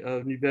dirty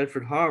of New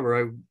Bedford Harbor.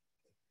 I'm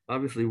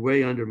obviously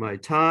way under my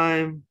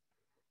time,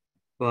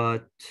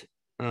 but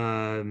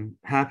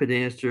happy to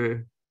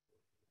answer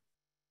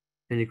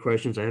any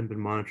questions. I haven't been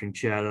monitoring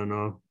chat. I don't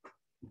know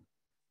if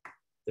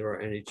there are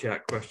any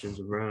chat questions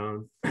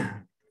around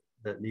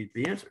that need to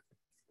be answered.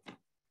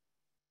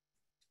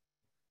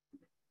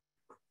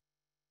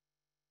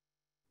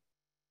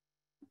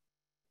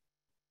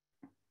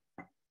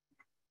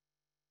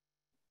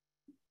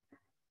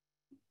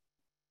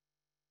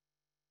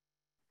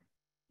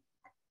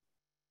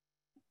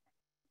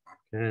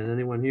 Can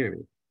anyone hear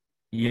me?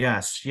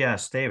 Yes,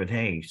 David.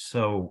 Hey,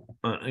 so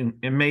an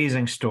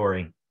amazing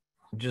story,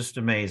 just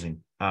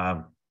amazing.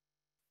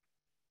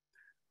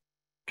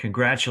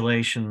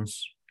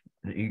 Congratulations,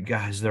 you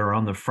guys that are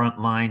on the front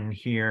line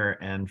here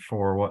and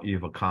for what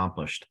you've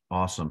accomplished.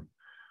 Awesome.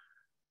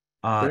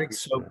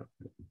 So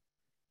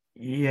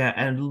yeah,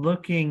 and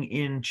looking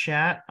in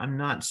chat, I'm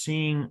not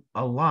seeing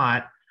a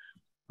lot.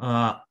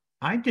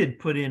 I did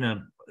put in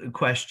a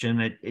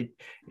question.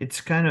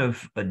 It's kind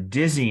of a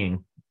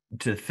dizzying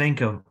to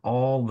think of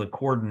all the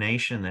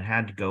coordination that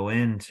had to go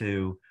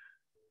into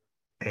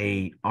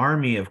a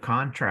army of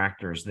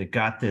contractors that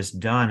got this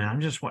done. And I'm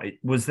just,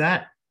 was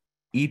that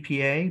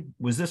EPA?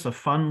 Was this a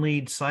fund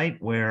lead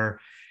site where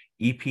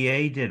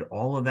EPA did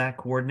all of that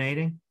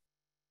coordinating?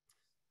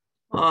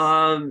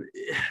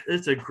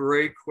 It's a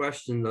great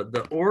question.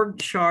 The org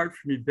chart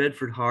for New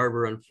Bedford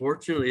Harbor,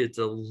 unfortunately, it's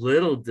a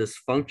little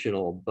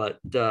dysfunctional, but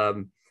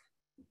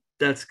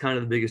that's kind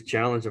of the biggest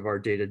challenge of our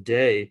day to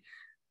day,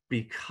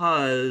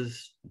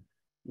 because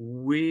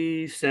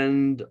we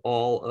send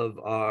all of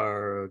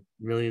our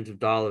millions of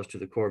dollars to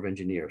the Corps of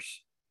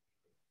Engineers,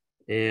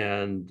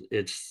 and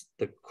it's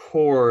the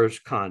Corps'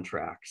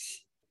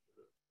 contracts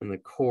and the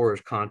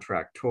Corps'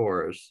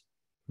 contractors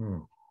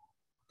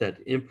that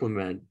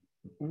implement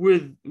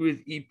with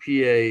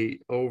EPA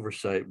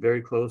oversight,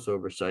 very close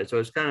oversight. So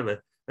it's kind of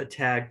a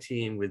tag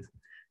team with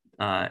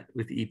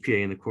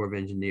EPA and the Corps of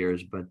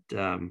Engineers, but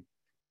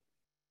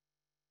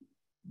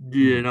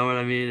you know what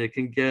I mean? It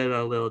can get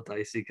a little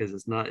dicey because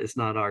it's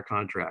not our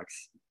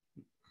contracts.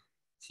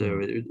 So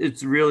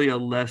it's really a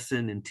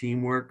lesson in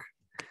teamwork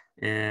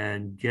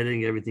and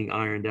getting everything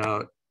ironed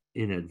out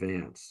in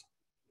advance.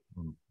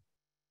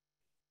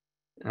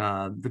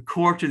 The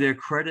Corps, to their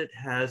credit,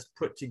 has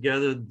put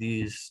together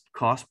these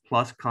cost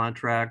plus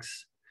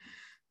contracts.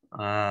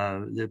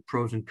 The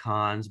pros and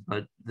cons,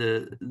 but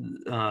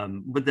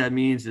what that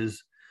means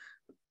is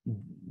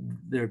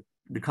the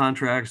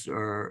contracts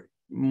are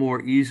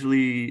more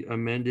easily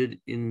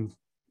amended in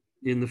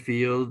the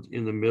field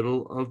in the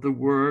middle of the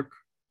work,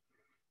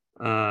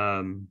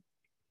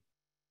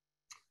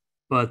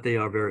 but they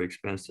are very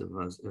expensive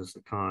as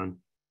the con.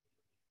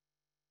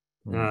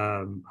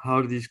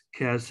 How do these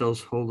CAD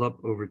cells hold up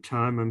over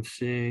time? I'm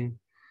seeing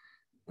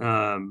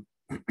so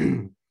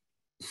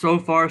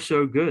far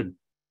so good.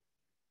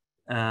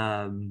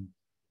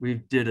 We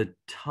did a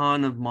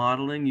ton of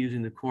modeling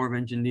using the Corps of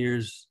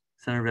Engineers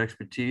Center of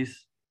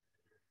Expertise,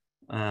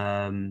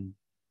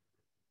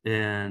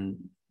 and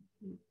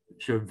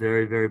showed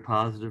very, very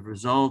positive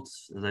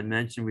results. As I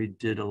mentioned, we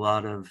did a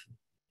lot of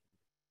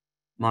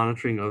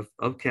monitoring of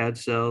CAD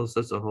cells.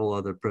 That's a whole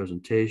other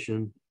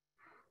presentation.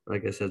 I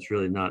guess that's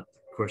really not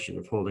a question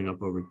of holding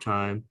up over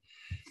time.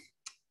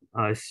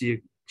 I see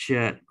a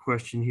chat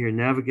question here.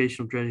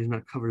 Navigational dredging is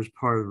not covered as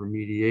part of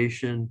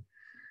remediation.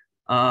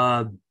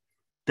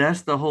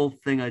 That's the whole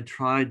thing I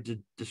tried to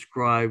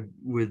describe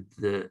with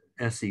the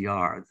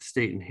SER, the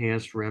State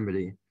Enhanced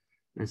Remedy.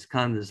 It's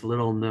kind of this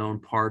little known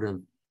part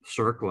of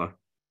CERCLA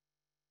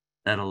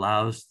that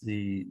allows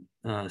the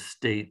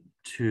state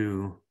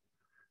to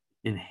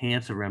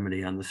enhance a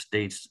remedy on the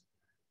state's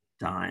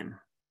dime.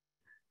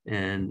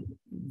 And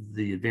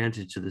the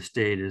advantage to the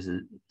state is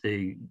that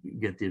they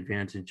get the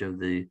advantage of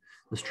the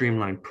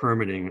streamlined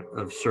permitting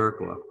of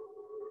CERCLA.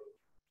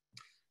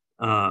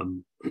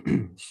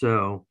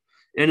 So,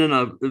 and in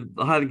a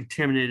highly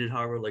contaminated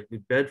harbor like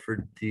New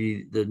Bedford,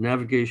 the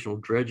navigational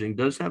dredging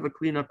does have a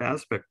cleanup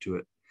aspect to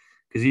it,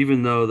 because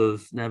even though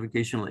those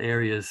navigational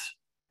areas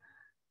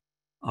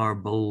are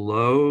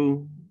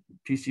below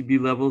PCB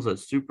levels that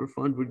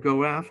Superfund would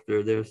go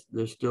after,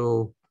 they're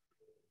still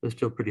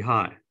pretty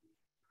high.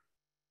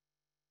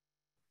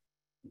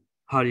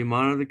 How do you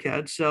monitor the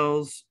CAD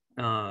cells?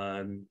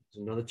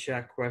 Another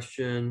chat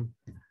question.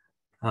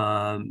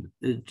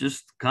 It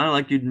just kind of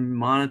like you'd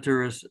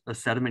monitor a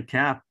sediment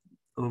cap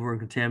over a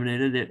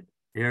contaminated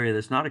area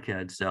that's not a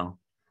CAD cell.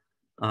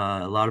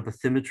 A lot of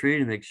bathymetry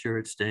to make sure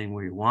it's staying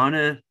where you want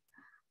it.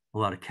 A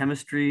lot of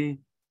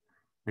chemistry,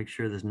 make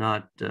sure there's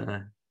not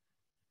any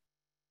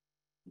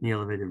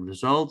elevated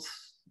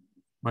results.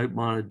 Might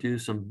want to do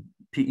some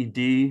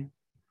PED,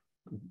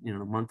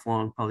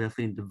 month-long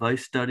polyethylene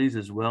device studies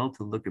as well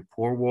to look at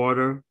pore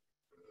water.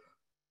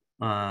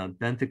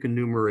 Benthic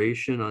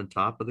enumeration on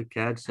top of the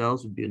CAD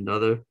cells would be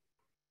another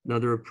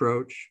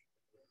approach.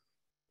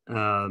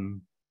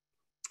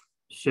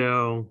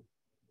 So,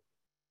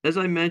 as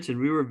I mentioned,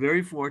 we were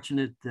very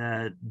fortunate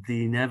that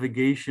the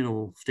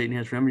Navigational State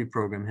Enhanced Remedy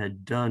Program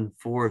had done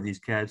 4 of these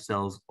CAD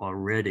cells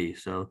already.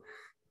 So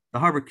the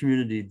harbor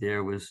community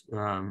there was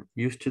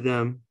used to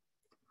them,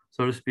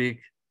 so to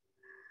speak,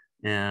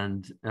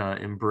 and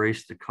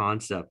embraced the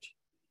concept.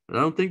 But I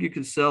don't think you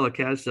could sell a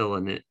CAD cell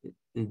in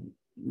a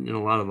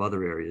lot of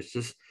other areas.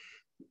 Just,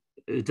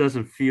 it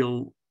doesn't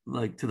feel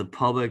like, to the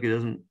public, it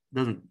doesn't,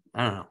 I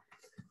don't know.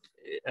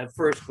 At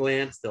first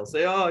glance, they'll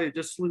say, oh, you're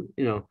just,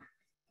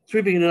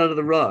 sweeping it under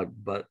the rug.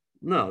 But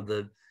no,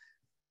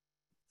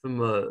 from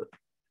the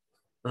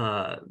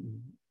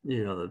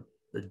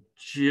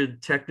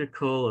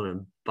geotechnical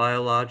and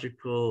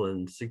biological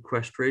and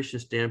sequestration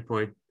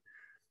standpoint,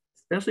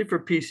 especially for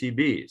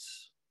PCBs,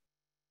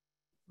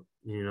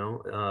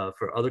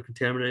 for other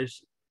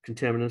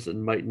contaminants, it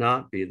might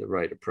not be the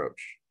right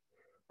approach.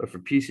 But for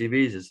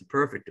PCBs, it's the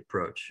perfect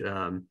approach.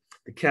 The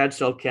CAD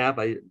cell cap,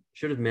 I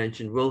should have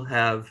mentioned, will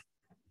have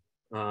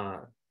a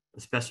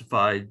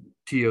specified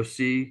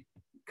TOC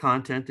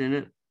content in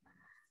it.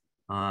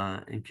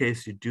 In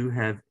case you do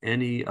have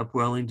any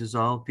upwelling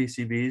dissolved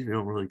PCBs, we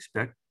don't really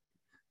expect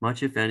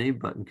much, if any,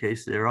 but in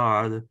case there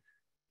are, the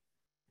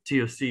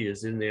TOC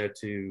is in there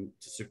to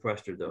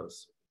sequester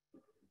those.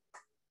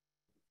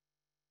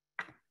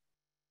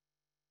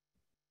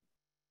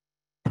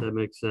 Does that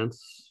make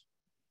sense?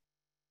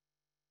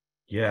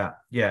 Yeah,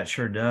 it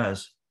sure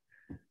does.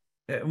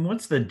 And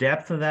what's the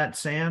depth of that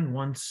sand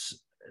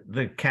once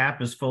the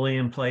cap is fully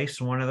in place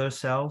in one of those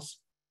cells?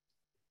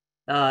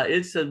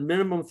 It's a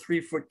minimum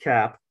 3-foot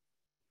cap.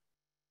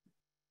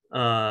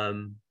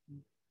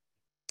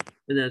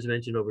 And as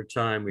mentioned, over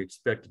time, we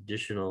expect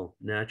additional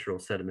natural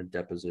sediment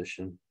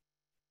deposition.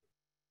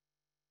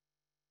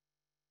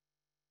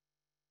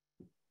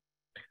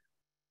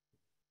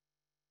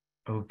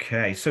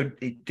 Okay, so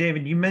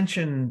David, you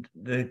mentioned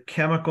the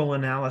chemical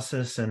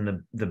analysis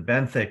and the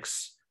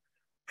benthics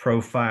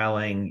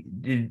profiling.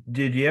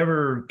 Did you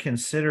ever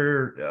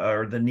consider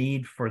or the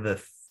need for the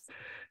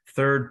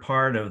third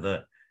part of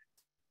the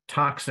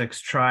toxics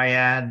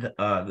triad,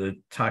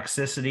 the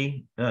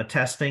toxicity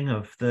testing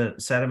of the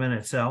sediment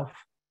itself?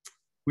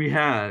 We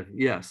have,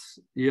 yes.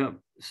 Yep.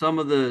 Some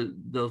of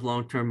those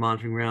long-term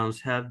monitoring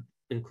rounds have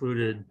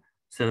included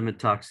sediment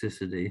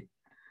toxicity.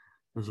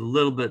 There's a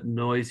little bit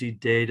noisy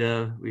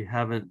data. We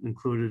haven't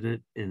included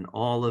it in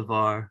all of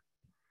our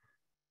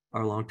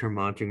long-term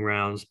monitoring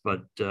rounds,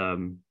 but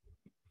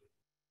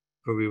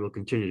we will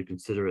continue to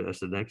consider it.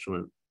 That's an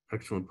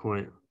excellent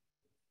point.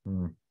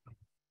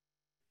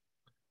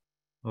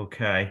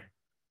 Okay.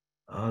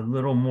 A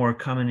little more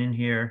coming in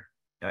here.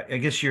 I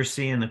guess you're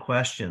seeing the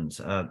questions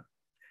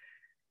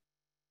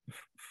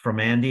from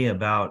Andy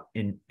about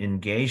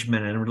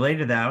engagement, and related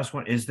to that, I was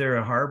wondering, is there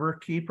a harbor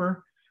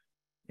keeper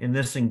in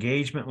this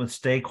engagement with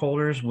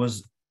stakeholders?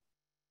 Was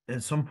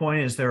at some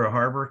point, is there a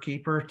harbor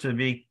keeper to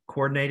be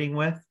coordinating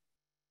with?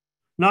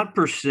 Not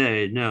per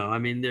se, no. I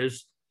mean,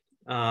 there's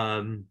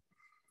the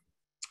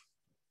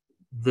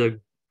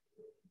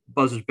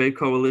Buzzards Bay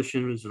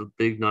Coalition is a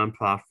big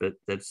nonprofit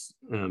that's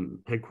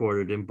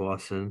headquartered in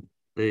Boston.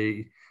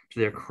 They, to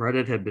their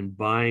credit, have been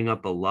buying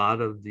up a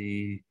lot of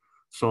the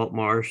salt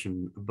marsh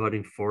and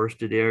abutting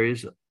forested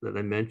areas that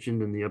I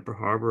mentioned in the Upper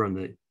Harbor on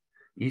the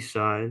east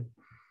side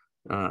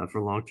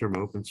for long-term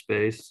open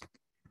space.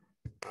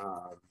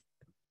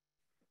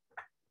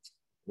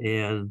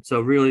 And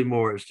so really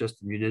more, it's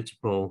just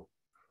municipal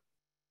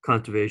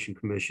conservation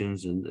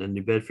commissions, and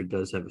New Bedford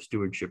does have a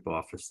stewardship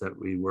office that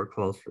we work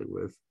closely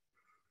with.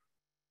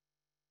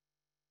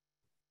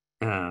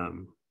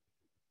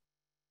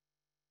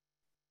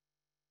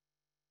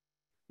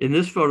 In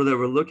this photo that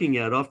we're looking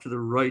at, off to the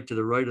right of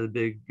the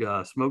big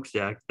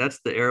smokestack, that's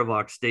the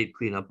Airlock State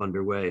cleanup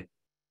underway.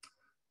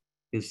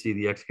 You can see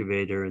the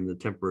excavator and the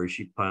temporary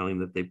sheet piling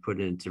that they put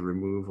in to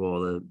remove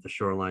all the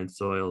shoreline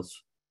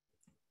soils.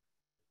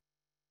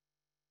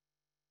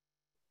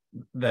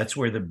 That's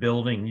where the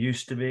building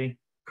used to be?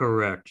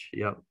 Correct,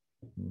 yep.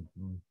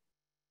 Mm-hmm.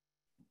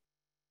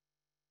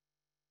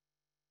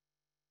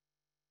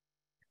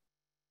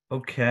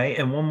 Okay,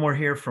 and one more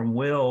here from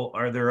Will.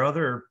 Are there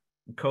other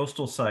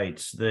coastal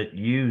sites that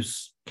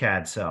use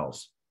CAD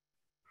cells?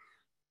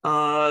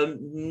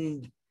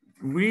 We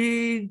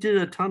did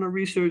a ton of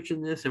research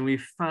in this, and we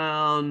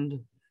found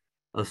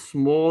a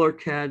smaller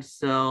CAD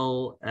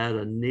cell at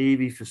a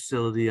Navy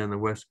facility on the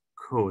West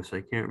Coast. I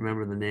can't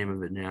remember the name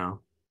of it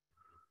now.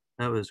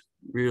 That was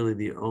really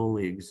the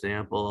only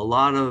example. A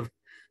lot of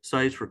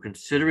sites were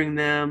considering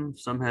them.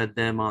 Some had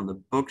them on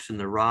the books in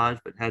the RODs,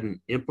 but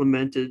hadn't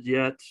implemented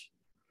yet.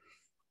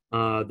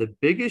 The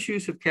biggest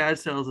use of CAD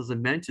cells, as I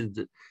mentioned,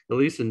 at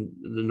least in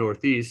the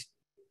Northeast,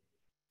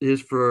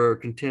 is for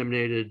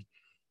contaminated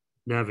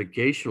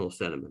navigational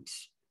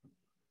sediments.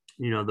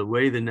 You know, the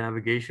way the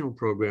navigational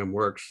program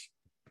works,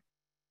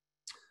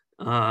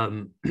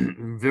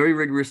 very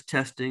rigorous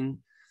testing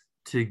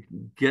to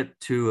get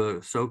to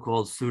a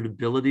so-called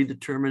suitability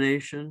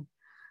determination,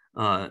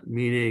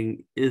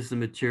 meaning is the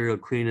material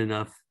clean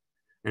enough,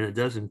 and it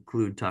does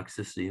include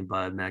toxicity and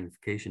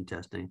biomagnification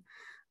testing.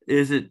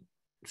 Is it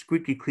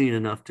squeaky clean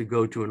enough to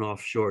go to an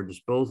offshore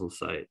disposal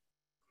site?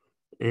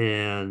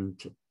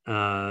 And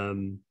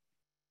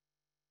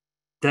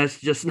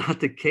that's just not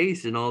the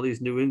case in all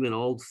these New England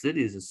old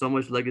cities. There's so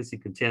much legacy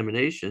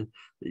contamination.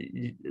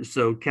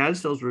 So CAD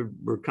cells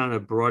were kind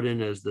of brought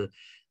in as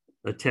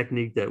a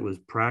technique that was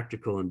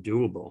practical and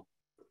doable.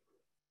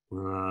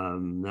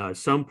 Now, at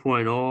some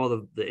point, all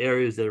of the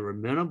areas that are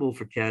amenable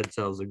for CAD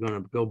cells are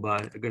going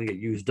to get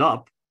used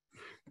up.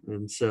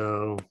 And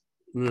so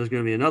there's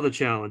going to be another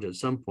challenge at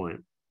some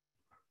point.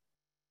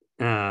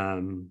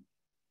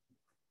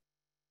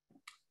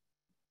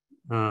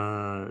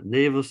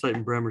 Naval site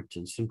in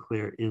Bremerton,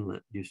 Sinclair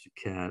Inlet used to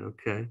CAD.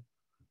 Okay,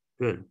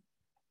 good.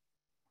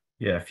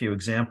 Yeah, a few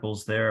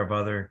examples there of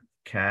other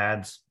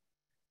CADs.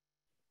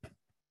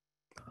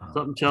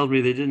 Something tells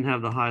me they didn't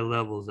have the high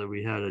levels that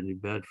we had at New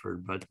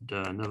Bedford, but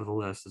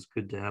nevertheless, it's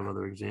good to have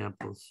other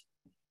examples.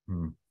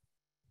 And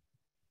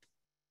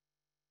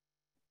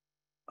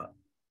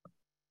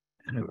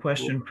a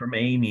question from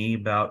Amy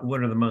about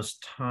what are the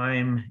most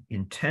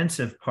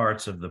time-intensive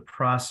parts of the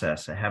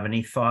process? I have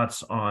any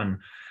thoughts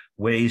on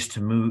ways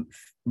to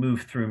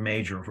move through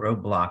major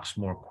roadblocks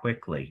more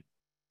quickly?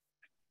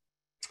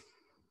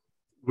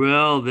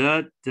 Well,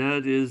 that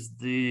is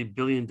the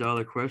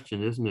billion-dollar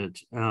question, isn't it?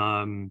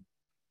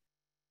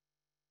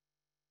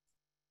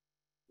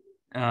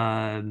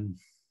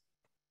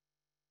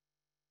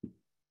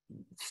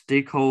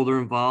 Stakeholder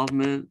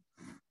involvement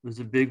is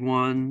a big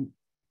one.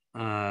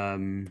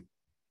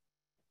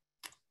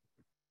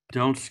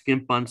 Don't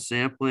skimp on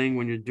sampling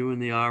when you're doing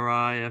the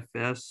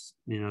RIFS.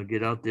 You know,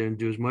 get out there and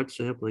do as much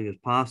sampling as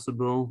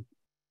possible.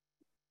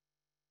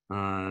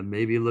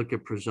 Maybe look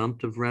at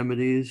presumptive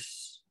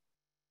remedies.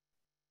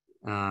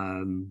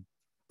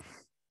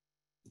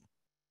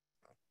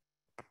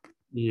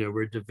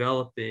 We're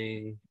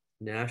developing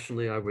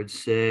nationally, I would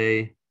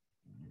say,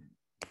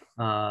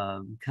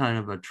 kind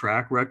of a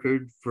track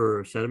record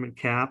for sediment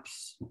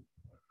caps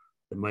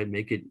that might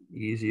make it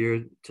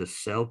easier to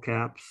sell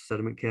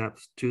sediment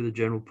caps to the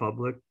general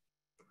public.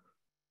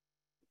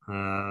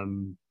 But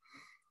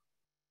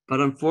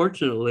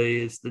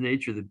unfortunately, it's the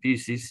nature of the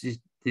beast.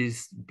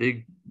 These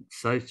big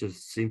sites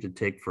just seem to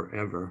take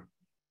forever.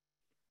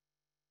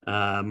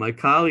 My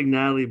colleague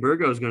Natalie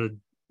Burgo is going to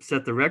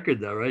set the record,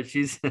 though, right?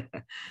 She's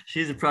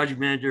a project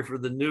manager for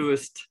the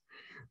newest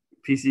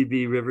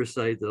PCB river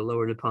site, the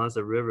Lower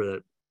Neponset River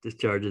that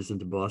discharges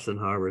into Boston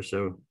Harbor.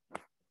 So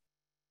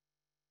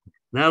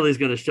Natalie's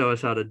going to show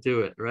us how to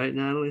do it, right,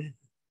 Natalie?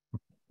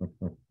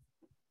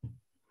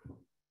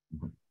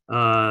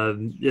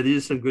 Yeah,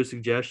 these are some good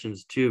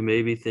suggestions too.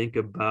 Maybe think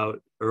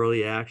about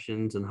early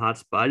actions and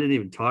hotspot. I didn't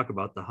even talk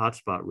about the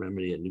hotspot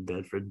remedy at New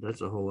Bedford.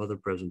 That's a whole other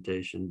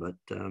presentation. But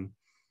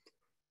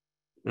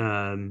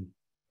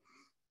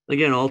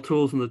again, all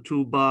tools in the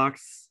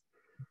toolbox.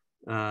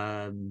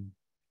 Don't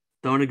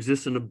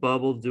exist in a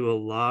bubble. Do a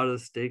lot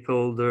of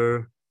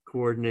stakeholder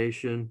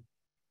coordination.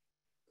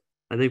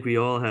 I think we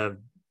all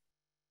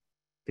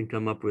can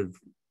come up with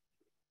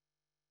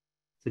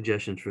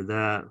suggestions for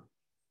that.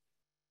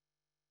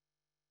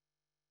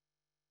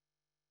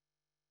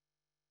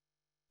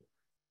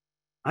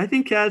 I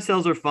think CAD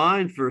cells are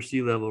fine for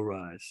sea level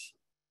rise.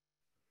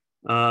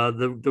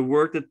 The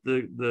work that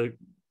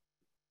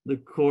the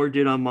Corps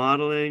did on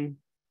modeling,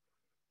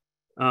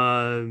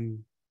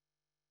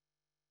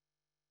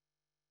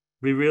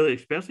 we really,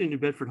 especially in New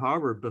Bedford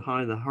Harbor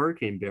behind the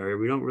hurricane barrier,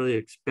 we don't really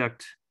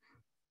expect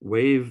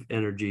wave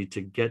energy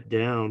to get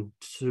down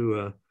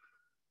to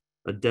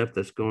a depth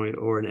that's going,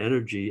 or an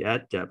energy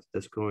at depth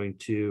that's going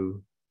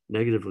to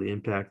negatively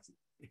impact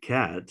the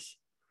CADs.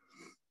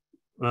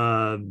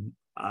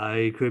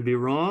 I could be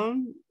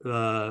wrong.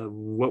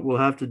 What we'll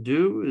have to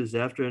do is,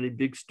 after any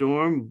big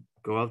storm,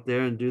 go out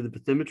there and do the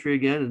bathymetry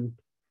again and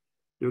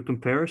do a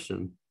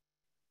comparison.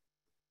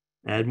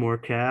 Add more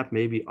cap,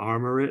 maybe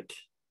armor it.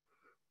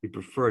 We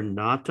prefer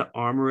not to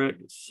armor it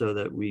so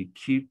that we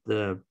keep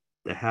the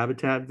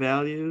habitat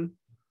value.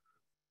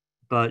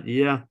 But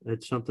yeah,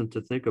 it's something to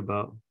think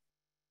about.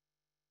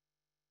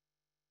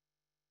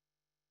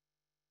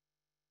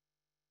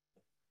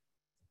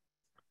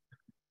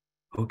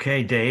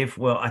 Okay, Dave.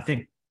 Well, I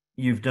think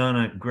you've done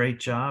a great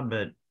job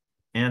at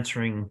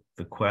answering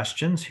the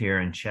questions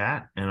here in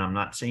chat, and I'm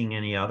not seeing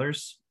any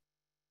others.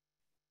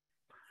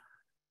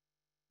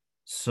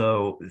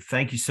 So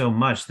thank you so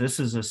much. This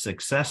is a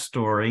success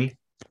story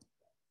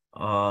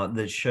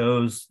that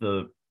shows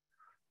the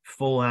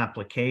full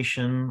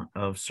application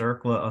of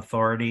CERCLA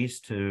authorities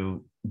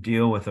to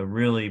deal with a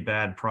really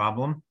bad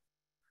problem.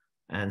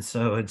 And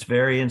so it's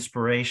very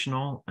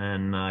inspirational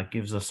and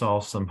gives us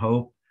all some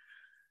hope.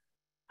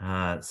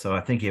 So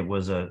I think it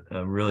was a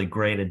really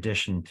great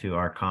addition to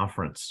our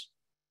conference.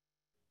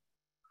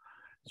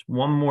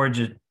 One more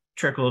just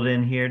trickled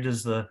in here.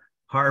 Does the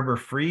harbor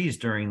freeze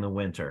during the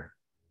winter?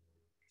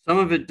 Some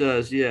of it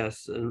does,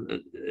 yes.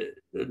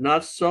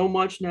 Not so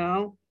much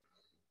now,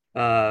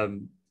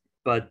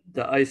 but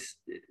the ice,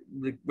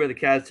 where the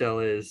CAD cell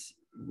is,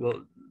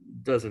 well,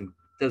 doesn't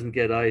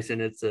get ice,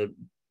 and it's a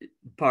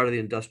part of the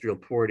industrial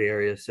port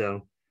area,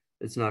 so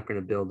it's not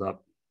going to build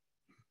up.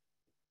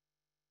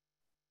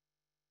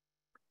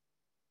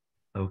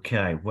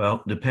 Okay,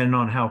 well, depending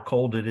on how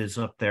cold it is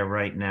up there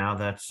right now,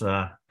 that's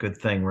a good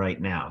thing right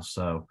now.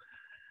 So,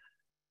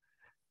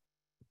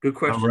 good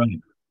question. All right.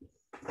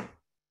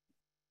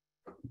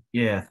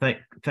 Yeah,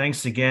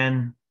 thanks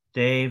again,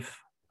 Dave.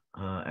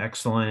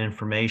 Excellent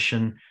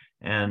information.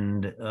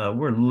 And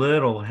we're a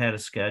little ahead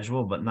of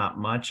schedule, but not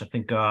much. I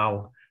think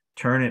I'll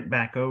turn it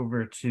back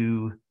over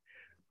to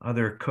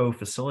other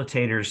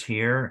co-facilitators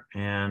here,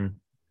 and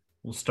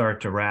we'll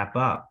start to wrap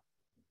up.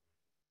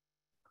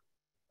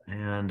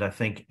 And I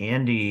think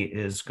Andy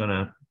is going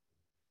to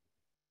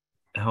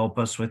help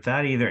us with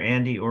that, either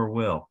Andy or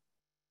Will.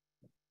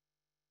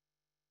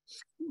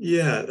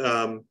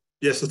 Yeah.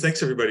 Yeah. So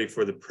thanks everybody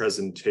for the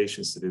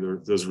presentations today.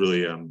 Those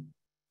really,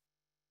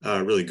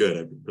 really good.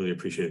 I really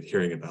appreciated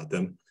hearing about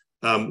them.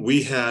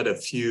 We had a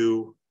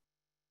few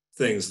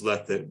things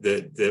left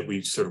that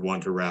we sort of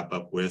want to wrap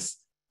up with.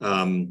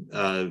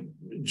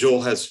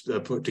 Joel has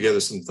put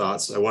together some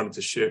thoughts I wanted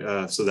to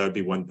share. So that would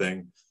be one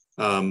thing.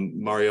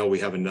 Mario, we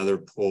have another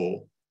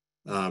poll,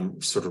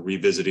 sort of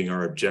revisiting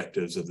our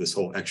objectives of this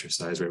whole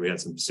exercise, right? We had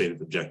some stated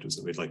objectives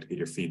that we'd like to get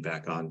your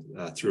feedback on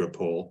through a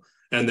poll,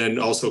 and then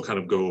also kind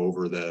of go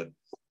over the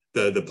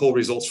poll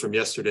results from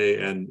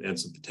yesterday and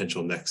some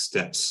potential next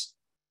steps.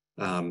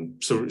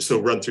 So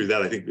run through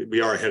that. I think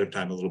we are ahead of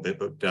time a little bit,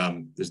 but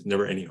there's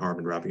never any harm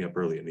in wrapping up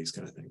early in these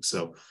kind of things.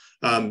 So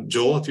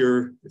Joel, if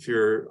you're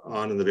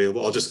on and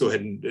available, I'll just go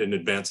ahead and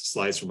advance the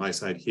slides from my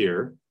side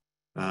here.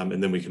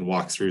 And then we can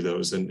walk through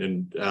those.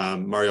 And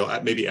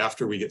Mario, maybe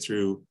after we get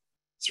through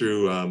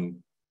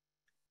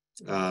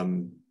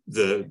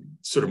the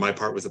sort of my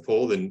part with the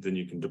poll, then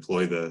you can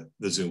deploy the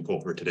Zoom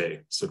poll for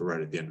today, sort of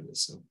right at the end of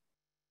this. So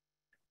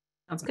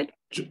Sounds good.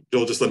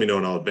 Joel, just let me know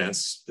and I'll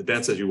advance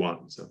as you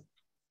want. So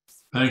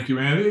thank you,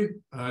 Andy.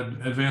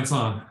 Advance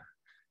on.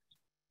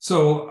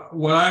 So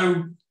what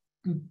I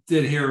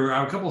did here, I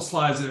have a couple of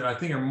slides that I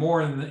think are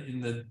more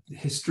in the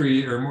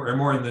history or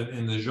more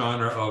in the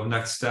genre of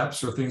next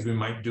steps or things we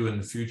might do in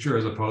the future,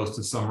 as opposed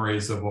to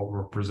summaries of what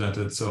were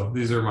presented. So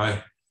these are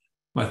my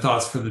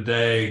thoughts for the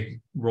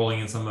day, rolling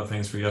in some of the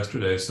things for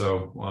yesterday.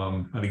 So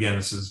and again,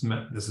 this is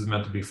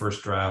meant to be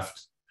first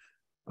draft,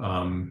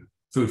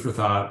 food for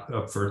thought,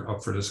 up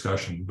for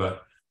discussion.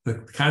 But the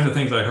kinds of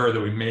things I heard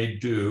that we may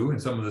do,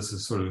 and some of this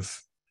is sort of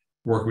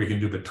work we can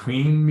do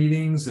between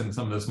meetings, and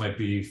some of this might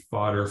be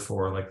fodder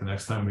for like the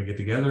next time we get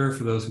together.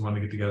 For those who want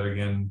to get together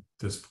again,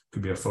 this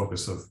could be a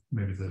focus of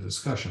maybe the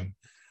discussion.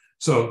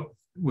 So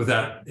with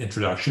that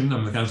introduction,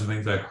 the kinds of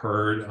things I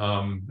heard,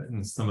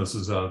 and some of this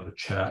is out of the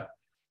chat,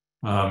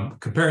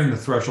 comparing the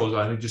thresholds,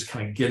 I think just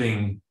kind of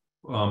getting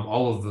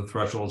all of the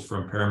thresholds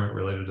for impairment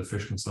related to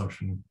fish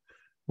consumption,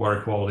 water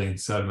quality, and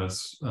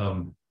sediments,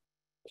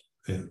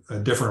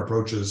 different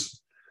approaches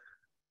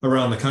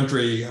around the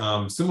country,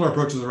 similar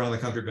approaches around the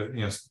country, but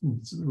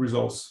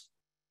results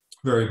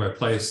vary by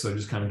place. So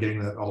just kind of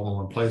getting that all in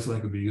one place, I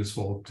think would be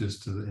useful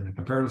just in a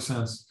comparative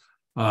sense.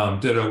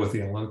 Ditto with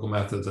the analytical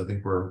methods. I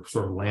think we're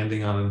sort of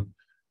landing on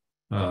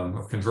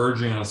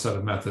converging on a set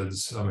of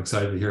methods. I'm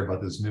excited to hear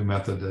about this new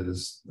method that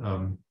is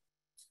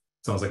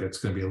sounds like it's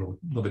going to be a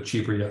little bit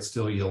cheaper, yet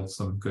still yield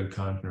some good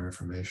content or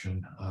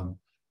information.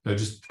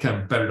 Just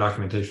kind of better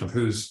documentation of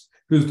who's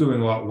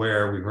doing what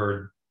where. We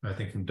heard, I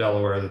think, from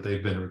Delaware that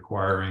they've been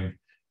requiring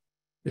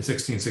a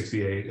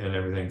 1668 and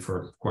everything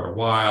for quite a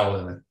while,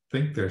 and I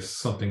think there's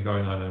something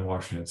going on in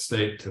Washington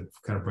State to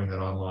kind of bring that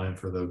online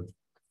for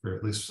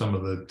at least some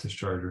of the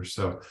dischargers.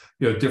 So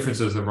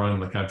differences that run in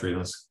the country.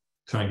 Let's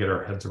try and get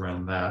our heads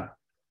around that.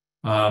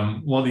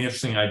 One of the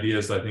interesting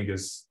ideas I think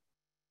is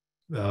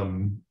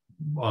on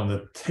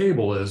the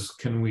table is,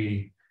 can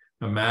we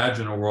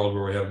imagine a world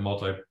where we have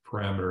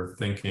multi-parameter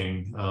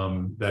thinking?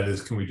 That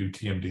is, can we do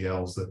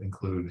TMDLs that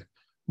include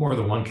more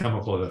than one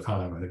chemical at a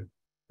time? I think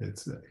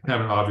it's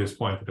kind of an obvious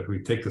point that if we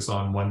take this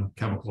on one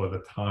chemical at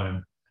a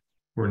time,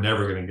 we're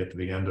never going to get to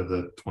the end of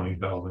the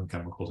 20,000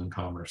 chemicals in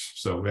commerce.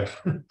 So we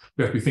have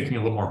to be thinking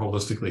a little more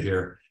holistically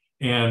here.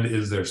 And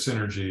is there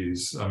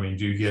synergies? I mean,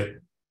 do you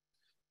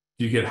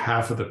get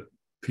half of the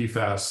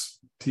PFAS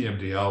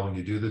TMDL when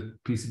you do the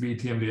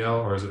PCB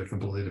TMDL, or is it a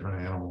completely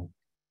different animal?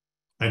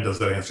 And does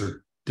that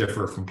answer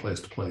differ from place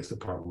to place? It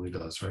probably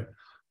does, right?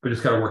 We're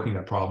just kind of working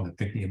that problem and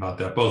thinking about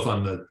that, both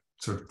on the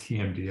sort of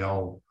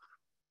TMDL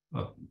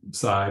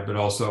side, but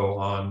also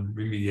on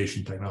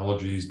remediation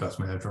technologies, best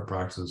management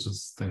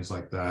practices, things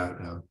like that.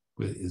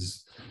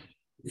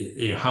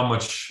 How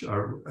much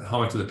of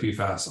the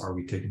PFAS are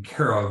we taking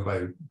care of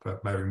by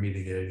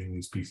remediating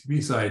these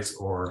PCB sites?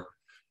 Or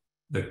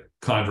the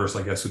converse,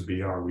 I guess, would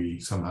be, are we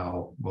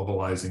somehow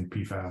mobilizing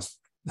PFAS?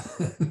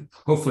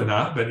 Hopefully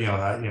not, but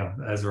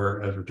as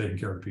we're taking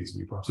care of the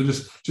PCB problem.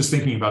 So just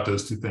thinking about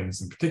those two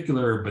things in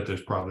particular, but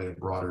there's probably a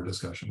broader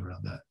discussion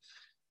around that.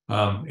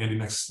 Andy,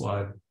 next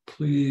slide,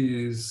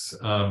 please.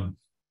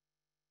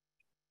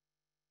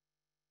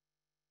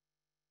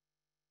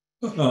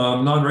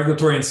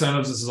 Non-regulatory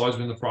incentives. This has always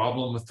been the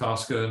problem with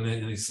TSCA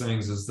and these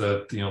things, is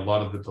that a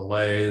lot of the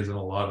delays and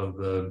a lot of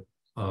the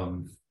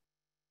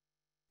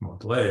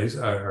delays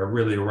are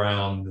really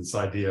around this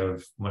idea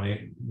of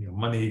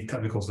money,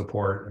 technical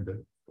support, but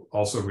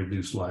also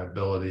reduced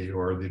liability,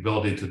 or the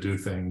ability to do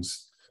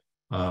things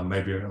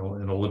maybe in a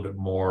little bit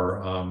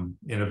more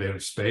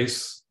innovative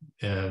space.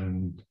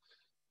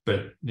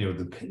 But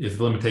if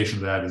the limitation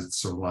of that is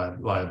sort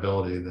of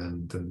liability,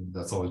 then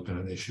that's always been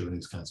an issue in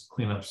these kinds of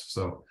cleanups.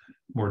 So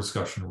more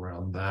discussion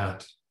around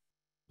that.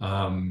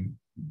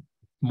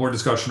 More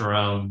discussion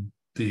around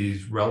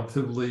these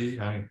relatively,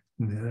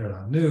 they're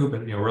not new,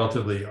 but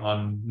relatively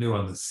new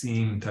on the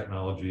scene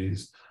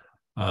technologies,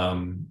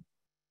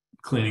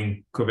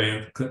 cleaning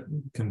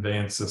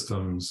conveyance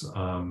systems,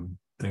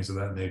 things of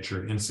that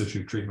nature.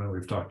 In-situ treatment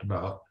we've talked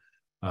about.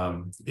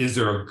 Is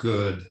there a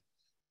good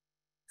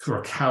sort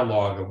of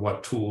catalog of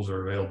what tools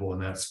are available in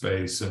that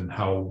space, and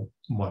how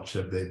much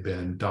have they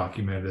been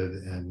documented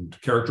and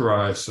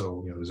characterized?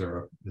 So is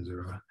there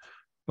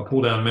a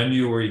pull down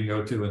menu where you can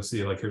go to and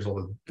see, like, here's all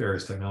the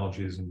various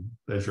technologies, and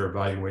as you're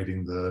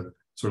evaluating the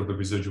sort of the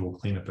residual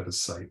cleanup at a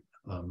site,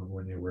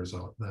 where's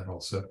that all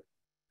set?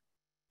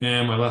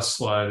 And my last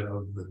slide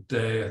of the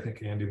day, I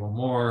think, Andy, one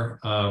more.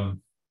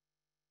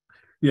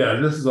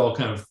 This is all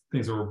kind of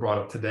things that were brought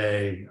up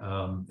today,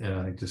 and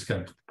I just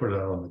kind of put it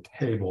out on the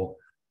table.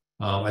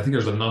 I think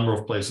there's a number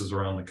of places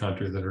around the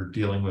country that are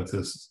dealing with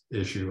this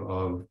issue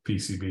of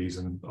PCBs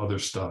and other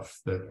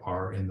stuff that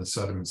are in the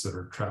sediments that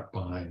are trapped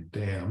behind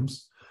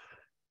dams.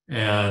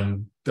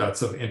 And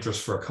that's of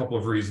interest for a couple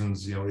of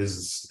reasons.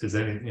 Is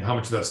how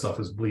much of that stuff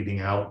is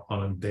bleeding out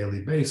on a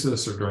daily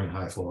basis or during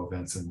high flow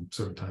events in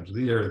certain times of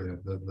the year,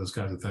 those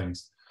kinds of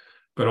things.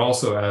 But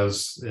also,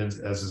 as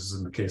is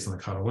in the case on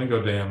the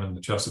Conowingo Dam and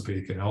the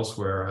Chesapeake and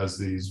elsewhere, as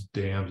these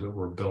dams that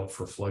were built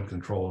for flood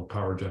control and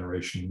power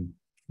generation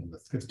in the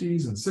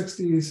 50s and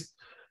 60s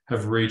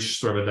have reached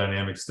sort of a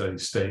dynamic steady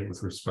state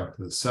with respect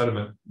to the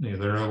sediment.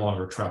 They're no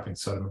longer trapping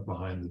sediment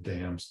behind the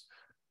dams.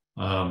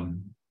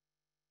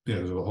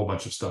 There's a whole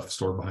bunch of stuff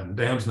stored behind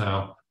the dams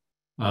now.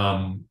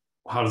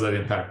 How does that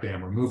impact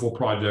dam removal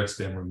projects?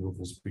 Dam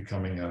removal is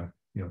becoming a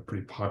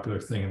pretty popular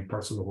thing in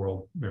parts of the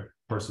world,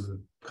 parts of the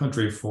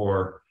country,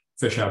 for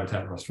fish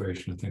habitat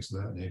restoration and things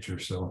of that nature.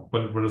 So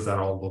what does that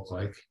all look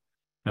like?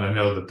 And I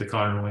know that the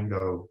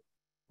Conowingo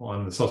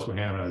on the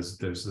Susquehanna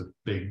there's a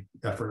big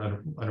effort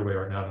underway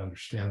right now to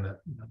understand that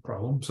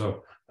problem.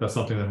 So that's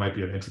something that might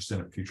be of interest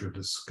in a future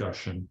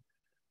discussion.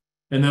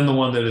 And then the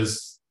one that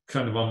is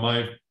kind of on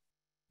my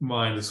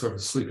mind is sort of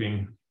a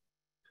sleeping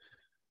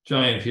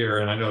giant here,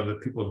 and I know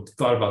that people have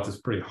thought about this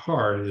pretty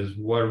hard, is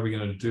what are we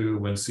going to do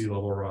when sea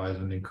level rise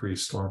and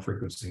increased storm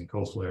frequency in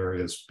coastal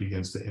areas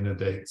begins to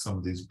inundate some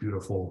of these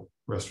beautiful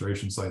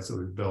restoration sites that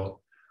we've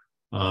built,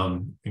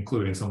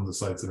 including some of the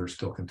sites that are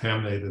still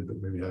contaminated,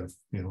 but maybe have,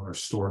 are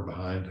stored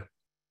behind.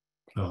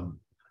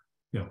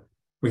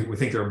 We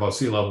think they're above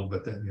sea level,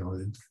 but then,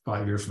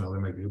 5 years from now, they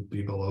may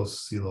be below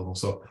sea level.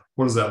 So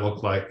what does that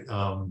look like?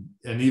 And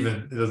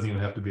even, it doesn't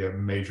even have to be a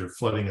major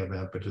flooding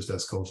event, but just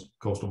as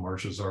coastal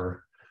marshes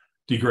are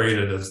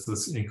degraded, as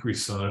this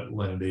increased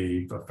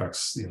salinity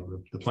affects,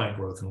 the plant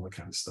growth and all that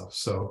kind of stuff.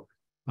 So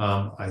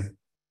I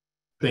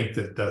think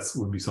that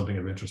would be something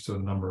of interest to a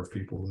number of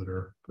people that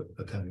are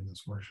attending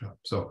this workshop.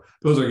 So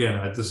those are, again,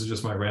 this is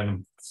just my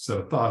random set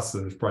of thoughts.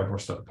 There's probably more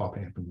stuff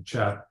popping up in the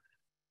chat,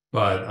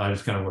 but I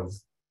just kind of want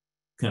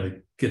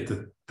to get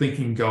the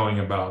thinking going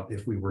about,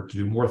 if we were to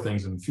do more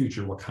things in the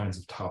future, what kinds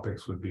of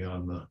topics would be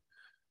on the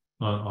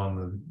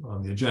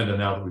agenda,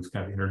 now that we've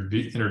kind of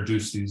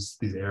introduced these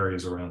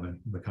areas around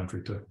the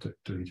country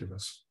to each of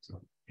us.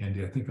 So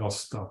Andy, I think I'll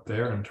stop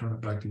there and turn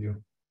it back to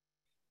you.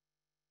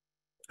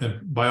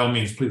 And by all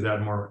means, please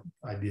add more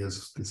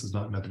ideas. This is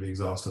not meant to be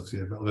exhaustive. So if you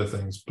have other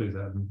things, please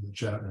add them in the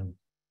chat, and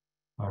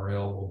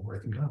Ariel will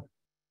write them down.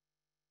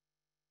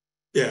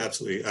 Yeah,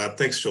 absolutely.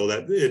 Thanks, Joel.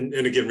 And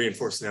again,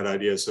 reinforcing that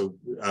idea. So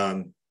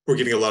we're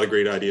getting a lot of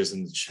great ideas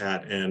in the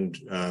chat, and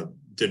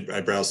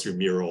I browsed through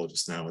Mural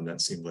just now, and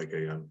that seemed like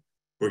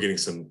we're getting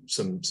some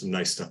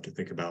nice stuff to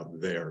think about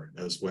there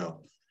as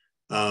well.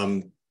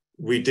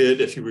 We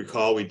did, if you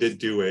recall, we did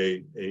do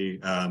a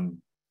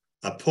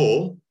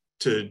poll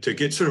to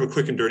get sort of a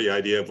quick and dirty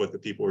idea of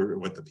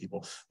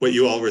what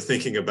you all were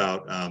thinking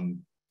about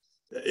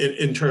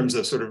in terms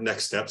of sort of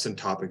next steps and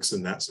topics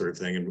and that sort of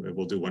thing. And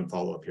we'll do one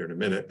follow-up here in a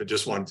minute, but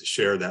just wanted to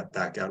share that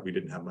back out. We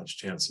didn't have much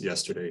chance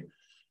yesterday.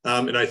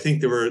 And I think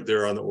there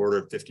were on the order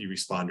of 50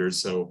 responders.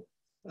 So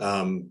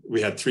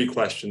we had 3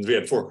 questions. We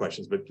had 4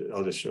 questions, but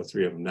I'll just show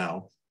 3 of them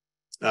now.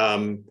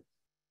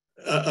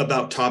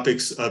 About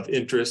topics of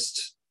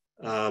interest,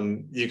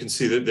 you can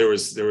see that there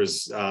was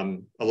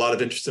a lot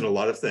of interest in a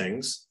lot of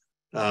things,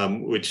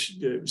 which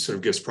sort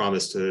of gives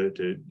promise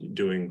to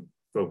doing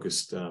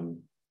focused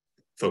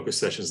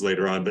sessions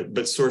later on.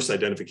 But source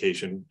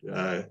identification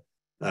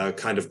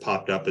kind of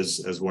popped up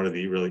as one of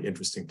the really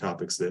interesting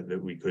topics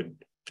that we could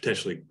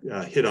potentially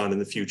hit on in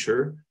the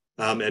future,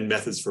 and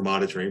methods for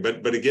monitoring.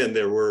 But again,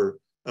 there were,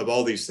 of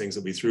all these things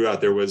that we threw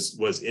out, there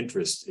was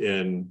interest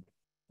in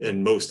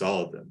most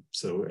all of them.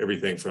 So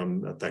everything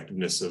from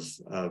effectiveness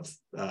of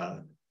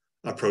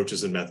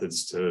approaches and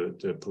methods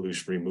to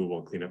pollution removal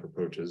and cleanup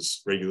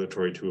approaches,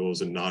 regulatory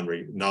tools, and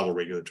novel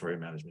regulatory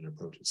management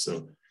approaches.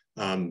 So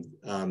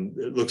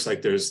it looks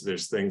like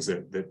there's things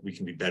that we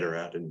can be better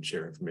at and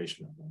share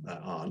information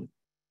on.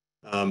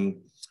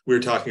 We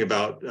were talking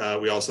about,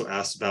 we also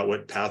asked about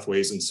what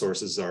pathways and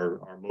sources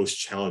are most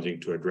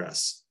challenging to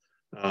address.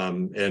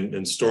 And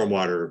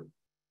stormwater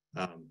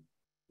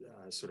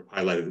sort of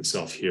highlighted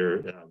itself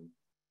here.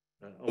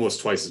 Almost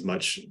twice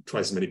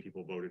as many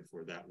people voted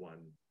for that one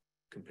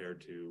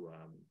compared to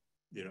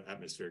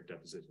atmospheric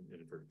deposition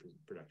and inverted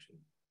production.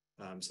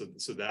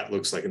 So that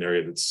looks like an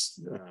area that's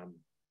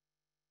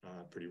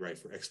pretty ripe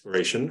for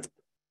exploration.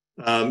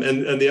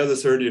 And the other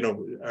third,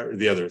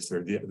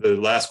 the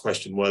last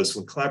question was,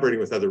 when collaborating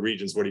with other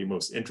regions, what are you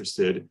most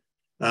interested?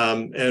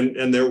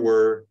 And there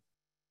were,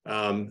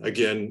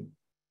 again,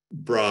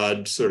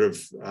 broad sort of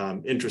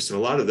interest in a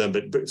lot of them,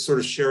 but sort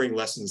of sharing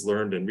lessons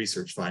learned and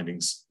research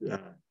findings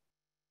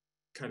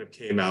kind of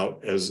came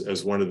out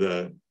as one of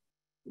the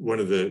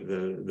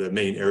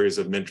main areas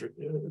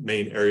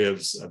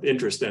of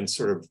interest, and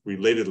sort of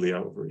relatedly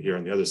over here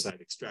on the other side,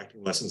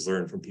 extracting lessons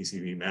learned from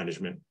PCB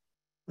management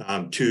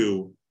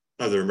to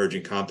other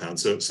emerging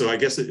compounds. So I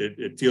guess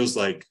it feels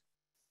like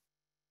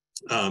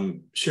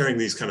sharing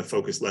these kind of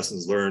focused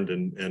lessons learned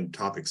and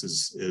topics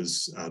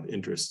is of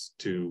interest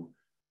to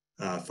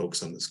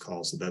folks on this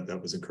call. So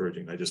that was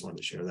encouraging. I just wanted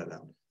to share that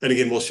out. And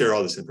again, we'll share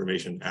all this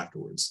information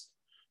afterwards.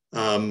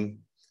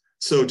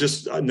 So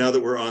just now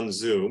that we're on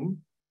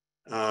Zoom,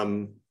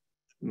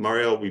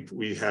 Mario,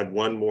 we had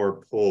one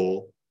more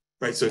poll,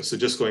 right? So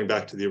just going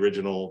back to the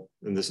original,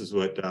 and this is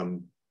what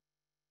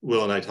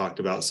Will and I talked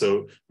about.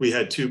 So we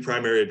had two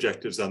primary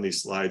objectives on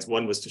these slides.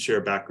 One was to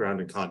share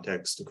background and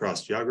context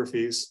across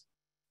geographies.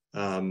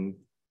 And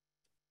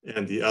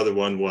the other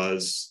one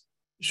was,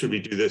 should we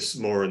do this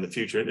more in the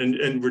future?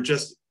 And we're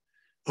just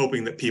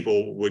hoping that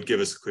people would give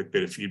us a quick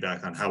bit of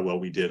feedback on how well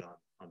we did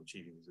on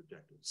achieving these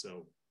objectives.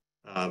 So,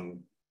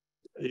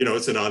 you know,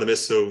 it's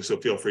anonymous, so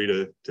feel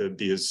free to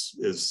be as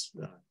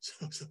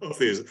so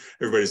hopefully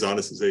everybody's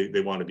honest as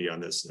they want to be on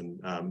this.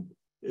 And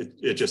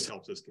it just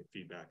helps us get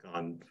feedback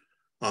on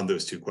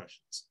those two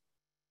questions.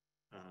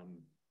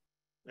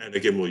 And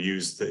again, we'll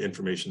use the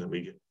information that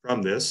we get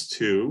from this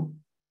to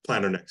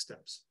plan our next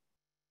steps.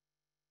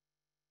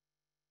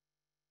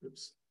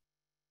 Oops.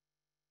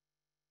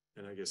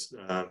 And I guess,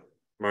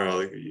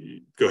 Mario,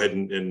 go ahead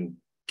and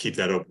keep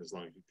that open as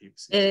long as you keep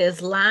it. It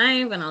is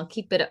live, and I'll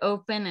keep it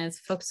open as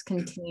folks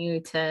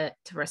continue to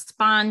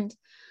respond.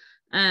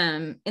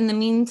 In the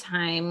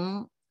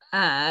meantime,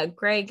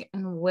 Greg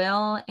and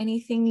Will,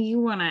 anything you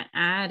want to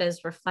add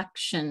as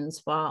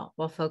reflections while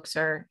folks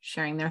are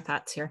sharing their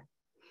thoughts here?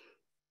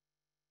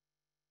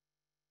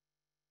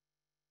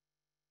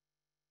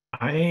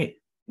 I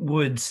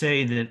would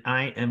say that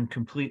I am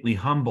completely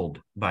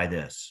humbled by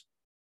this.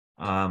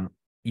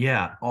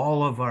 Yeah,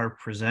 all of our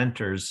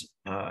presenters,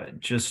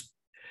 just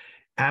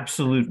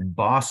absolute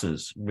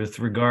bosses with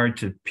regard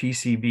to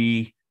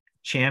PCB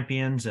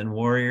champions and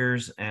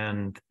warriors,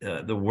 and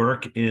the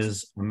work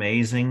is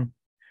amazing.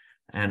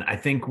 And I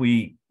think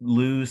we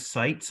lose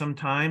sight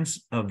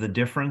sometimes of the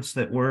difference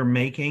that we're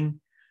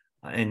making.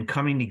 And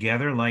coming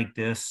together like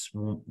this,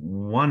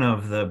 one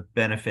of the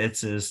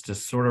benefits is to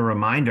sort of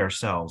remind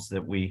ourselves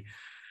that we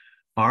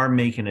are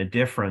making a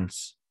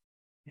difference.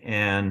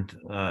 And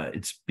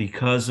it's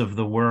because of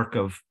the work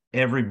of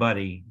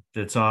everybody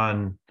that's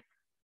on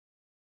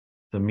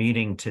the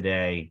meeting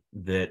today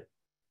that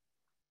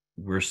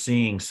we're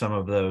seeing some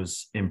of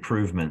those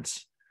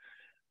improvements.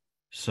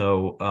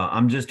 So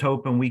I'm just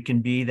hoping we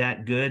can be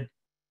that good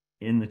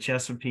in the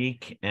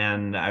Chesapeake,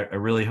 and I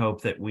really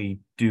hope that we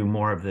do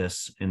more of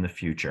this in the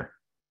future.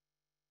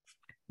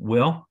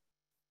 Will?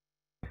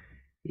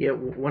 Yeah,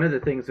 one of the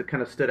things that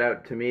kind of stood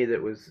out to me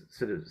that was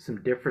sort of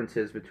some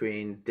differences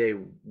between day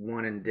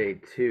one and day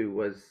two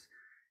was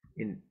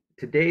in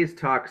today's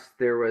talks,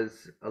 there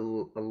was a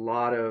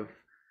lot of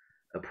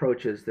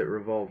approaches that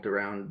revolved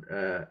around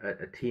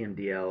a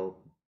TMDL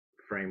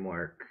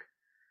framework.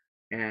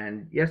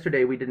 And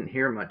yesterday we didn't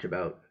hear much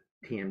about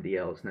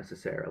TMDLs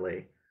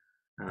necessarily.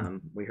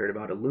 We heard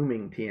about a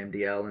looming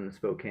TMDL in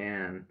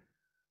Spokane.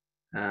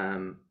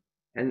 And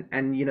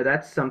you know,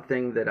 that's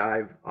something that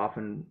I've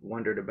often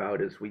wondered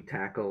about as we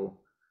tackle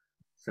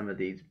some of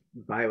these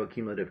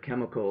bioaccumulative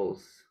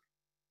chemicals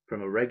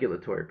from a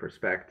regulatory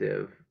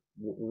perspective.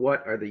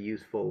 What are the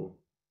useful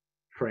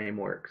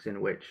frameworks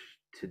in which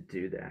to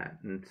do that?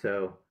 And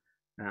so,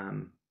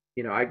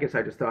 you know, I guess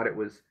I just thought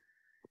it's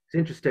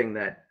interesting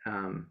that,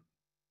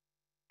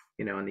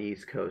 you know, on the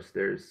East Coast,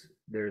 there's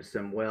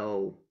some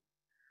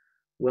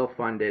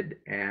well-funded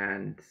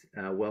and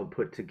well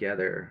put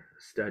together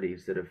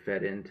studies that have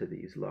fed into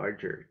these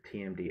larger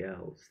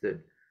TMDLs that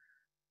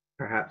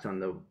perhaps on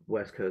the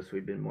West Coast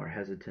we've been more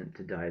hesitant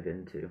to dive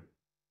into.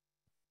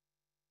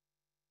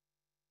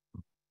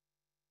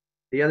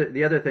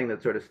 The other thing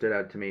that sort of stood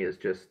out to me is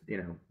just, you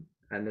know,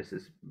 and this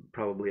is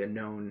probably a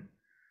known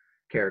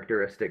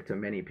characteristic to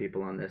many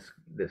people on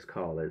this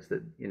call, is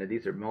that, you know,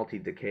 these are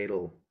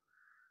multi-decadal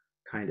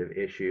kind of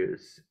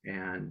issues,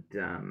 and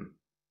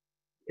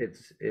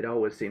it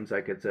always seems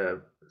like it's a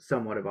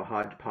somewhat of a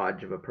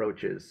hodgepodge of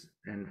approaches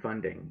and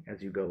funding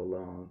as you go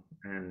along,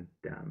 and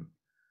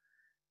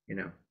you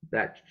know,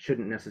 that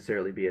shouldn't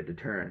necessarily be a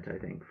deterrent, I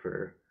think,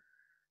 for,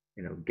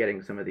 you know,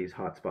 getting some of these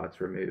hotspots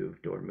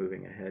removed or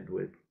moving ahead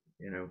with,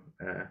 you know,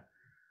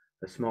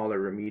 a smaller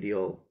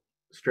remedial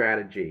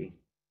strategy,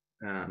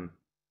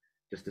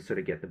 just to sort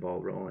of get the ball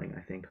rolling,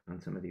 I think,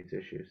 on some of these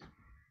issues.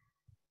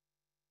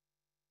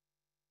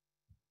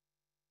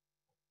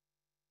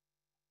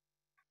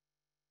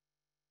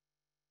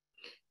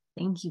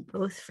 Thank you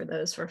both for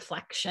those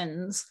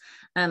reflections.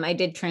 I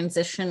did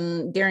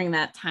transition during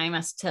that time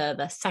as to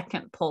the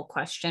second poll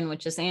question,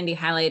 which, as Andy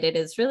highlighted,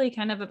 is really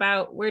kind of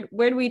about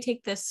where do we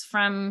take this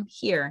from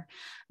here?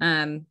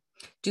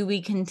 Do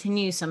we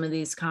continue some of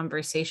these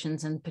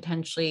conversations and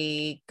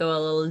potentially go a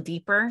little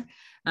deeper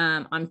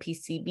on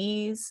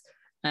PCBs?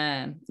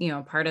 You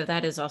know, part of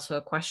that is also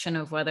a question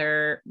of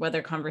whether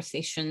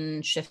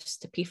conversation shifts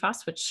to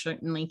PFAS, which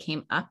certainly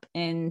came up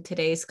in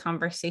today's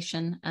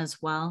conversation as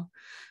well.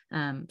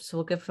 So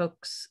we'll give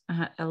folks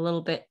a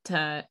little bit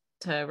to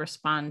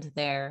respond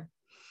there.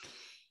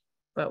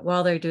 But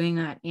while they're doing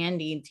that,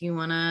 Andy, do you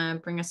want to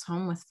bring us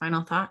home with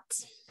final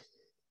thoughts?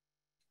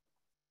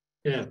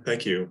 Yeah,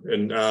 thank you.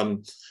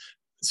 And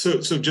so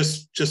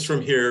just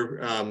from here,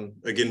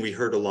 again, we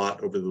heard a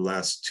lot over the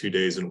last 2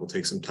 days, and we'll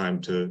take some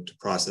time to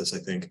process, I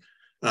think.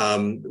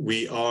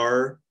 We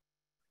are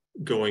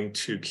going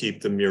to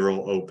keep the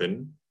mural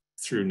open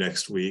through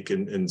next week.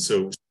 And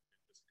so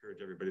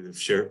encourage everybody to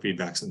share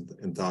feedbacks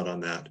and thought on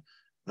that.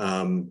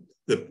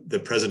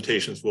 the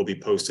presentations will be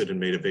posted and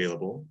made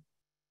available.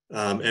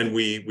 And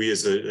we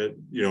as a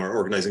our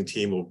organizing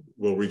team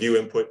will review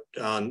input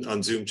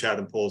on Zoom chat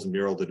and polls and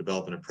Mural to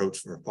develop an approach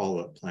for a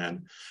follow-up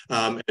plan.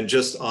 And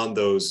just on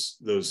those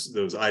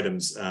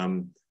items,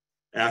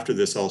 after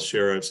this, I'll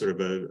share a sort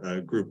of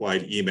a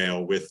group-wide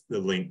email with the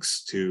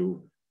links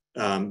to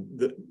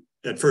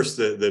at first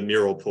the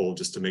Mural poll,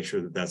 just to make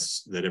sure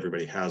that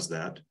everybody has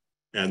that.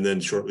 And then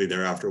shortly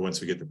thereafter,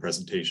 once we get the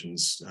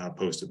presentations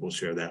posted, we'll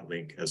share that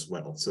link as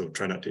well. So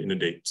try not to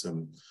inundate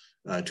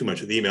too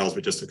much of the emails,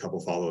 but just a couple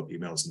follow-up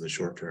emails in the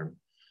short term.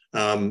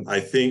 I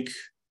think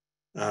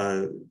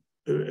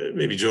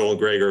maybe Joel,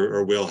 Greg,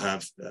 or Will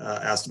have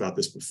asked about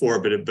this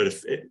before, but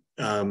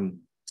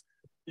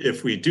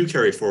if we do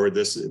carry forward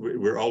this,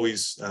 we're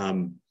always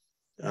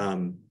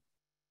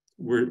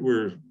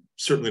we're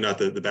certainly not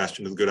the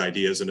bastion of good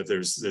ideas. And if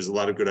there's a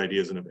lot of good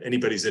ideas, and if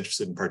anybody's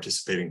interested in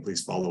participating,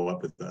 please follow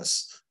up with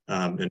us.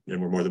 And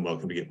we're more than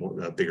welcome to get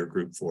a bigger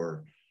group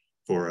for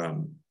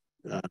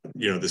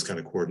this kind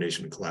of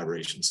coordination and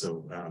collaboration.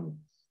 So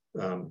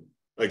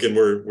again,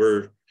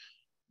 we're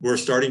a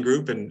starting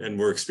group and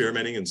we're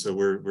experimenting, and so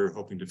we're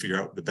hoping to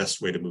figure out the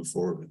best way to move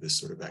forward with this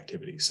sort of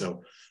activity.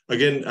 So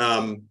again,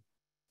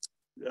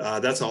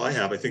 that's all I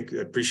have. I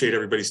appreciate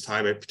everybody's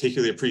time. I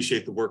particularly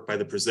appreciate the work by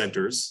the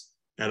presenters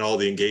and all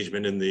the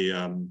engagement in the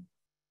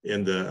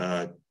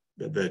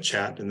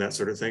chat and that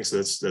sort of thing. So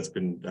that's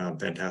been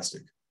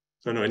fantastic.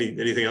 So I don't know,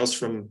 anything else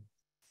from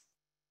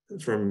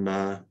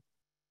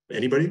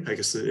anybody? I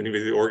guess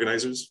anybody, the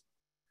organizers?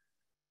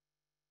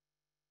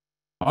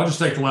 I'll just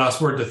take the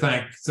last word to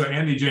thank. So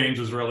Andy James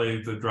was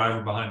really the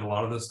driver behind a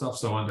lot of this stuff.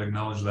 So I wanted to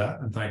acknowledge that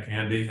and thank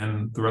Andy,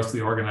 and the rest of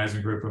the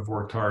organizing group have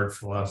worked hard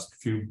for the last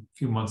few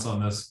months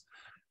on this.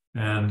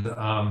 And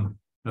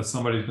as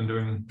somebody who's been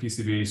doing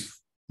PCBs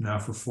now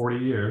for 40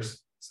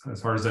 years,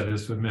 as hard as that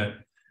is to admit,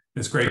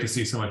 it's great to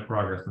see so much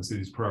progress and see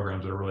these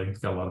programs that are really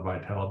got a lot of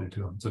vitality to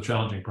them. It's a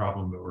challenging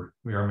problem, but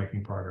we are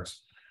making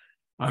progress.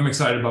 I'm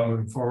excited about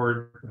moving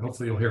forward.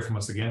 Hopefully you'll hear from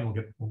us again.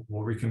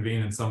 We'll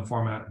reconvene in some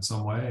format in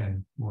some way,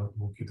 and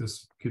we'll keep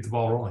the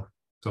ball rolling.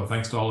 So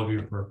thanks to all of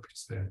you for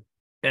participating.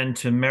 And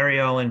to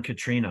Marielle and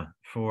Katrina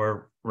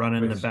for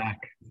running the back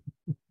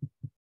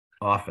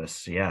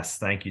office. Yes,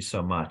 thank you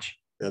so much.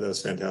 Yeah, that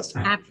was fantastic.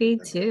 Happy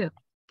to.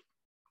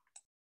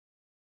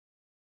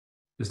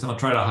 Just don't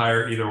try to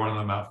hire either one of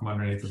them out from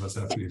underneath of us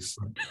after you.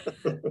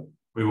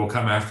 We will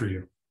come after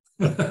you.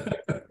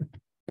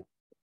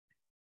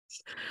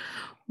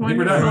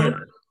 Wonderful.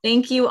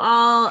 Thank you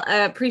all.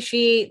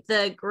 Appreciate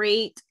the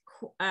great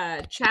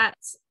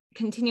chats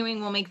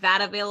continuing. We'll make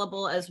that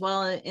available as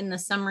well in the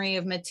summary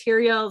of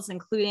materials,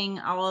 including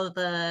all of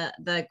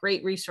the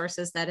great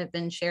resources that have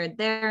been shared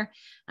there.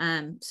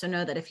 So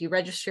know that if you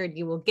registered,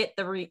 you will get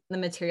the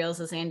materials,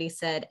 as Andy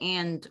said,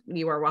 and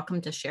you are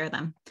welcome to share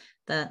them.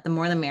 The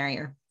more the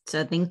merrier.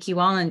 So thank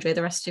you all. Enjoy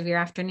the rest of your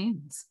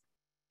afternoons.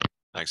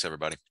 Thanks,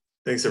 everybody.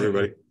 Thanks,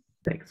 everybody.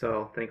 Thanks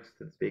all. Thanks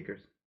to the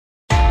speakers.